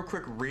me real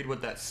quick read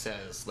what that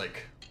says.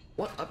 Like,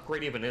 what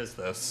upgrade even is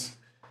this?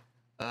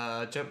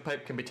 Jump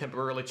pipe can be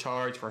temporarily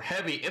charged for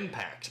heavy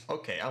impact.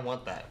 Okay, I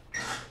want that.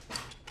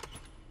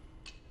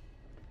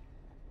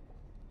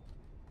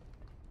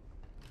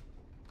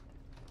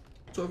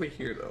 What's over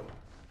here, though?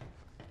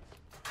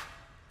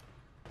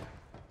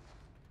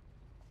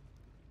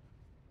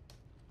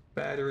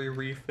 Battery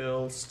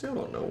refill. Still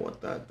don't know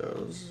what that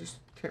does. Just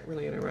can't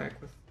really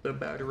interact with the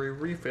battery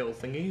refill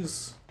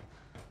thingies.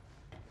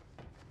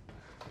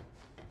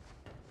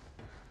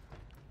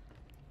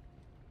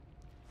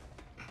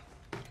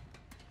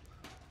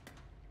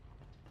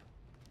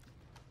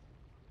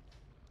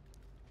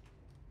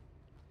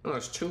 Oh,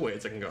 there's two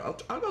ways I can go.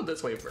 I'll go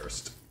this way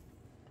first.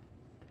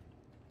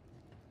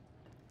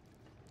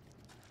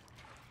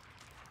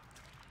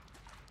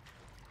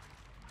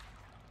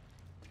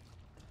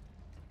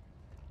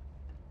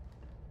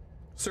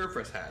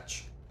 Surface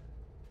hatch.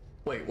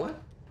 Wait,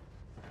 what?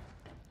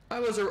 I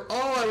was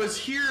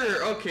here!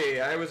 Okay,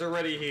 I was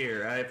already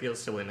here. I feel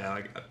silly now.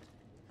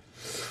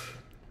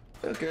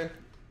 Okay.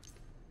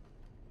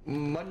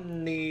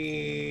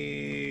 Money.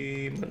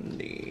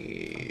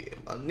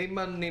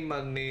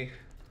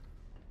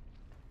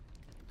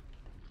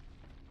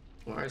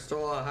 I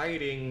saw a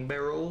hiding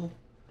barrel.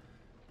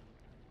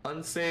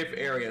 Unsafe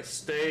area.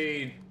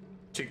 Stay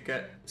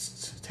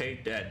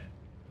dead.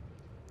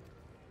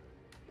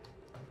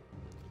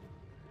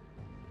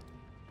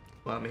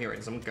 Well, I'm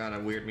hearing some kind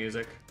of weird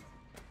music.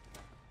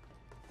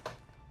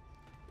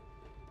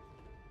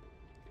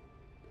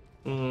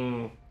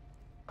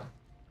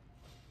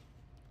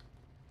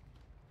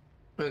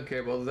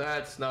 Okay, well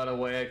that's not a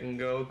way I can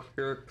go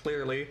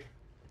clearly.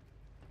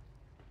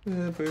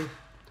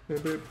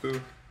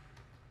 Boo.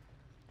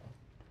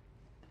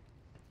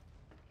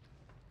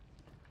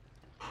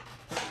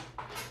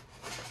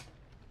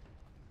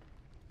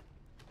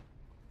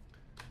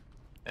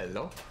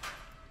 Hello?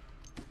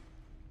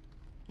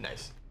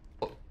 Nice.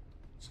 Oh.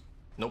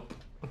 Nope.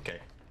 Okay.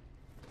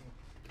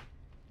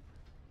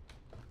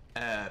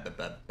 Ba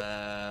ba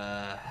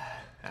ba.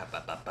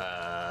 Ba ba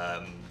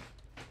ba.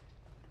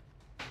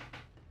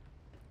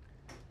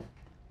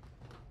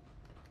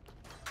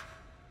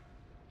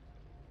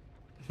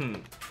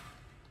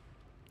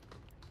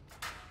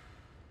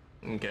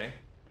 Okay.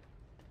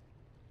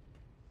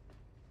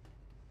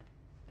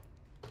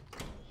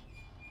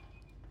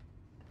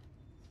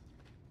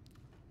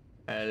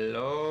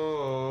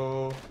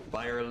 Hello.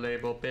 Fire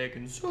label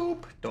bacon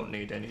soup. Don't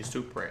need any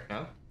soup right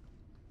now.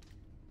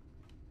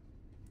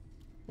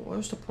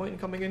 What's the point in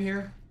coming in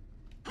here?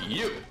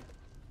 You. You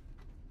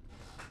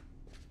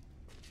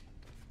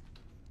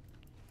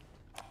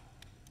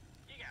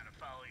gotta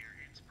follow your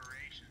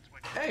inspirations.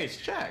 Hey, it's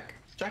Jack.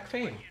 It's Jack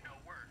Fane. You know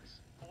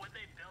works. But when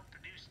they built the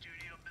new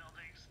studio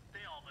buildings,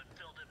 they all but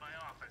filled in my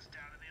office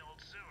down in the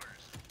old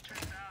sewers.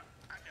 Turns out,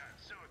 I got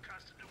so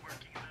accustomed to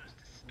working in those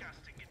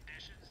disgusting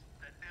conditions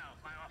that now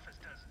if my office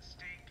doesn't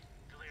stink,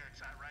 the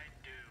lyrics I write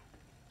do.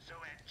 So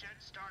when Jen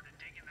started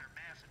digging their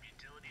massive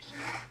utility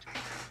shed between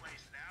their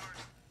place and ours,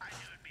 I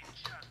knew it'd be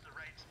just the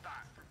right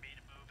spot for me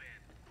to move in.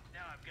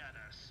 Now I've got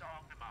a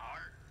song to my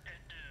heart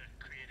and a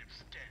creative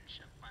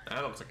stench of my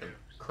That looks like a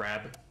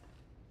crab.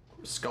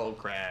 Skull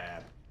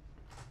crab.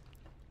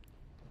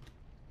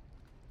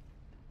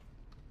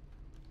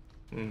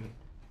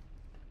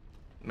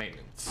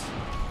 Maintenance.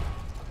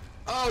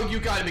 Oh,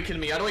 you gotta be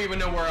kidding me. I don't even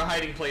know where our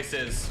hiding place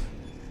is.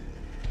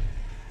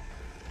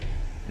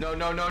 No,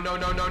 no, no, no,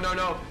 no, no, no,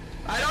 no.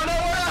 I don't know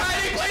where our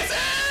hiding place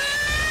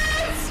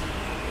is!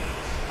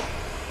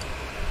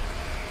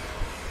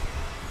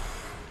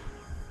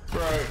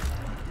 Right.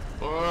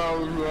 Blah,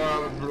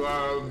 blah,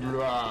 blah,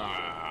 blah.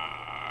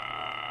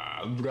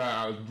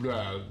 Blah,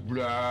 blah,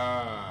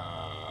 blah.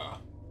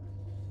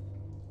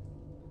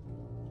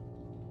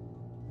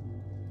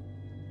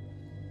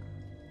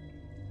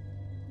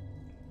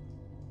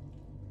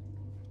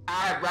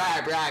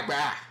 Blah, blah,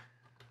 blah.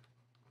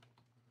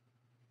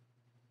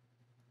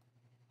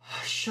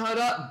 Shut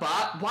up,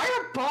 bot. Why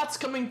are bots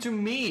coming to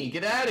me?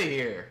 Get out of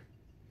here.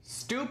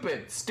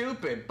 Stupid,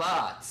 stupid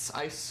bots.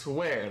 I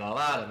swear, a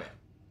lot of it.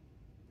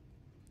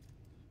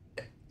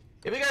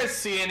 If you guys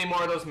see any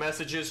more of those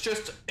messages,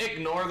 just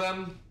ignore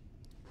them.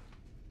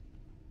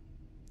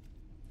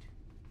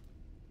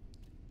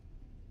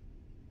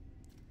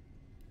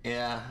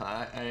 Yeah,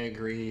 I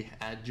agree.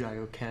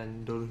 Agile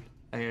Candle.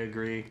 I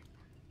agree.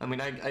 I mean,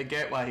 I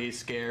get why he's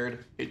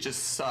scared. It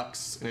just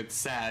sucks and it's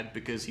sad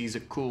because he's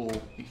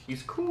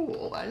he's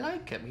cool. I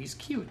like him. He's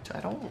cute. I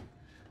don't.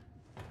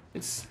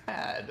 It's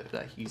sad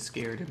that he's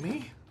scared of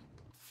me.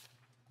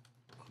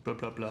 Blah,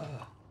 blah,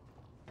 blah.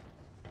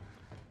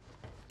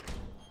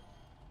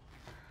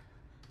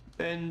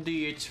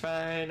 Bendy, it's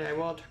fine. I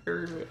won't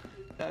hurt.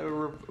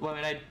 Well, I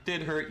mean, I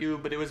did hurt you,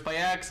 but it was by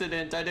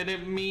accident. I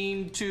didn't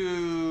mean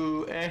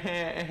to.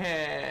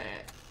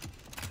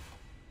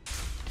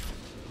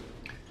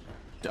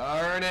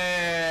 Darn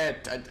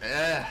it!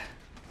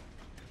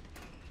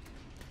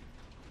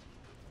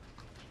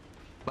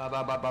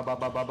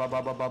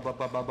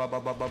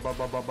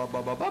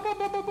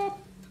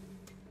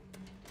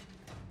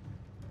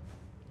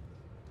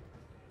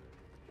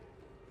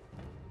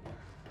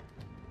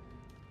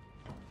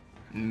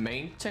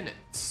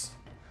 Maintenance.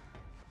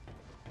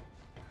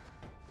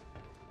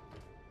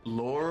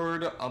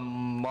 Lord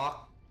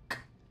Amok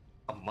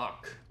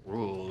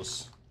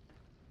rules.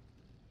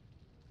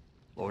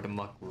 Lord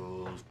Amok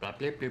rules. Blah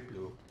blah blah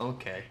blah.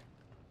 Okay.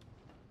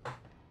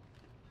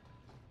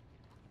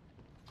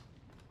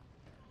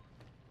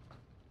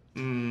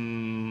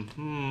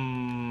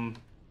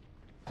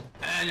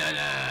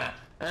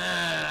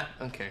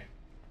 Okay.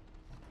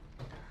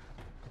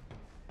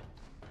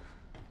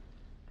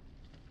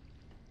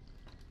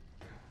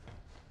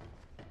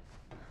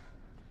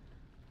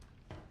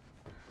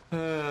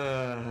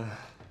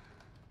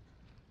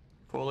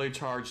 Fully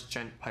charged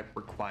gent pipe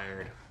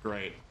required.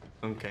 Great.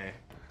 Okay.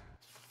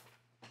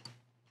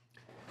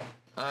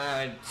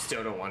 I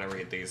still don't want to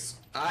read these.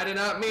 I did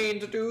not mean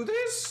to do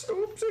this.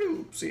 Oopsie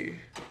doopsie.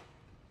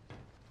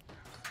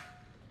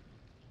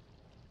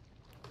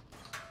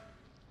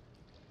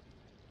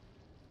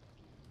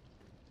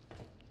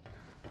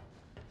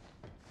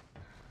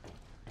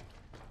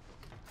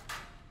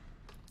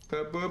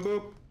 Boop boop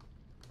boop.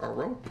 A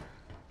rope.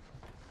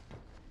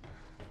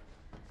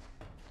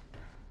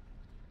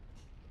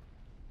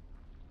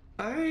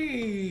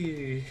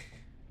 Ay.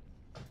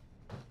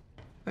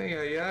 Ay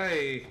ay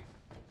ay.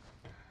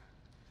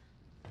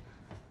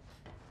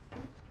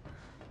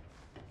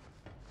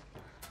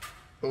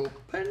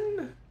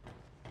 Open?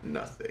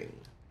 Nothing.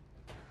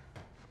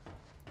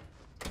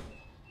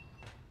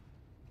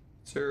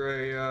 Is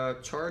there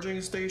a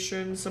charging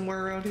station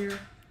somewhere around here?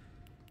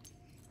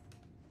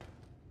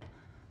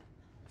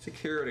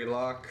 Security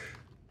lock.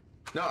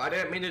 No, I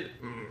didn't mean to.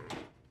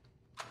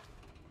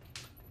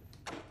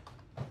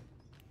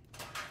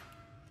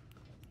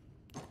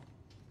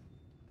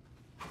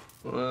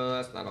 Well,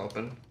 that's not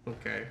open.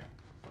 Okay.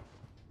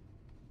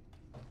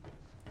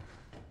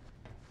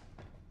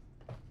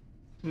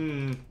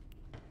 Hmm.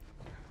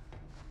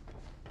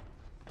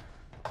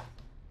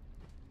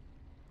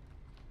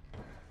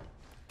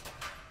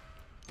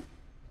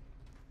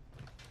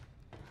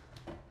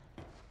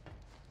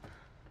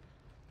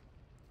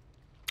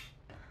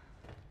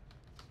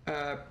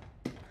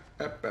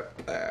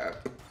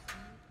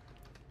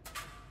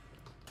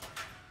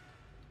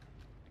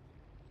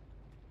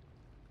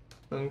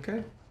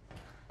 Okay.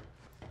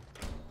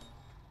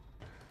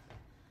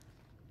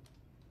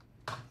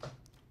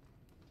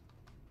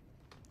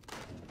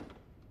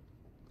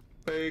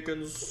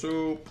 Bacon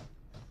soup.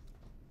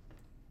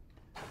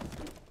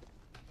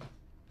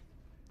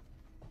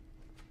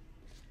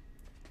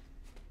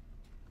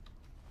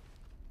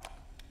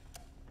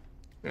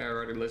 Yeah, I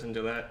already listened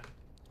to that.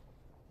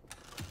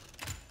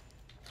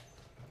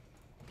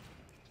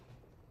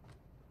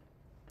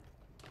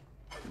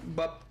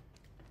 But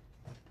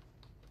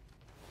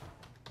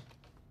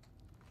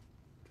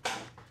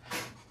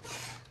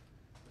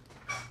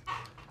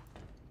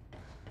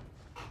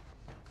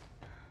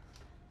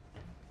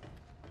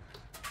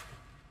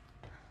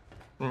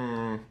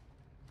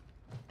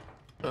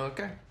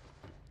okay.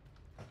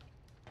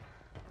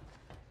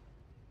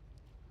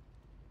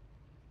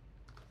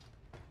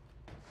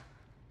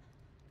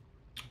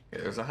 Yeah,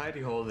 there's a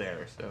hidey hole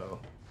there, so.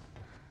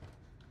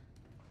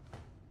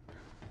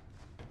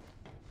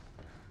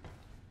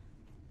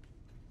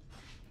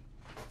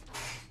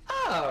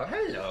 Oh,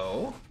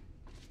 hello.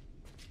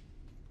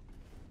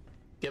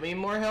 Give me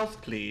more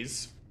health,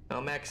 please.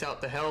 I'll max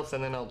out the health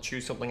and then I'll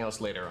choose something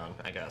else later on,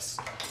 I guess.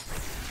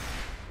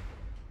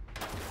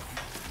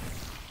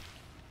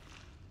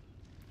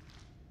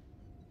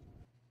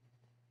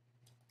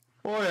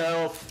 More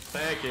health.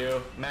 Thank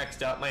you.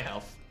 Maxed out my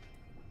health.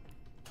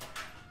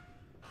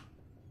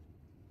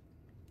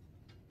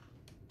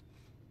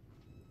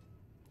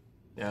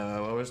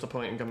 What was the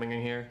point in coming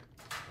in here?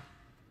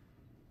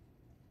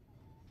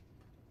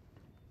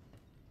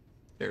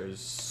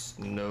 There's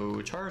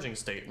no charging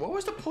state. What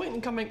was the point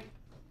in coming?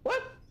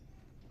 What?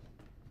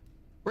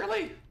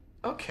 Really?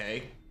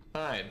 Okay,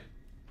 fine.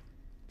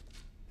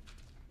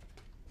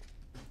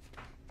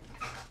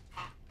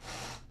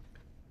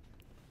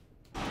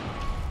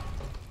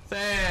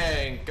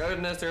 Thank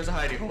goodness there's a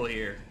hidey hole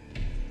here.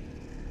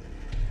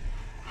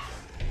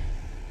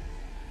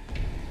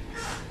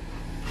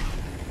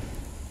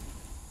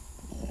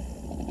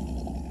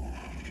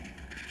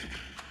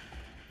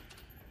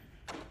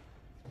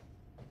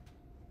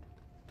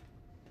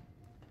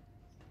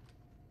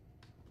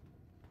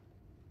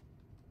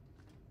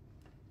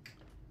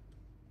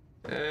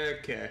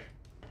 Okay.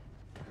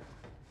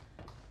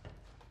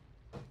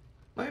 Am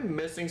I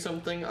missing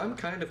something? I'm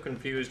kind of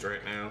confused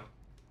right now.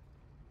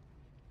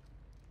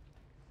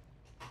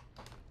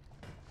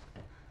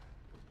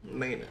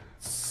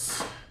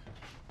 Maintenance.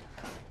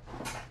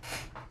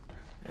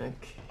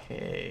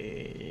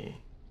 Okay.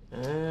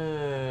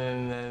 I'm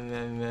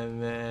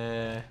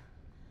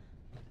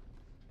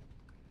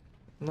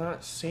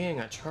not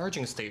seeing a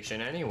charging station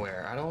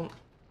anywhere. I don't...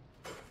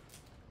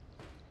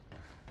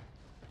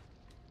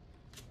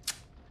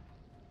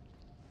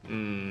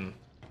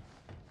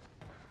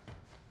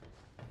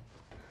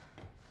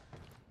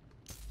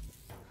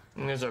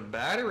 There's a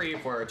battery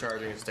for a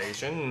charging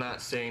station.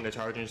 Not seeing the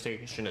charging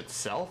station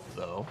itself,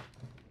 though.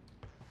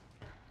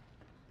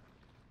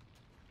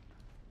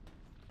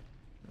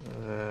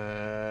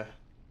 No.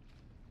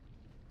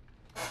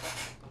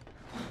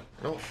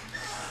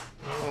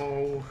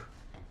 No.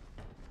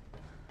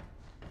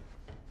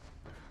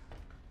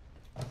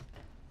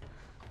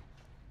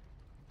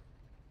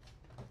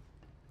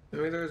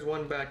 Maybe there's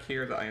one back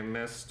here that I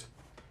missed.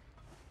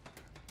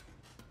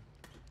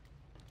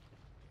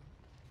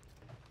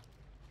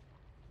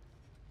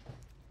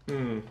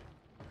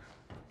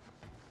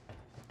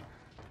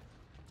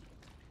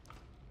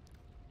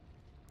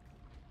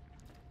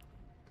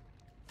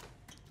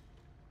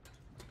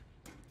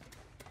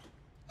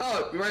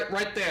 Oh,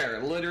 right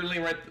there. Literally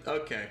right.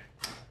 Okay.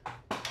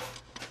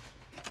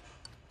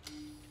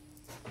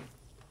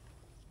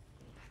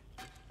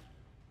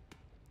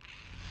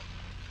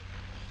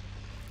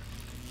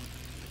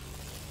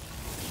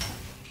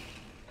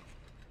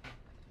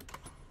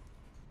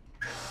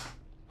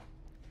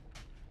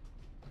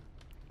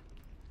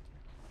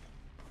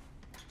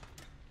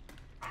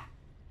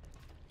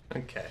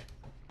 Okay.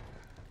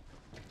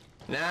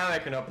 Now I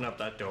can open up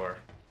that door.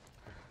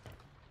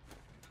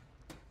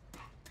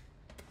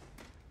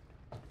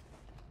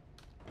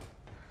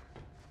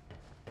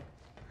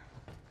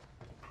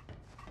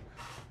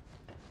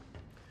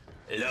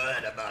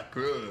 Lord of our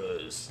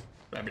cruise.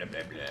 Blah blah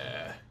blah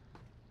blah.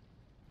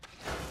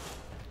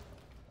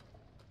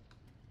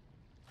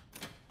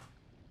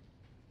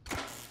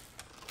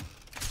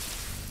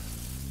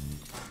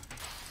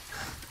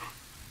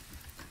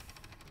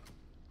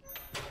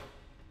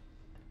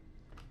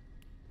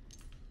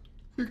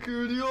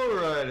 Security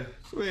override.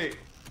 Sweet.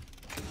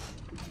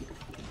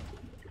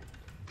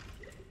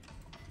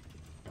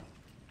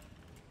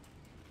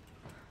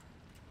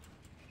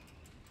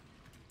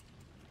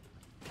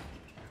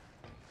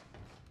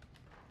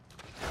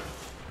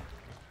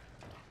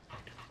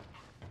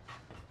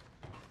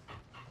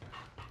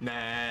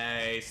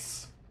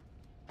 Nice.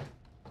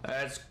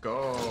 Let's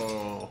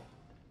go.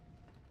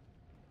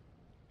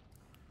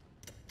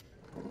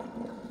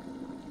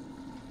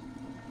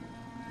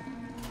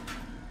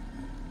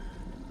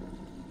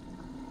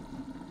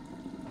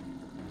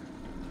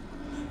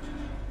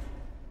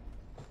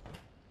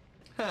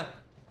 Huh.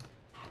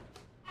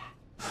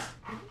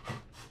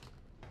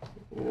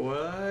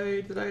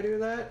 Why did I do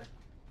that?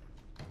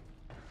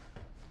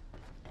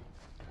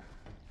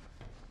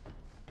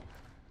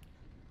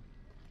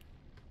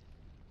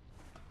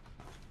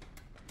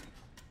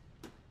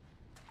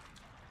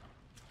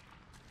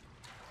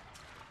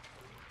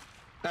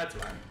 That's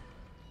right.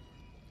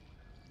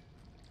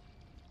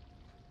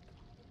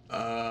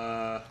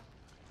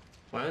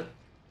 What?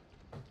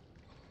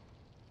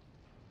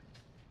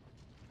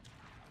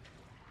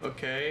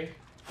 Okay.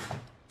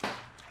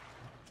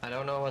 I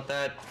don't know what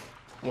that...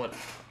 What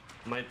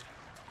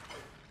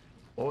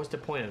was the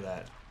point of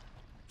that?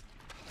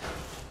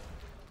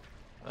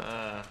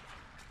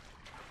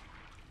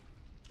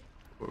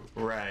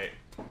 Right.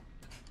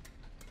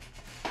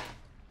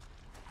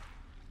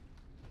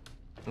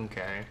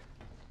 Okay.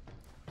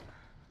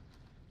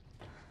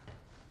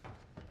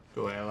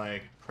 Do I,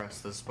 like,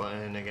 press this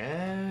button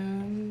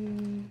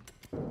again?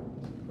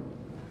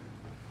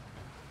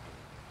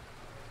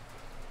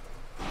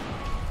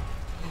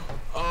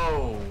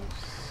 Oh!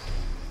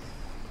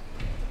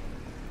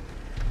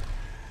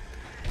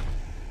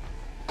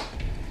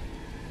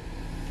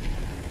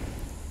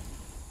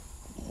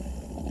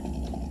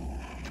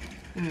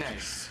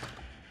 Nice.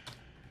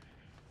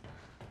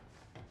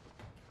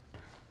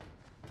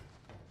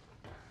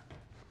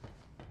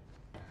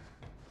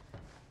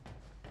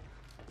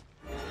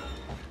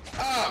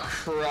 Oh,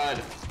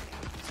 crud.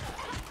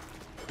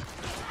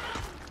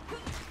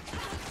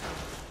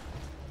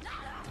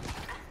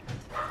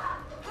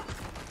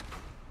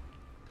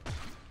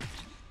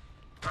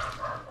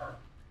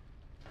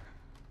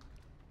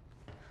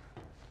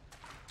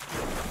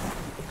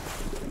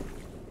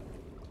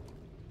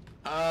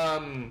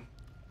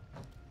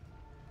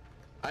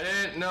 I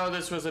didn't know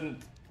this was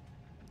an...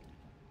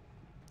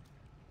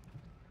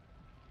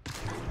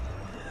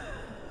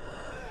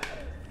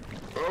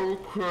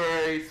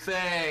 Okay,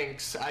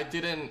 thanks. I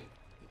didn't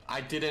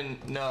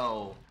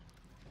know.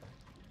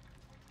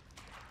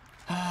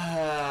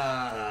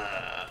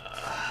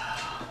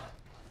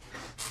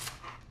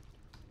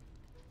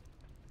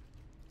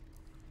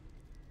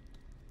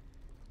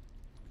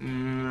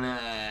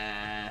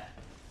 Nah.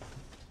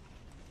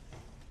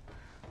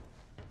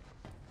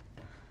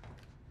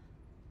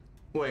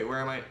 Wait, where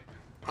am I?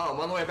 Oh, I'm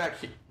on the way back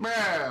here.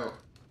 Bro!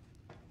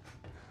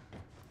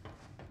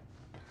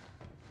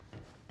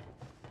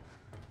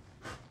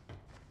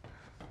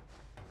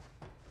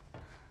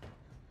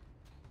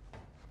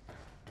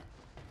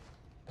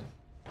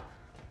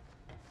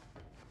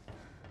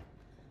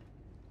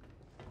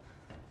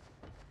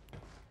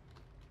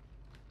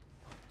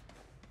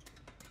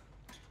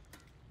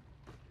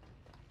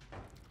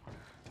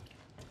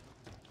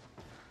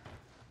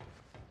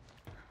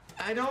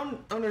 I don't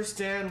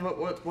understand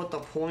what the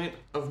point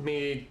of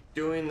me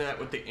doing that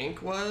with the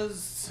ink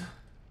was.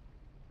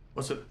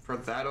 Was it for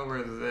that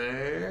over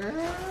there?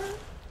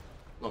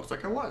 Looks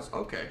like it was.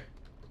 Okay.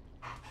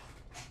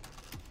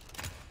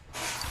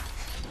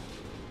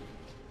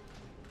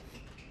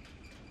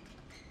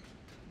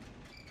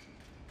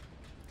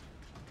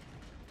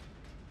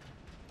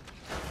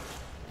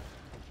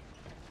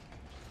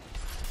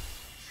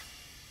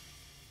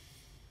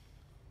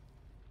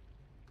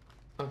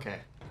 Okay.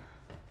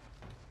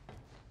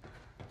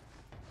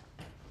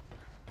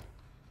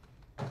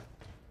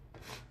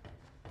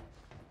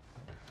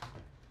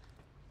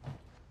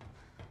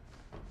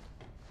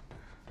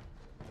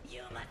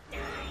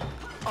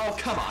 Oh,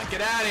 come on,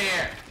 get out of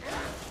here!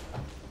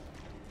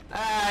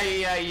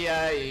 Ay, ay,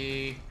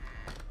 ay.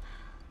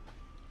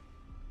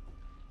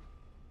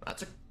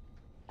 That's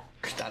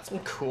some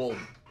cool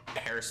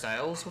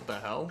hairstyles. What the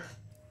hell?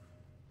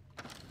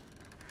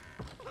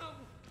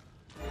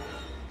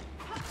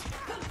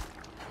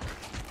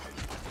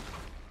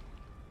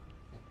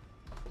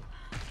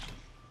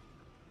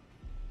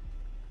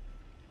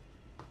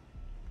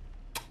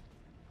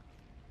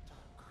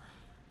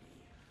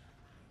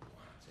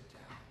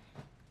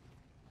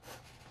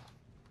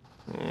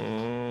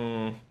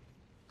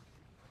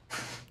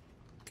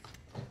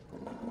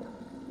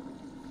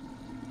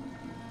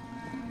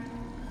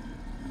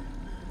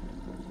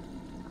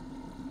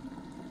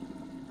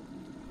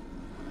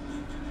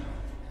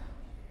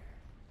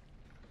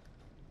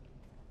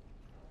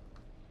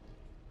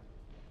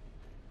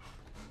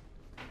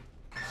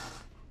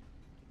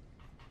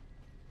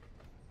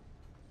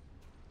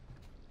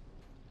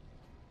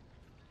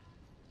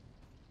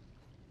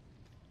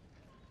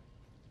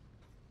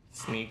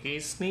 Sneaky,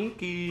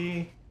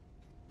 sneaky.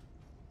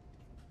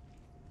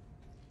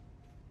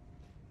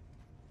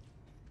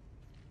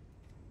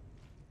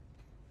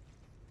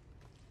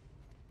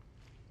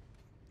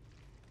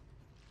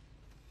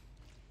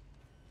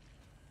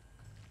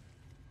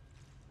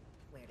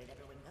 Where did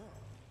everyone go?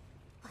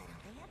 Why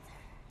don't they answer?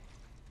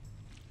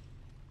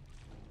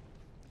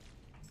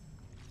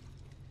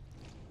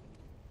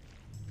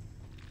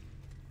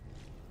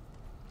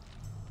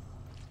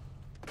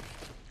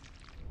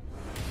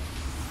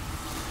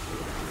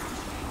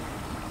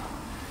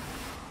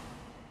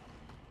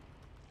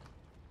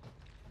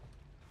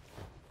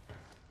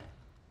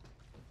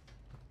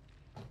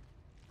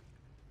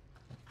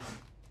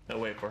 I'll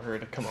wait for her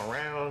to come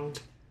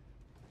around.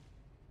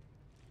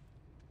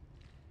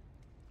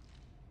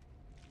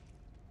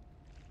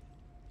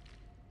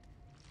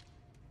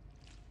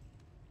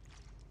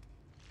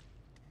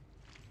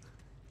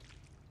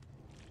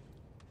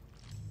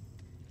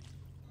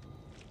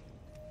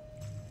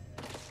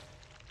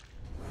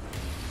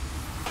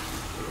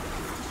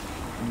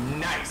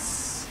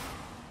 Nice!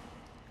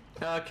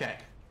 Okay.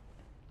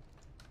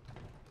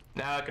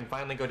 Now I can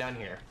finally go down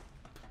here.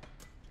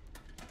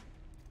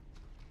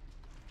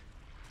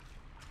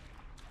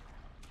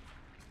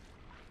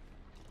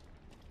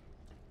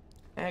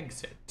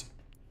 Exit.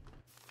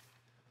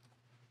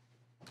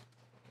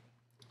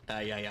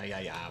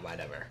 Yeah,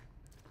 whatever.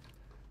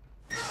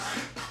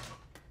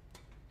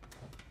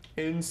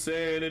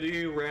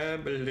 Insanity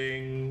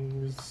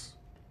ramblings.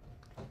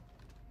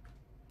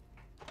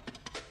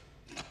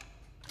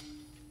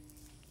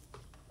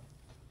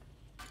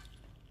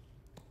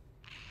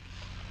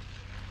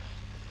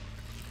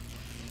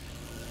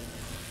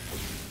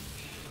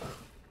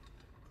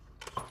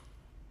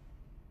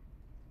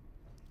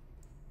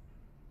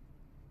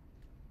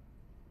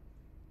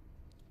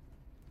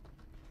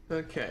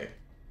 Okay.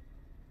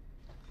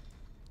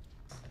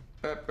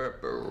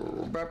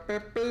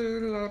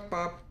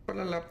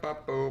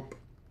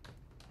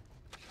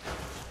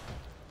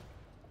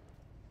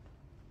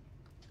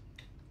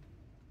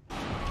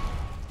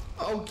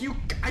 Oh,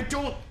 I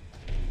don't...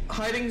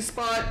 Hiding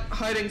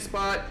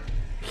spot.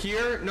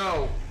 Here?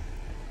 No.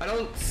 I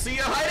don't see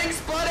a hiding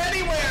spot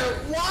anywhere!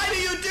 Why do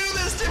you do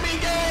this to me,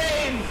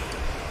 game?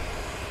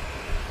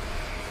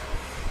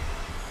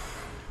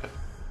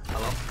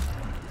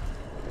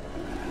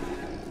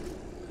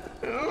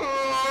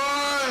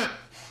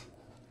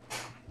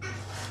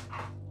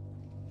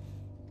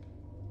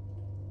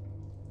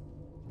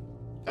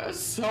 That's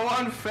so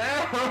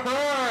unfair!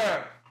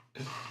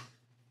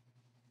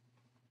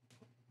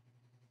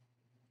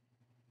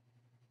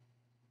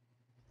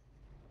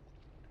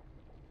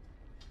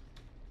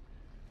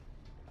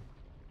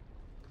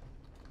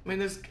 I mean,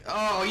 this...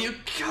 Oh, you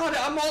got it!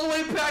 I'm all the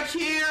way back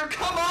here!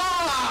 Come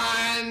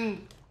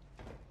on!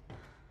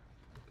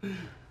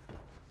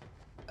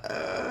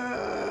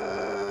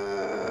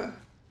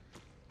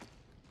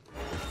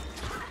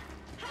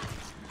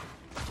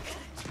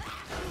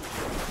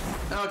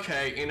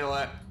 Okay, you know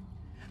what?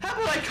 How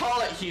about I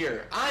call it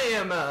here? I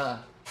am,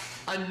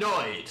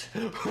 annoyed.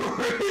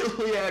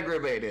 Really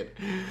aggravated.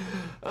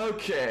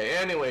 Okay,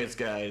 anyways,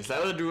 guys,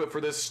 that'll do it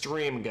for this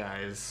stream,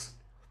 guys.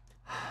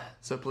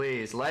 So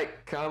please,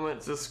 like,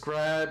 comment,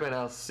 subscribe, and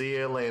I'll see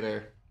you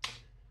later.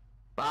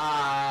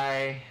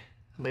 Bye!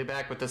 I'll be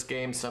back with this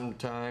game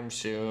sometime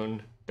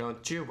soon.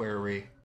 Don't you worry.